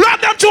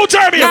 Let them two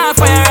German.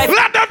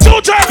 Let them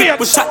two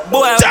German. German.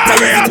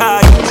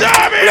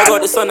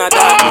 Got the sun of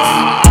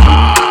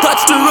darkness.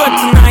 Touch the road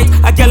tonight.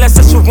 A girl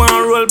says she want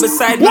roll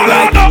beside me.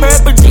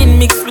 Purple jean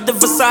mixed with the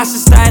Versace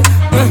style.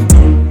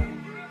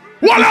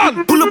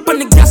 Pull up on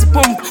the gas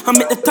pump. I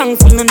make the tank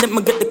full and then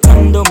I get the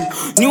condom.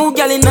 New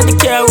girl in the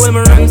car with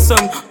my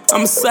ransom.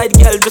 I'm a side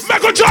girl just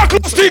make a jaw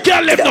close to the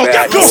girl live now.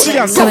 Get close to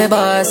the so we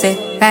bossy.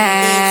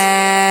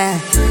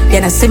 You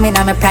know see me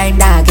now my prime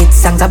dog. It's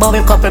songs a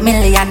bubble couple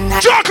million.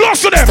 Jaw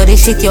close to them. So this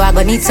shit you are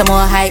gonna need some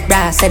more hype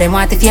brass. Say them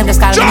want the fame just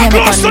call me name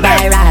it on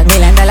viral. $1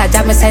 million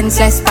job me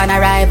senseless pan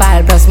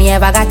arrival. Plus me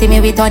ever got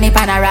me with Tony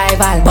pan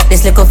arrival. But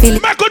this little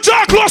feeling make a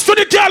jaw close to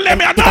the girl let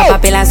me know.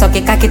 Papa pill and suck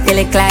it cocky till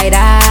it glide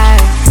out.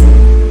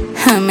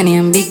 How many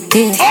and big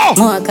teeth?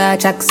 More car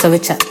track so we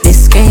chat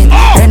discreet.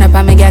 Run up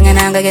on me gang and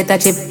I'm gonna get a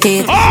chip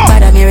teeth.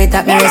 Father me rate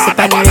up me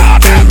recipe and me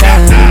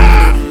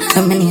repeat.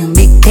 How many and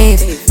big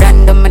teeth?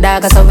 Random my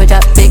dog so we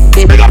chat big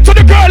teeth. Big up to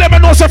the girl let me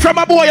know say from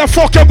a boy you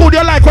fuck you good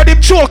you like when them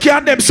choke you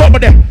and them some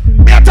of them.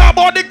 Me a talk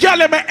about the girl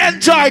let me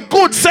enjoy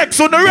good sex.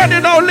 So you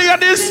ready now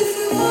ladies?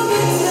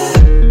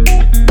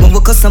 When we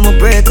cuss and we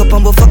break up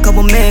and we fuck and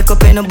we make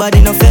up ain't nobody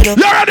no fed up.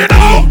 You ready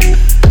now?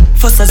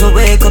 First as we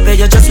wake up, yeah,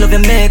 you just love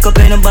your makeup.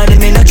 Ain't nobody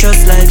me not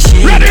trust like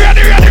she. Ready.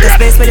 The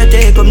space where you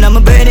take up, now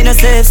my brain in a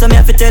safe. So me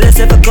have to tell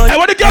yourself a gun. Hey,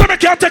 when the girl me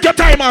can't take your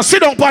time and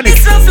sit down on it.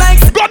 It's rough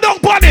like go down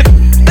on it.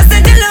 I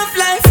said you love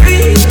like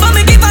free. But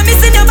me keep on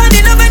missing your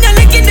body. Love when you're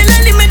licking the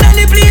lolly. Me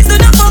dolly, please do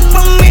not fuck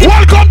from me.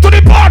 Welcome to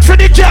the part for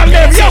the girl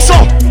name, yes sir.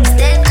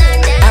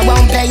 I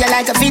won't play you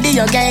like a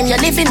video game.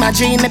 You're living my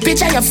dream. Me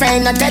picture your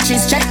friend, no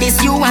Tetris. Check this,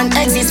 you want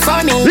exist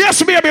for me.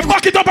 Yes baby,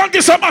 back it up and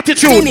give some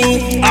attitude.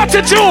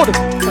 Attitude.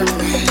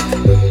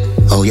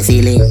 How you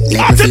feeling?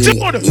 Let me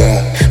feel it.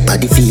 Yeah,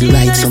 body feel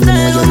right, so me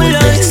know you're my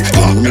best.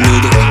 You know me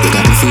need it. You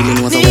got me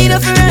feeling overwhelmed. You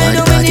are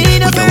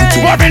the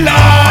party without you.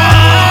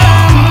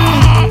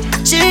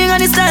 She ain't got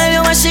the style,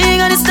 you want she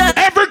ain't got the style.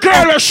 Every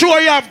girl will show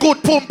you have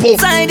good pum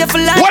pum.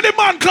 What the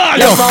man call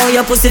you? Love how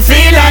your pussy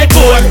feel like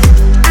gold.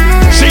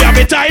 She have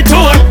it tight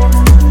hole.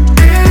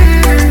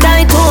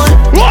 Tight hole.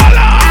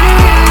 Voila.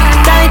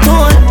 Tight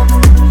hole.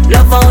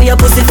 Love how your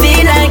pussy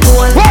feel like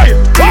gold. Why?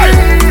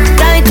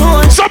 Tight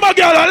hole. Some of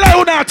girl lie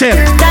on that tell.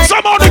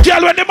 Some of the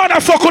girl when the mother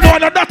fuck on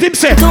one that him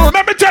say.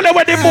 Let me tell you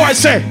what the boy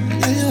say.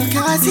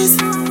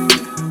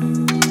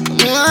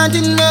 What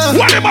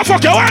the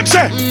motherfucker want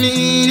say?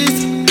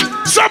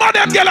 Some of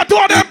them girl do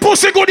them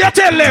pussy good, you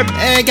tell them.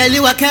 Hey girl,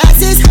 you a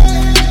cassis.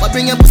 What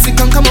bring your pussy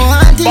come on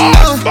hunting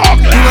now? You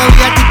want me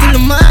at till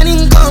the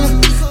morning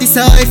come. This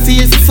how I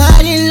feel to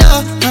fall in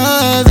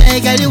love. Hey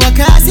girl, you a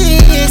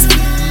cassis.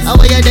 How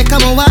are you there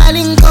come on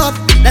wilding up?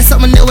 That's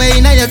something the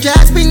way now your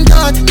grasping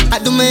thought. I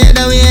do me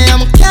the way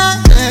I'm a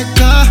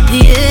character.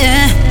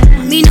 Yeah,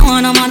 me no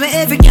want a man where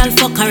every girl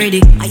fuck already.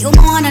 I you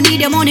no wanna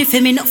need your money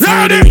for me not for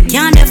ready. We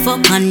can't the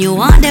fuck and you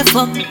want the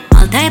fuck.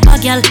 All type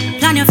of girl,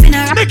 plan your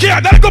funeral. Nicky,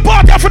 gotta go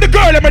party for the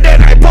girl and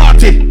then I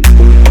party.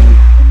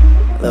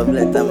 Love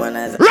letter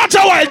man.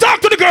 Roger Wild, talk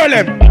to the girl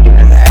them.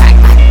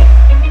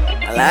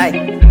 I like.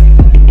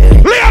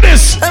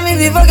 Ladies. I mean,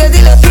 if I get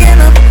till a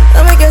piano,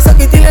 I make you suck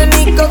it till a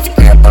knee cup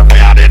scrape up.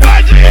 I did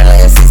my dream. I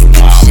like a system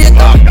shake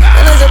up.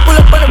 And as I pull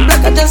up on the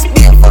block, I just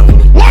be a fuck.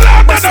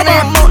 Bustin'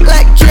 them out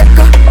like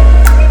Draco.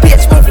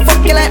 Bitch, won't fuck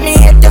you like me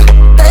hate you.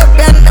 Tie up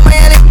behind them, I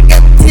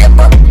get tape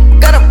up.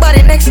 Got a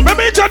body next. Let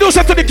me introduce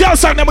her to the girl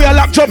song, then we are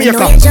locked up. Jamaica. You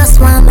know you just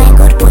want my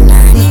good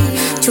punani.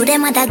 To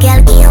them other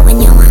girl give you when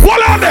you want.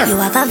 What on there? You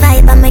have a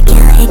vibe and me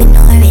can't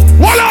ignore it.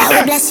 What on I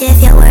there? will bless you if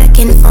you're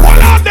working for what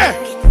it. on there?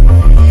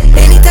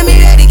 Anytime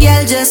you ready,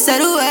 girl, just say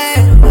the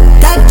word.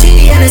 Top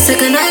G and a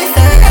second I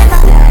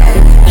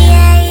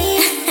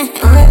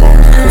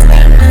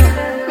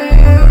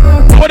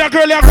What that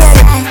girl you going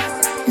with?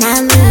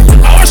 Now me.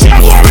 What she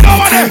going with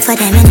over there? For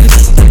them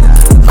energy.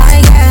 My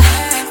girl,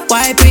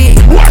 why pre?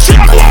 What she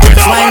going with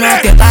over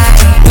there?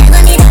 You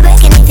gon' need a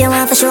breaking if you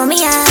want to show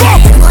me out.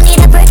 You gon'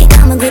 need a break it,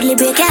 come a goodly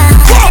break out.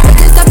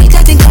 Just stop it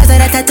chatting cause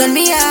that turn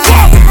me out.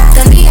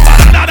 Turn me out.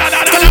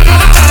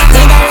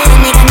 Need a real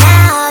nigga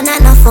now,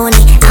 not no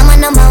phony. I'm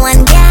a number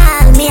one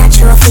girl, me a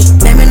trophy.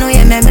 Let me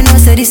know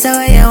say this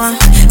how you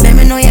want. Let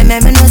me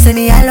know say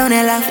me alone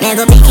and laugh.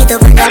 Never pick it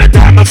up and down.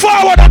 Anytime I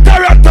forward a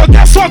Toronto,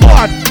 guess what go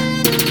on?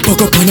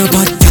 Poke up on a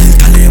bad girl,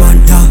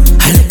 Talibanta.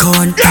 I'll go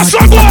on. Guess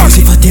what go on?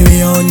 See for the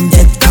way on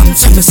dead come.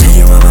 Some say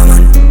you have a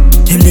man.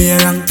 Him the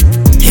wrong.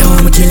 You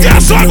want me kill him.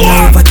 Guess what go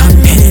on?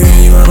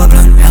 Anyway, you have a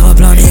plan. Have a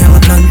plan, have a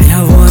plan.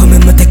 Have one. Come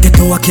in, me take it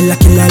to a killer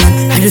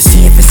land. I just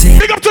see if it's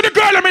Big up to the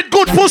girl, I mean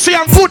good pussy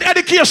and good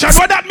education.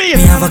 What that mean?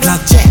 Me have a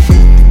Glock.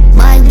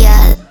 My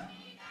girl.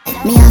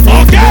 Me have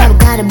a girl,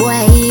 got a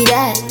boy, he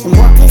that. Him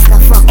walk like a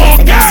fuck,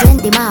 I got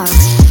 20 miles.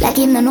 Like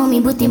him no know me,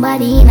 but him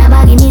body in a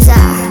baggy misa.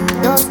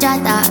 Dove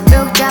chatter,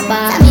 broke chopper.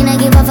 I mean I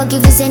give a fuck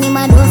if you send him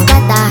a dove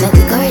cutter. Make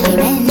me curly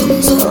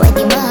man, so wet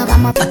him up,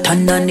 I'm a pat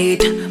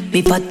underneath.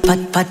 Me pat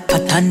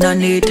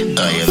underneath.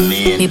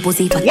 Me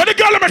pussy fat. What the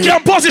girl make you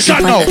in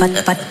position now?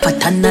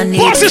 Pat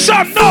underneath.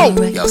 Position now.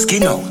 Your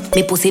skin out.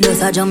 Me pussy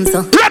does a jump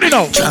so. Ready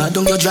now. Draw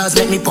down your jaws,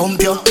 let me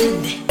pump you.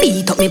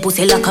 Beat up me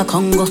pussy like a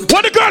Congo.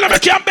 What the girl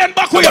make you bend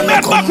back with your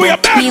bend back with your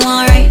bend? Me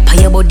alright,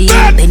 pay your body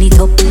and bend it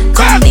up.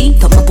 Come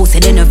beat up my pussy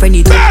then you friend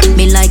it up.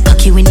 Me like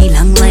cocky when he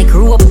long like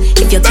rope.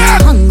 If you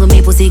can't hang with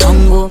me pussy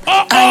Congo.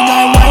 I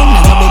got wine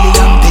and your belly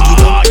and peg it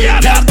up.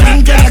 Black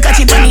drink girl, you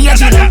catch it on the edge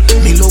of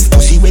it. Me love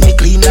pussy when it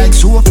clean like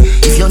soap.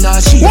 If you're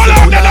not shit, what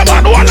on there,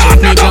 man? What on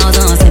there? Me jaws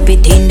and slip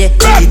it in there.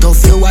 Take it off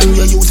your one,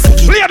 you use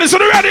flick it. Ladies, are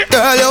you ready?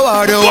 Girl, you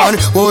are the one.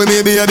 Oh, me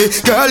baby.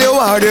 Girl, you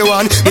are the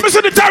one. Let me see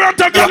the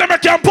Toronto girl, let me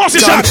make you in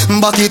position.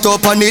 Back it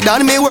up on it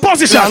and me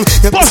position.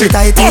 Your pussy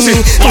tighty,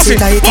 pussy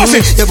tighty.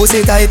 Your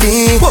pussy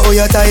tighty, oh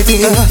you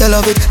tighty. You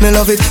love it, me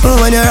love it.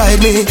 When you ride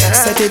me,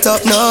 set it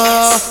up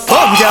now.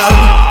 Come, girl.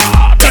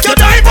 Take your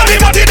time,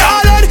 body,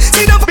 darling.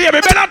 Baby,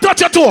 better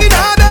touch your toe.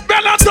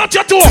 Better touch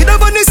your toe. See the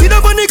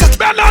bunny, cocky.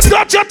 Better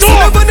touch your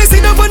toe.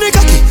 See the bunny,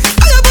 cocky.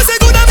 I have pussy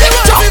good and me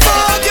want to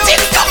fuck you.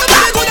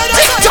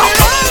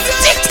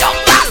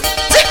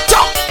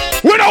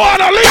 We don't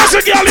want to leave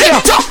the girl here.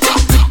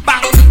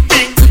 Bang,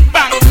 ding,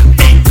 bang,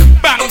 ding,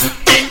 bang,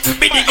 ding,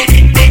 bing,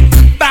 ding, ding,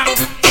 bang,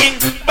 ding,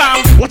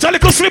 bang. What's a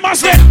little slim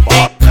as that?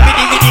 Oh,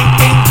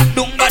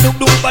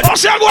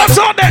 she go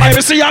outside there. Hey,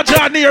 me see your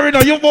John here, you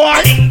know, you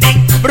boy.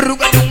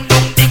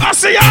 I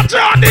see your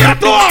John here,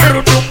 door.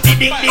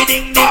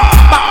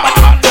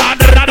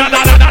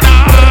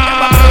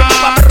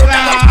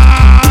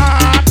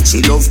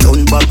 She love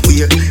turn back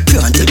weird.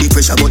 Can't tell the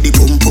pressure but the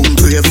pum pum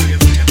brave.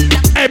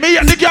 Hey, me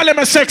and the girl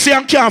them sexy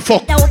and can't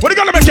fuck. What the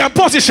girl make you in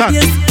position?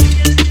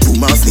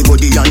 Boom off me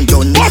body and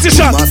done.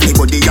 Position. Boom off me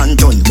body and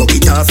done. Buck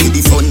it off for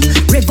the fun.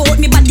 Rev out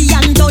me body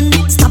and done.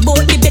 Stab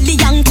out me belly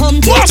and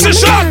come.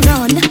 Position.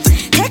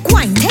 Take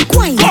wine, take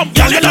wine. Come,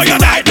 girl, you know you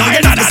die.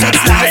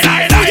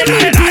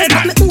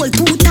 Me hold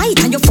too tight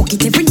and you fuck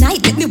it every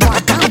night. Let me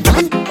walk out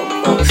one.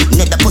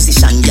 Net the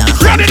position, yeah.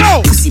 Ready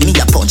now. Pussy me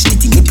a punch,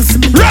 titty nipple for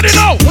me. Ready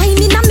now. Wine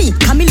in a me,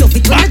 come me love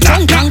it when you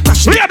drunk and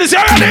crash. Ladies,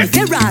 you ready?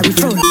 Ferrari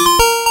front.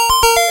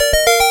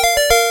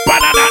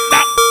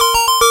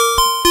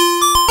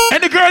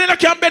 Any girl in the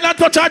camp bend and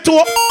touch her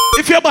toe.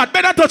 If you're bad,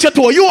 bend and touch your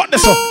toe. You want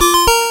this up.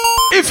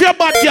 If you're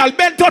bad, girl,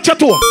 bend touch your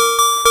toe.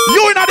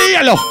 You in the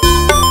yellow.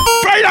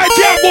 Friday night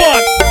here, go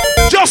on.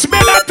 Just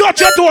bend and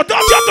touch your toe.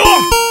 Touch your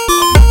toe.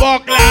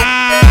 Buckland.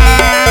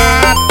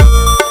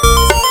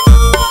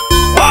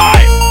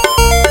 Alright.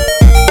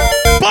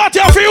 Party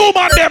of you,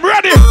 man, them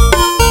ready.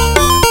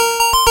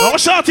 Now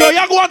shout you,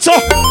 you go on so.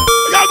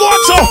 You go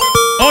on so.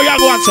 Oh, you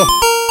go on so.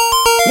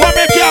 What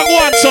make you go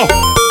on so?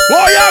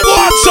 Oh, you go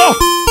on so.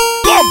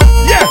 Come,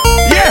 yeah.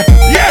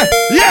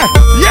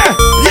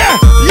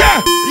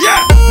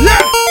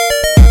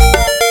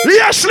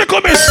 Yes,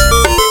 little miss.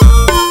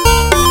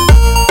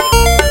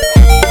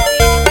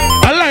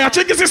 I lie, I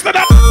think your sister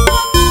that.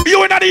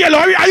 You in the yellow,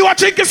 are you a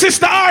chinky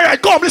sister?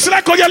 Alright, come, listen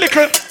like how you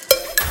little.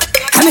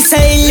 I'm a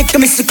say, lick a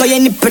miss, cause you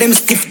nip them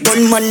stiff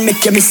gun man,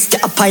 make you miss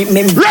your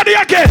appointment. Ready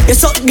again. You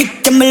suck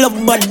dick, you me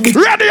love body.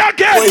 Ready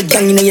again. Old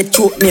gang, you know you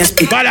choke me a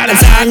spit. I'm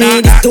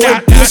funny, this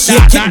door, you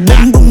shake it,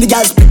 boom, boom, the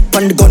girl spit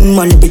on the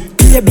gunman dick.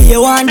 Baby,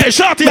 you want it. Hey,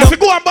 shorty, you have to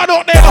go and bad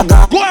out there.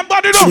 Go and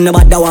bad it up. She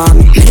nobody want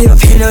me. Me never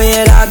feel no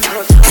way, dog.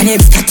 And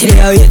if you catch it,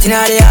 you're waiting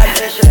on the yard.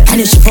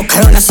 And if she fuck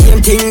around, the same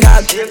thing,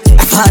 dog.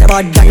 I thought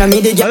about that, I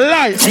made the job.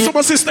 Lie, so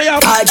my sister, you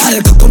have. I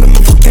just come and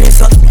fuck your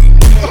ass up.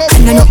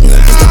 And I don't need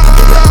to stop at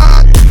the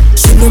block.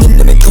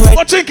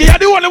 But Chinky,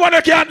 you're the only one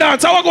that can't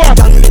dance. How I go on?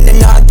 Down in the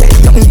north,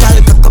 nothing tell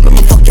you come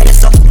and fuck your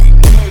ass up.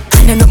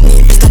 And I don't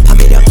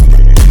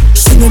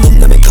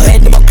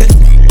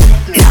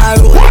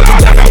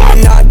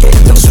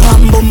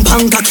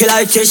long cocky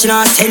like she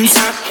not sense.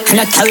 And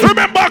I tell you.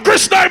 Remember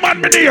Chris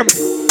Diamond, my name.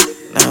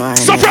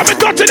 So from me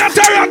got to that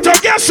Toronto,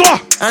 guess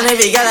what? And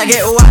if you gotta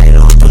get wild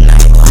out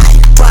tonight,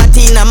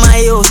 party in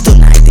my house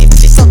tonight. If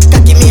she suck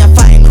cocky, me a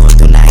fine out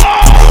tonight.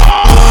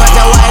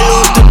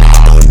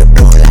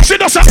 She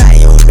does it.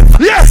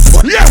 Yes.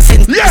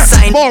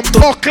 Bomb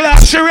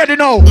class, she ready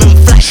now.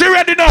 She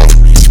ready now.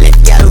 Left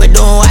girl we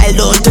don't wild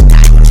out to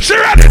time. She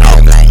ready now.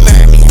 Like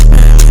mermaid.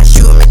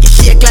 She make it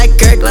shake like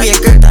Kurt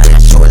Baker.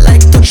 Show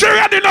like she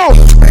ready now.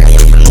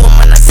 No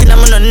man I see I'm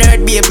a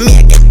nerd babe. Me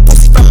I get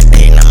pussy from me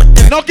day.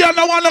 No girl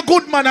no want a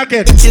good man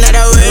again.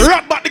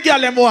 Rock back the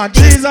girl them want.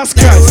 Jesus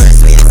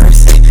Christ.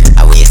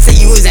 I will say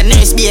you is a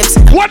nurse babes.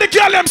 What the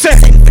girl them say?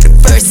 Send for the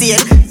first year.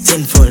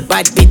 Sinful.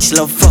 Bad bitch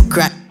love fuck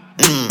rat.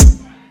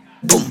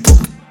 Boom boom.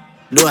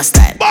 Do a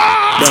style.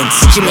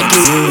 Dance. She make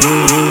you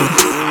believe.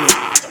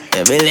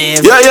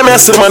 Yeah, man, I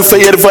see the man for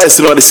your advice,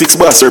 you know, the 6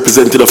 boss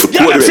representative of the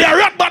yeah, let's see a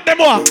rock back them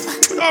one.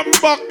 Come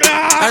back.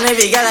 And if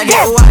you gotta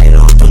get wild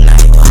out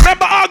tonight.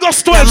 Remember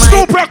August 12th,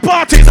 Snoop Rock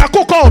parties, a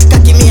cookout.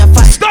 Give me a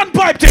fight.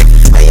 Standpipe thing.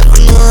 I have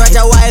no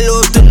Roger wild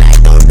out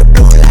tonight. Out the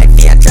blow like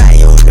me, I try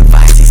out the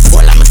vices.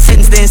 All I'm a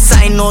sense then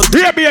sign out.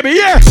 Yeah, baby,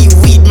 yeah. He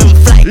weed me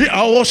fly.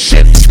 Yeah, oh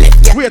shit.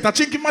 Wait, a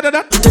chinky mother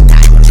that?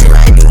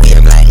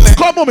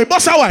 Come, mommy,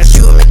 boss a wife.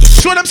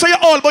 Show them say you're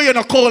all, but you're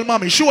not cold,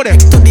 mommy. Show them.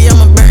 Yeah,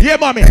 mommy. Yeah,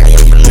 mommy.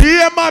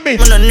 Yeah, mommy.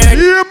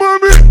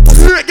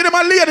 Yeah, give them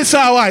a lady,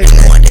 say wife.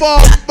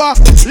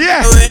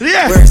 Yeah.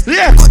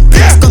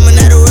 Coming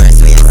out of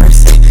worse.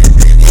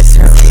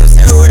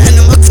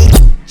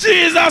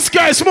 Jesus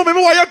Christ, mommy,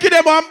 why you give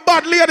them one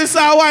bad lady,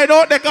 say wife?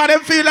 Don't they call them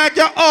feel like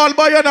you're all,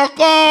 but you're not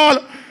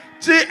cold.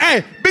 See,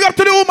 hey, big up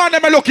to the woman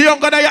that look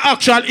younger than your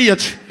actual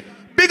age.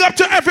 Big up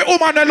to every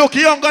woman that look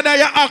younger than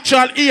your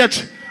actual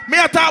age. Me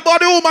I talk about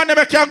the woman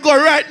that can go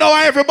right now.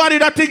 Everybody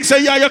that thinks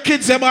say yeah, your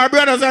kids them are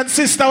brothers and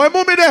sisters. Where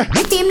mommy there?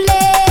 Team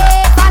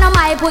late, fan of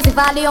my pussy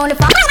for the only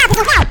fan.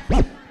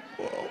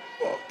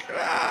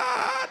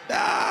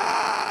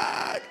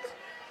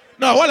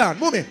 No, hold on,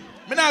 mommy.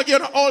 Me now give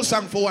you an old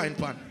song for wine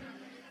pan.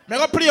 Me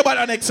go play about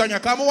the next song.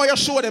 Come on, you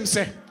show them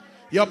say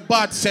your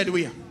bad said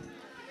we.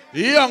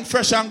 Young,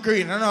 fresh and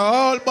green, and a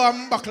whole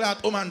bomb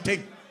backlat woman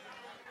thing.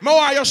 Me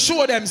want you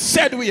show them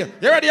said we. You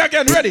ready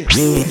again? Ready?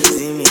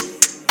 See me.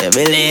 You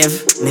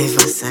believe,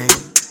 never sign.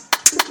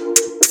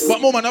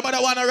 But mama, nobody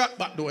wanna rock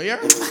back though, yeah?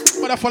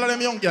 But I follow them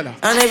young girl.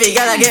 And if you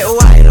gotta get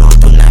wild out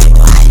tonight,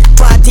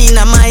 party in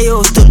my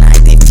house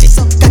tonight. If she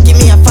suck cocky,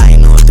 me a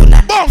fine out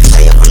tonight. Boom!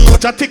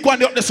 Watch a thick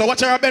one up there, so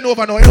watch her bend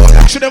over now. You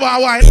know, she never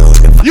wine.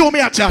 You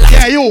me a chat,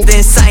 yeah, you.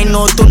 Then sign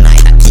out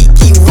tonight.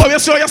 Oh, you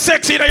saw you're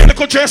sexy, that you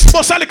little dress.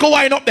 Boss a little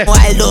wine up there.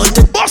 Wild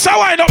out. Boss a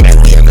wine up there.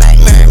 Wave like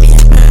mermaid.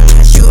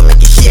 She make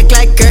it shake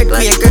like Kurt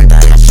Baker.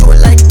 Show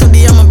like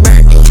today I'm a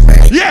birdie.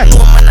 Yeah.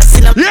 No man I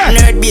seen a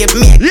nerd babe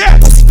me. Yeah.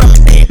 Pussy from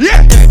me.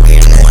 Yeah.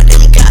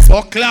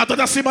 Oh, Cloud, what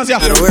a slim as ya?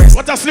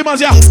 What a slim as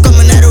ya?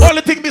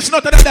 Only thing be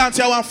snotter than dance,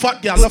 you want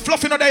fat girl. The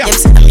fluffy not there.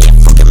 Yes, I'm here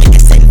fucking make a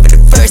send for the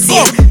first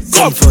year.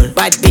 Sinful.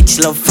 Bad bitch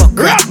love fuck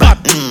rap back.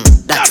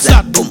 That's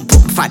that. Boom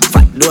boom. Fat.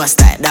 Do a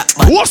style that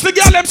bad. What's the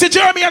girl MC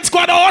Jeremy and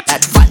squad out?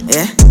 That fat,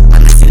 yeah.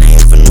 Man, I seen I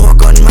even know a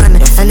gun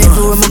man. And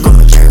everywhere me go,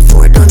 me carry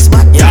 4 guns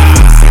back. Yeah.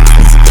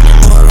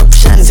 More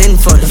options in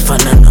full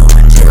fun and no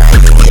one to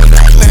ride the wave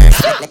like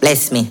Murph.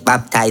 Bless me,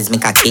 baptize me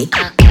cocky.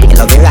 You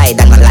love you ride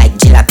and I like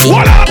jalopy.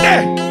 What out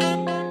there?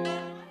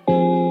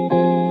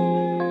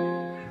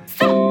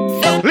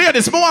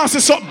 Ladies, I want to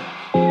say something.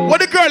 What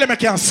the girl make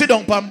can sit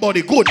down on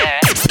body good.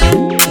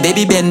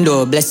 Baby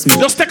bendo, bless me.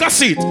 Just take a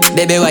seat.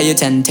 Baby, why you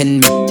tempting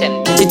me?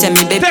 She tell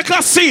me, baby, take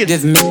a seat.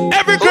 Give me.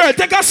 Every girl,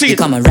 take a seat. You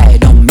come and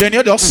ride on me. Then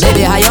you just.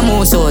 Baby, how you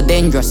move so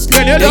dangerous?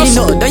 Then you just.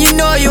 Don't you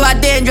know you are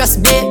dangerous,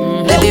 babe?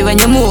 Baby, when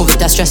you move,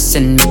 that's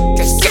stressing me.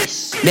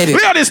 Baby,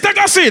 ladies, take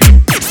a seat.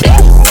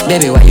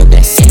 Baby, why you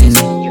blessing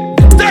me?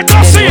 Take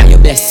a seat. Why you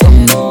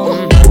blessing me?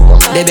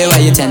 Baby, why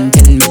you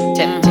tempting me?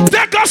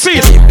 Take a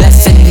seat.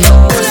 Blessing me.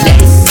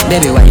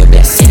 Baby, why you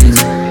blessing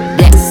me?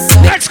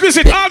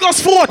 Exquisite,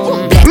 August 4th.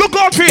 Look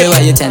out for you. Baby, why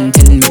you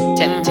tempting me?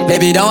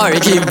 Baby, don't worry,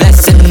 keep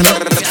blessing me.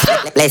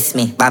 Bless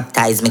me,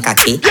 baptize me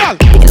cocky. Girl.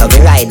 You love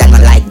you ride and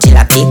I like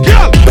jalopy.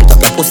 Girl. Wet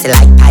up your pussy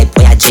like pipe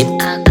or your jeep.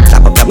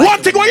 Clap up your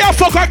one thing when you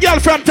fuck a girl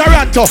from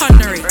Toronto.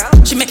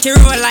 She make you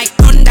roll like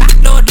thunder,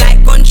 load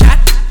like gunshot.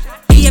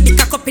 Baby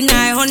cock up in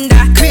her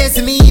Honda.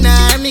 Crazy me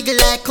nah, nigga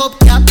like up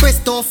cap. Press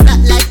don't flat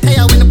like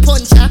tire when the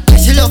punch her.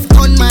 She love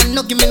gun man,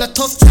 no give me no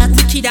tough chat.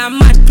 Kid a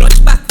mad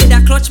clutch back with a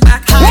clutch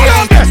back.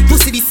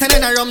 Pussy this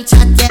and a rum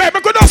chat.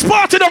 Baby, could just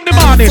party down the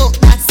morning.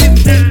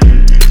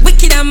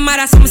 Wicked and mad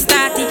as I'm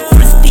starting.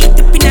 Full speed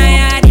up in her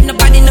yard,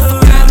 nobody know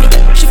for me.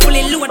 She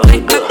fully load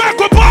like back. Back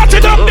with party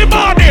down the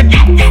morning.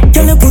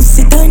 Girl, your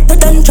pussy tighter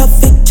than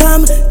traffic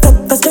jam. Cock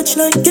a stretch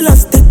like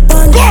elastic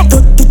band.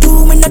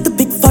 32 when at the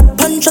big fat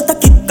punch. Shot a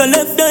kick a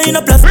left eye in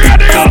a plastic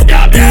bag.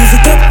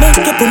 Music up,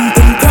 make your pum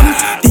pum cram.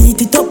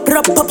 Beat it up,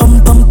 rap a pam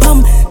pam pam.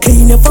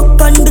 Clean your fuck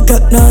and the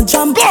gut now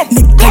jam.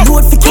 Nick the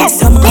road for kids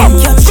some man.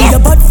 She a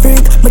bad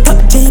freak, my top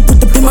J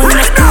put the pin on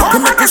the street.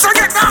 Righteous, I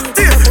get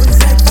active.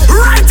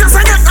 Righteous,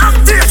 I get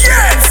active.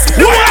 Yes.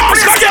 Who else?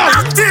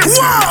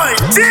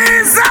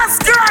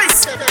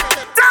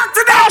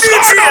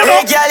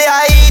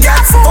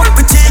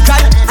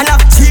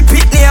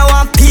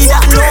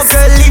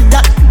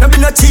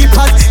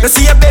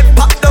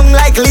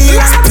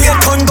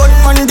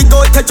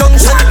 a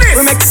junction.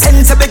 We make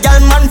sense of the girl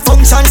man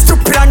function.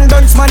 Stupid and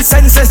guns man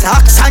senses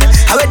action.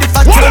 How the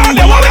fuck you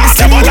follow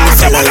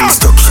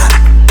instruction.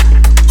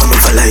 I'ma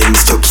follow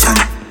instruction.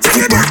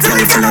 Every bad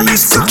girl follow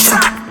instruction.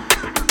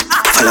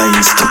 Follow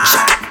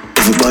instruction.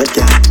 Every bad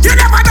girl. You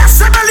never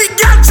nationally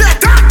get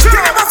it. You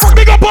never fuck.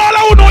 Big up all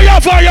who know you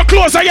for your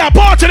clothes and your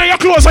party and your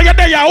clothes and your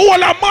day. All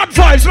are mad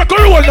vibes. Make a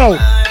roll now.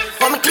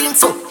 I'm clean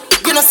so.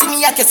 You know see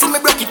me, I can see me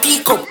broke your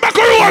teacup. Make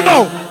a roll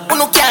now. Who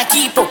no can't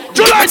keep up.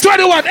 July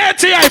 21,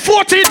 ATI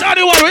 14th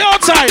annual. We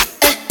outside.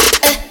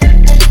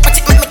 But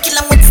it make me kill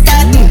them with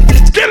style.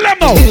 Kill them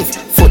now. Hey,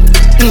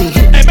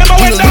 remember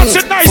when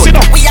dancing nice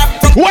enough?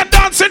 When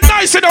dancing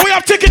nice enough, we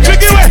have tickets to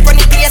give away.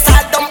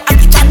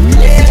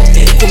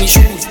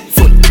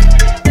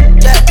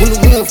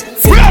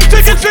 We have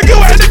tickets to give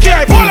away in the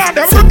cave. Hold on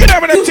there, we're gonna give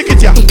them a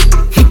ticket here.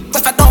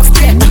 But I don't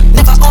straight,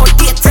 never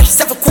outdate, fresh,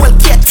 never cold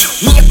gate.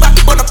 Me a back,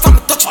 but I'm from a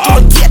touch to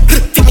a gate.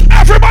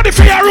 Everybody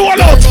for your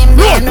roll out.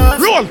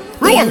 Roll.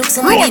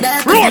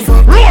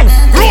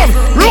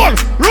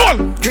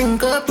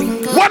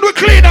 When we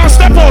clean and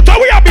step out, how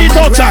we are beat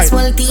outside?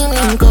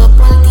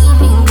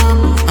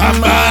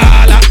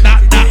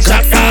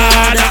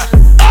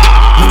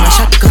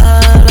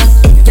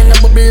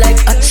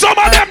 Some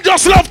of them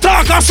just love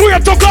talk, I swear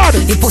to God.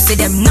 The pussy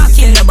them not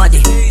kill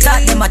nobody.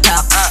 Talk them a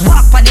talk.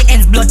 Walk on the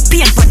ends, blood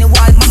paint on the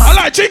wall. Mama. I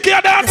like Chinky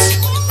a dance.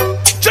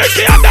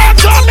 Chinky a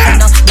dance on there.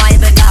 My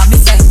better me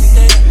say.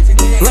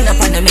 Run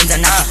up on the men's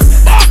and knock it.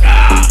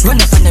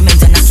 Run up on the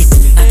men's and knock it.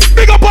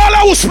 Big up all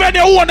who spend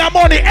your own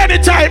money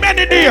anytime,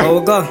 any day.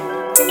 Oh go.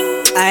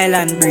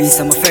 Island breeze,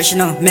 I'm a fresh, you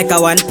know. Make a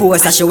one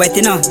pose, that she wet,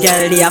 you know.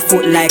 Girl, they a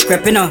foot like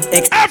crep, you know.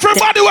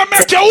 Everybody will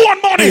make your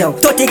own money. Yo,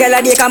 30 girl a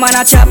day come on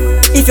a chop.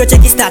 If you check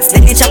his stats,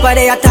 then the chopper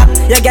they a top.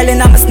 Your girl in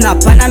a snap,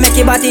 and I make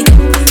your body.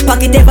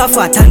 Pocket ever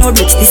fat, I know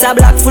bitch. This a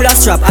black full of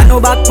strap. I know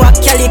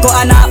backpack, calico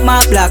and a my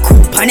black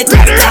hoop. And it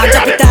can't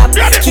chop it up.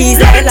 Keys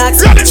like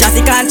locks,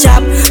 chassis can't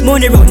chop.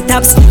 Money run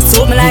top speed,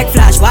 so me like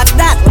flash. What's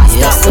that?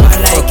 That's so I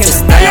like it.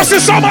 You see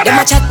some of them?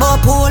 Them a chat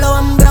about polo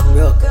and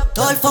broke.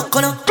 Tall fuck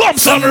on. Come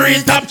some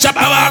real top chop.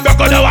 I'm not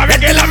gonna work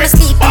regular.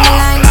 Sleep on the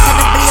line,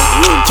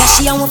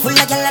 cashy and we full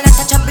of gyal and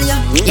touch a blue.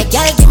 Your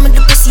gyal give me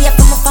the pussy if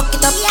I'ma fuck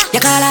it up.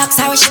 You call her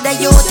sorry, she the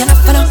youth and a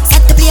fellow.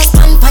 Set the place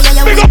on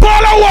fire. Big up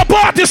all our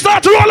party,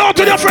 start to roll out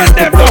to your friend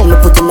them now. Me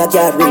put in a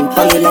gyal ring,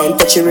 on the line,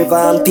 touch a river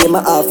and pay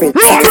my offering.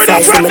 Roll with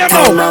your friend them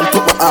now.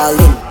 Put my all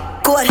in.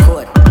 Code.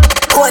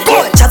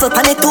 Travel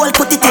pan it all,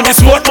 put it in a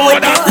sport mode.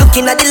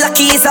 Looking at the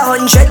lucky is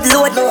 100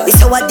 load. It's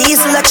our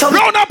diesel a chum.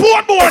 Round up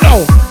board more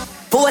now.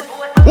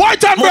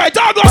 White and bright,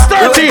 August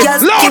 30.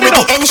 Loud it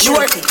up.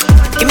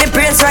 Give me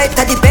brains right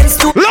at the Benz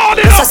too. Loud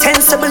it up. So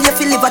sensible if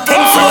you live a 10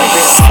 floor.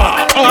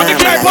 Oh, the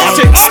clay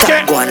party.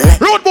 Okay.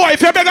 Rude boy,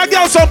 if you beg a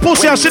girl some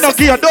pussy and she don't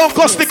give you, don't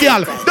cuss the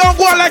girl. Don't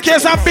go like you're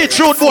a bitch,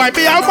 rude boy.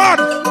 Be a man.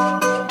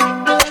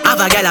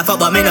 Have a girl a fuck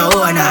but me no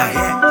own her.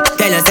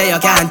 Tell her say you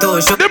can't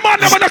touch. The man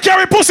never no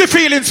carry pussy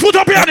feelings. Put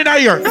up your hand in her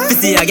ear. You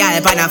see a girl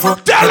pan a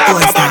fuck. Tell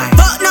her, come on.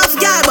 Fuck enough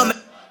girl but me.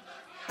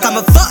 Come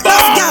a fuck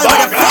enough girl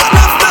but a fuck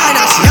enough man.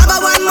 She have a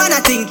one man I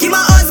think he my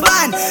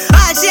husband.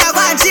 All she have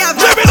one, she have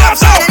one.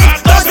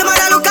 Does the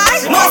man look high?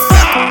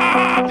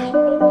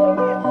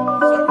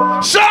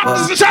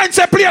 Shine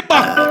say play it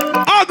back.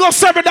 August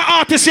 7 the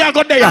artist here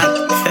go there.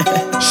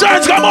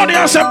 Shine's got money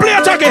and say play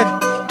it again.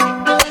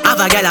 Have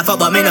a girl a fuck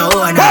but me no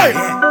own her.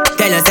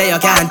 Tell her say you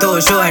can't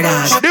touch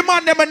that. The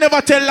man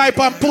never tell life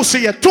and pussy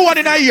yet. 2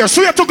 in a year,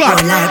 swear to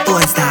God. Like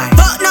porn star.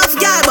 Fuck enough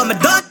girl but me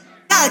don't.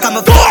 Come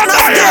a fuck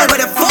enough girl but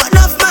a fuck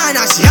enough man.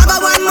 She have a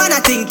one man I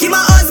think he my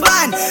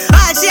husband.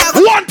 All she have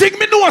one thing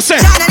me know say.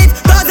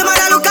 Does the man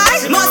look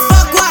high? Must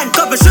fuck one.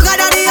 Couple sugar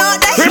daddy out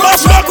there. We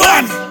must fuck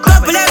one.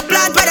 Couple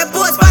eggplant by the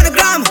post by the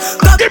gram.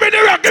 Give me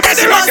the rock, give me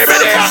the rock, give me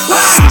the rock.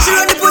 She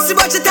run the pussy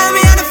but she tell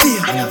me I don't feel.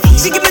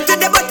 She give me to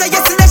the butter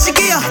yesterday she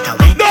give.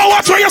 No,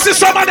 watch when you see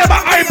some of them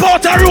at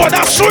Importer Road.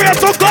 I swear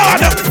to God.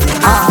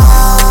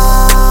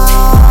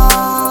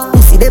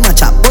 You see them a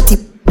chop, but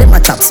them a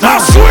chop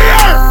smart. I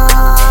swear.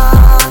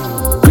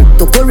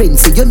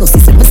 Cryptocurrency, you know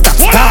see me stop.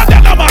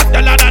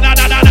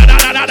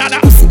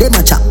 You see them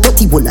a chop, but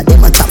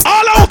them a chop.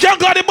 All who can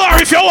go the bar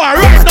if you are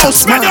right now.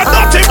 Spend your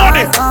dirty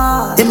money.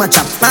 Them a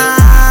chop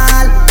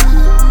small.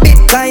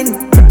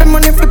 Bitcoin.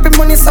 Flipping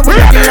money, so we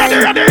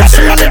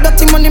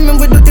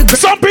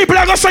some people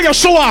are gonna say you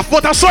show off,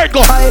 but I saw it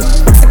go. I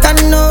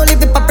can know live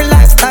the proper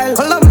lifestyle.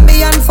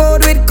 Colombian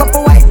food with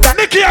couple white.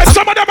 Nicky,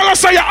 some of them are gonna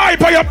say you're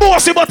hype or you're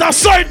bossy, but I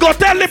saw it go.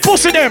 Tell the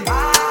pussy them.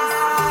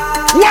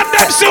 What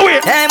them see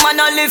it? Hey man,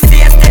 I live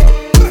fiesta.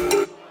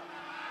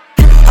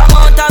 I'm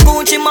out of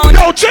Gucci mount.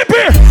 Yo,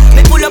 Chippy.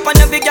 Me pull up on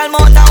the big girl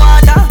mount of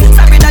water.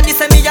 Sorry that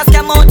this me just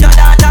came out your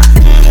data.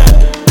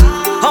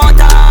 Out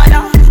of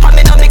order. I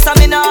me no mix, I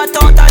me no out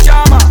of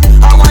drama.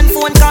 I one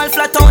phone call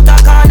flat out a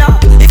corner.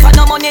 If I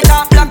no money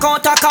can't black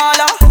out a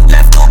caller.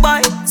 Left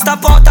Dubai,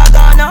 stop out a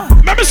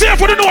Ghana. Let me see if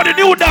you know the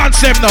new dance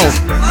them now.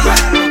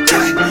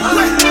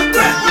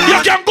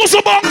 You can go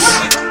so box.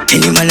 Tell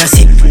you man I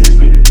sip.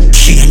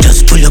 She ain't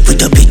just pull up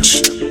with a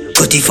bitch.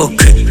 Cut the fuck.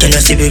 Tell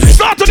her see we rich.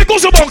 Start to the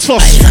goose box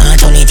first. I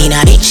turn it in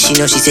a bitch. She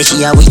know she say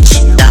she a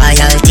witch.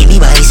 Loyalty me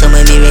buy some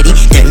when me ready.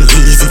 Them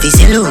please if you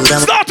sell out.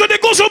 Start to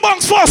the goose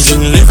box first.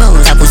 In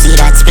reverse a pussy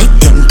that split.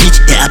 Them bitch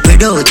they a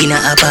spread out in a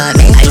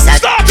apartment. I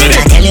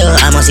tell you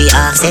I must see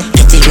offset.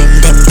 Get it when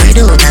them spread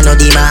out. I know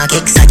the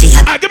market exotic.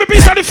 Give me a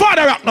piece of the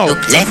father rock now.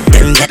 Look left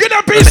them get. Give them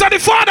a piece of the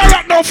father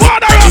rock now.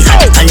 Father rock now.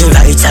 On the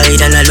right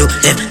side and I look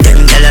left.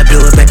 Them tell a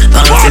blow bread.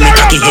 Bounce in the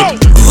cocky head.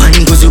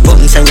 One goes to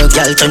bounce and your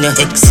girl turn your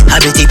ex. I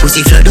bet the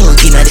pussy flood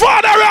out in a.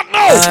 Father rock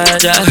now.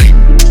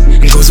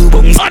 Goes to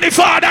bounce. On the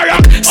father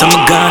rock. Some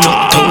gun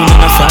up town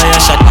on a fire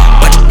shot.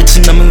 But bitch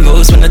in my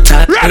nose when I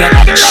talk. Ready.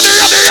 Yeah,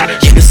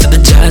 this is the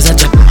jazz I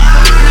drop.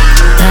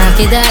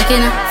 Darky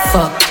now,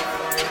 fuck.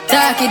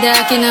 Darky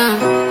now.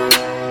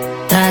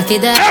 Darky.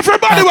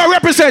 Everybody will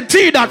represent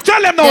T-Dot.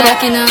 Tell them no.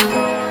 Darky now.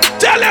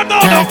 Tell them no.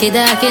 Darky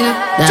now.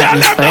 Tell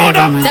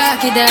them no.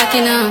 Darky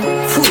now.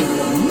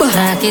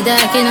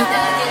 Darky now.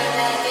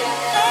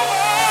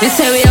 They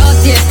say we out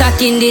here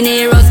stuck in the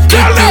Neros.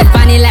 Big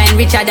funny line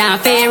richer than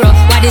Pharaoh.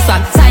 What is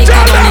what?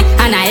 Psychonic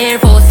and a Air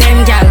Force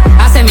them gal.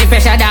 I say me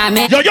pressure than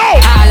me. Yo.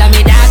 All of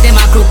me dog them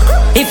a crook.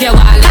 If you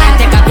want line,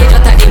 take a page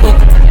out of the book.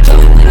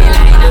 Funny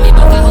line and me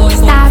book a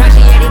horse.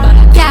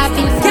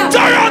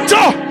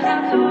 Toronto.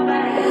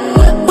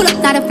 Pull up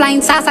to the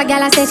flying saucer,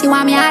 girl. I say she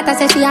want me out. I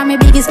say she am my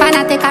biggest fan.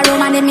 I take her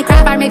home and then me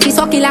crab her, make she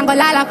suck it and go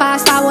lala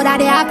fast forward. A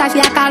day after she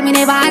a call me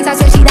never answer.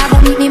 Say she da go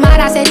meet me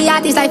mad. I say the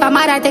artist life a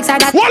mother takes her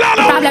that. The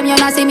problem you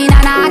not see me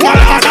nana. Girl,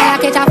 because I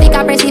catch a flick,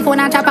 a press the phone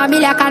and chop a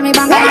million. Call me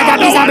bang, I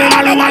got piece of brain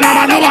and ring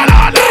another million.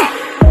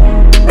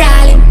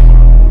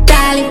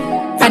 Darling,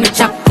 from the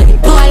chop to the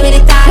pool with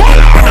the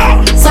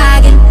target.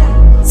 Swaggin'.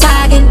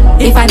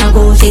 If I no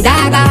go, she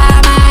dog a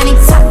money.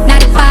 Not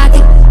the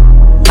party.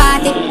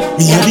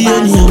 Me have the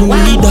only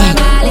I'm a dog.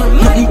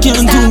 Nothing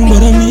can do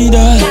but I need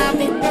that.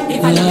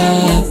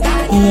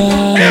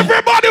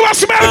 Everybody was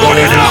smell good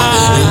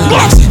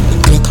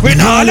enough. We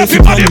now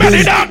everybody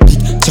ready now.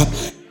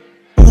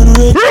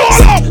 Roll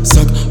up.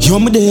 Suck, you're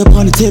my day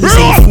upon the table.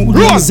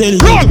 Roll.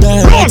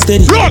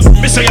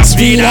 Mr.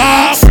 Speed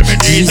up.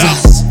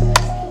 Jesus.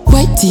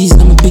 White tees,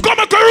 I'm a big. Come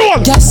and roll.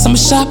 Yes, I'm a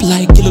sharp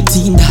like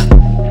guillotine.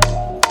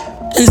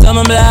 And some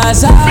of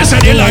blaza. Mr.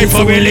 The life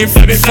we live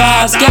for the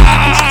fast.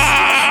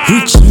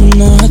 Rich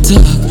not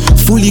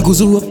fully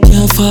goes up,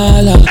 can't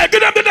fall out. Hey,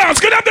 get up the dance.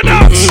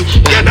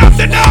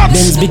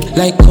 Ben's big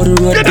like how the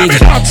road big.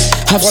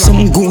 Have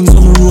some goons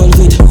on the roll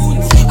with.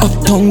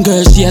 Uptown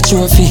girl, she a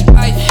trophy.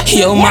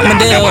 Yo, mama,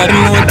 there are the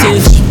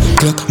motive.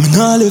 Clock, me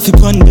nah left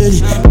it on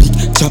belly.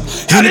 Big chop,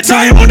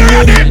 anytime I'm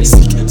ready.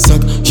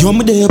 Suck, you're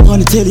my day upon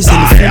the telly.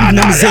 Send a friend,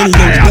 I'm zelly,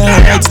 yo, the guy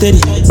right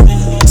steady.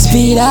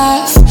 Speed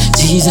off,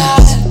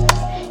 Jesus.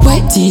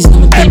 White tees,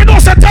 I'm a big. Hey, me know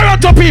say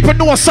Toronto people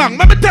know a song.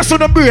 Let me test on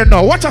the brain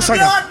now. Watch a song.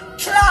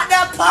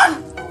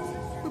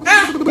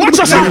 Watch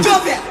a song.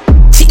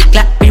 Chick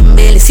clap, brim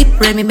belly, sip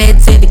Remy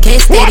meds, every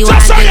case steady.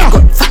 One day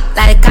got fat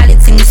like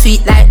Khaled, sing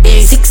sweet like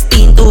berry.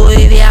 16 to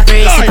heavy after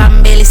sip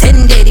and belly.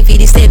 Send daddy for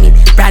the semi.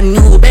 Brand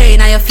new berry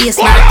now your face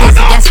like this.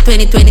 Gas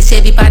 2020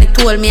 Chevy party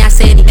told me I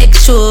said it. Make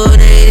sure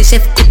the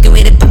chef cooking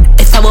with the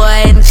if a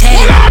boy and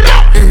cherry.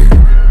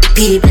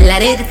 People are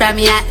ready from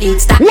me at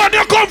least. Where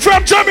you come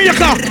from,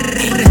 Jamaica?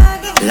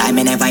 Like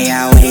me never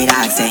hear what it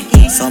all say.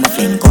 So my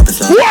fling couple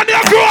so. When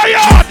you grow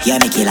out. Yeah,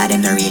 me killer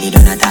them don't really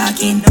do not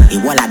talking. The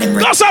whole of them.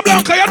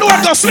 Casablanca, you know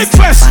what the Slick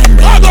Fest.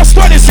 August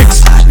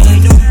 26.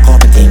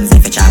 Couple things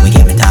if you try we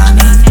get me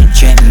timing.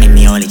 Threaten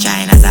me only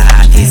trying as a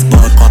artist.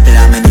 But couple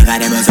of me nigga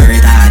them so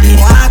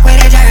retarded. Walk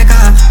with the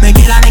Jericho, me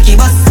killer make it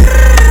bust.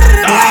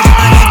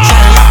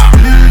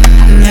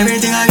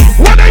 Everything I get.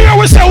 What do you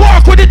always say?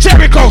 Walk with the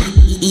Jericho.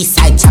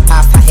 Eastside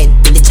chopper, ahead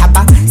with the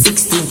chopper.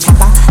 16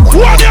 chopper.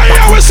 What do you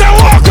always say?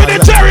 Walk with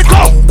the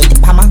Jericho. With the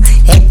hammer,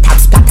 head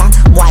tap splatter.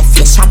 Wife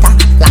face shatter.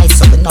 Lies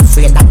so we not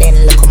afraid that then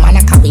look man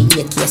I carry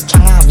 8 case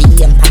stronger. We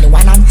aim pan the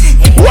one on.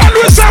 What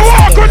we say?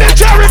 Walk with the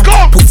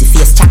Jericho. Pussy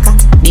face chaka.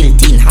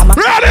 Built-in hammer.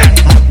 Ready?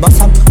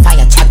 Bust up,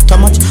 fire chat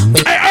too much.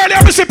 Hey,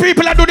 earlier we see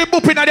people that do the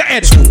booping at the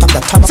head.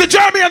 See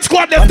Jeremian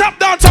squad, the top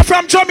dancer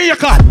from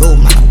Jamaica.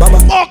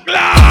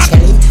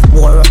 Oakland.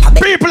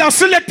 People are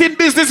selecting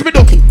business me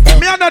do.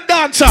 Me and a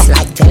dancer.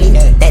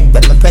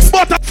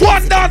 But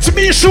one dance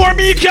me sure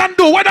me can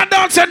do. What a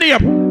dancer name?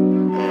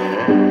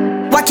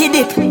 Wacky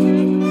dip.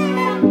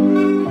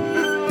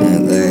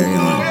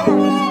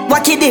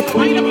 Wacky dip.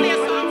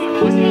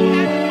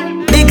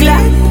 Big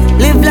life,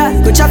 live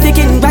life, go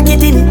trafficking, back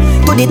it in.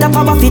 To the top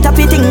of a fit up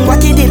eating,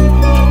 wacky dip.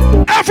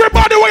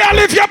 Everybody where you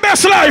live your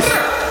best life.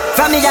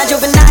 From me a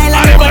juvenile,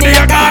 everybody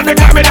a gone, they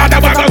got me down, they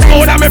want to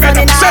school, and me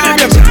better send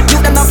it them. You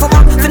them not for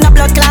work, for no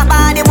blood clot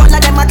body. One of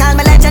them a call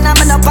me legend,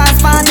 I'm no pass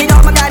party.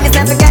 Oh my God, this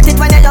never forget it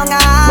when you're younger.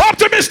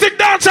 Optimistic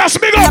dancers,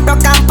 big up.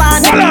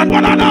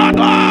 One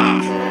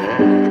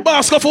on.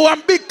 Boss go for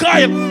one big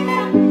client.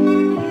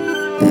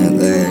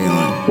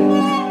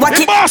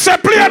 The boss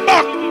said play it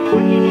back.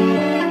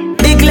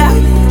 Big life,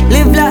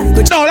 live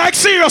life. No, like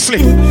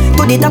seriously.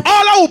 All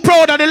of you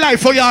proud of the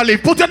life for y'all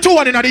live. Put your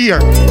 2 in the year.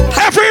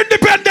 Every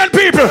independent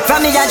people.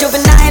 From me a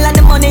juvenile and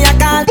the money I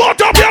got.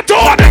 Put up your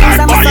tone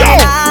tonight, boy, yo.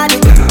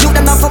 You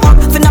them not for work,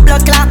 for no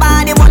blood clot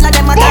body. One of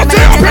them a call me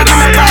legend, I'm in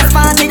a prize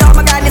party. Oh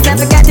my God, you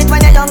never forget it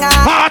when you're younger.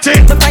 Party.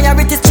 The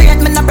priority straight,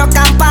 me no broke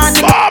and pan.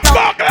 Me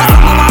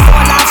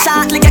no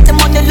shortly get the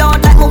money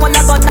load like me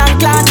wanna go down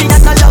class. She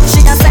has no love,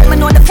 she has said me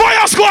know the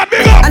fire squad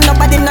big up. And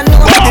nobody no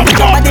know.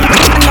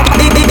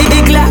 Nobody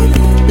big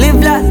live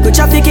life, go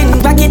trafficking,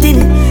 back it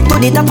in to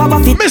the top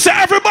of it. Me say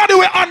everybody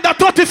we under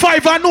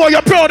 35 and know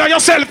you're proud of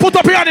yourself. Put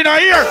up your hand in the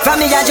ear. From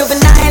me a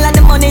juvenile and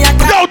the money I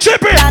got. Yo,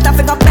 Chippy. Start off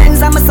with a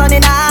Benz and my son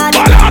in hand.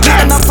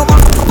 Enough for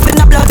one, for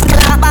no blood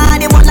clot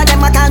body. One of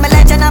them I call me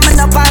legend, I'm in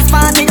a pass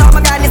party. Oh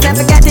my God, you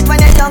never forget it when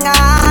you're younger.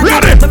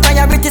 My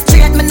priority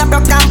straight, me no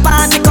broke and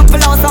pan. Me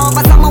couple hours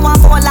over, someone want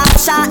for a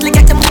last shot.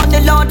 Get the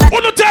money load.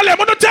 Wanna tell him.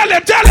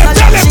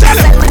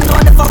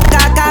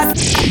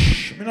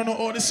 Me don't know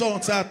all the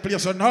songs that play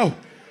so now.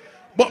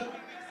 But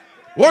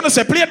wanna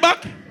say play it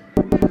back?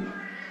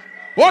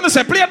 Wanna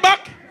say play it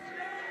back?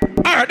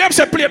 Alright, them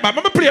say play it back.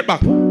 Let me play it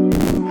back.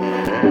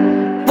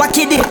 What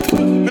you did?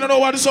 Me don't know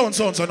what the sound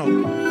so now.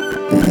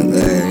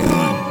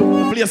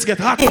 Place get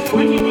hot.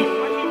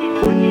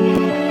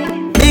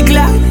 Big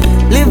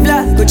live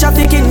life, go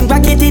trafficking,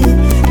 back it in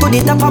to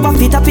the top of a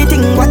fit up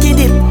eating. What you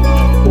did?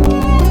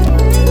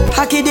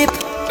 Hack it dip.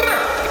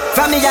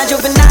 From me a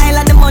juvenile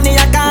and the money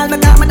I call. Me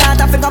call my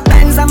daughter for go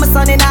Benz and my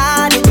son in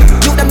Hardy.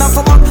 You them not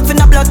for work, for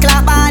no blood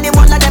clot body.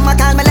 One of them I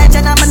call me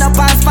legend, I'm in a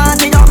pass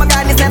party. Oh my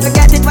God, you never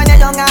forget it when you're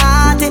young and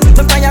hearty.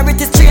 My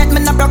priority straight, me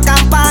no broke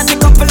and pan. Me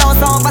couple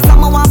hours over,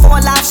 someone want for a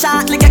laugh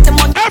shot. Get the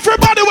money.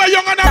 Everybody we're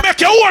young and I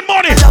make your own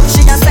money.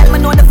 She just said me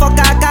know the fuck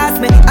I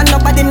cost me. And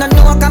nobody no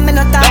know cause me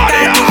no talk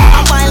at me.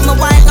 A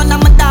while, none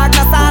of my dark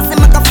no saucy.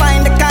 Me can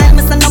find the Kyle,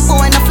 me say no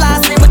boy no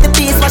flossy. With the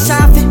piece wash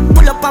off it,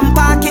 pull up and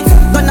park it.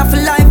 Gonna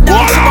for life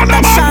down, she got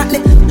that shortly.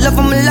 Love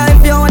of my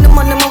life, yo, and the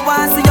money my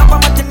want. See your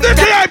property.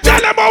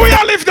 Tell them how we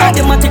all live now.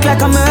 Automatic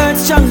like I'm hurt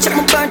strong. Check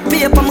my burnt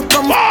paper, me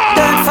come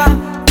dirt fam.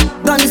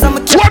 Guns on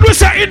my when we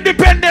say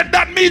independent,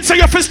 that means that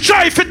you have to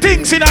strive for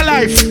things in a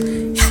life.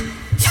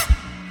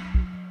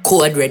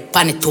 Code red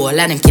pan it all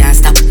and them can't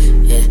stop.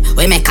 Yeah.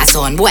 We make a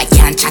sound, boy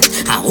can't chat.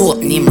 And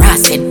open him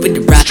rass head with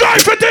the bra.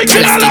 Strive for things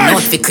in a life.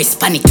 Out for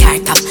crisp and the car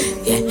top.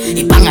 Yeah.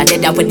 He bang a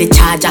dead with the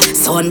charger.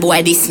 Sound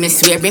boy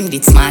dismiss where him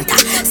did smarter.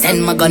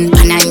 Send my gun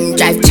pan and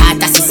drive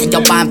charter. She said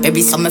your pump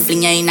every summer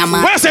fling you in a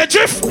man. Where's the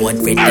drift? Code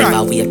red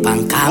never wait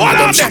pan calm.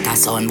 Them shot a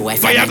sound boy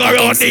for you go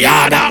round the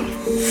yard.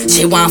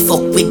 She want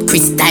fuck with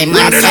Chris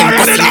Diamond. Same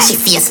pussy now she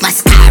face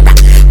mascara. Bang.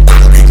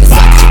 Me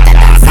fuck it a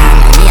dance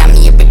on. Me and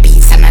me every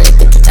beats and a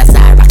little teacher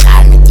Zara.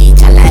 Call me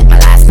teacher like my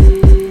last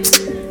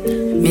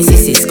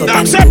Mississauga.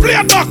 Now say play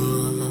it back.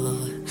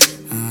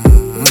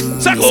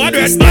 Say code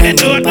red pan it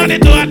to it.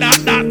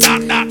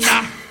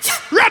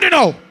 Ready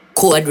now.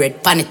 Code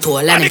red pan it all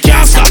and it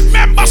can't stop.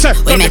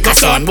 We make a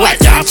sound boy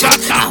can't chat.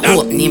 I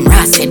open him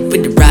rass head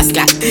with the brass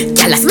clock.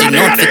 Tell us skin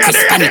out for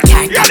Chris pan it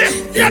can't tap.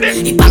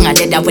 He bang a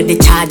dead with the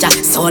charger.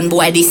 Sound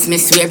boy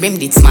dismiss where him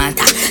did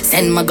smarter.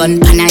 Send my gun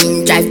pan and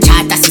him drive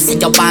charter. She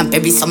said your pump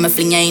every summer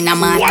fling you in a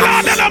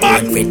matter.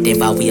 Code red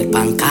never wait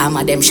pan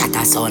karma. Them shot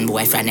a sound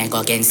boy friend and go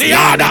against the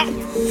other.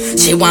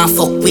 She want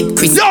fuck with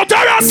Chris.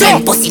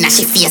 Same pussy now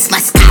she face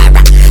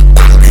mascara.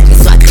 Bang, me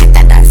swag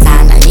hotter than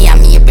sauna. Me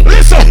and me every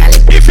listen,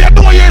 if you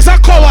know you're a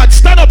coward,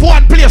 stand up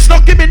one place.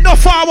 Don't give me no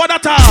forward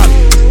at all.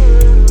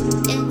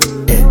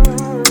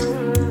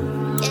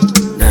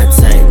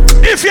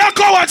 If you're a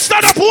coward,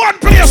 stand up one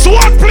place.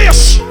 Hold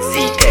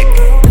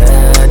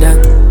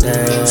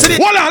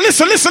on,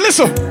 listen.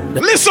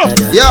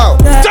 Yo.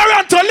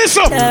 Toronto,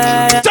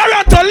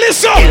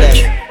 listen.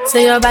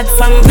 Say you're bad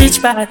from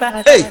which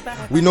bad. Hey,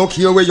 we no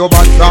care where you're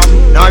bad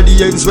from, nor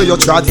the ends where you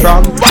trod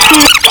from.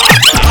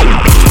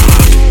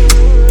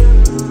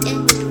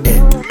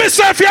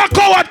 Mister, if you're a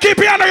coward, keep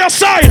your hand on your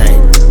side.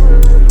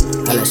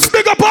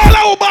 Big up all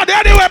our body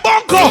anyway,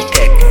 Bunko.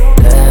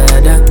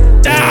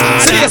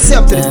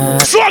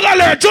 Swag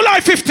alert, July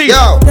 15th.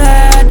 Yo.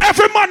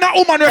 Every man and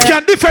woman you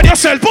can defend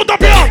yourself. Put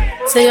up your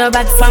hand. Say you're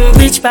bad from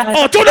which bad.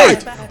 Oh,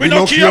 tonight we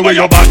don't care where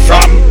you're bad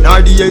from,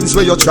 nor the ends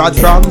where you trod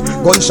from.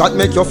 Gunshot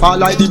make you fall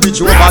like the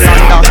bitch over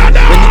London.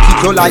 When you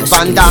kick you like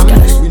Van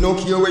Damme. We don't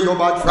care where you're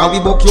bad from. We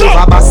book you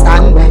over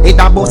Boston. It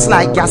a bust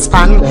like gas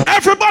pan.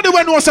 Everybody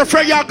when was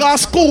afraid you go to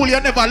school, you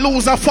never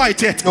lose a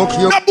fight yet. No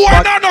care. No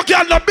boy no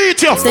girl no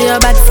beat you. Say you're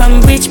bad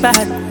from which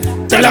bad.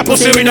 Tell a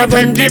pussy we no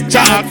bring deep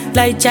talk.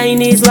 Like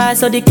Chinese wall,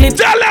 so the clip.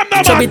 Tell them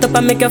no chop it up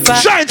and make a fat.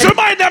 Shine,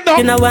 remind them no.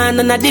 You know one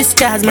on a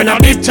disguise, man a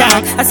deep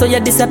talk. I saw you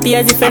disappear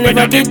as if I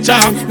never did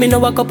talk. Me no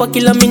walk up a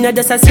kilo, me no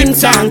just a sing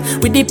song.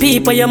 With the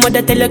people your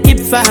mother tell you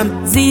keep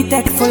fam.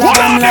 Z-Tech full of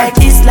them like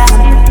Islam.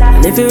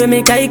 And if you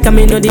make a come,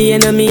 me know the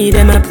enemy.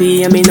 Them a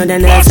pray, and me know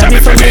them not happy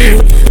for me.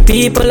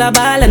 People are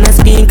ball and a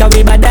skin, cause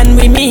we bad than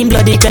we mean.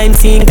 Bloody crime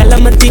scene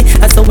calamity.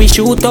 That's how we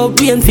shoot out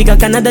rain, figure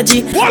Canada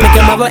G. Make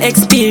them have a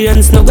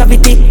experience, no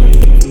gravity.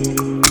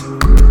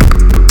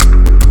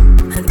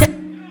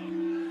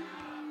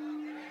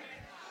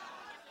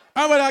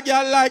 How about a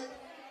girl like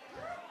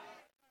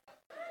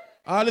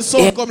all the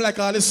sound come like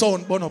all the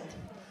sound burn up.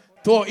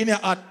 Throw in your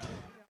heart.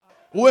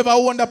 Whoever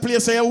won the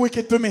place, say you're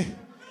wicked to me.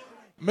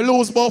 Me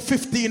lose about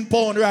 15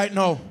 pounds right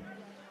now.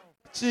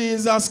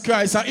 Jesus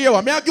Christ. And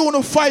here, me I give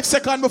you 5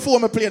 seconds before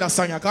me play that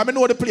song, because I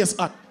know the place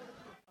hot.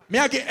 Me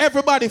I give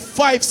everybody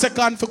 5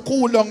 seconds for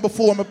cool down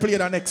before me play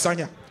the next song.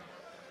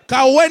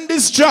 Because when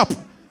this drop,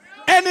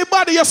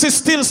 anybody else is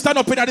still stand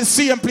up in the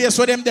same place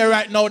where them there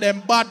right now,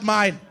 them bad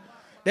mind.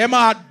 Them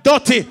are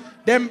dirty.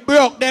 Them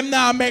broke. Them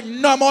now make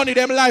no money.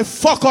 Them life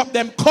fuck up.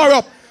 Them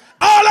corrupt.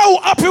 All who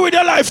happy with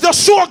your life,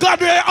 just show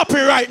God where you're happy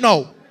right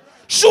now.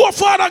 Show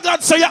Father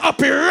God say you're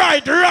happy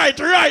right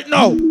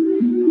now.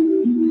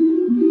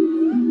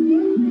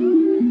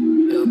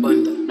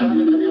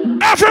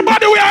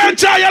 Everybody will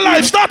enjoy your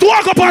life. Start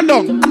walk up and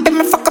down.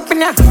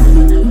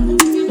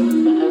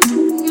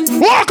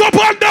 Walk up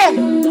and down.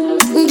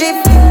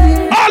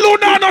 All who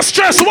know no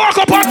stress, walk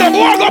up and down.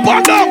 Walk up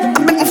and down.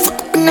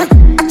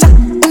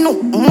 No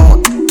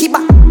more. Keep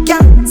up,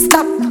 can't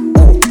stop.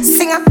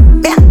 Singer,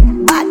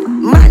 bad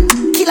man,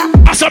 killer.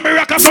 Some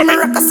miracle, some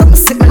miracle,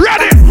 some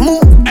ready.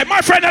 Move. Hey,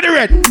 my friend are the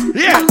red.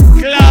 Yeah.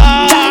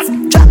 Class.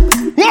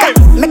 Why?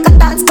 Make a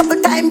dance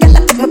couple times, girl.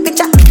 Take my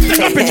picture. Take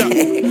a picture.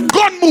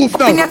 Gun move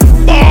now.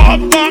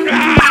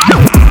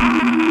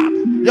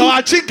 Yo,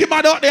 I think him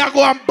out there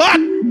going bad.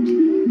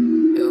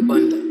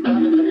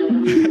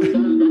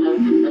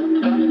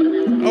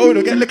 Oh,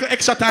 you get a little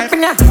extra time.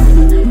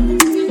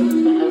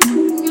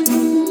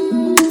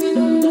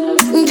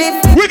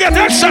 We get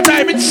extra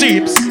time, it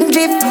seems.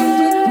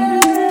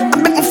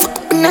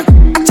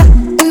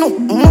 No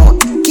more.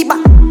 Keep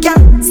up,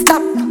 can't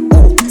stop.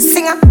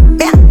 Singer,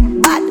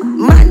 bad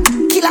man,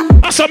 killer.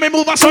 I saw me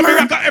move, I saw me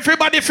rock.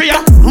 Everybody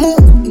fear. Move,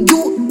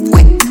 you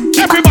wet.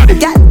 Everybody.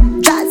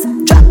 Jazz,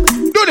 drop.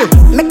 Do this.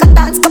 Make a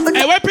dance couple.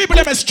 Hey, when people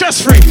them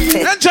stress free,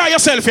 enjoy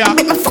yourself, yeah.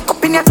 Make me fuck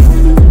up in your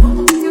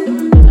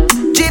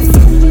jiff.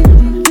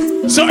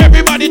 So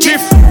everybody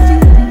jiff.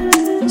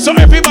 So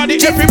everybody.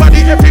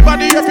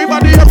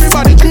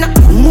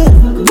 Move,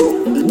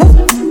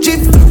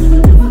 jiff.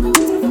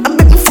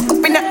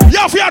 Yo,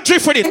 if you are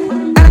drift with it.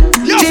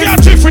 Yo, if you are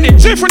drift with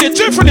it.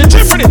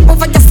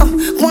 Over this,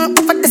 one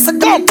over this,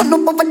 don't turn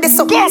up over this.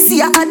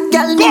 See a hot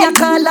girl, me a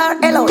call her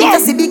hello. If you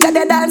see bigger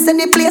the dance and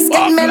the place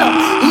get mellow.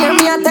 Hear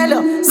me a tell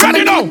you.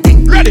 Ready now,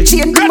 ready.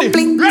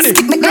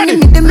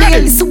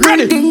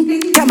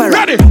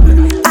 Ready.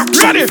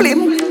 Action film.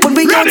 When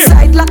we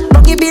outside, lock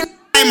buggy bill.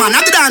 Hey man,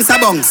 at the dance a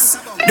bounce.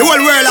 The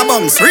whole world a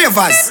bounce.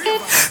 Ravers.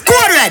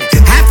 Code red.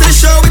 After the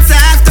show, it's a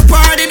after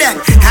party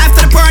then.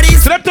 After the party,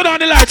 so them turn on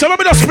the lights. So let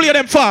me just play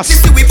them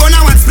fast. We burn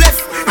our one split.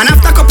 And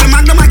after a couple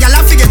magnum, I gal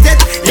forget it.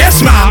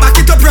 Yes ma'am. Back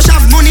it up, rush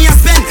off money and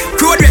spend.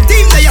 Code red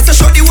team, they have to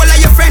show the whole of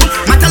your friend.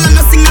 Matal and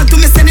no signal to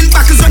me sending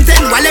back is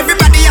 110. While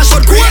everybody a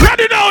shot cool.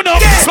 Ready now, no.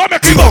 Go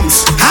make it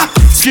bounce.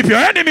 Skip your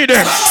enemy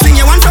there. Swing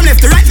your one from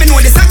left to right, me know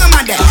the saga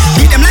man there.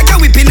 Beat them like a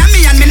whipping at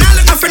me and me now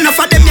look no friend. Enough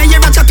of them, you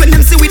hear a chat when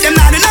them see with them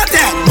now do not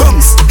there.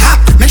 Bounce.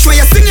 Make sure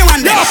you swing your one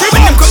there.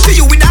 When them come to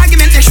you with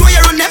argument, make sure you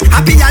run them.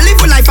 Happy I live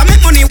for life, I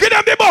make money. Give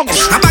them the bounce.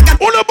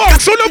 Uno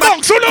bounce.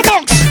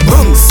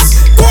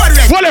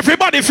 Well,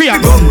 everybody fear.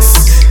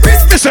 Bounce.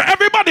 Listen,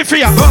 everybody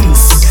fear.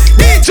 Bounce.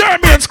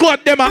 German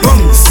squad them.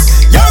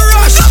 Bounce. Yo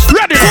rush.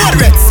 Ready.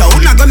 So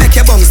I'm not gonna make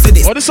you bounce to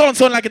this. Oh, the sound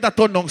like it a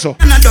turn down so.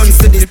 I'm not done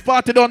to this. If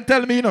party don't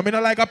tell me, you know, me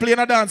not like a playing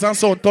a dance and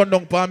sound turn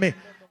down for me.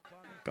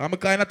 I'm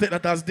kind of take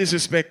that as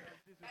disrespect.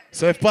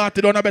 So if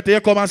party don't, I better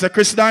you come and say,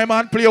 Chris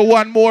Diamond, play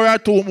 1 more or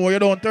 2 more. You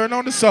don't turn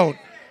on the sound.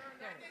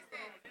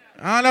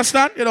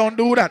 Understand? You don't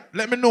do that.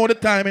 Let me know the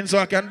timing so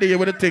I can deal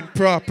with the thing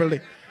properly.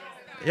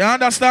 You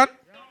understand?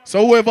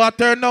 So whoever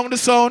turn down the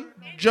sound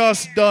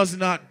just does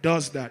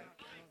that.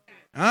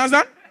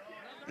 Understand?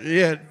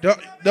 Yeah.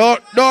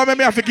 Don't make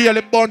me have to give you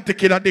the bounty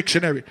killer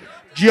dictionary.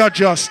 You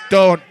just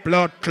don't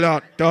blood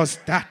clot does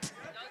that.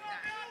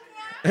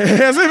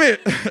 You see me?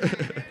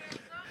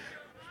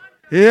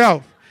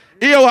 Yo.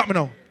 Hear what me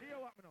now?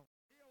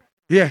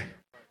 Yeah.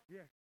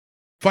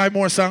 5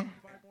 more songs.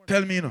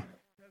 Tell me, you know.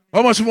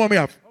 How much more me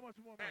have?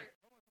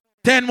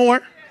 10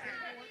 more?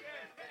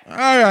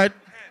 Alright.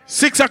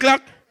 6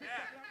 o'clock.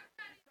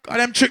 Cause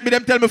them trick me,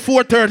 them tell me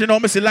 4:30 now.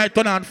 Me see light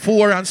turn on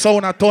 4 and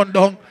sound a turn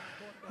down.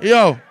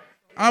 Yo.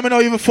 I'm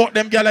not even fuck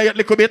them girl a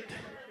little bit.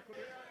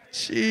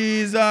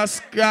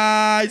 Jesus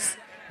Christ.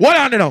 What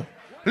on you now?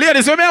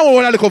 Ladies, when me have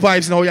all the little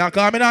vibes now, yeah,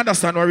 cause I don't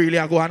understand what really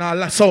are going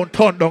on. All sound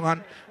turn down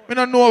and I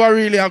don't know what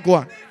really are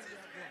going.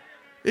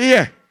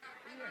 Yeah.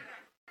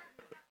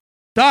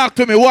 Talk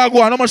to me, what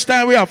go on? How much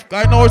time we have?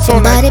 I know it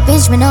sounds like... Body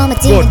pinch me, know my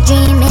team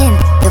dreaming.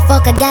 You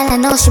fuck a gal, I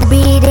know she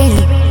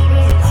breathing.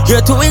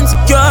 You're too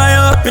insecure,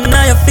 you're up in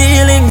all your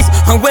feelings.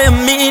 And when you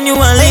mean you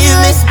wanna leave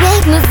me. You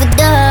break me for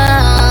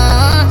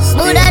dust.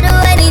 Would I do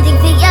anything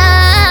for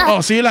you?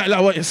 Oh, see like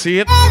what you see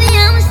it? Baby,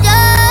 I'm sure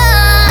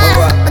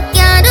I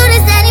can't do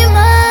this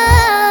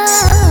anymore.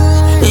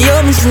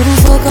 Yo, me shouldn't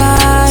fuck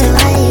her.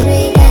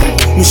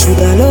 Me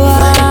should've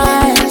lower.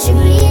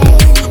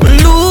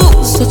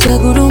 Lose such a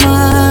good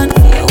woman.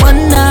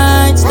 One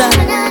night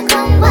stand.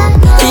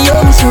 Yo,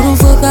 me shouldn't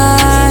fuck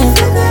her.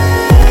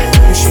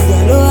 Me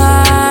should've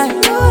lower.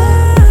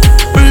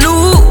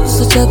 Lose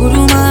such a good woman.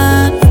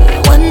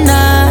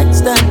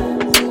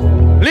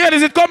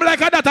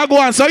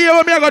 dance. So here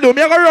what me I gonna do?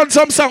 Me I gonna run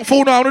some song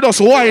for now and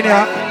just wine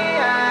here.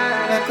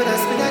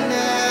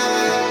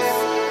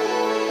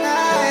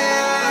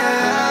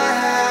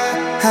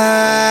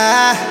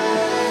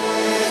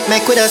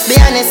 Make with us be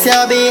honest,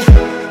 you be.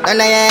 None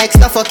of your ex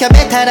no fuck you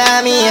better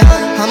than me.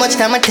 How much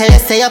time I tell you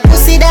say your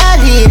pussy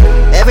daddy?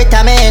 Every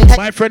time I enter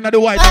my friend at the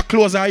white I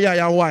close her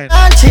eye and wine.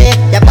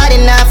 Your body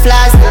not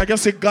flash. I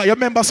guess you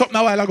remember something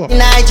a while ago.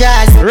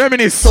 Jazz.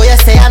 Reminisce. So you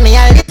say I'm me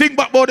and think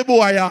back about the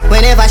boy yeah.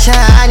 Whenever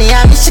shiny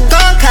and me she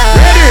gon' call.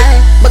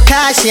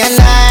 Because she a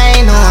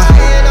nine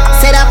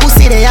say that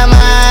pussy they are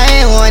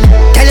my own.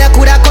 Tell you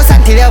coulda cuss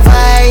until your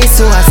voice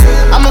was.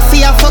 I'ma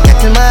feel fuck you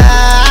till my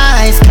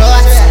eyes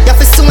close. You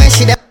feel so when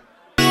she the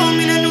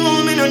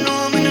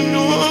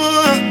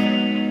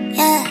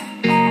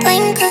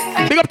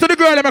big up to the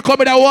girl, let me come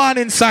with a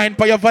warning sign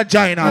for your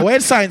vagina. Where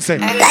the sign say?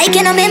 Like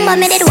you know, remember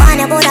me did warn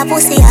about a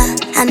pussy, yeah.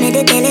 I made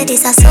it tell you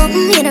this is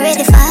something you know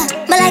ready for.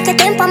 But like a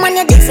temper man,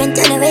 you're different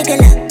than a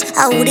regular.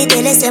 I would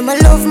tell you say my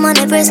love man,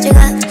 I press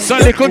trigger. So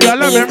little girl,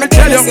 let me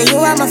tell you. Say you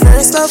are my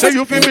first love. Say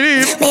you feel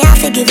believe. Me have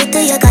to give it to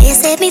you, cause you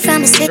saved me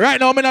from a street. Right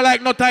now, me not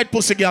like no tight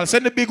pussy girl.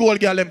 Send the big old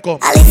girl them come.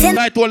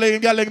 Tight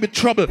old girl them be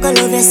trouble. Go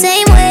love your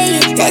same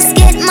way. Let's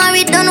get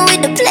married, done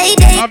with the play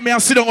day. Have me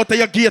and sit down out of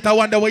your gate, I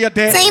wonder where you're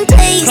there. Same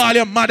place. Call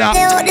your mother.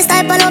 This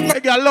type of love. Hey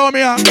girl, love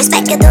me.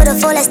 Respect you to the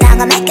fullest, I'm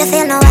gonna make you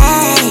feel no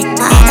way.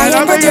 I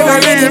love you, I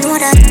know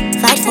that.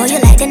 Fight for you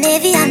like the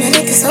Navy, I'm your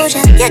little soldier.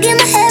 You give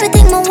me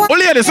everything, my one. Oh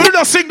ladies, you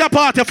just sing that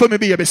part for me,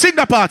 baby. Sing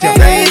that part.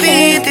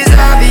 Baby, it is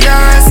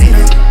obvious,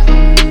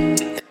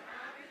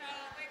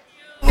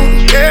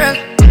 girl.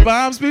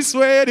 Palms be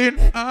sweating,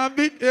 I'm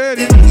be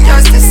heading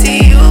just to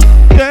see you.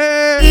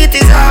 Yeah. It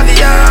is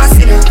obvious,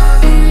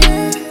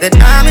 that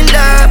I'm in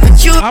love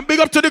with you. I'm big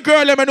up to the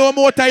girl, let me know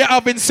more time you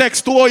having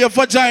sex to all your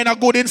vagina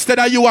good instead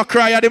of you a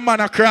cry or the man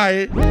a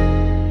cry. Baby,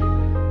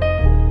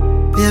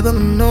 I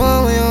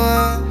know where you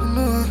are.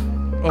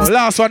 Oh,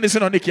 last one, this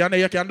is on Nicky, and then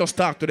you can just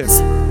talk to them.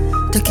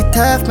 Take it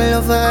off, my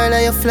lover,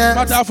 like your flag.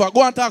 Not off,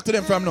 go and talk to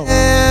them from now.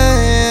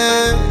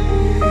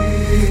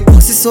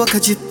 Pussy soak a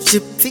drip,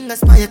 drip.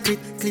 Fingers by your clip,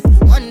 clip.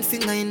 One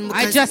finger in.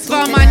 I just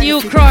found my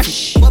new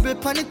crush.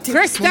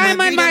 Chris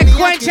Diamond, my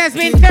quench has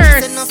been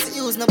thirst.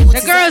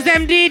 The girls,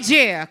 them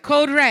DJ,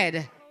 Code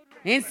Red.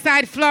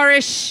 Inside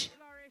Flourish.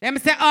 Them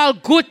say all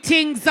good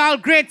things, all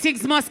great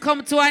things must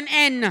come to an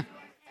end.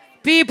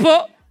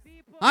 People,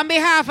 on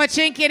behalf of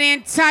Chinky and the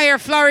entire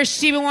Flourish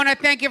team, we want to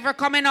thank you for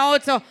coming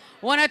out. I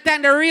want to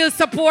thank the real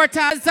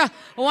supporters. I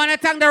want to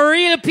thank the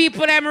real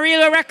people, them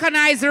real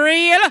recognize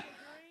real.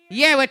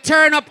 Yeah, we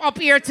turn up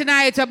here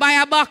tonight. We buy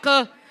a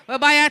buckle, we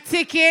buy a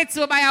ticket,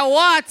 we buy a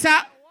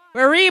water,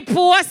 we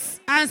repost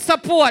and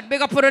support.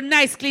 Big up for the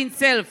nice clean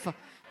self.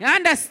 You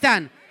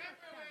understand?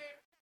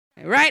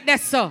 Right there,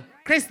 so.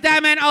 Chris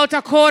Diamond out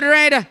of Code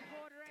Red.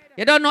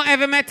 You don't know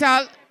Heavy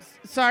Metal.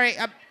 Sorry,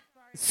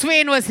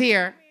 Swain was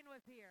here.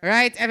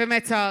 Right? Heavy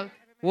Metal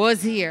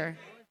was here.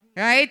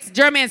 Right?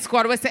 German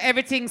Squad was to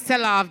everything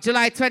sell off.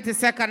 July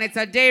 22nd, it's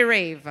a day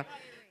rave.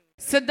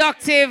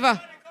 Seductive.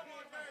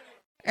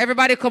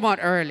 Everybody come out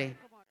early.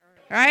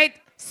 Right?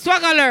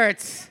 Swag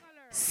Alert.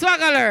 Swag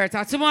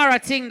Alert. Tomorrow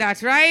thing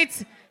that,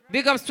 right?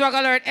 Big up Swag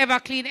Alert. Ever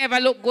clean, ever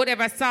look good,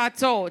 ever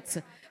sort out.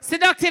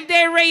 Seductive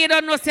Day Ray, you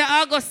don't know, say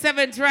August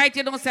 7th, right?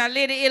 You don't say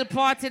Lady Hill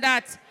party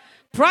that.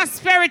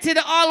 Prosperity,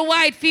 the all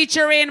white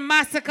featuring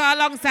Massacre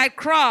alongside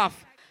Craft.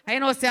 I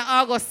know, say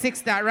August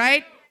 6th, that,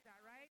 right?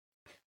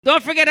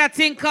 Don't forget that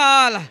thing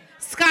called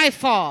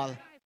Skyfall,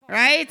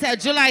 right?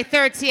 July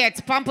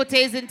 30th. Pampute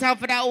is in town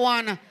for that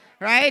one,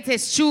 right?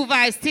 It's True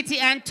Vibes, Titty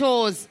and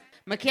Toes.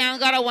 I can't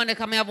got a one that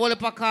come here,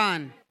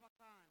 Bolipacan.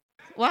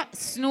 What?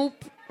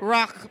 Snoop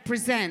Rock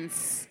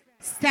presents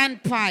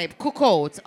Standpipe Cookout.